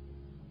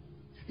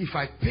 If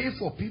I pay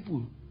for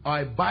people, or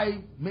I buy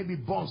maybe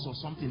bonds or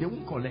something, they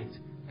won't collect,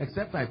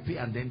 except I pay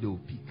and then they will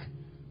pick.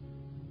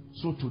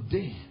 So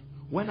today,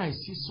 when I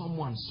see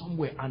someone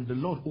somewhere and the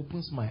Lord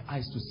opens my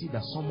eyes to see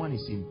that someone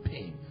is in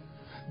pain,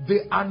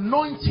 the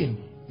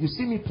anointing, you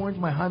see me point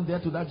my hand there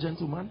to that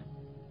gentleman?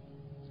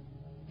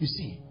 You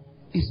see,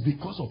 it's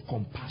because of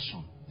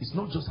compassion. It's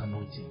not just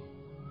anointing.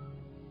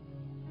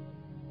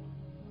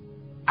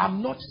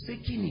 I'm not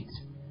faking it.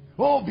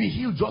 Oh, be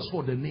healed just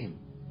for the name.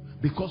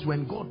 Because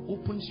when God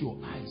opens your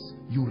eyes,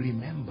 you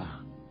remember.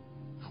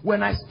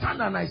 When I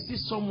stand and I see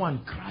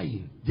someone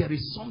crying, there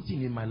is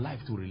something in my life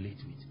to relate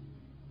with.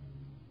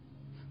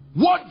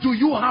 What do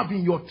you have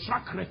in your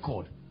track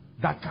record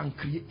that can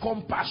create?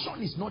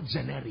 Compassion is not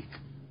generic.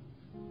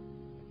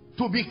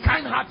 To be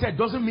kind-hearted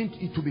doesn't mean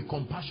it to be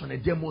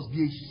compassionate. There must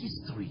be a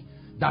history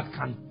that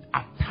can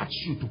attach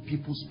you to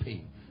people's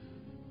pain.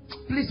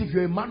 Please, if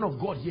you're a man of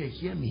God here,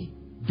 hear me.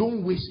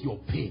 Don't waste your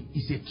pain.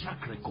 It's a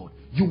track record.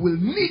 You will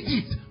need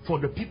it for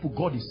the people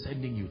God is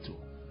sending you to.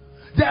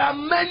 There are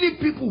many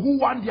people who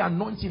want the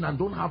anointing and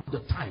don't have the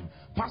time.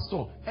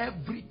 Pastor,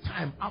 every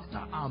time after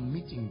our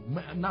meeting,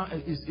 now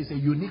it's a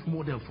unique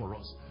model for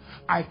us.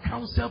 I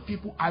counsel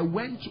people. I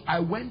went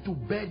to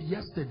bed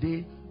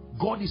yesterday.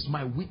 God is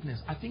my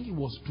witness. I think it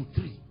was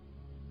 2-3.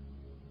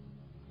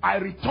 I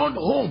returned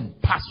home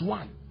past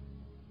 1.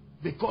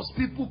 Because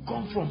people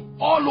come from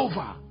all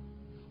over,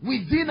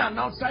 within and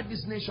outside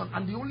this nation,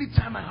 and the only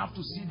time I have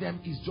to see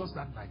them is just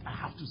that night. I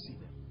have to see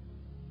them.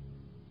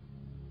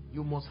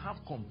 You must have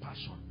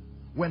compassion.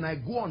 When I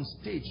go on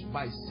stage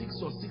by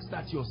 6 or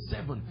 6:30 or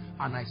 7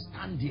 and I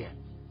stand there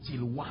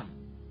till 1,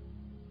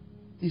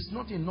 it's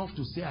not enough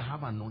to say I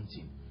have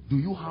anointing. Do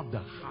you have the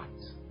heart?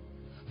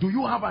 Do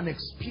you have an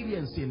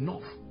experience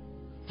enough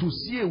to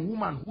see a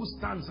woman who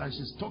stands and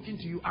she's talking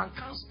to you and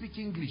can't speak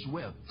English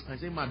well and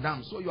say,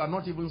 Madam, so you are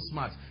not even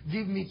smart.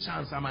 Give me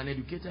chance. I'm an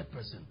educated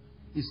person.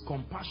 It's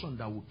compassion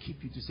that will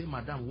keep you to say,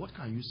 Madam, what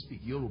can you speak?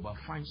 Yoruba,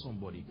 find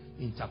somebody,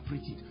 interpret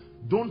it.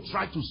 Don't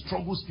try to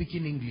struggle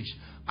speaking English.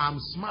 I'm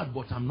smart,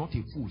 but I'm not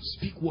a fool.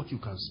 Speak what you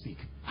can speak.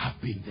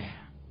 I've been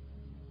there.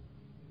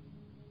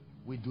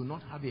 We do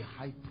not have a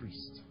high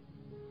priest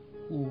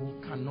who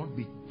cannot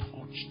be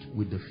touched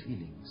with the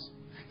feelings.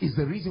 It's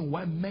the reason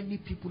why many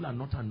people are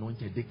not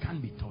anointed. They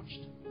can't be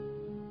touched.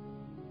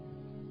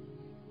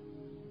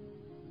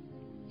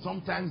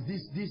 Sometimes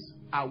this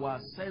our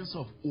sense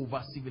of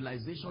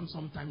over-civilization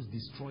sometimes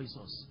destroys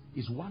us.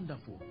 It's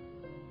wonderful,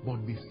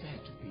 but be fair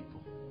to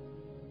people.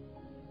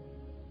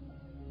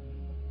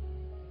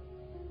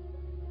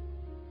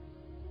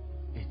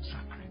 A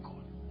track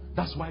record.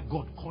 That's why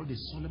God called a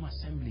solemn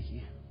assembly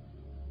here.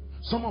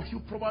 Some of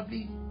you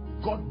probably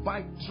got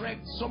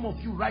backtracked. Some of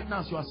you right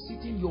now, as you are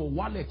sitting, your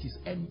wallet is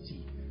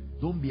empty.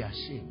 Don't be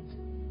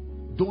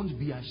ashamed. Don't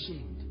be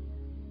ashamed.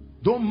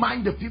 Don't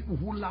mind the people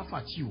who laugh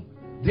at you.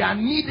 They are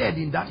needed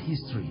in that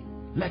history.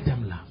 Let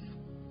them laugh.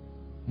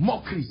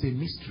 Mockery is a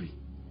mystery.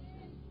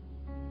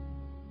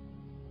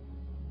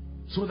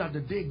 So that the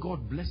day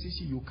God blesses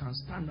you, you can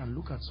stand and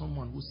look at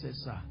someone who says,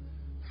 Sir,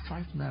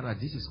 5 naira,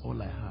 this is all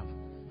I have.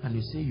 And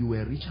you say, you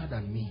were richer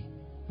than me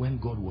when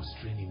God was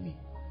training me.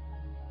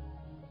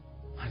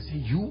 I say,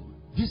 you,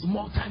 this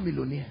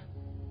multi-millionaire.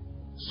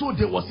 So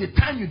there was a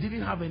time you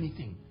didn't have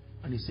anything.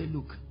 And you say,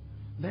 look,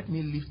 let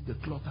me lift the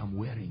cloth I'm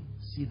wearing.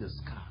 See the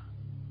scar.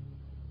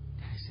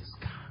 There is a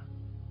scar.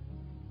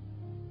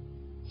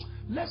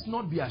 Let's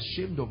not be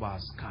ashamed of our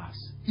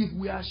scars. If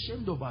we are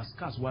ashamed of our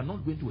scars, we are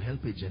not going to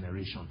help a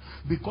generation,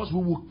 because we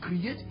will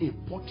create a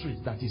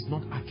portrait that is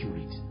not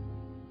accurate.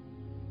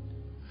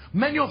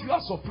 Many of you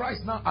are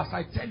surprised now as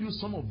I tell you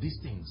some of these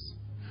things,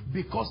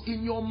 because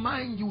in your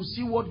mind you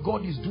see what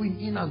God is doing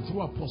in and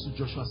through Apostle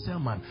Joshua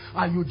Selman,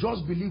 and you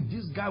just believe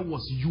this guy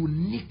was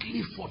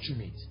uniquely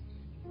fortunate.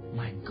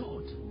 My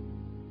God.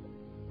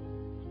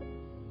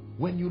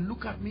 When you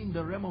look at me in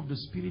the realm of the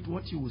spirit,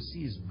 what you will see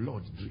is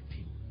blood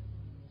dripping.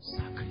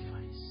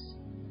 Sacrifice.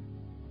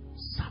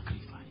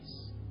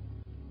 Sacrifice.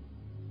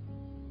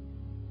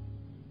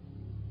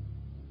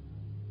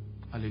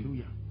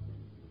 Hallelujah.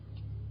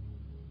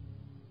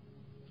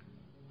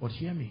 But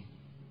hear me.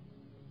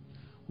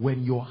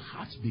 When your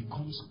heart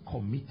becomes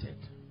committed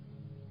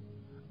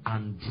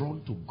and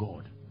drawn to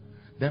God,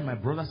 then my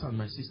brothers and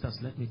my sisters,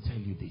 let me tell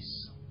you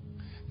this.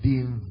 The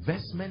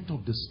investment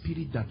of the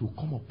Spirit that will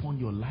come upon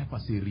your life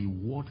as a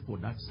reward for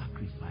that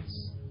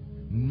sacrifice,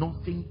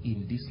 nothing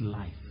in this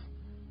life,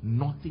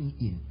 nothing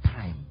in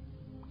time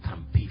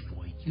can pay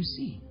for it. You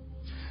see,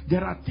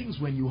 there are things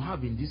when you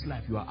have in this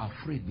life you are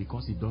afraid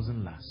because it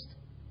doesn't last.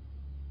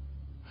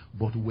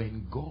 But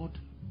when God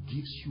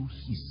gives you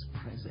His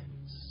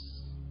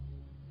presence,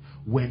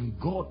 when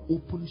God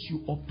opens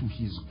you up to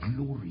His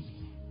glory,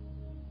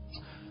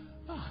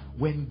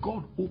 when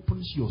God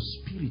opens your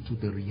spirit to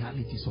the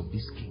realities of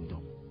this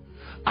kingdom,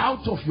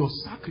 out of your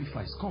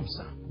sacrifice comes,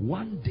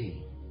 one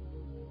day.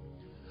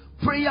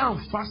 Prayer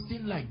and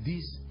fasting like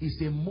this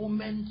is a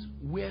moment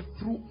where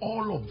through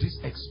all of these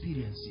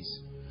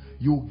experiences,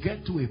 you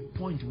get to a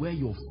point where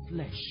your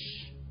flesh,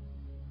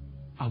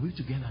 are we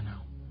together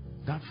now?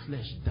 That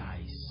flesh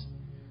dies.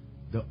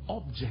 The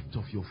object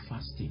of your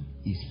fasting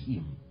is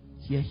Him.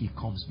 Here He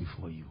comes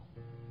before you.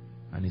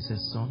 And He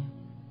says, son,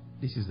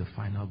 this is the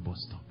final bus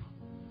stop.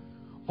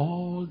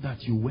 All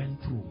that you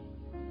went through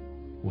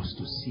was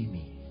to see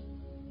me.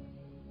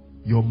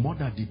 Your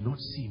mother did not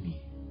see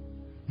me.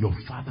 Your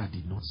father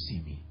did not see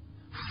me.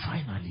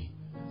 Finally,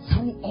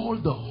 through all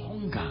the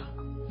hunger,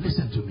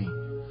 listen to me,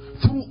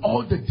 through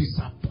all the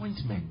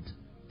disappointment,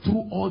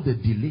 through all the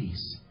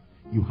delays,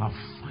 you have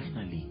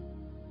finally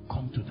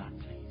come to that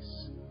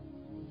place.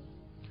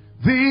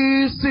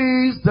 This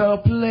is the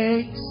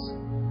place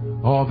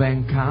of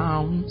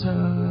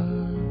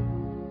encounter.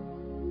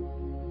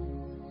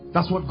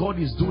 That's what God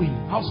is doing.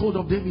 Household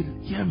of David,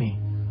 hear me.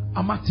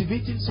 I'm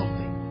activating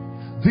something.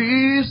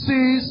 This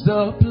is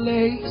the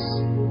place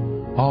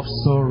of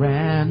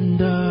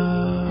surrender.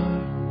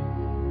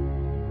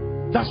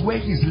 That's where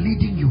He's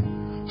leading you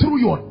through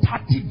your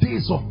 30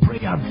 days of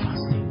prayer and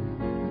fasting.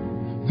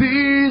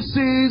 This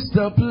is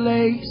the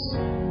place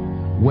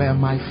where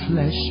my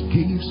flesh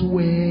gives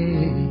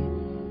way.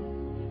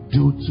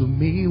 Do to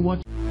me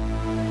what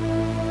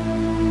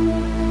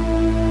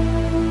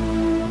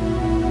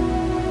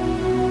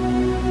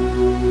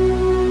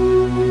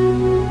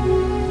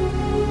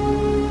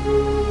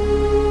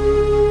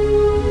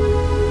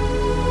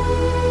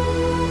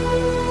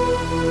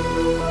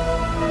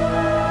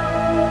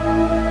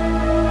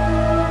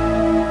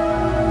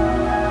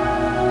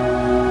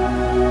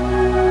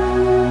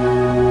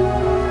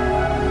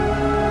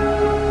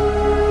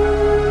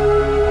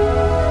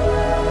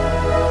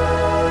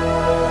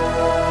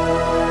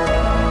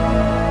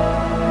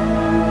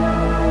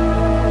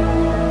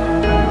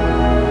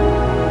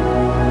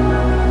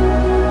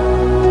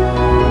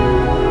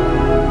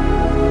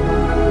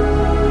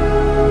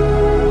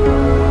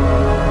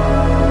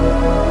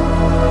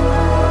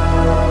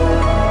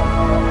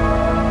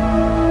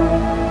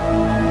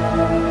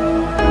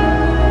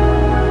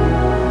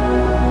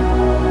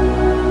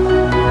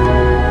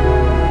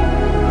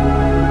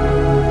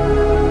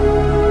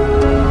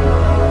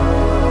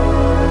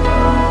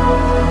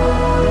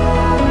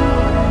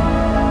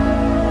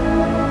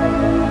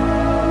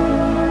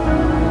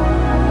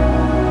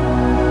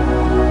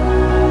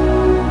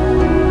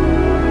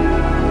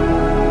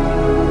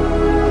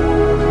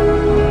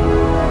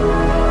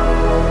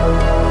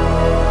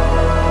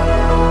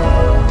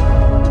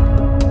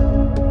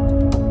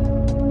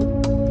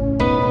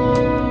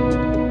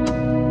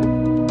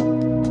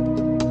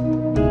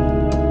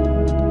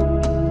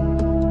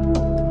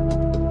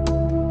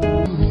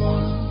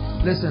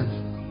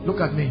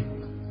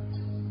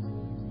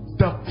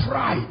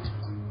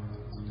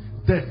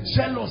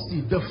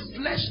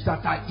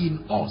in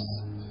us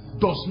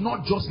does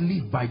not just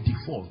live by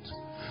default.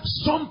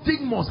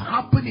 Something must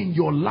happen in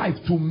your life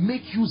to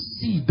make you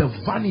see the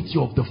vanity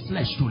of the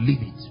flesh to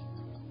live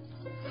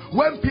it.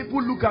 When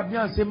people look at me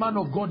and say, man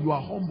of God, you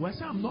are humble, I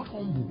say, I'm not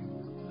humble.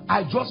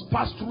 I just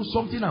passed through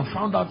something and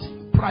found out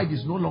pride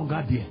is no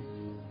longer there.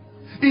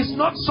 It's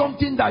not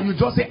something that you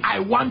just say, I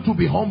want to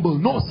be humble.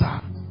 No,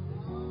 sir.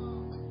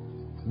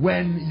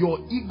 When your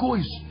ego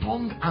is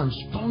stung and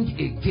stung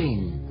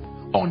again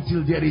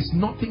until there is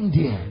nothing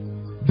there,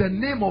 the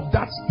name of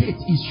that state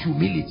is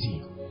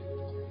humility.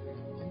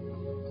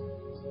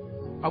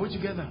 Are we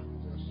together?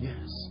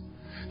 Yes.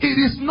 It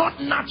is not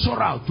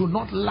natural to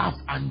not laugh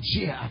and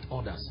jeer at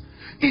others.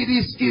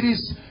 It's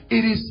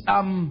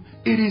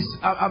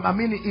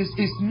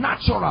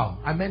natural.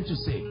 I meant to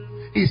say,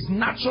 it's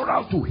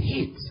natural to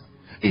hate.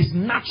 It's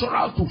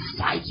natural to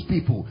fight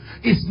people.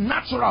 It's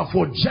natural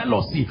for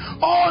jealousy.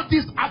 All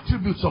these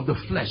attributes of the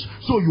flesh.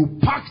 So you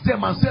pack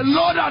them and say,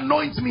 Lord,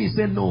 anoint me. He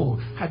said, no,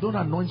 I don't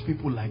anoint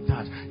people like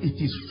that.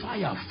 It is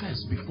fire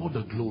first before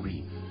the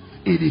glory.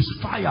 It is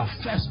fire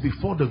first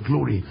before the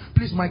glory.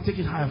 Please, Mike, take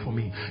it higher for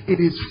me. It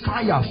is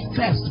fire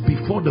first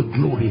before the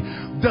glory.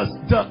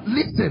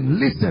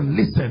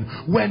 Listen.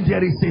 When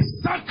there is a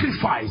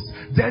sacrifice,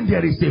 then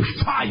there is a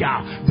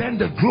fire. Then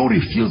the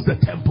glory fills the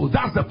temple.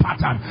 That's the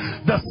pattern.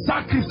 The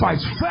sacrifice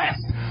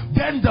first,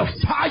 then the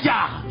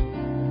fire.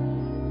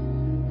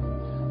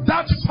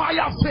 That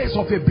fire phase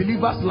of a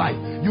believer's life,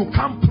 you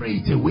can't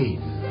pray it away.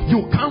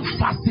 You can't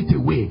fast it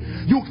away.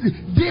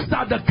 These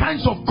are the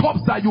kinds of cups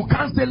that you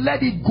can't say,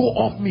 let it go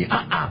off me.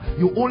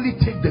 You only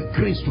take the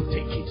grace to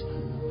take it.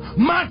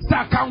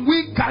 Master, can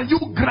you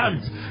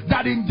grant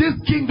that in this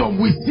kingdom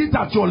we sit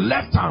at your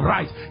left and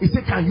right? He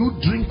said, can you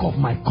drink of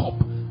my cup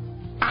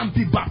and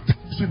be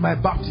baptized with my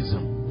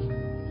baptism?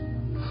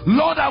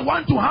 Lord, I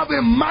want to have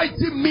a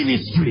mighty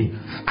ministry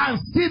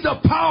and see the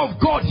power of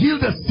God heal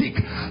the sick.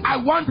 I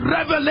want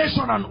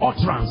revelation and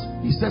utterance.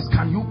 He says,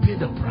 can you pay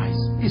the price?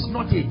 It's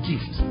not a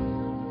gift.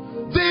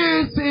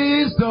 This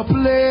is the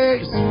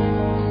place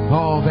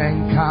of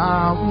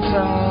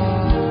encounter.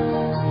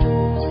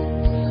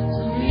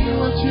 Be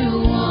what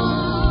you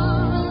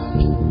want.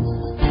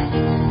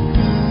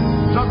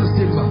 Not the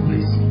cymbal,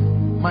 please.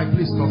 Mike,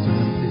 please talk to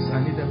them, please. I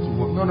need them to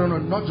work. No,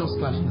 not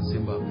just clashing the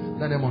cymbal.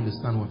 Let them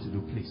understand what to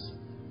do, please.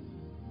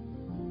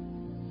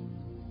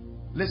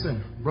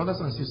 Listen, brothers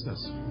and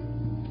sisters.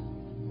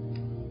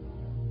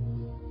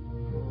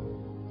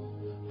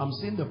 I'm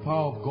seeing the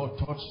power of God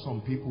touch some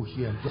people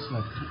here, just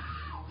like you.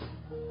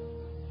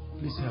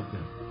 Please help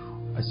them.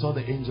 I saw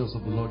the angels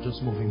of the Lord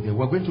just moving there.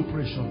 We're going to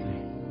pray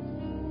shortly.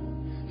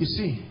 You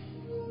see,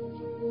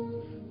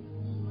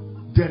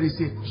 there is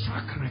a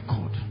track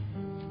record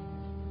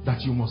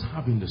that you must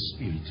have in the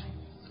spirit.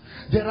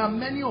 There are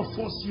many of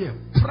us here,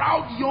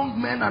 proud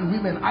young men and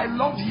women. I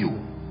love you.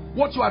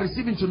 What you are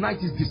receiving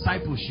tonight is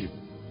discipleship.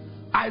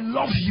 I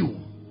love you.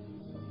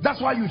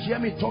 That's why you hear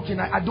me talking.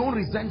 I don't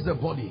resent the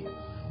body.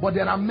 But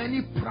there are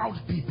many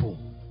proud people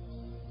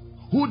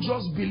who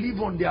just believe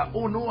on their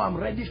own. Oh, I'm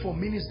ready for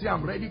ministry.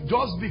 I'm ready.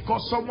 Just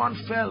because someone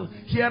fell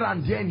here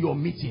and there in your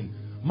meeting.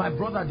 My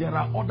brother, there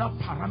are other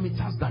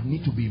parameters that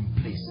need to be in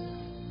place.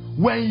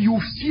 When you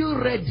feel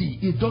ready,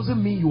 it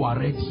doesn't mean you are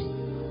ready.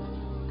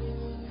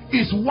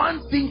 It's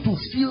one thing to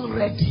feel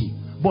ready,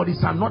 but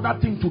it's another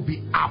thing to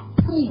be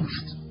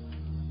approved.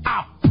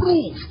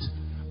 Approved.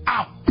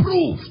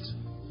 Approved.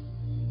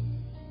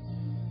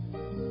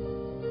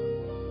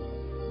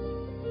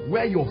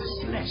 Where your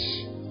flesh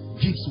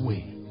gives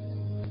way.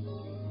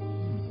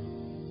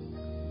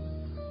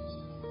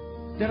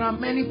 There are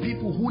many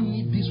people who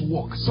need this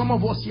work. Some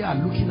of us here are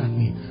looking at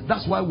me.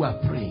 That's why we are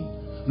praying.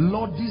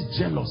 Lord, this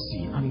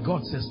jealousy. And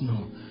God says,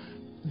 no.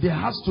 There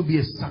has to be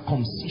a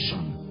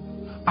circumcision.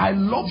 I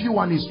love you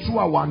and it's true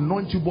I will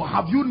anoint you. But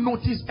have you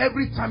noticed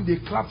every time they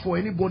clap for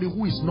anybody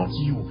who is not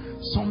you,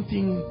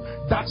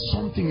 that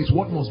something is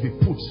what must be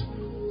put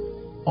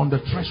on the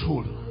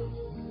threshold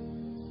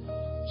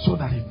so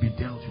that it be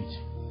dealt with.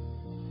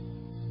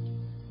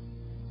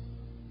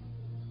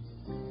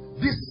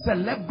 This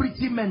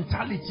celebrity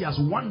mentality, as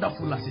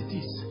wonderful as it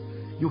is,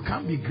 you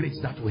can't be great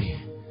that way.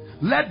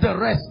 Let the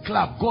rest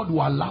clap. God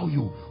will allow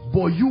you.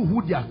 But you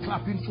who they are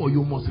clapping for,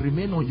 you must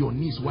remain on your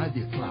knees while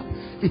they clap.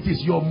 It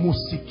is your most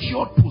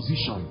secure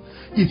position.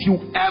 If you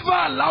ever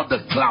allow the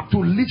clap to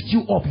lift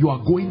you up, you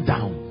are going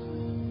down.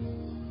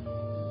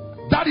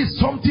 That is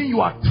something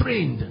you are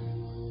trained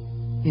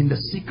in the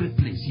secret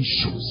place. He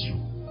shows you.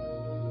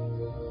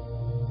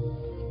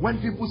 When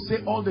people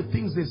say all the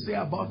things they say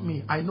about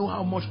me, I know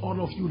how much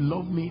all of you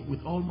love me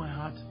with all my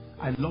heart.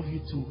 I love you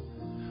too.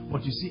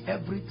 But you see,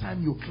 every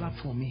time you clap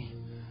for me,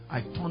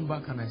 I turn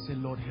back and I say,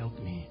 Lord, help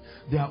me.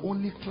 They are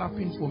only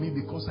clapping for me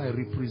because I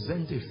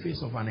represent a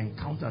face of an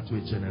encounter to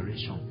a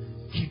generation.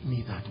 Keep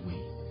me that way.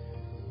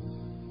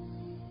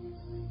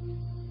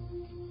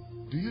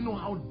 Do you know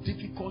how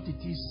difficult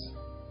it is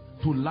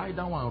to lie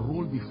down and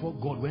roll before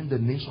God when the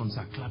nations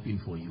are clapping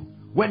for you?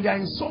 When they are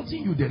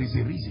insulting you, there is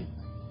a reason.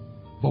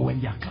 But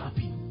when they are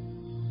clapping,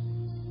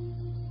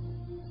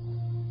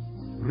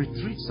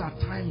 retreats are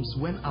times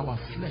when our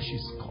flesh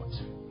is caught.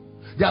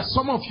 There are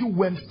some of you,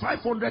 when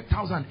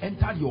 500,000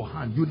 entered your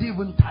hand, you didn't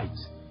even tithe.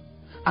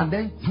 And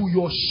then to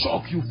your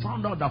shock, you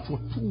found out that for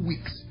 2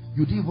 weeks,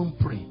 you didn't even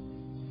pray.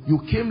 You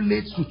came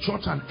late to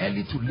church and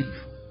early to leave.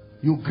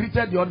 You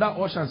greeted the other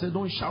usher and said,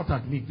 don't shout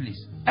at me,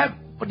 please.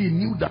 Everybody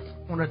knew that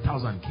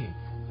 500,000 came.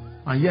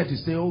 And yet you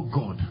say, oh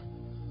God,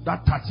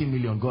 that 30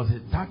 million. God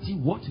said, 30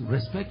 what?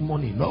 Respect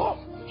money. No.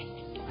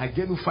 I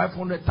gave you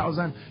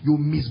 500,000. You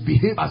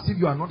misbehave as if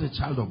you are not a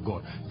child of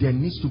God. There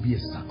needs to be a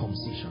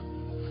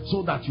circumcision,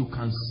 so that you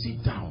can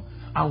sit down.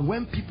 And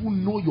when people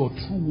know your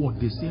true word,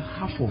 they say,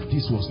 half of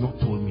this was not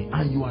told me.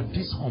 And you are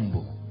this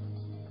humble.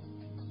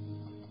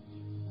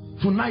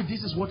 Tonight,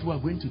 this is what we are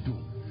going to do.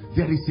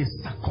 There is a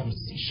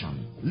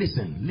circumcision.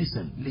 Listen,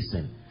 listen,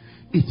 listen.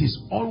 It is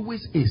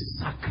always a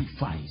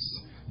sacrifice,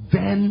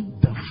 then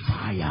the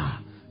fire,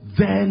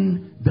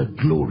 then the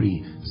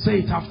glory. Say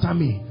it after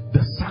me.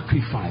 The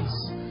sacrifice,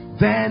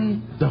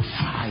 then the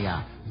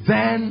fire,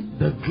 then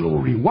the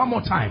glory. One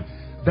more time.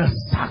 The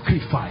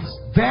sacrifice,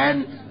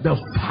 then the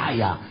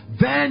fire,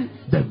 then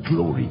the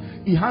glory.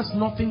 It has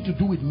nothing to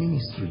do with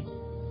ministry.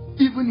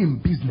 Even in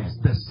business,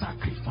 the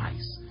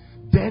sacrifice,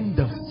 then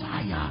the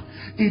fire.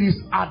 It is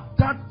at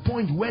that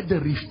point where the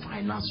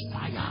refiner's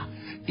fire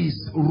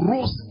is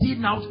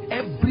roasting out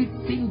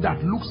everything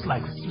that looks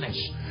like flesh.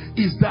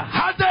 Is the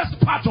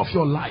hardest part of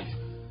your life.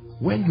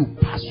 When you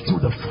pass through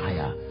the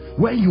fire,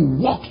 when you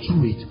walk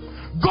through it.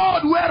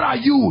 God, where are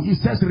you? He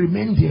says,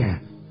 remain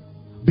there.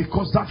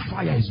 Because that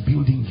fire is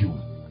building you.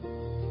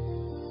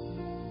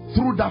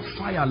 Through that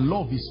fire,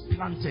 love is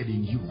planted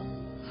in you.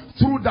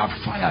 Through that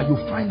fire, you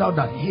find out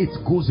that hate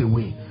goes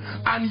away.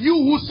 And you,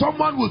 who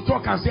someone will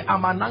talk and say,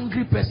 I'm an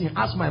angry person.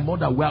 Ask my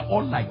mother, we are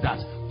all like that.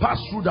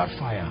 Pass through that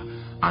fire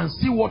and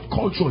see what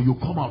culture you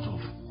come out of.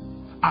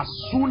 As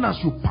soon as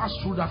you pass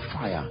through that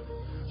fire,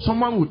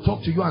 someone will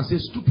talk to you and say,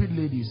 stupid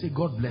lady. You say,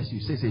 God bless you.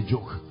 You say, it's a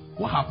joke.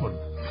 What happened?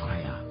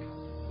 Fire.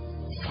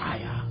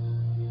 Fire.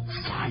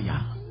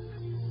 Fire.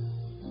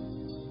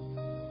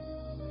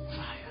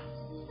 Fire.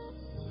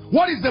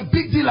 What is the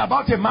big deal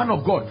about a man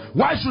of God?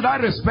 Why should I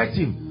respect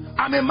him?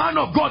 I'm a man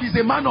of God. He's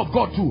a man of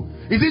God too.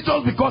 Is it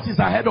just because he's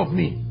ahead of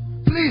me?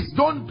 Please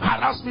don't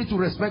harass me to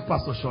respect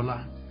Pastor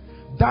Shola.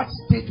 That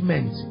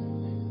statement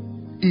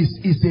is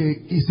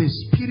a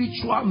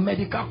spiritual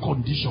medical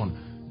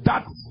condition.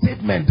 That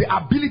statement, the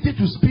ability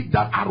to speak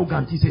that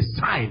arrogant is a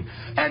sign.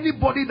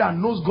 Anybody that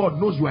knows God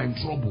knows you are in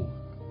trouble.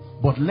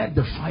 But let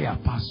the fire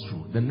pass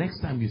through. The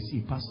next time you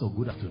see, Pastor,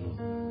 good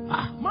afternoon.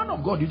 Ah, man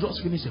of God, you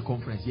just finished a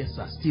conference. Yes,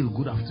 sir, still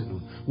good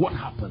afternoon. What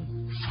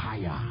happened?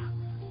 Fire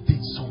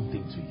did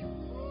something to you.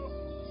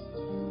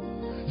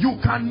 You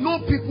can know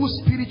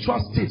people's spiritual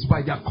states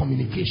by their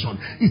communication.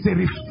 It's a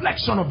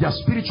reflection of their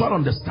spiritual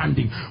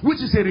understanding,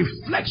 which is a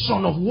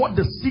reflection of what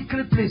the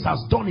secret place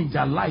has done in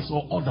their lives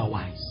or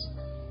otherwise.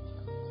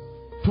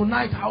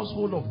 Tonight,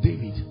 household of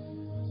David,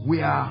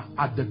 we are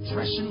at the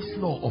threshing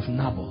floor of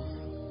Naboth.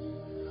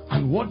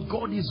 And what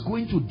God is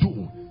going to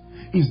do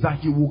is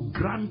that He will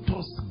grant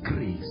us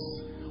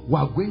grace. We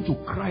are going to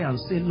cry and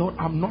say, Lord,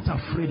 I'm not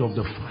afraid of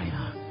the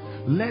fire.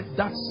 Let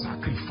that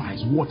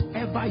sacrifice,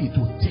 whatever it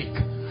will take.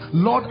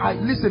 Lord,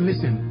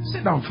 listen,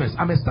 sit down first.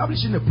 I'm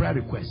establishing a prayer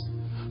request.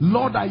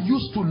 Lord, I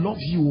used to love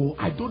you.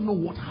 I don't know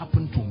what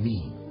happened to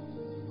me.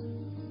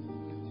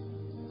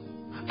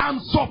 I'm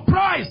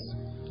surprised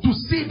to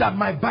see that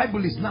my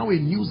Bible is now a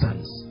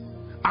nuisance.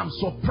 I'm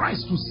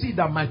surprised to see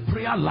that my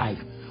prayer life,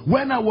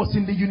 when I was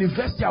in the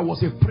university, I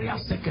was a prayer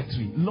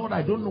secretary. Lord,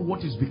 I don't know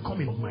what is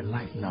becoming of my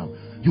life now.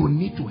 You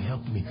need to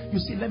help me. You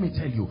see, let me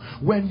tell you,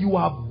 when you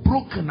are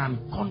broken and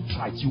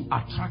contrite, you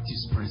attract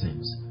His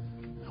presence.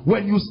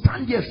 When you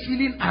stand here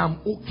feeling I am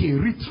okay,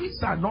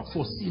 retreats are not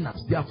for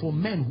sinners. They are for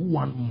men who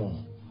want more.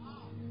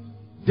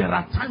 There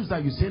are times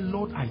that you say,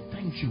 Lord, I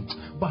thank you,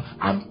 but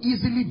I'm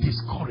easily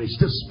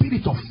discouraged. The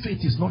spirit of faith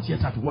is not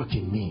yet at work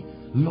in me.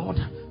 Lord,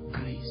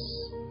 grace.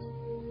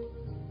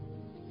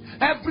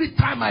 Every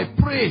time I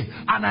pray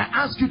and I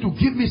ask you to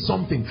give me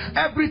something,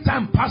 every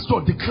time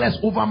pastor declares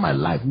over my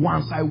life,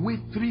 once I wait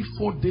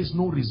 3-4 days,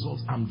 no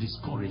results, I'm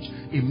discouraged.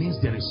 It means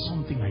there is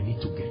something I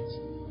need to get.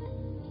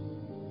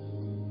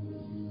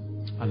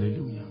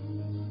 Hallelujah.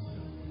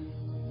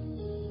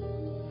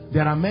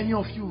 There are many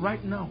of you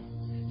right now,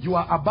 you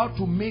are about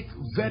to make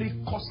very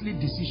costly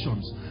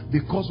decisions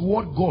because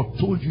what God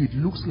told you, it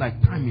looks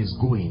like time is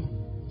going.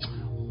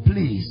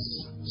 Please,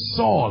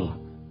 Saul,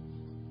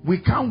 we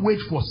can't wait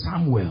for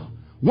Samuel.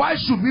 Why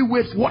should we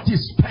wait? What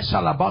is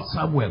special about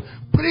Samuel?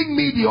 Bring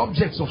me the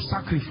objects of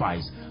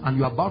sacrifice, and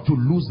you're about to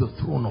lose the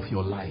throne of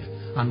your life.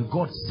 And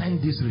God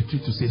sent this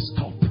retreat to say,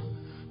 stop.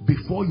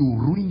 Before you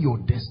ruin your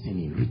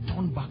destiny,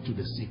 return back to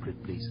the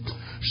secret place.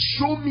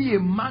 Show me a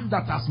man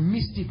that has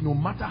missed it no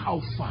matter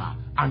how far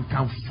and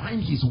can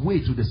find his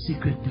way to the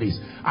secret place.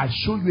 I'll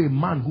show you a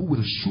man who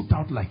will shoot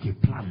out like a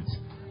plant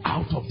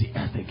out of the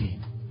earth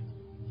again.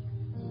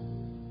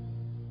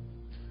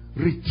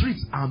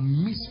 Retreats are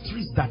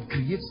mysteries that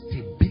create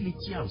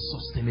stability and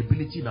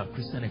sustainability in our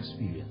Christian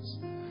experience.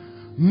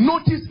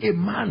 Notice a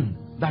man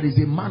that is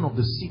a man of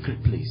the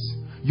secret place.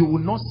 You will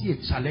not see a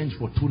challenge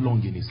for too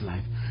long in his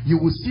life. You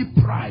will see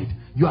pride.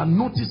 You are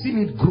noticing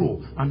it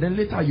grow. And then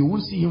later you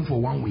will see him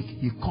for 1 week.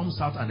 He comes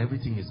out and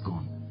everything is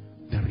gone.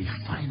 The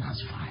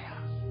refiner's fire.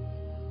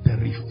 The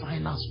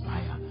refiner's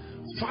fire.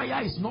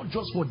 Fire is not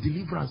just for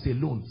deliverance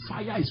alone.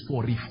 Fire is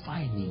for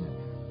refining.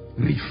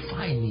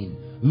 Refining.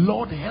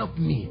 Lord, help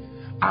me.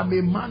 I'm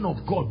a man of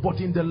God, but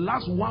in the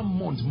last 1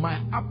 month,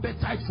 my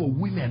appetite for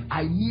women,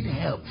 I need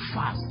help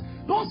fast.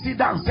 Don't sit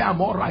down and say I'm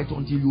all right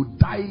until you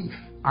die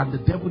and the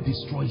devil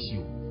destroys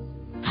you.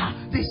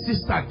 This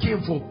sister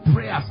came for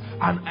prayers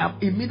and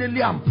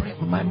immediately I'm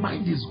praying. My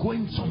mind is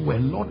going somewhere.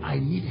 Lord, I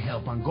need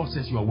help. And God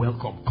says, you are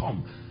welcome.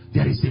 Come.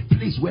 There is a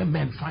place where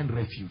men find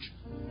refuge.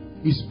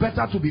 It's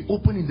better to be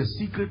open in the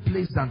secret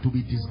place than to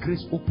be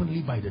disgraced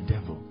openly by the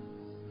devil.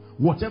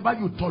 Whatever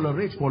you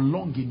tolerate for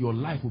long in your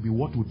life will be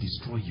what will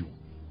destroy you.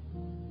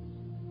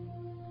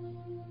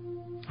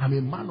 I'm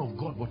a man of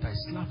God, but I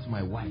slapped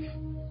my wife.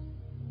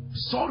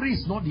 Sorry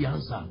is not the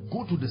answer.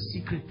 Go to the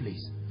secret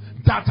place.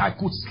 That I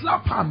could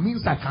slap her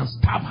means I can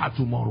stab her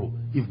tomorrow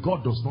if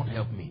God does not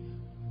help me.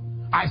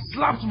 I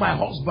slapped my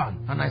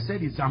husband and I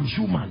said, I'm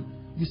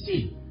human. You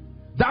see,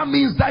 that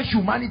means that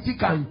humanity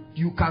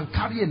you can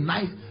carry a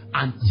knife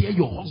and tear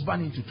your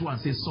husband into two and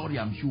say, sorry,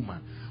 I'm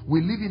human.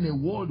 We live in a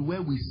world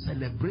where we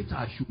celebrate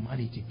our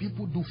humanity.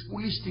 People do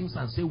foolish things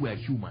and say we are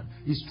human.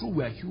 It's true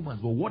we are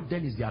humans, but what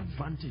then is the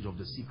advantage of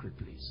the secret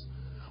place?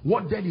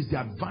 What then is the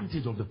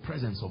advantage of the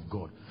presence of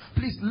God?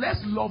 Please, let's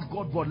love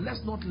God, but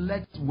let's not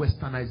let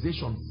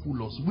westernization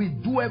fool us. We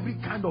do every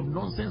kind of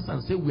nonsense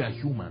and say we are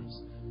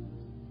humans.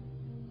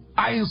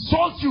 I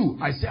insult you,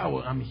 I say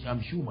I'm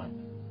human.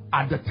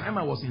 At the time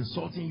I was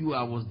insulting you,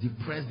 I was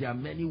depressed. There are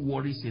many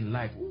worries in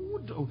life.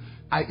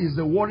 Is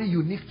the worry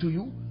unique to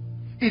you?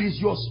 It is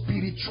your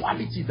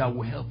spirituality that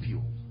will help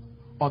you.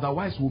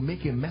 Otherwise, we'll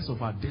make a mess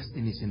of our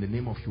destinies in the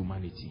name of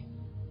humanity.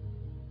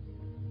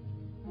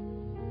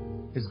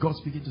 Is God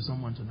speaking to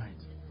someone tonight?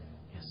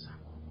 Yes, sir.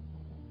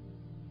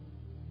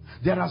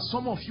 There are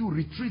some of you,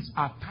 retreats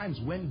are times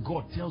when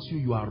God tells you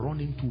you are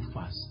running too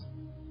fast.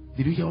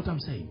 Did you hear what I'm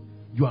saying?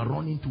 You are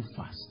running too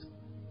fast.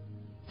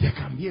 There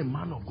can be a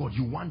man of God.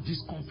 You want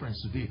this conference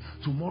today.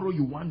 Tomorrow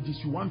you want this.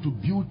 You want to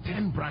build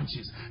 10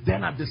 branches.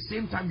 Then at the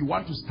same time you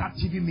want to start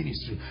TV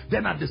ministry.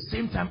 Then at the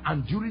same time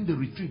and during the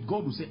retreat,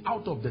 God will say,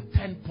 out of the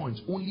 10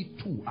 points, only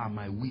 2 are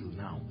my will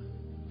now.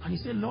 And he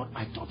said, Lord,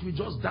 I thought we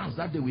just danced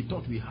that day. We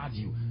thought we had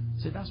you.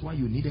 He said, that's why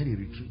you needed a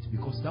retreat.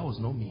 Because that was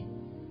not me.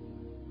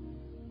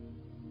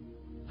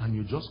 And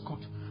you just cut.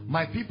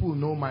 My people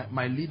know,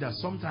 my leaders,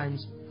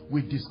 sometimes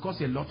we discuss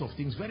a lot of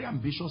things, very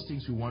ambitious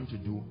things we want to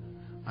do.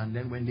 And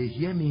then when they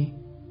hear me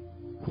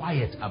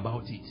quiet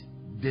about it,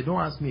 they don't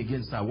ask me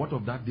again, sir, what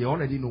of that? They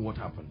already know what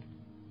happened.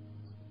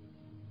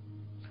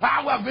 We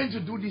are going to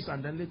do this.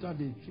 And then later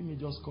they see me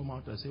just come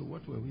out and say,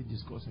 what were we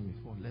discussing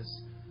before?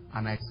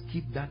 And I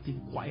skip that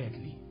thing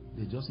quietly.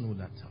 They just know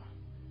that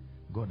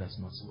God has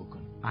not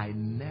spoken. I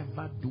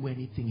never do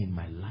anything in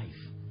my life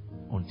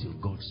until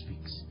God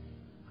speaks.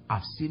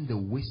 I've seen the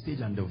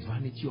wastage and the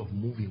vanity of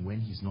moving when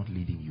he's not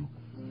leading you.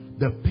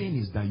 The pain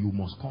is that you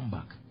must come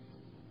back.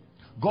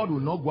 God will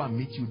not go and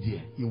meet you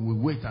there. He will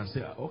wait and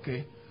say,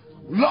 okay,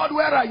 Lord,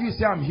 where are you?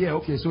 Say, I'm here.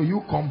 Okay, so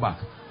you come back.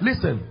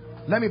 Listen,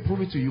 let me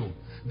prove it to you.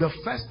 The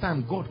first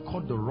time God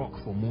cut the rock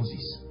for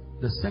Moses.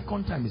 The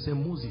second time he said,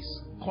 Moses,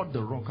 cut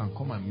the rock and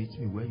come and meet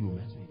me where you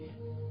met me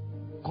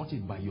there. Cut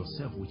it by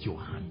yourself with your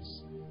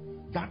hands.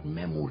 That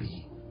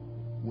memory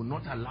will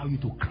not allow you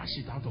to crash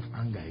it out of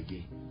anger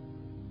again.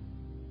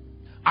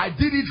 I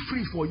did it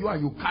free for you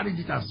and you carried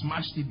it and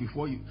smashed it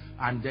before you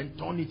and then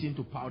turned it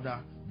into powder.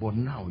 But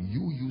now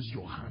you use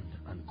your hand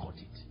and cut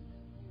it.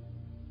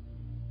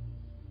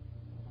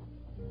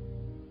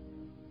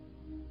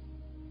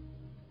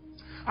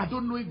 I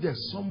don't know if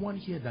there's someone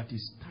here that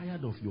is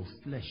tired of your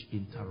flesh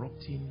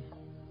interrupting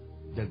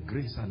the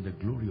grace and the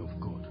glory of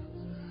God.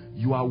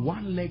 You are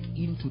one leg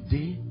in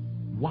today,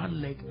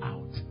 one leg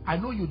out. I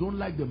know you don't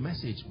like the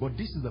message, but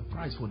this is the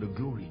price for the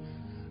glory.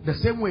 The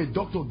same way a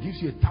doctor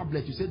gives you a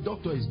tablet, you say,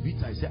 doctor is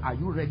bitter. I say, are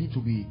you ready to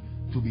be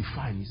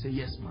fine? He say,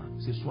 yes, man.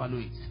 He say, swallow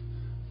it.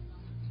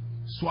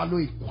 Swallow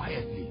it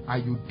quietly.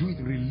 And you do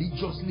it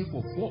religiously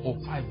for 4 or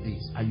 5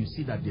 days. And you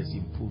see that there's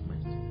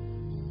improvement.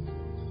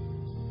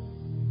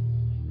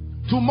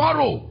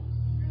 Tomorrow,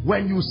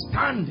 when you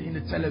stand in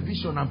the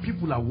television and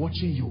people are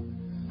watching you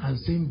and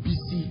saying,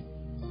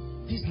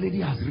 BC, this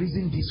lady has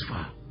risen this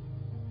far.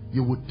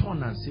 You would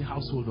turn and say,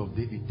 household of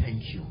David,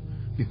 thank you.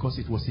 Because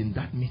it was in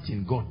that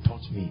meeting God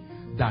taught me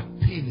that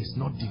pain is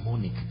not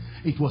demonic.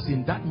 It was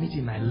in that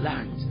meeting I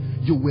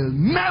learned you will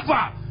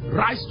never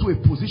rise to a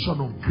position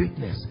of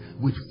greatness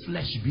with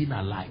flesh being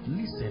alive.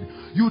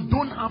 Listen, you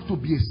don't have to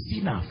be a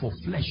sinner for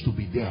flesh to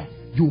be there.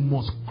 You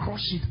must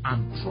crush it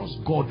and trust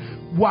God.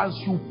 Once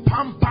you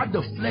pamper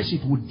the flesh,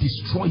 it will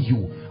destroy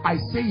you. I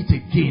say it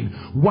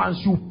again. Once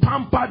you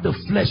pamper the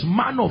flesh,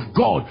 man of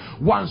God,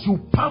 once you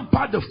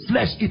pamper the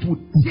flesh, it will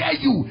tear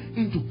you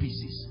into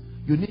pieces.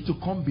 You need to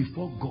come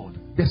before God.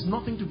 There's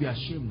nothing to be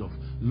ashamed of.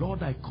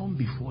 Lord, I come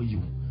before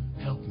you.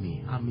 Help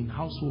me. I'm in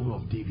household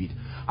of David.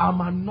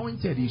 I'm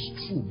anointed,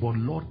 is true, but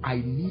Lord,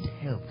 I need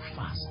help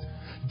fast.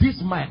 This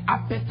is my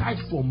appetite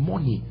for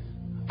money.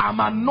 I'm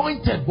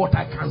anointed, but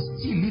I can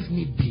still, if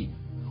need be.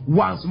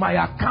 Once my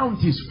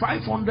account is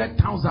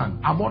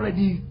 500,000, I'm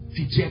already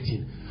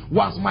fidgeting.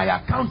 Once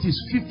my account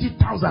is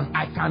 50,000,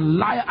 I can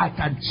lie, I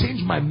can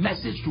change my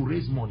message to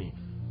raise money.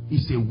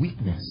 It's a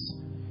weakness.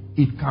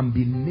 It can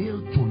be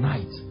nailed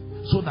tonight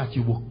so that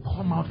you will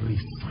come out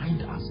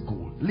refined as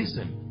gold.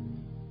 Listen.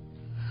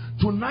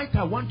 Tonight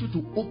I want you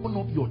to open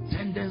up your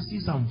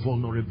tendencies and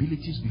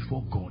vulnerabilities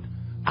before God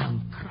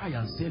and cry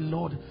and say,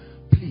 Lord,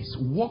 please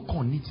work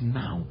on it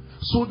now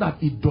so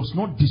that it does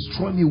not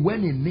destroy me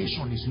when a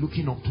nation is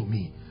looking up to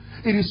me.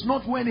 It is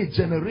not when a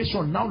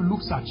generation now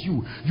looks at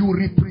you, you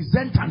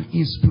represent an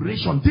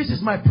inspiration. This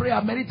is my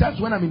prayer many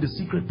times when I'm in the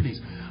secret place.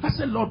 I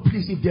say, Lord,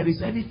 please, if there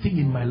is anything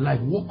in my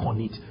life, work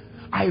on it.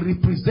 I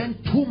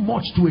represent too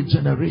much to a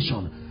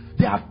generation.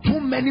 There are too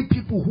many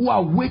people who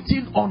are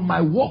waiting on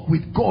my walk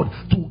with God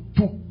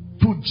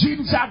to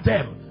ginger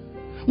them.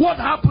 What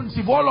happens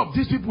if all of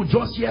these people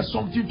just hear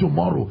something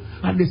tomorrow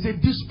and they say,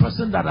 this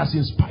person that has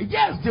inspired,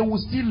 yes, they will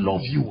still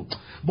love you,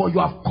 but you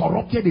have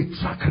corrupted a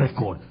track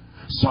record.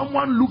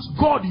 Someone looks,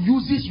 God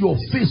uses your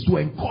face to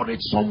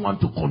encourage someone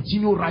to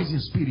continue rising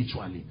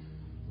spiritually.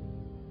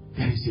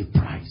 There is a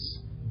price.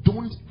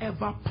 Don't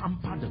ever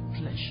pamper the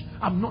flesh.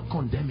 I'm not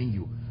condemning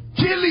you.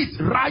 Kill it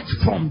right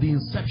from the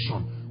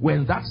inception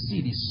when that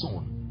seed is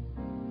sown.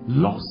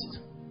 Lust,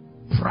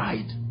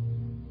 pride,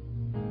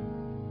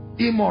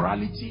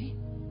 immorality,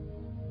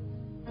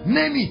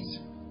 name it.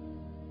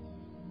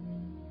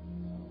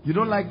 You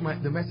don't like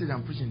the message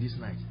I'm preaching this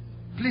night?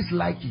 Please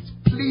like it.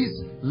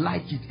 Please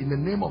like it. In the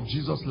name of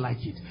Jesus,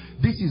 like it.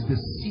 This is the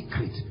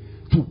secret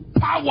to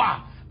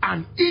power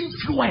and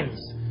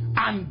influence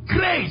and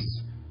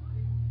grace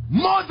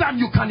more than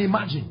you can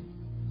imagine.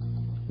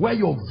 Where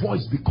your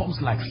voice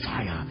becomes like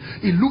fire.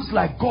 It looks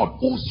like God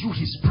owes you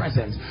his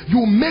presence.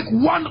 You make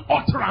one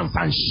utterance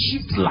and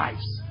shift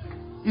lives.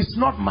 It's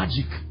not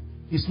magic.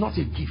 It's not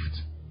a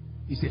gift.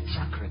 It's a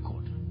track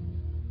record.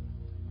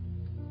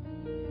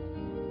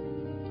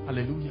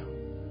 Hallelujah.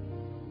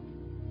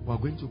 We're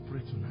going to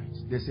pray tonight.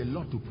 There's a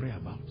lot to pray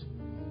about.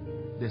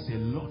 There's a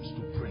lot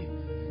to pray.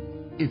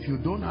 If you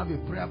don't have a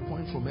prayer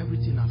point from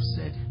everything I've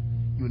said,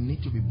 you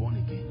need to be born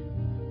again.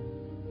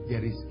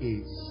 There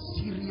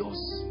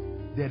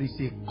is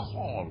a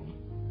call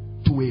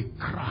to a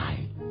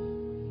cry.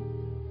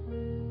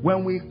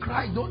 When we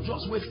cry, don't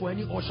just wait for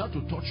any usher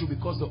to touch you,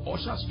 because the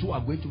ushers too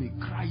are going to be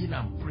crying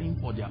and praying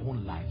for their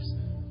own lives.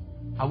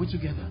 Are we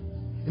together?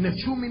 In a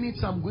few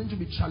minutes, I'm going to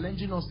be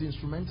challenging us, the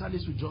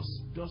instrumentalists, to just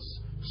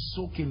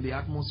soak in the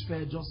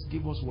atmosphere, just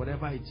give us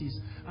whatever it is,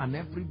 and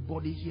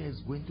everybody here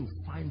is going to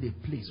find a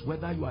place,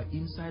 whether you are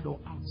inside or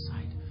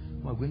outside.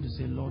 We're going to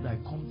say, Lord, I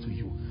come to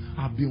you.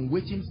 I've been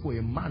waiting for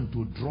a man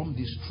to drum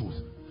this truth.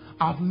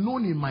 I've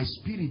known in my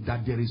spirit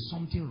that there is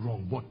something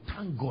wrong, but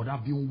thank God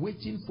I've been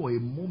waiting for a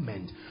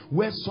moment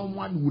where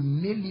someone will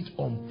nail it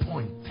on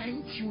point.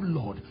 Thank you,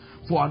 Lord,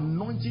 for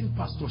anointing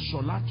Pastor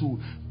Shola to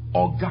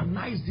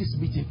organize this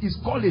meeting. It's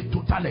called a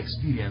total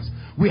experience.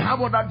 We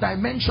have other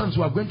dimensions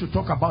we are going to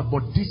talk about,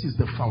 but this is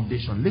the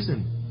foundation.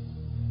 Listen.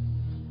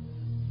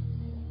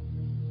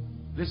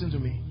 Listen to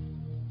me.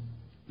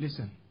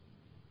 Listen.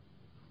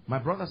 My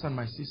brothers and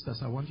my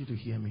sisters, I want you to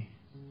hear me.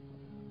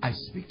 I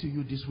speak to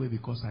you this way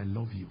because I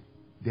love you.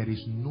 There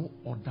is no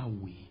other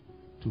way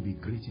to be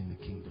great in the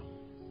kingdom.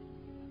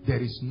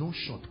 There is no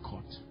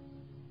shortcut.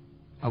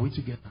 Are we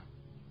together?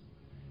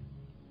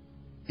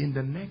 In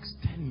the next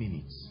 10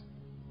 minutes,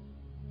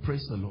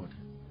 praise the Lord.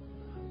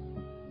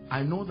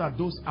 I know that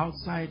those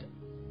outside,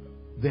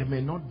 there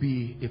may not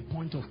be a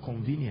point of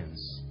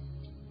convenience.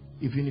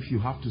 Even if you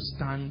have to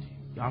stand,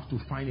 you have to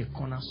find a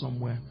corner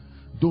somewhere.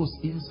 Those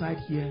inside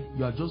here,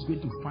 you are just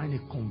going to find a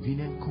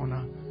convenient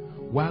corner.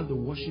 While the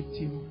worship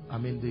team,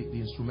 the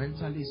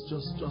instrumentalists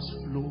just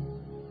flow,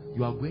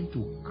 you are going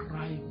to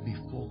cry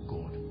before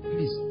God.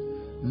 Please,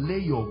 lay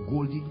your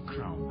golden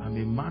crown. I'm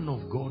a man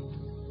of God.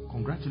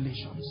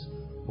 Congratulations.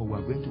 But we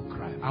are going to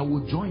cry. I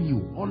will join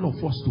you, all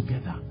of us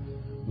together.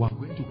 We are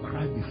going to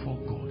cry before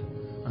God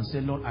and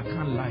say, Lord, I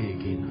can't lie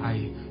again.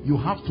 You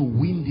have to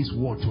win this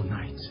war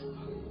tonight.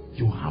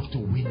 You have to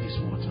win this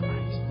war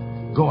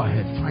tonight. Go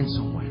ahead, find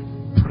somewhere.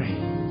 Pray.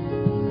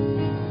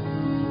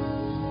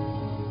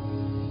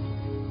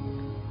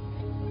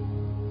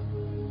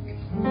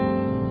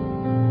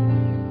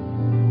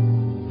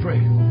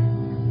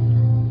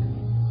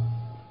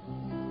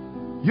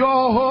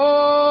 Your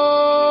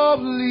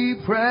holy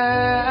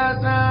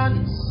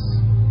presence.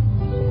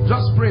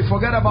 Just pray,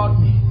 forget about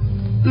me.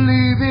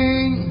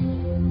 Living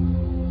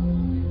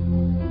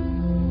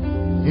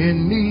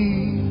in me.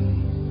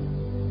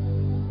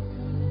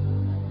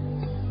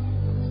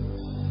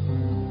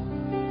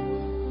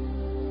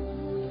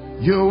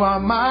 You are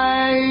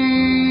my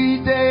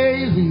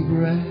daily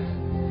bread.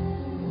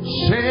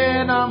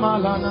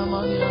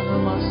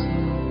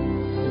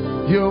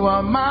 You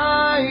are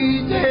my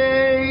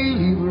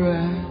daily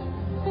bread.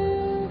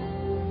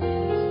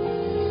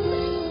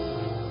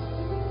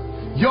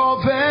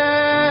 Your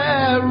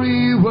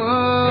very word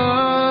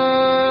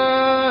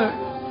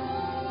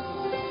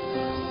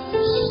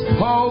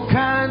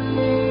spoken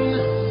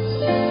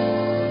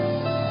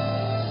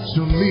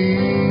to me,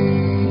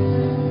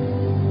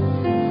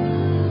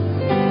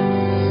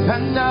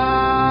 and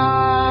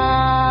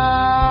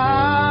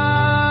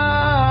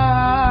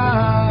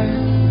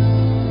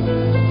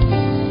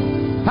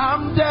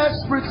I'm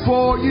desperate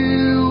for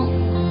you.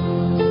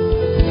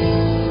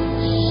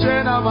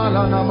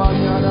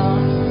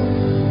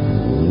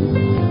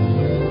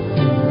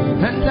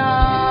 And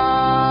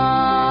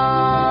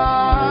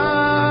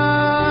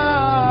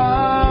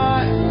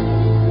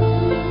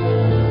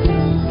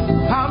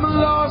I'm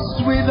lost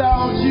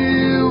without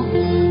you.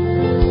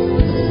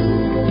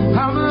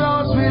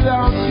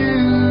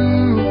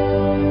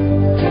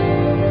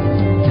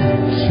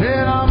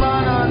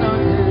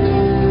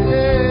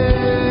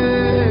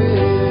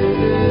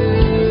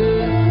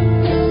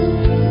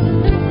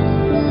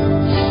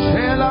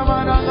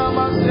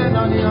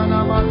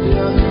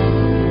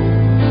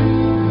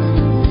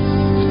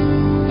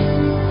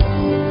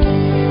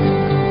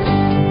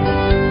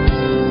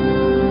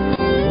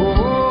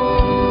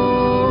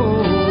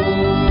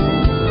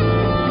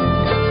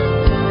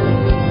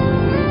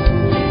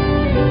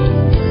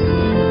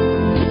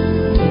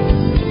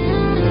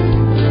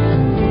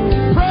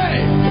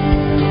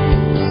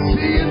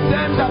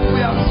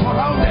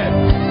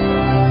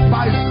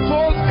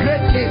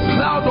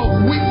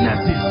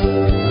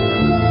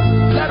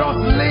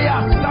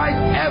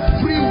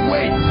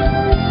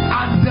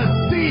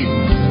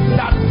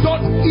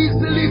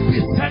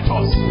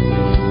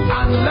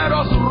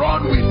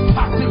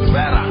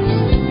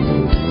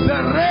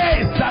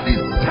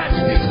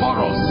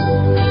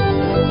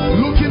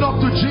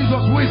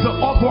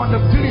 author and the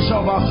finisher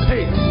of our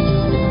faith.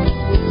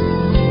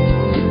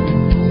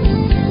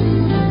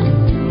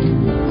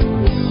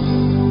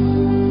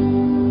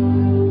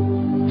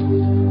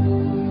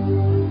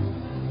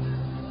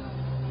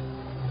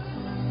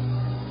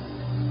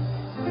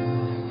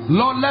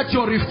 Lord, let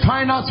your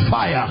refiner's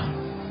fire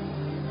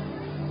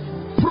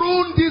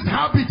prune this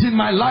habit in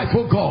my life,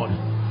 oh God.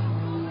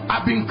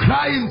 I've been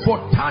crying for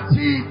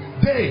 30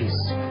 days.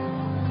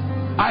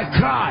 I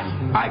cry.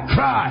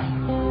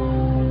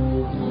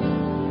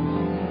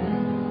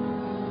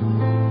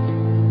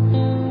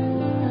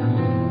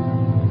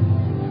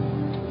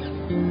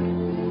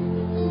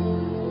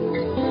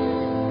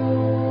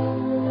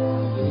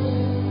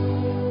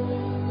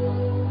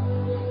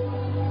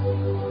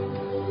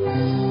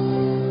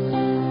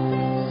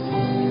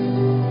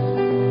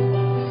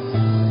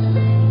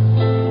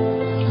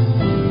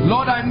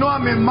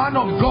 I'm a man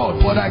of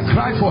God, but I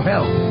cry for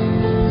help.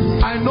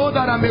 I know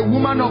that I'm a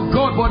woman of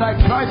God, but I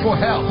cry for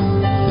help.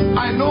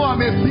 I know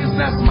I'm a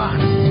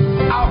businessman.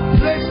 I've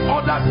placed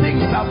other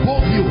things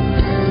above you.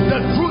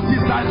 The truth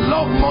is I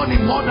love money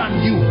more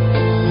than you.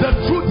 The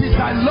truth is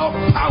I love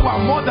power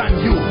more than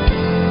you.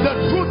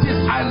 The truth is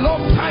I love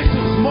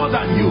titles more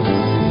than you.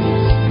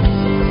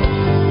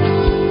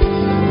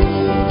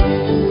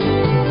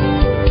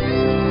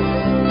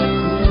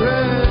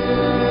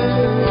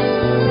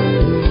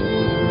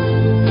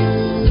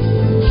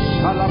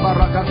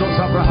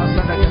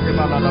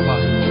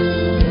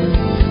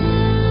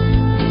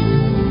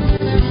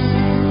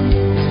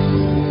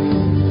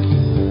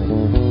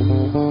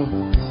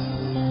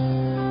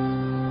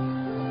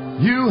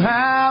 You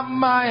have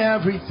my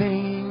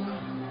everything.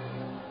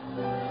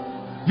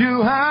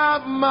 You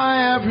have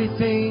my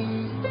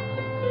everything.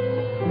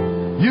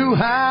 You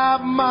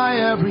have my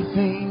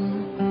everything.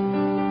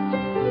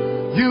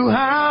 You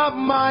have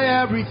my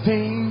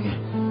everything.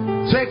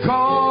 Take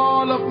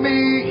all of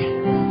me,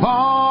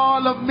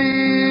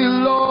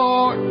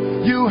 Lord.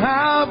 You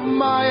have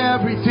my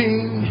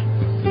everything.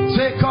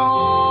 Take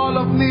all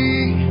of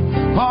me,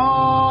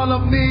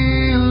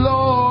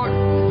 Lord.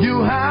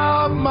 You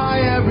have my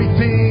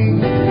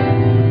everything.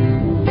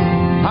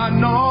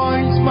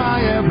 Anoint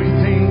my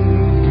everything.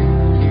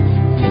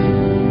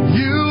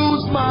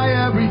 Use my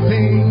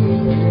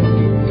everything.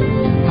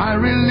 I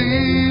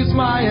release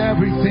my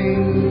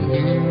everything.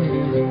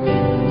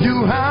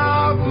 You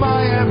have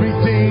my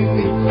everything.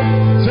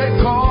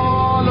 Take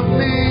all of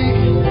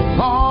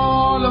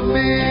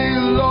me,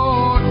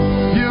 Lord.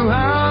 You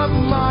have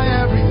my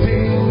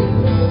everything.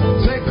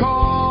 Take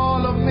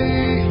all of me.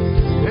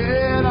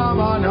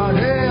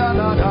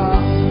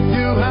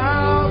 You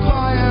have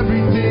my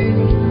everything.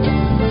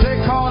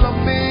 Take all of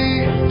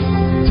me.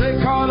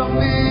 Take all of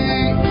me.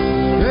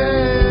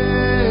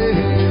 Hey.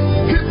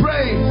 Keep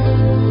praying.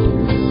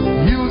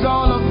 Use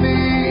all of me.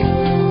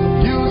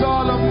 Use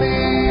all of me.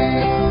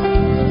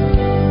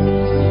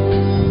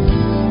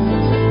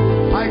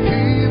 I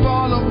give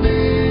all of me.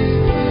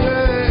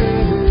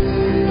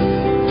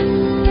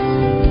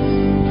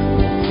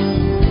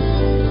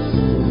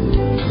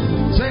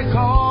 Take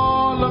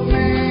all of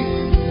me.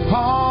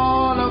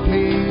 All of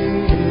me.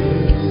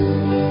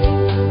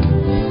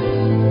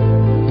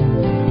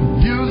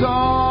 Use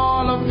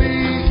all of me.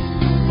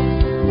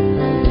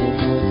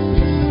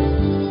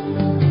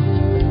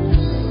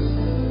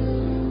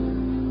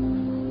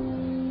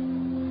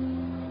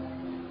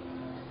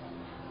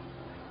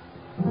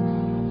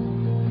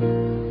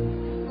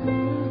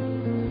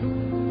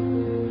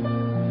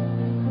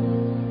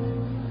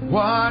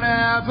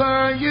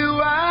 Whatever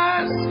you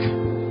ask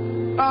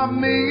of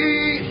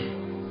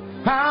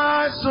me,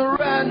 I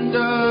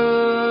surrender.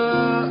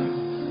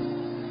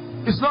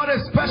 It's not a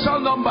special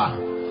number.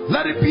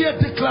 Let it be a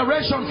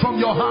declaration from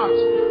your heart.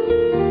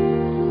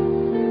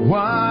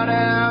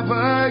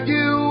 Whatever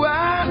you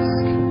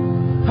ask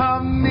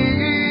of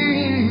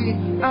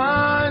me,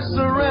 I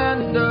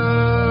surrender.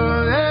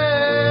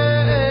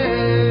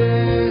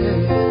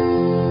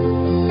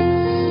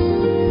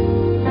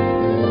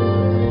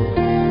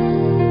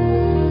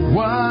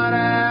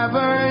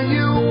 Whatever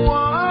you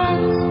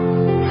want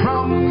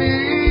from me,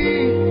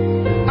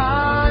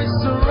 I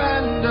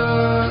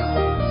surrender.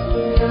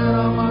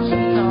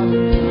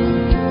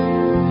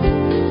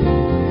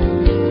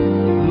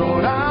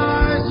 Lord,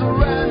 I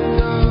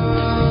surrender.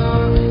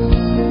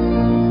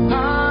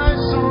 I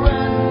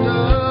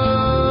surrender.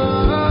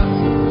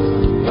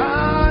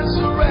 I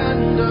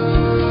surrender.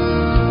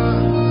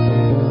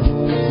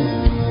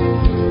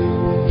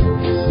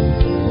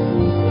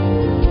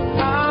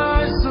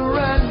 I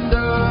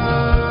surrender.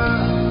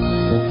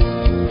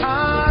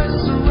 I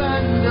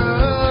surrender.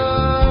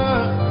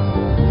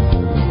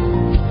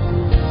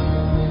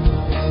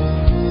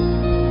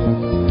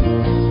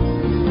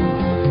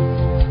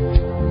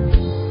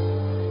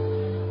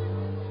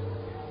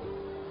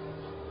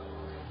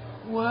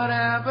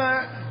 Whatever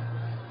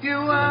you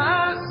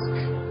ask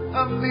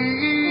of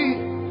me,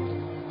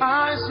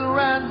 I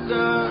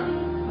surrender.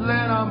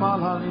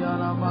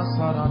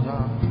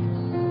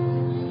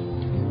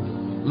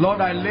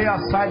 Lord, I lay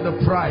aside the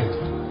pride.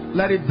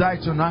 Let it die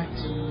tonight.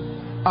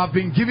 I've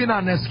been given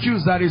an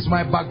excuse that is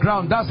my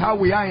background. That's how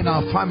we are in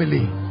our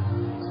family.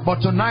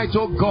 But tonight,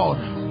 oh God,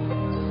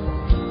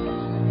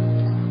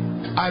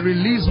 I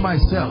release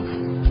myself.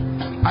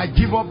 I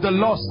give up the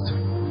lust.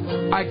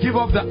 I give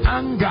up the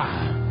anger.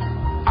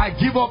 I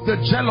give up the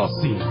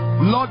jealousy.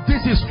 Lord,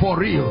 this is for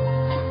real.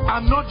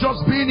 I'm not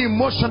just being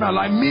emotional.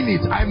 I mean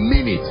it. I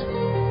mean it.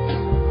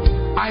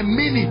 I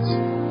mean it.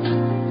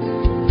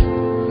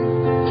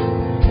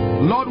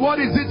 Lord, what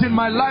is it in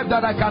my life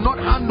that I cannot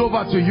hand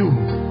over to you?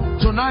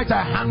 Tonight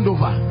I hand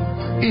over.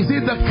 Is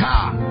it the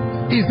car?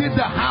 Is it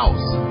the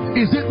house?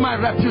 Is it my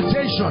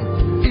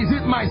reputation? Is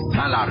it my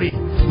salary?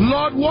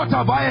 Lord, what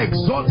have I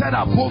exalted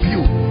above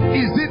you?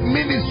 Is it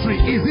ministry?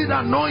 Is it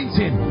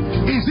anointing?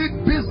 Is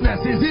it business?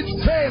 Is it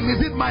fame?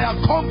 Is it my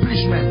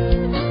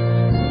accomplishment?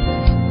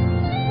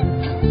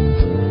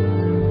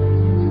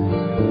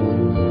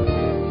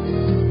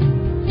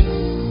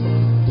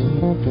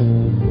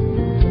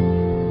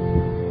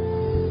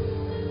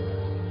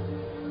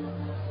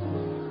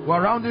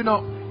 We're rounding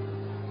up.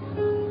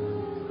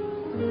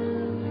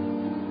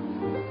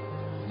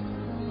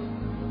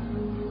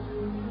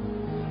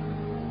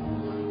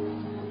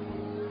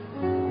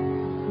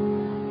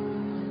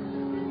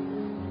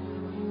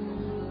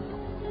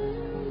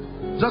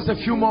 Just a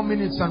few more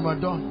minutes and we're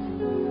done.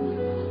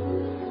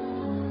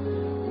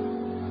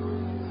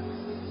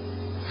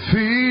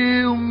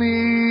 Fill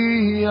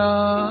me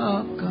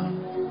up, God.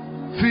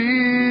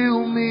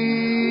 Fill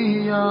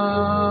me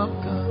up,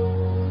 God.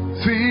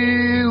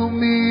 Fill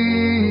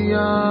me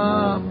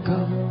up,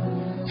 God.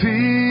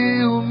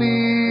 Fill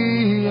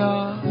me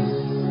up.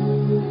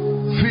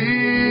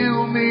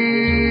 Fill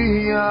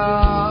me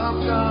up,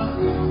 God.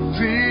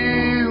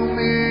 Fill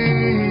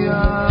me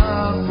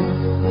up.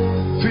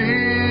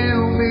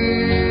 Fill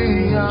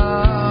me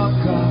up,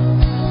 God.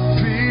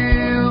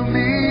 Fill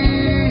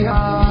me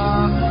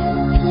up.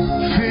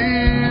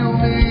 Fill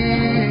me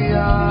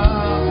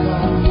up,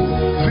 God.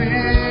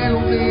 Fill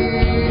me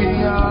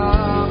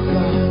up,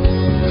 God.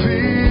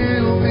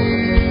 Fill me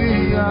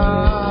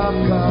up,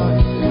 God.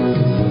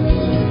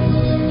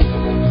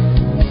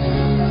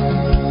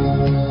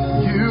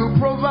 You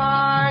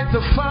provide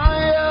the fire.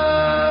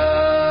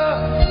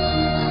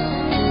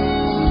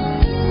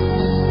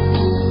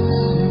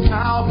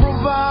 I'll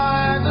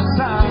provide the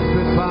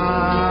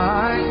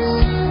sacrifice.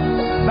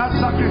 That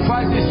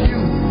sacrifice is you.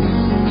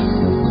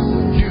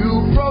 You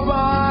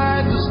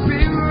provide the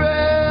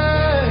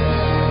spirit.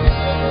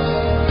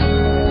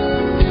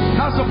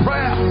 That's a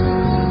prayer.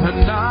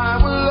 And I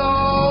will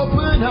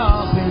open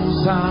up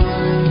inside.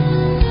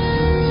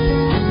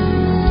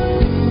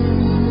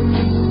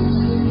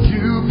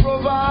 You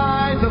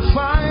provide the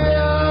fire.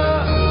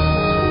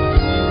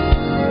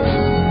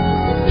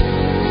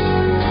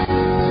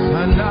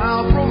 And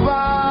I'll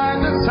provide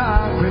the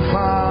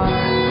sacrifice.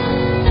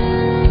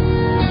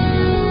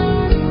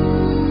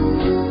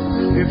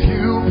 If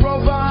you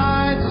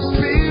provide the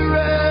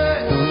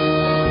spirit,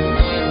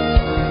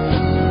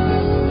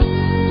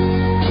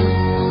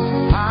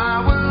 I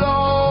will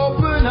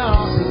open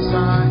up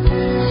inside.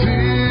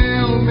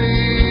 Fill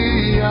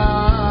me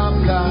up,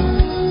 God.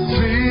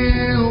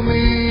 Fill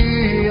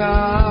me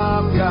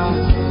up, God.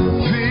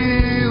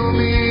 Fill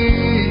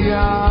me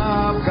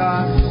up,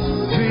 God.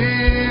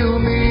 Fill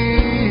me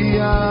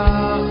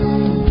up.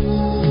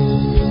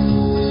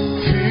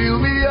 Fill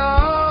me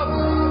up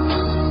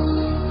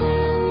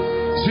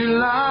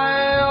till I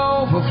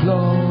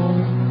overflow.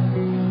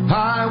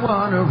 I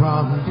wanna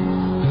run.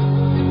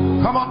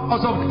 Come on,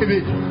 house of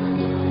David.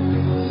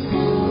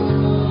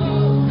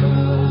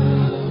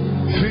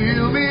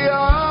 Fill me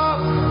up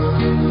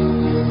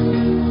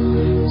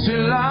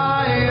till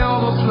I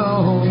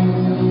overflow.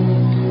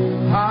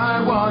 I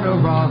wanna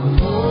run.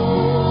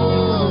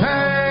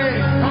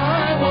 Hey,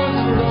 I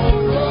wanna run.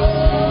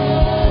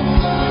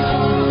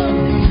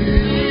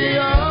 Fill me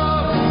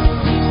up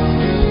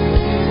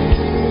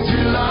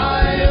till I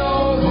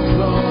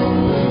overflow.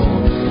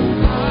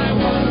 I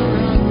wanna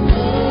run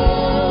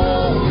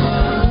over.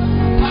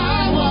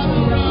 I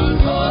wanna run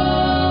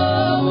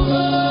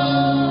over.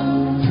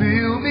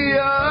 Fill me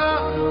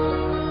up.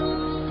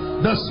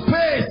 The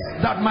space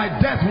that my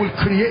death will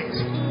create.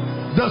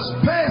 The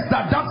space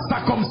that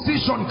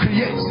circumcision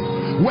creates.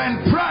 When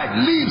pride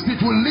leaves,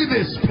 it will leave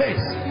a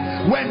space.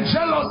 When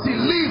jealousy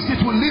leaves,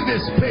 it will leave a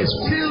space.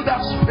 Fill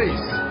that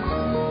space.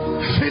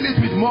 Fill it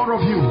with more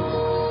of you.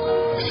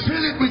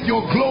 Fill it with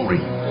your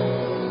glory.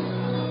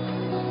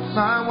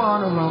 I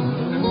want to run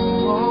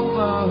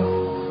over.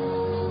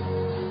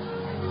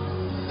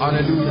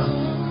 Hallelujah.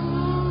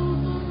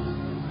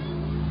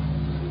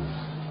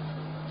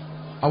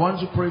 I want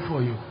to pray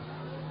for you.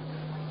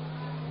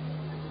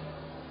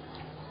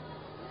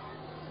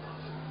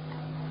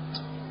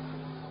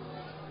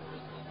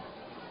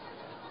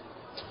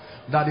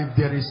 That if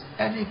there is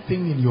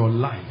anything in your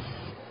life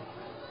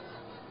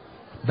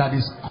that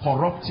is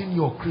corrupting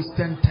your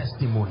Christian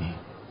testimony,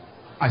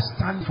 I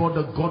stand for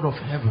the God of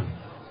heaven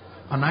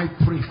and I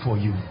pray for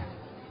you.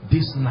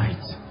 This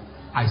night,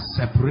 I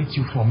separate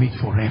you from it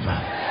forever.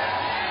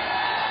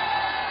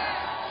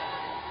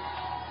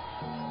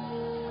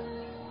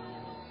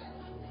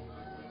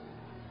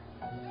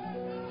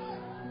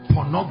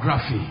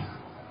 pornography,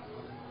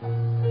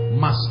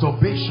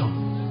 masturbation,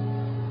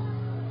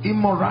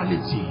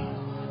 immorality,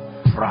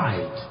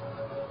 pride,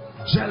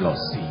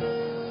 jealousy,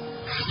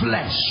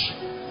 flesh.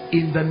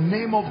 In the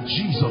name of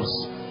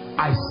Jesus,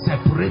 I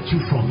separate you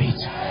from it.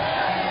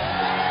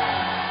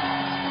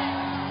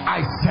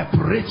 I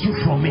separate you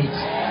from it.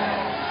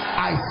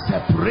 I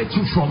separate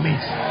you from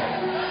it.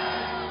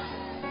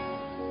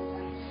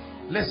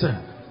 Listen,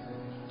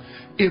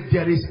 if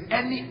there is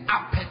any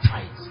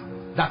appetite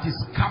that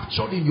is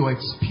captured in your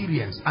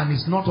experience and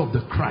is not of the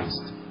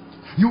Christ,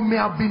 you may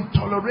have been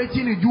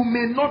tolerating it, you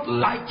may not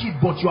like it,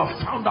 but you have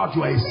found out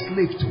you are a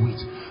slave to it.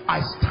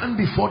 I stand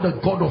before the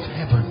God of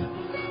heaven,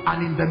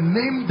 and in the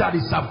name that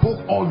is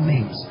above all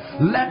names,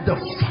 let the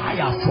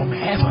fire from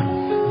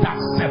heaven that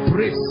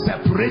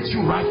separate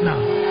you right now.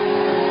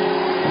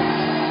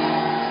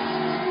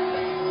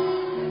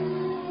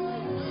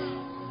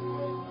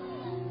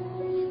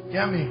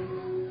 Hear me?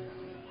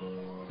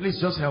 Please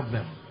just help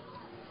them.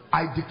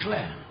 I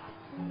declare,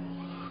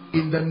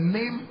 in the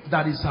name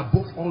that is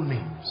above all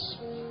names,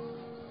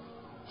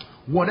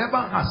 whatever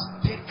has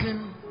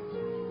taken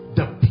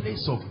the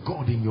place of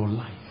God in your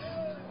life,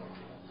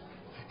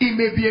 it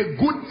may be a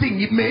good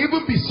thing, it may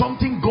even be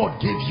something God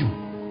gave you,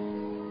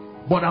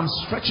 but I'm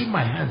stretching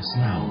my hands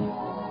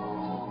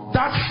now.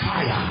 That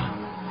fire,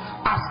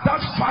 as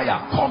that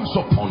fire comes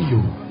upon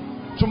you,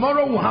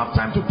 tomorrow we'll have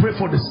time to pray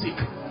for the sick,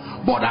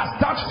 but as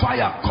that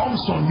fire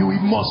comes on you,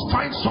 it must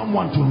find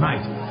someone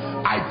tonight.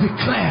 I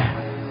declare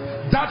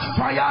that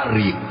fire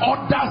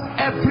reorders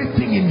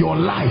everything in your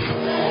life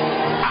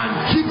and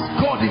keeps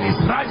God in his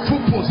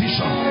rightful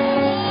position.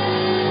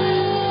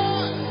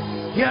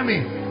 Hear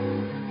me?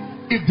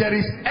 If there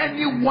is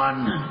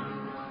anyone,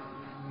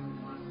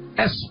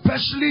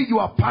 especially you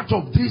are part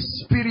of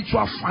this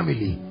spiritual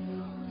family,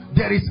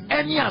 there is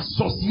any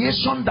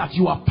association that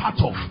you are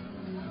part of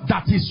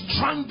that is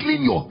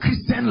strangling your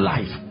Christian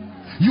life,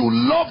 you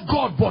love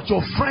God but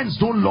your friends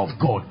don't love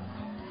God,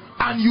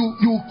 and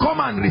you come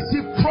and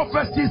receive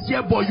prophecies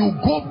here, but you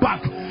go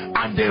back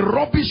and they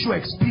rubbish your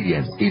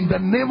experience, in the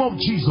name of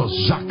Jesus,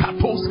 in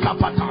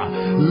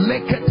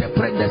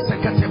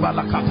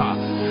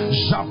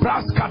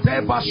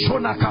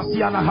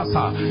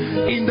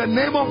the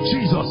name of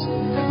Jesus,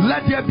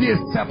 let there be a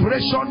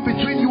separation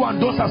between you and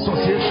those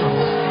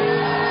associations.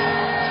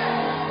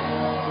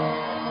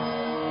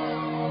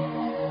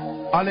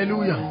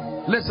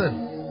 Hallelujah.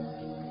 Listen,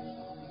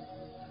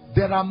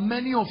 there are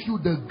many of you,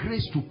 the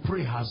grace to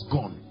pray has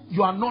gone.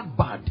 You are not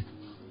bad.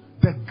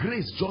 The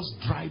grace just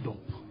dried up.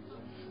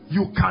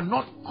 You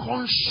cannot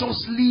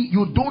consciously,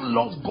 you don't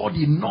love God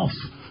enough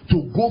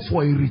to go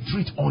for a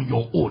retreat on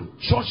your own.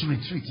 Church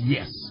retreat,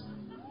 yes.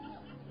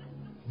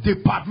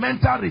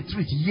 Departmental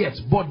retreat, yes.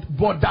 But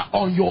that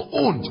on your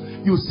own,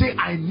 you say,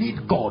 I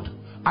need God.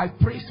 I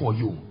pray for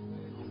you.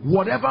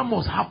 Whatever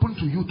must happen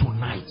to you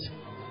tonight,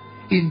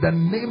 in the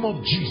name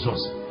of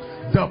Jesus,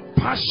 the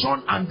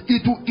passion, and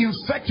it will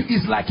infect you,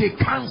 is like a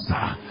cancer.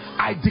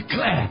 I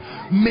declare,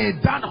 may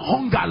that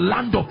hunger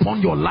land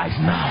upon your life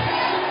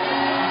now.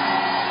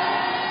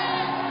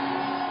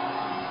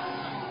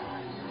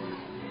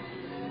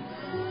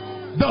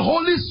 The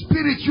Holy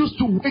Spirit used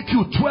to wake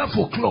you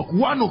 12 o'clock,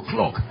 1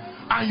 o'clock,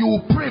 and you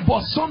will pray,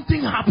 but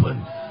something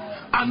happened,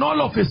 and all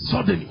of a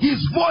sudden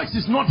his voice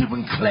is not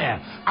even clear.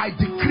 I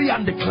decree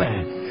and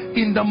declare,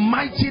 in the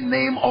mighty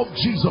name of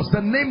Jesus,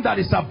 the name that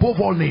is above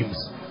all names,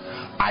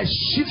 I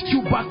shift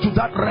you back to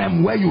that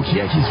realm where you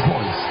hear his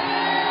voice.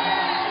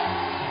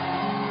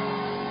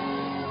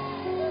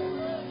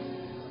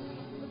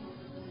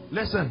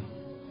 Listen,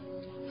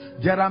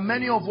 there are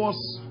many of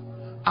us,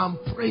 I'm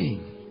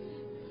praying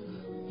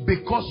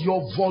because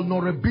your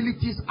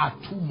vulnerabilities are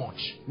too much.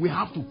 We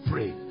have to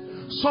pray.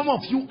 Some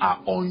of you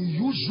are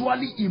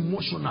unusually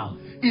emotional.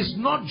 It's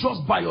not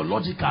just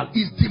biological,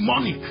 it's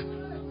demonic.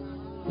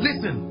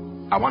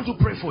 Listen, I want to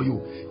pray for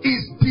you.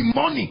 It's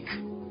demonic.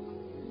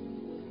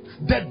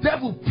 The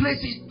devil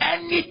places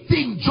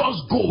anything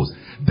just goes.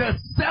 The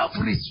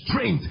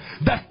self-restraint,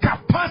 the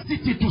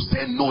capacity to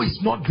say no is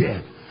not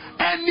there.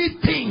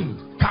 Anything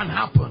can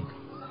happen.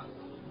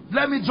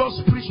 Let me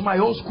just preach my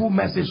old school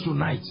message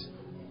tonight.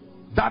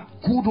 That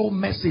good old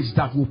message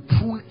that will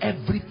prune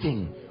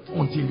everything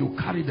until you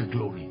carry the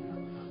glory.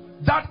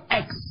 That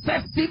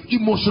excessive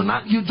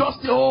emotional, you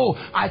just say, oh,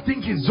 I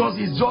think it's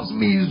just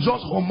me, it's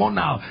just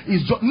hormonal,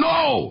 it's just,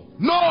 no.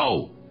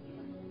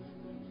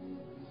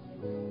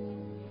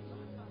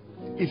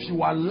 If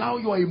you allow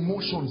your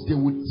emotions, they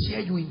will tear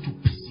you into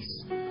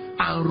pieces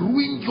and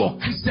ruin your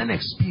Christian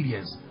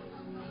experience.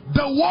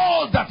 The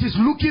world that is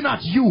looking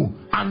at you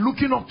and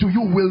looking up to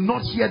you will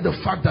not hear the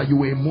fact that you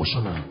were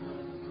emotional.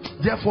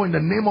 Therefore, in the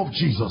name of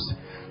Jesus,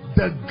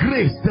 the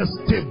grace, the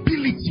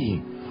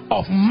stability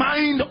of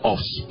mind, of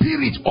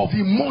spirit, of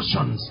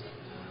emotions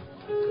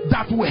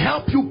that will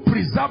help you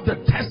preserve the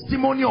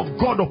testimony of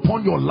God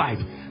upon your life,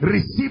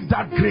 receive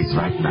that grace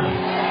right now.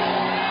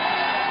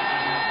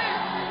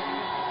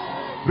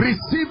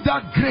 Receive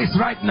that grace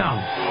right now.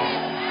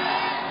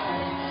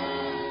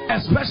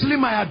 Especially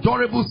my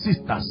adorable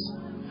sisters.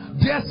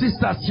 Dear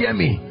sisters, hear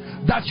me.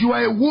 That you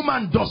are a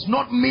woman does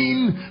not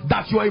mean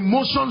that your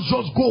emotions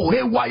just go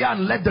haywire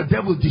and let the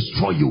devil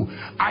destroy you.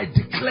 I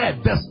declare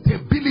the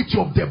stability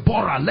of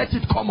Deborah, let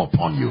it come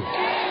upon you.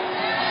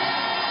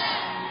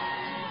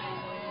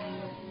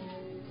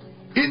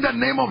 In the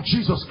name of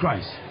Jesus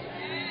Christ.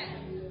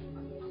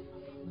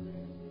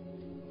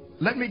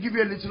 Let me give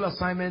you a little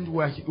assignment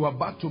where you are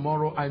back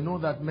tomorrow. I know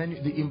that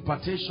the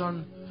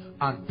impartation,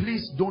 and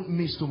please don't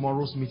miss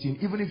tomorrow's meeting.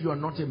 Even if you are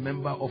not a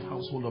member of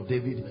Household of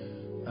David,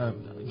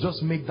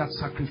 just make that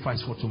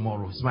sacrifice for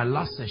tomorrow. It's my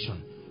last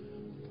session.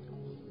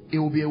 It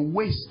will be a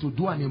waste to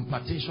do an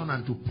impartation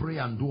and to pray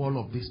and do all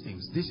of these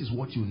things. This is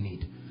what you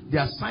need.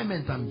 The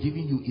assignment I'm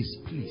giving you is,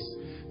 please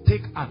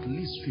take at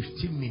least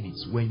 15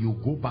 minutes when you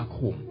go back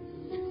home.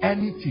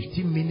 Any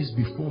 15 minutes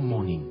before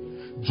morning.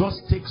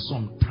 Just take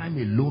some time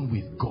alone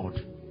with God.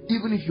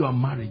 Even if you are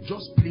married,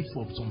 just pray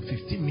for some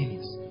 15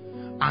 minutes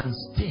and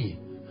stay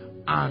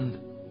and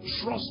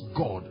trust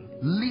God.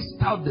 List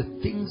out the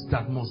things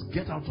that must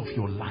get out of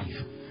your life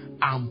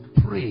and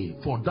pray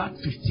for that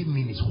 15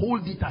 minutes.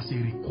 Hold it as a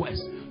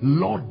request.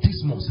 Lord,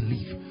 this must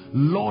leave.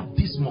 Lord,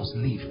 this must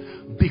leave.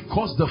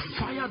 Because the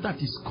fire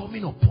that is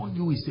coming upon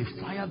you is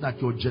a fire that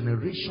your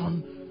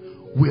generation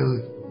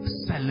will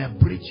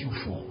celebrate you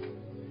for.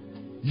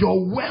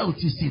 Your wealth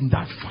is in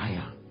that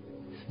fire.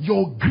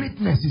 Your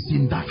greatness is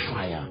in that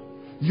fire.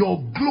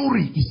 Your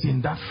glory is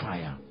in that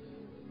fire.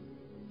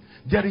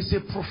 There is a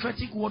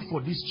prophetic word for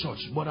this church,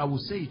 but I will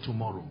say it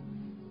tomorrow.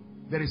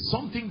 There is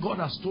something God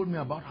has told me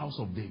about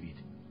Household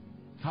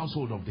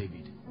of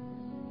David.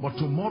 But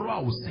tomorrow I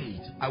will say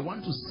it. I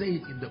want to say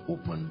it in the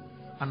open,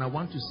 and I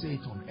want to say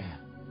it on air.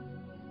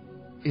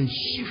 A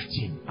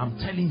shifting, I'm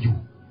telling you,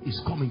 is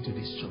coming to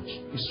this church.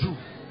 It's true.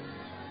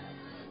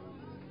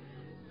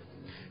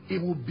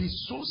 It will be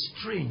so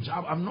strange.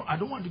 I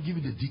don't want to give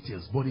you the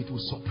details, but it will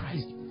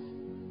surprise you.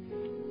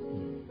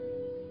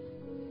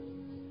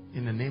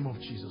 In the name of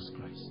Jesus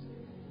Christ.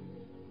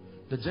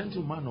 The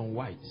gentleman on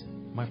white,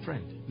 my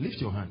friend, lift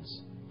your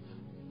hands.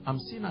 I'm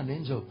seeing an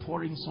angel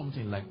pouring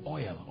something like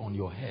oil on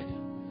your head.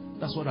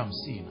 That's what I'm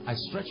seeing. I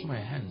stretch my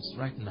hands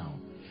right now.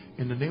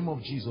 In the name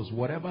of Jesus,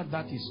 whatever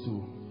that is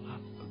to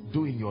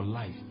do in your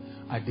life,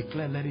 I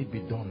declare, let it be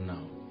done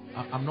now.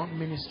 I'm not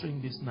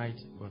ministering this night,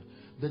 but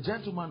the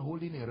gentleman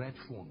holding a red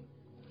phone,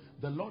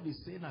 the Lord is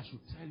saying I should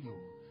tell you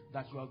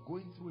that you are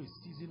going through a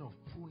season of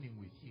pruning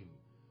with him.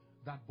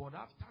 But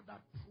after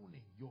that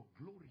pruning, your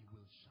glory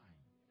will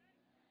shine.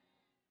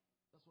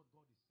 That's what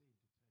God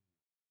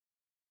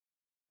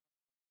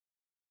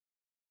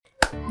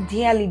is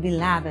saying. Dearly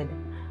beloved,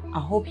 I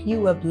hope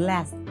you were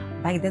blessed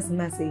by this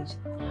message.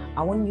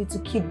 I want you to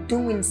keep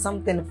doing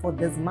something for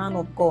this man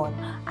of God,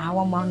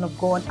 our man of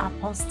God,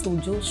 Apostle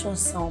Joshua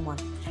Selman.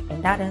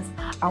 And that is,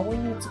 I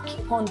want you to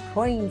keep on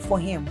praying for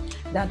him,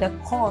 that the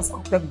cause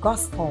of the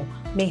gospel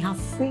may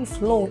have free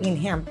flow in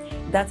him,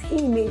 that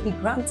he may be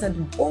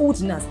granted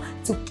boldness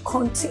to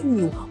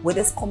continue with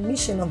this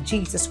commission of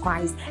Jesus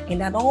Christ,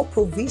 and that all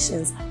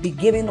provisions be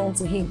given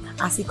unto him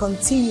as he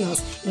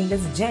continues in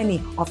this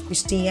journey of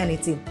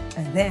Christianity.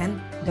 And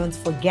then don't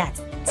forget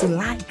to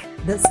like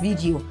this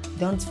video.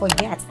 Don't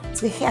forget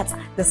to hit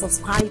the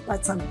subscribe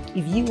button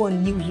if you are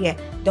new here.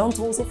 Don't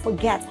also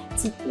forget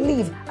to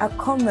leave a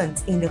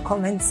comment in the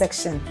comment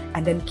section,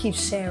 and then keep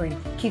sharing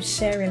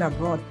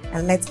abroad,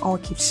 and let's all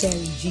keep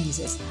sharing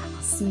Jesus.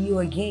 I'll see you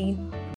again